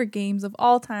favorite games of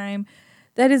all time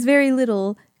that is very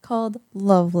little, called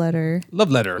Love Letter, Love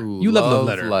Letter. Ooh, You love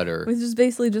Love Letter. which is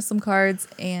basically just some cards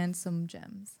and some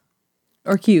gems.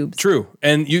 Or cubes. True.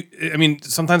 And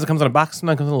sometimes it comes in a box,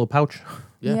 sometimes it comes in a little pouch.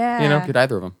 Yeah. Get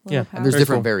either of them. Yeah. And there's Very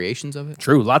different cool. variations of it.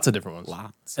 True. Lots of different ones.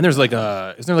 Lots. And there's like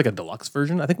isn't there like a deluxe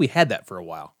version? I think we had that for a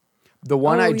while. The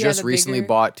one Oh, I yeah, just the recently bigger-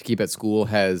 bought to keep at school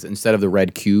has, instead of the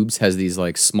red cubes, has these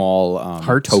like small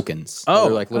Hearts? tokens. Oh.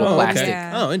 They're like little Oh, okay. plastic.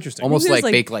 Yeah. Oh, interesting. Almost there's,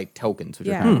 like like- Bakelite tokens, which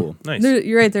Yeah. are kind of cool. Nice.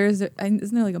 You're right.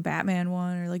 Isn't there like a Batman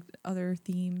one or like other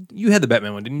themed? You had the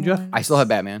Batman one, didn't you, Jeff? one? I still have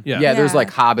Batman. Yeah. Yeah, there's Yeah.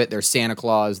 like Hobbit, there's Santa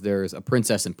Claus, there's a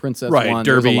Princess and Princess Right, one.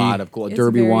 Derby. There's a lot of cool. It's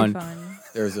Derby very one. fun.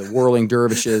 There's a Whirling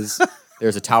Dervishes.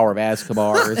 There's a Tower of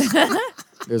Azkabar.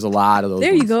 There's a lot of those.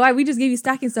 There you ones. go. We just gave you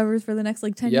stocking stuffers for the next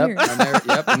like 10 Yep. years. And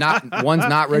yep. One's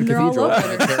not Red And they're all Cathedral.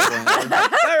 over All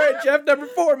right, Jeff, number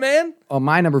 4, man.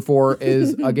 My number 4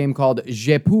 is a game called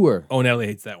Jaipur. Oh, Natalie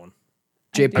hates that one.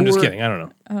 Jaipur I'm just kidding. I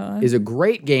don't know. is a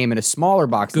great game in a smaller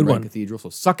box than Good Red one. Cathedral. So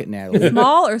suck it, Natalie.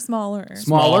 Small or smaller?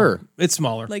 Smaller. It's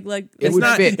smaller. Like It would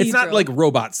fit. It's not Cathedral. like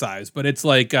robot size, but it's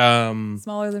like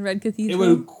Smaller than Red it Cathedral.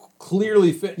 would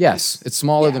clearly fit. Yes, it's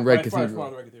smaller than Red Right, far Cathedral. smaller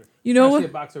than Red Cathedral. You know I see what? a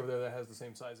box over there that has the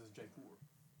same size as Jaipur.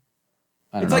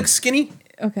 I don't It's know. like skinny.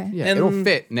 Okay. Yeah, and- it'll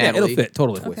fit, Yeah, Natalie. it'll fit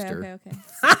totally. Twister. Okay.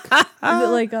 Is it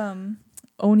like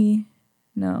Oni?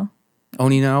 No.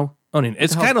 Onino. Onino.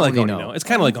 It's hell's kind of like Onino? Onino. It's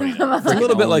kind of like Onino. It's a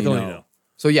little bit like Onino? Onino.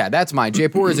 So yeah, that's mine.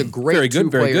 Jaipur is a great Very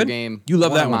good, very two-player good. game. You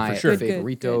love that of one my for sure.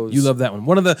 Favoritos. You love that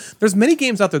one. There's many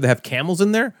games out there that have camels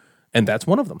in there, and that's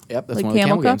one of them. Yep, that's Like one of the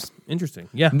Camel camel Cup? games. Interesting.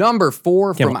 Yeah. Number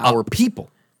 4 Camel from our Up.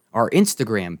 people, our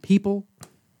Instagram people,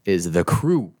 is The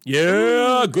Crew.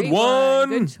 Yeah, good Great one.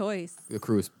 Good choice. The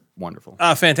Crew is wonderful.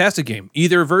 Fantastic game.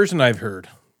 Either version I've heard.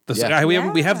 Yeah.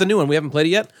 We have the new one. We haven't played it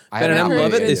yet. I Ben and haven't Em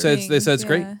love played it. it They either. said it's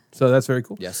great. Yeah. So that's very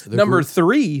cool. Yes, the Number group.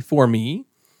 3 for me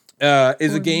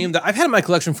is a game that I've had in my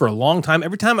collection for a long time.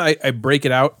 Every time I break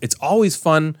it out, it's always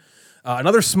fun.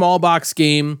 Another small box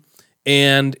game,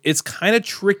 and it's kind of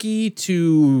tricky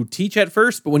to teach at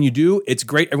first, but when you do, it's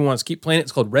great. Everyone wants to keep playing it.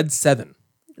 It's called Red 7.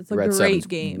 It's a Red great 7's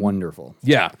game. wonderful.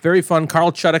 Yeah, very fun.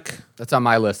 Carl Chuddick. That's on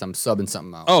my list. I'm subbing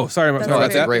something out. Oh, sorry, That's sorry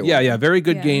about a that. great Yeah, one. yeah, very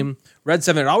good Yeah. game. Red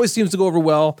 7. It always seems to go over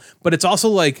well, but it's also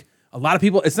like a lot of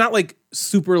people. It's not like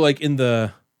super like in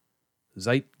the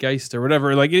zeitgeist or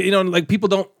whatever. Like like people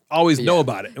don't always know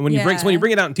about it. And when you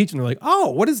bring it out and teach them, they're like,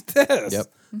 oh, what is this? Yep.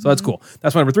 So that's cool.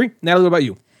 That's my number 3. Natalie, what about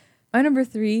you? My number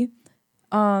 3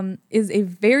 is a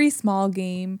very small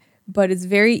game, but it's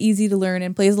very easy to learn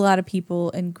and plays a lot of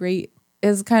people and great.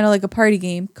 Is kind of like a party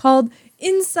game called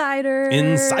Insider.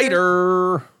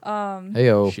 Insider.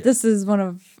 Heyo. This is one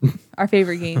of our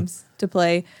favorite games to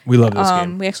play. We love this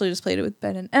game. We actually just played it with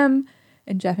Ben and Em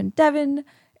and Jeff and Devin.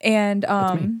 And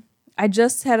I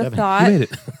just had a thought. You made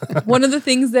it. One of the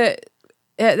things that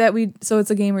so it's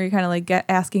a game where you're kind of like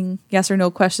asking yes or no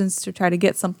questions to try to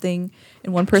get something,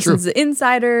 and one person's the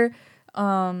insider.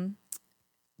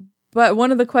 But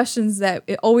one of the questions that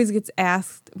it always gets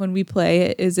asked when we play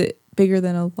it is it bigger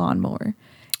than a lawnmower?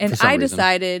 And some I reason.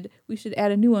 decided we should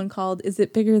add a new one called Is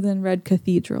It Bigger Than Red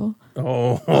Cathedral?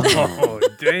 Oh,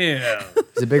 damn.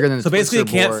 Is it bigger than So basically, it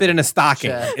can't fit in a stocking.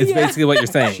 Check. It's basically what you're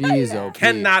saying. Jeez, okay.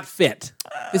 Cannot fit.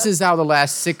 This is how the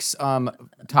last 6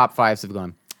 top 5s have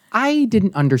gone. I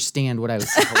didn't understand what I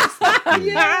was supposed to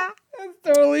do.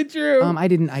 That's totally true. I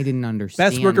didn't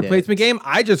understand. Best worker it. placement game.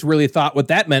 I just really thought what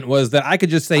that meant was that I could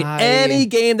just say any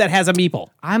game that has a meeple.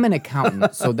 I'm an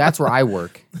accountant, so that's where I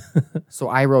work. So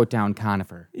I wrote down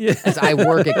Conifer. Because I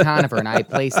work at Conifer and I'm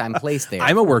placed there.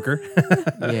 I'm a worker.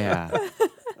 Yeah.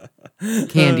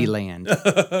 Candyland.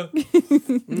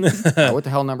 What the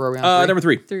hell number are we on? Number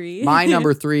 3. 3. My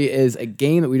number 3 is a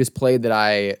game that we just played that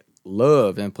I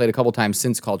loved and played a couple times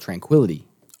since called Tranquility.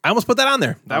 I almost put that on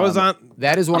there. That was on.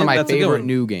 That is one of my That's a good favorite one.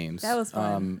 new games. That was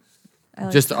fun. I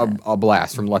like Just that. a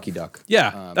blast from Lucky Duck.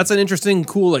 Yeah, that's an interesting,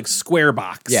 cool, like square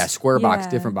box. Yeah, square box, Yeah.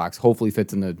 different box. Hopefully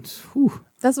fits in the. Whew.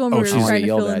 That's the one where we she's were trying to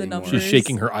yelled fill in at the anymore. numbers. She's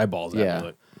shaking her eyeballs. Yeah. At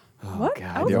me. What?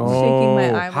 God, I wasn't yo. shaking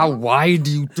my eyeball. How wide do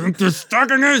you think this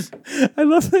stocking is? I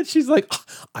love that she's like, "Oh,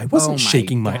 I wasn't Oh my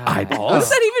shaking my God. eyeballs. What's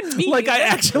that even mean? Like I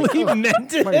actually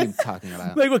meant it. What are you talking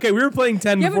about? Like, okay, we were playing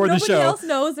 10 yeah, before but the nobody show. else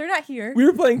knows. They're not here. We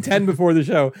were playing 10 before the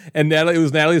show, and it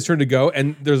was Natalie's turn to go,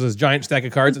 and there's this giant stack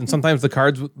of cards, and sometimes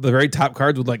the very top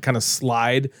cards would like kind of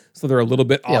slide, so they're a little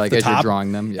bit off like the as you're top.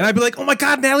 drawing them, yeah. And I'd be like, oh my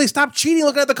God, Natalie, stop cheating,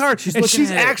 looking at the card. And looking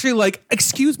she's at it. actually like,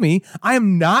 excuse me, I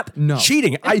am not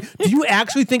cheating. Do you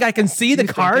actually think I can see the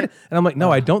card? And I'm like,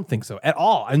 no, I don't think so at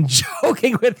all. I'm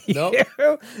joking with you.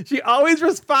 Nope. She always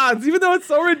responds, even though it's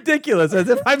so ridiculous, as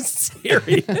if I'm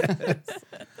serious.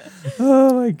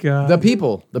 Oh my God.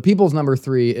 The People's number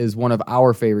 3 is one of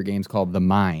our favorite games called The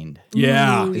Mind.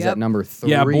 Yeah. Ooh, Is yep. that number 3?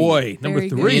 Yeah, boy. Number Very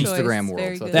good 3. choice. Instagram world.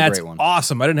 Very So good. that's That's a great one.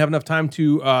 awesome. I didn't have enough time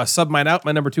to sub mine out.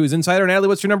 My number 2 is Insider. Natalie,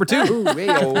 what's your number 2? Ooh,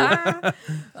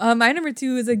 hey-o. My number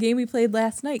 2 is a game we played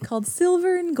last night called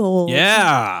Silver and Gold.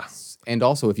 Yeah. And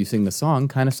also, if you sing the song,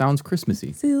 kind of sounds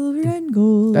Christmassy. Silver and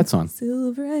gold. That song.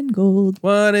 Silver and gold.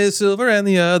 One is silver and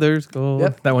the other's gold.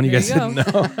 Yep. That one you There guys you didn't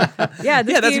know. Yeah,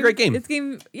 this Yeah, that's a great game. This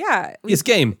game, yeah. It's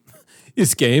game.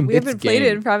 It's game. We haven't played it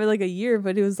game. in probably like a year,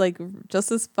 but it was like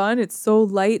just as fun. It's so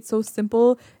light, so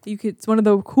simple. It's one of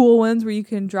the cool ones where you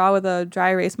can draw with a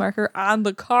dry erase marker on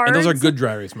the cards. And those are good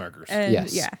dry erase markers. And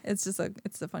Yes. yeah, it's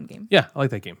a fun game. Yeah, I like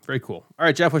that game. Very cool. All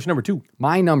right, Jeff, what's your number 2?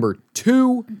 My number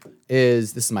 2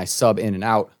 is, this is my sub in and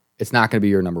out. It's not going to be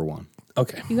your number 1.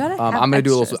 Okay. You gotta. I'm have going to do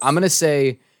a little, extras. I'm going to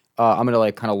say, I'm going to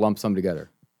like kind of lump some together.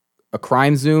 A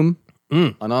crime zoom,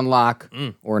 an unlock,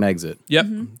 or an exit. Yep.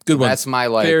 Good ones. That's my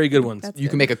like. Very good ones. That's You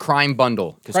good. can make a crime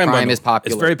bundle because crime, bundle. is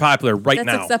popular. It's very popular right That's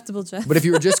now. acceptable, Jeff. But if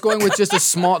you were just going with just the Did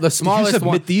you smallest submit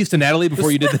one, these to Natalie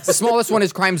before you did the this? smallest one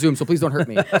is crime zoom. So please don't hurt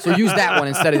me. So use that one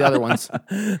instead of the other ones.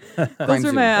 Those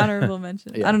are my honorable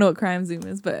mentions. Yeah. I don't know what crime zoom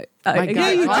is, but My again, God,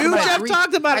 Yeah, you I do. talked about Jeff it.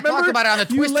 talked about it. I talked Remember? about it on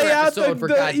the You Twister lay out episode, for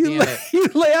goddamn it. You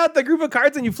lay out the group of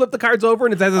cards and you flip the cards over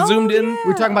and it has a zoomed in. yeah.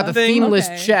 We were talking about the thing. themeless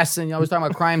Okay. chess, and I was talking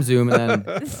about crime zoom, and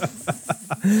then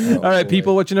All right,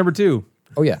 people, what's your number 2?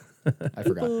 oh yeah, I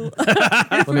forgot.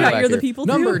 I forgot you're the people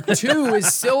too. Number 2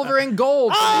 is silver and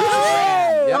gold.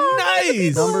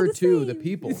 Nice. Number 2, the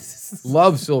people.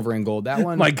 Love silver and gold. That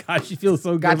one My gosh, she feels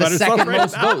so good got about the herself second right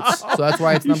most now. votes. So that's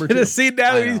why it's number 2. Should have seen I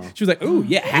Natalie. know. She was like, "Ooh,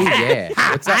 yeah, Ooh, yeah.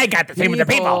 What's up? I got the same with the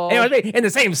people. It was me in the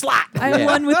same slot." I'm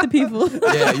one with the people.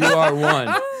 Yeah, you are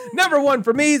one. Number 1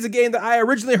 for me is a game that I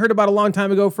originally heard about a long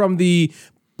time ago from the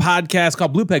podcast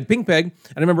called Blue Peg Pink Peg. And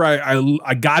I remember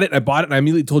I got it, I bought it, and I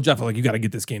immediately told Jeff, like, you got to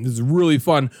get this game. This is really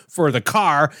fun for the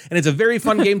car, and it's a very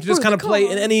fun game to just kind of play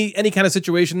in any kind of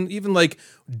situation, even like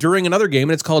during another game.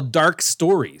 And it's called Dark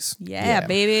Stories. Yeah,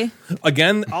 baby.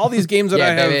 Again, all these games that I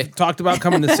have baby. talked about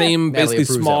come in the same Natalie basically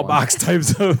approves small that one. box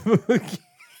types of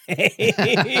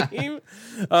game.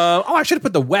 I should have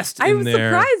put the West in I'm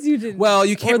there. surprised you didn't. Well,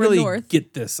 you can't Or the really North.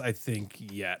 get this, I think,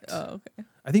 yet. Oh, okay.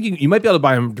 I think you might be able to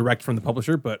buy them direct from the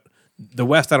publisher, but the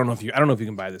West, I don't know if you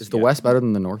can buy this. Is the West better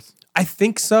than the North? I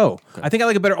think so. I think I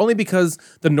like it better only because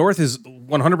the North is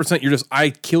 100%. You're just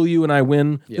I kill you and I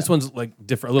win. This one's like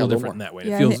different, a little different in that way.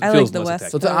 Yeah, it feels, I it like feels the less West.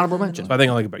 attack. So it's an better honorable than mention. So I think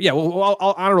I like it better. Yeah, well,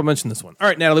 I'll honorable mention this one. All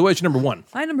right, Natalie, what's your number 1?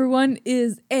 My number 1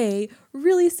 is a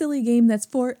really silly game that's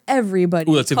for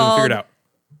everybody. Ooh, let's see if we can figure it called- out.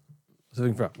 Let's see if we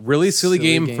can figure it out. Really silly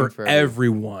game for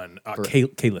everyone.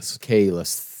 Kalis.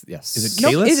 Kalis. Yes. Is it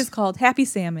Nope, Kalis? it is called Happy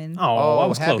Salmon. Oh, I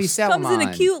was Happy close. Salmon. Comes in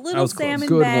a cute That little was close. salmon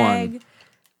Good bag. one.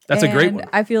 That's a great And one.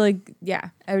 I feel like,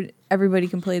 everybody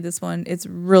can play this one. It's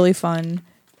really fun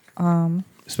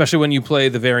Especially when you play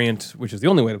the variant, which is the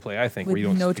only way to play, I think, where with you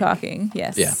don't no speak. talking.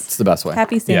 Yes. Yeah, it's the best way.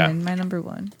 Happy Salmon, my number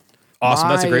 1. Awesome.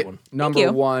 That's a My great one. Number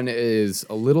you. 1 is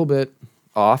a little bit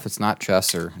off. It's not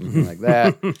chess or anything like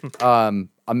that.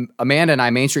 Amanda and I,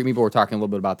 Main Street Meeple, were talking a little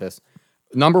bit about this.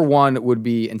 Number 1 would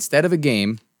be, instead of a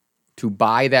game, to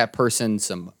buy that person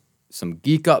some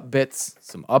Geek Up bits,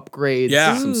 some upgrades,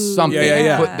 Yeah. some Ooh, something.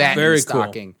 yeah. Put that Very in cool.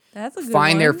 stocking. That's a good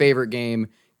Find their one. favorite game.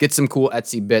 Get some cool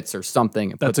Etsy bits or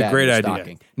something. And That's put a that great in your idea.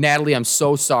 stocking. Natalie, I'm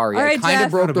so sorry. All I right, kind of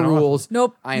Jeff. broke the rules.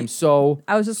 Nope. I am so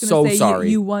I was just so going to say sorry.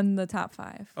 you won the top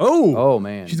 5. Oh,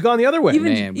 man. She's gone the other way.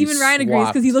 Even Man, we even Ryan agrees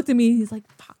because he swapped. looked at me. He's like,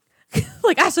 "Fuck!"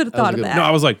 Like I should have thought a of good that. No,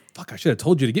 I was like, fuck, I should have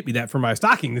told you to get me that for my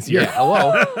stocking this year. Yeah,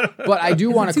 hello. But I do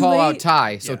want to too call out late?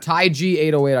 Ty. So Ty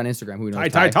G808 on Instagram. Who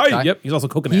knows? Ty. Yep, he's also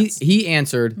coconuts. He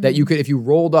answered that you could, if you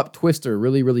rolled up Twister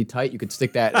really, really tight, you could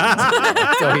stick that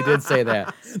in. So he did say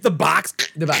that. The box.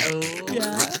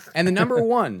 And the number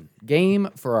 1 game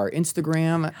for our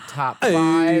Instagram top 5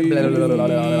 blah, blah, blah, blah, blah,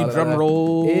 blah, blah, Drum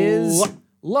roll. is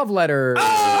Love Letter.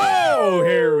 Oh,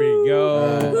 here we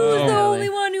go. Who's the only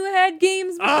one who had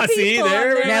games? With the see, people on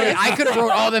there we go. Natalie, I could have wrote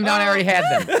all of them down. I already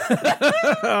had them.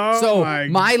 So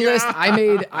my list,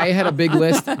 I had a big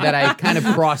list that I kind of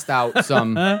crossed out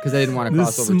some because I didn't want to The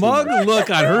cross over too smug much. look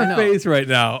on I her know. face right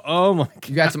now. Oh my god.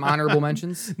 You got some honorable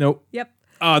mentions? Nope. Yep.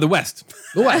 The West.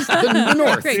 The West, the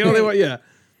North. Great. The only one. Yeah.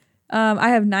 I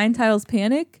have 9 Tiles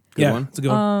Panic, Yeah. one. It's a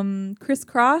good one.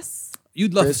 Crisscross,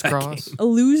 You'd love that Crisscross. game.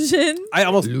 Illusion, I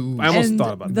almost and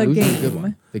thought about the that. Good game.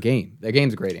 one. The game. That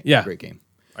game's a great. Yeah. Great game.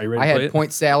 Are you ready I to play had it?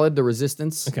 Point Salad, The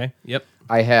Resistance. Okay. Yep.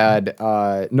 I had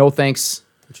No Thanks,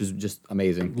 which is just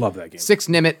amazing. Love that game. 6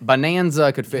 Nimit,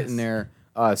 Bonanza could fit in there.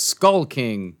 Skull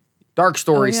King, Dark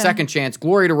Story, Oh, yeah. Second Chance,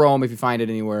 Glory to Rome if you find it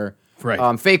anywhere.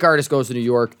 Right. Fake Artist Goes to New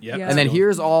York. Yep. Yeah. And then That's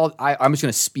here's all, I'm just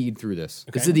going to speed through this.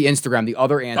 This is the Instagram, the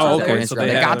other answers Oh, that okay. were So Instagram. they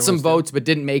They had got other some ones, votes, but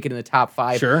didn't make it in the top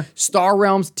 5. Sure. Star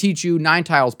Realms, Teach You, 9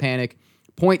 Tiles Panic,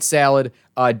 Point Salad,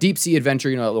 Deep Sea Adventure,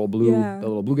 you know, that little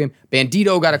blue game.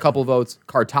 Bandito got a couple votes.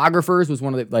 Cartographers was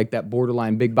one of the, like that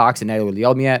borderline big box, and Natalie would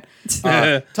yelled me at.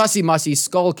 Tussie Mussy,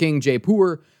 Skull King, Jay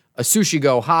Poor, a Sushi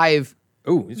Go, Hive.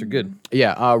 Oh, these are good.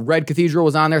 Yeah, Red Cathedral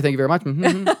was on there. Thank you very much.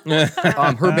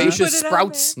 Herbaceous Put it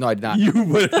Sprouts. No, I did not.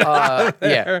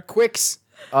 You Quicks.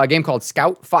 A game called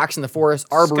Scout, Fox in the Forest,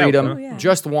 Arboretum, huh? Oh, yeah.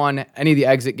 Just One, any of the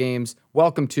exit games.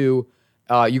 Welcome to.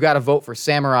 You got to vote for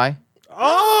Samurai.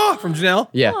 Oh, from Janelle.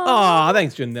 Yeah. Oh,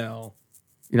 thanks, Janelle.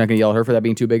 You're not gonna yell at her for that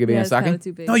being too big of being Yeah, a it's kinda stocking?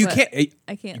 too big, No, you but can't.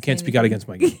 I can't. You can't say speak out anything. against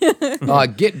my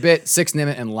game. Get Bit, Six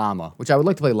Nimit, and Llama, which I would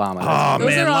like to play Llama. Oh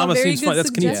Those man, are all Llama very seems good fun.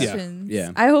 That's Knizia. suggestions.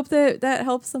 Yeah. I hope that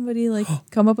helps somebody like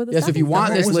come up with a Yes, if you stocking want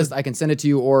stuffer. this list, I can send it to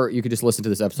you, or you could just listen to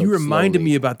this episode. You reminded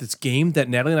slowly. me about this game that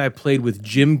Natalie and I played with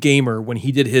Jim Gamer when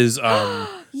he did his his Yeah,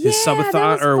 subathon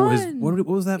that was or his fun. what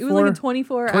was that It for? was like a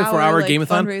 24-hour like, gameathon.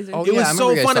 fundraiser. Oh, It yeah, I was remember so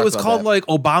you guys fun. It talked was about called that. like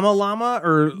Obama Llama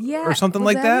or something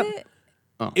like that.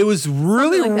 It was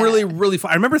really, Something like really, that. really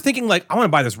fun. I remember thinking like, I want to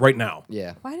buy this right now.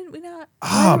 Yeah. Why didn't we not?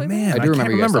 Oh man, I do can't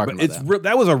remember you guys talking but about that.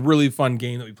 that was a really fun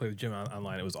game that we played with Jim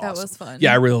online. It was awesome. That was fun.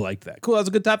 Yeah, I really liked that. Cool. That was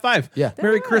a good top 5. Yeah.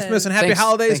 Merry That Christmas was. and happy Thanks-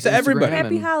 holidays thanks to to Instagram. everybody.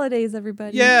 Happy and- holidays,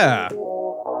 everybody. Yeah.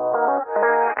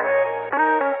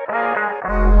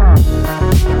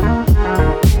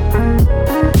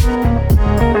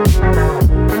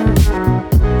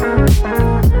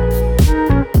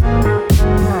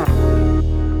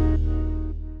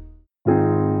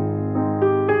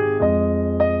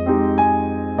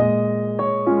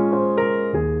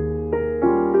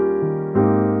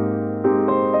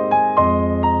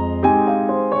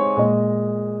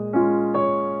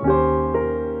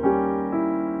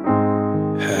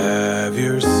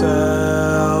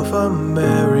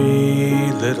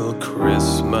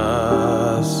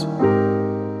 Christmas.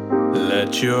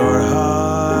 Let your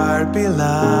heart be light.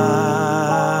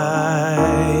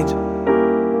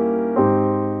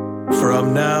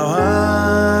 From now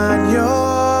on,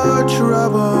 your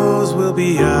troubles will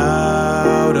be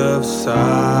out of sight.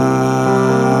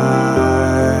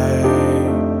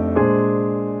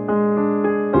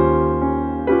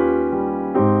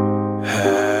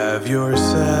 Have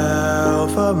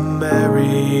yourself a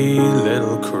merry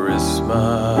little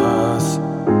Christmas.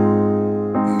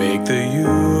 Make the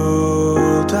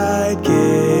Yuletide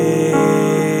gay.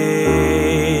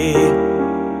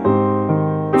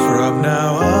 From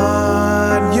now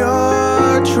on,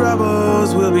 your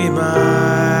troubles will be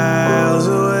miles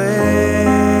away.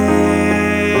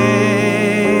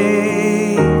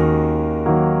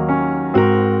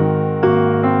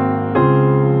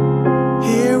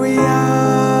 Here we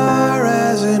are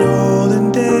as in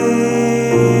olden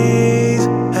days,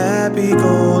 happy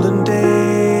golden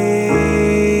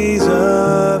days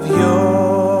of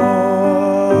yore.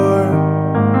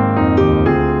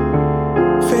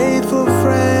 Faithful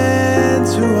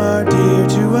friends who are dear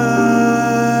to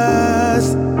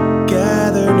us,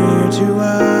 gather near to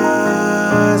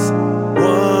us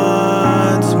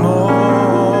once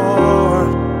more.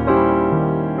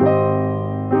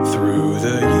 Through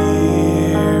the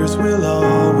years we'll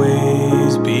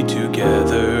always be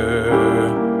together,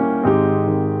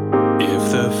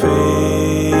 if the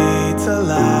fates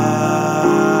allow.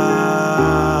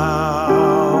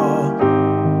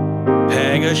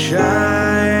 Hang a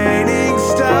shining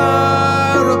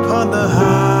star upon the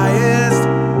highest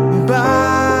bough.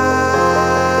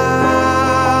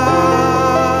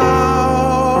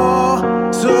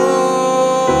 So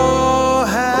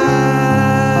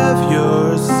have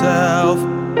yourself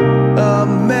a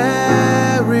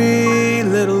merry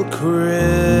little Christmas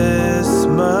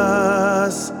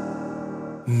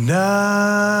now.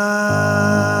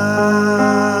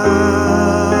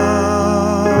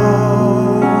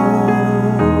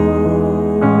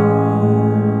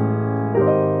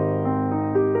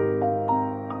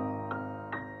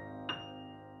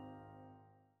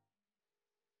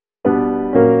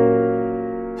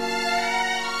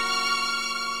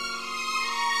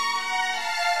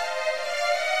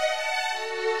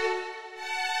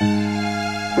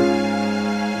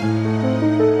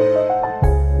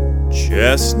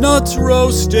 Chestnuts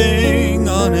roasting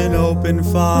on an open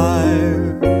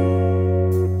fire,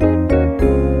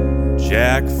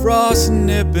 Jack Frost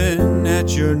nipping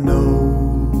at your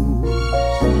nose,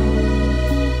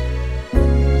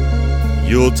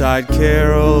 Yuletide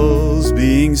carols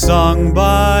being sung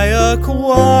by a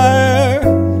choir,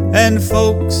 and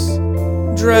folks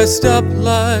dressed up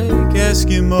like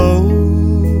Eskimos.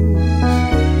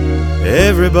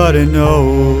 Everybody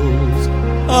knows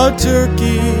a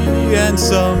turkey and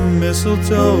some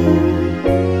mistletoe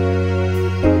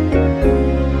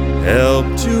help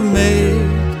to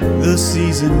make the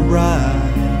season bright.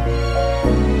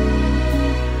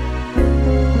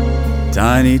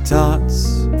 Tiny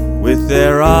tots with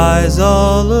their eyes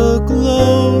all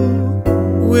aglow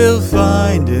will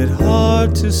find it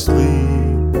hard to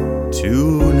sleep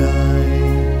tonight.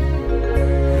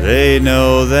 They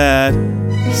know that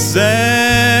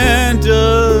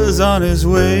Santa's on his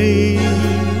way.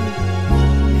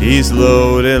 He's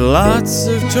loaded lots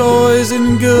of toys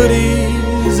and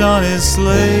goodies on his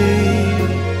sleigh,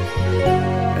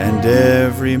 and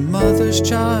every mother's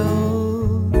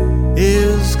child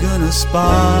is gonna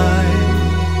spy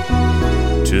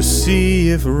to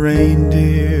see if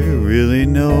reindeer really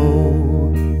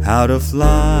know how to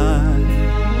fly.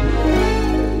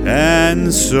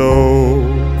 And so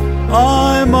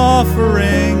I'm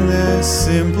offering this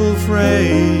simple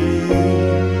phrase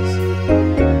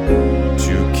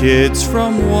to kids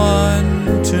from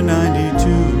 1 to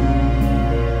 92.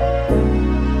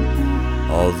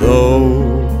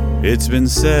 Although it's been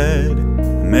said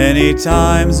many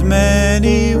times,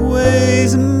 many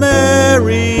ways,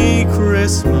 Merry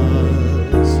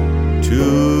Christmas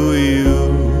to you.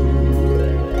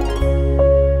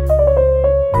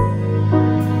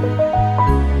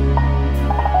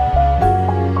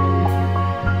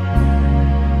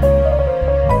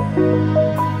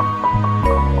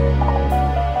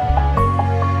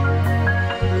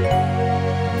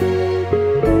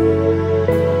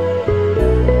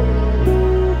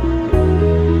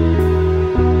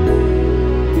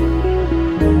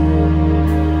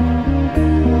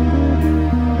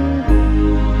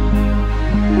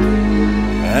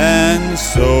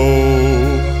 So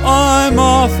I'm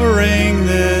offering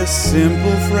this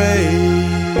simple phrase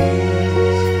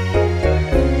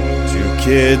to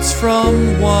kids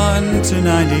from 1 to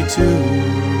 92.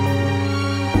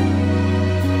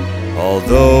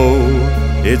 Although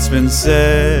it's been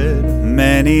said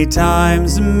many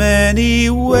times, many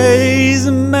ways,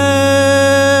 Merry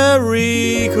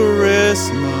Christmas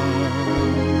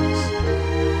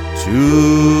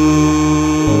to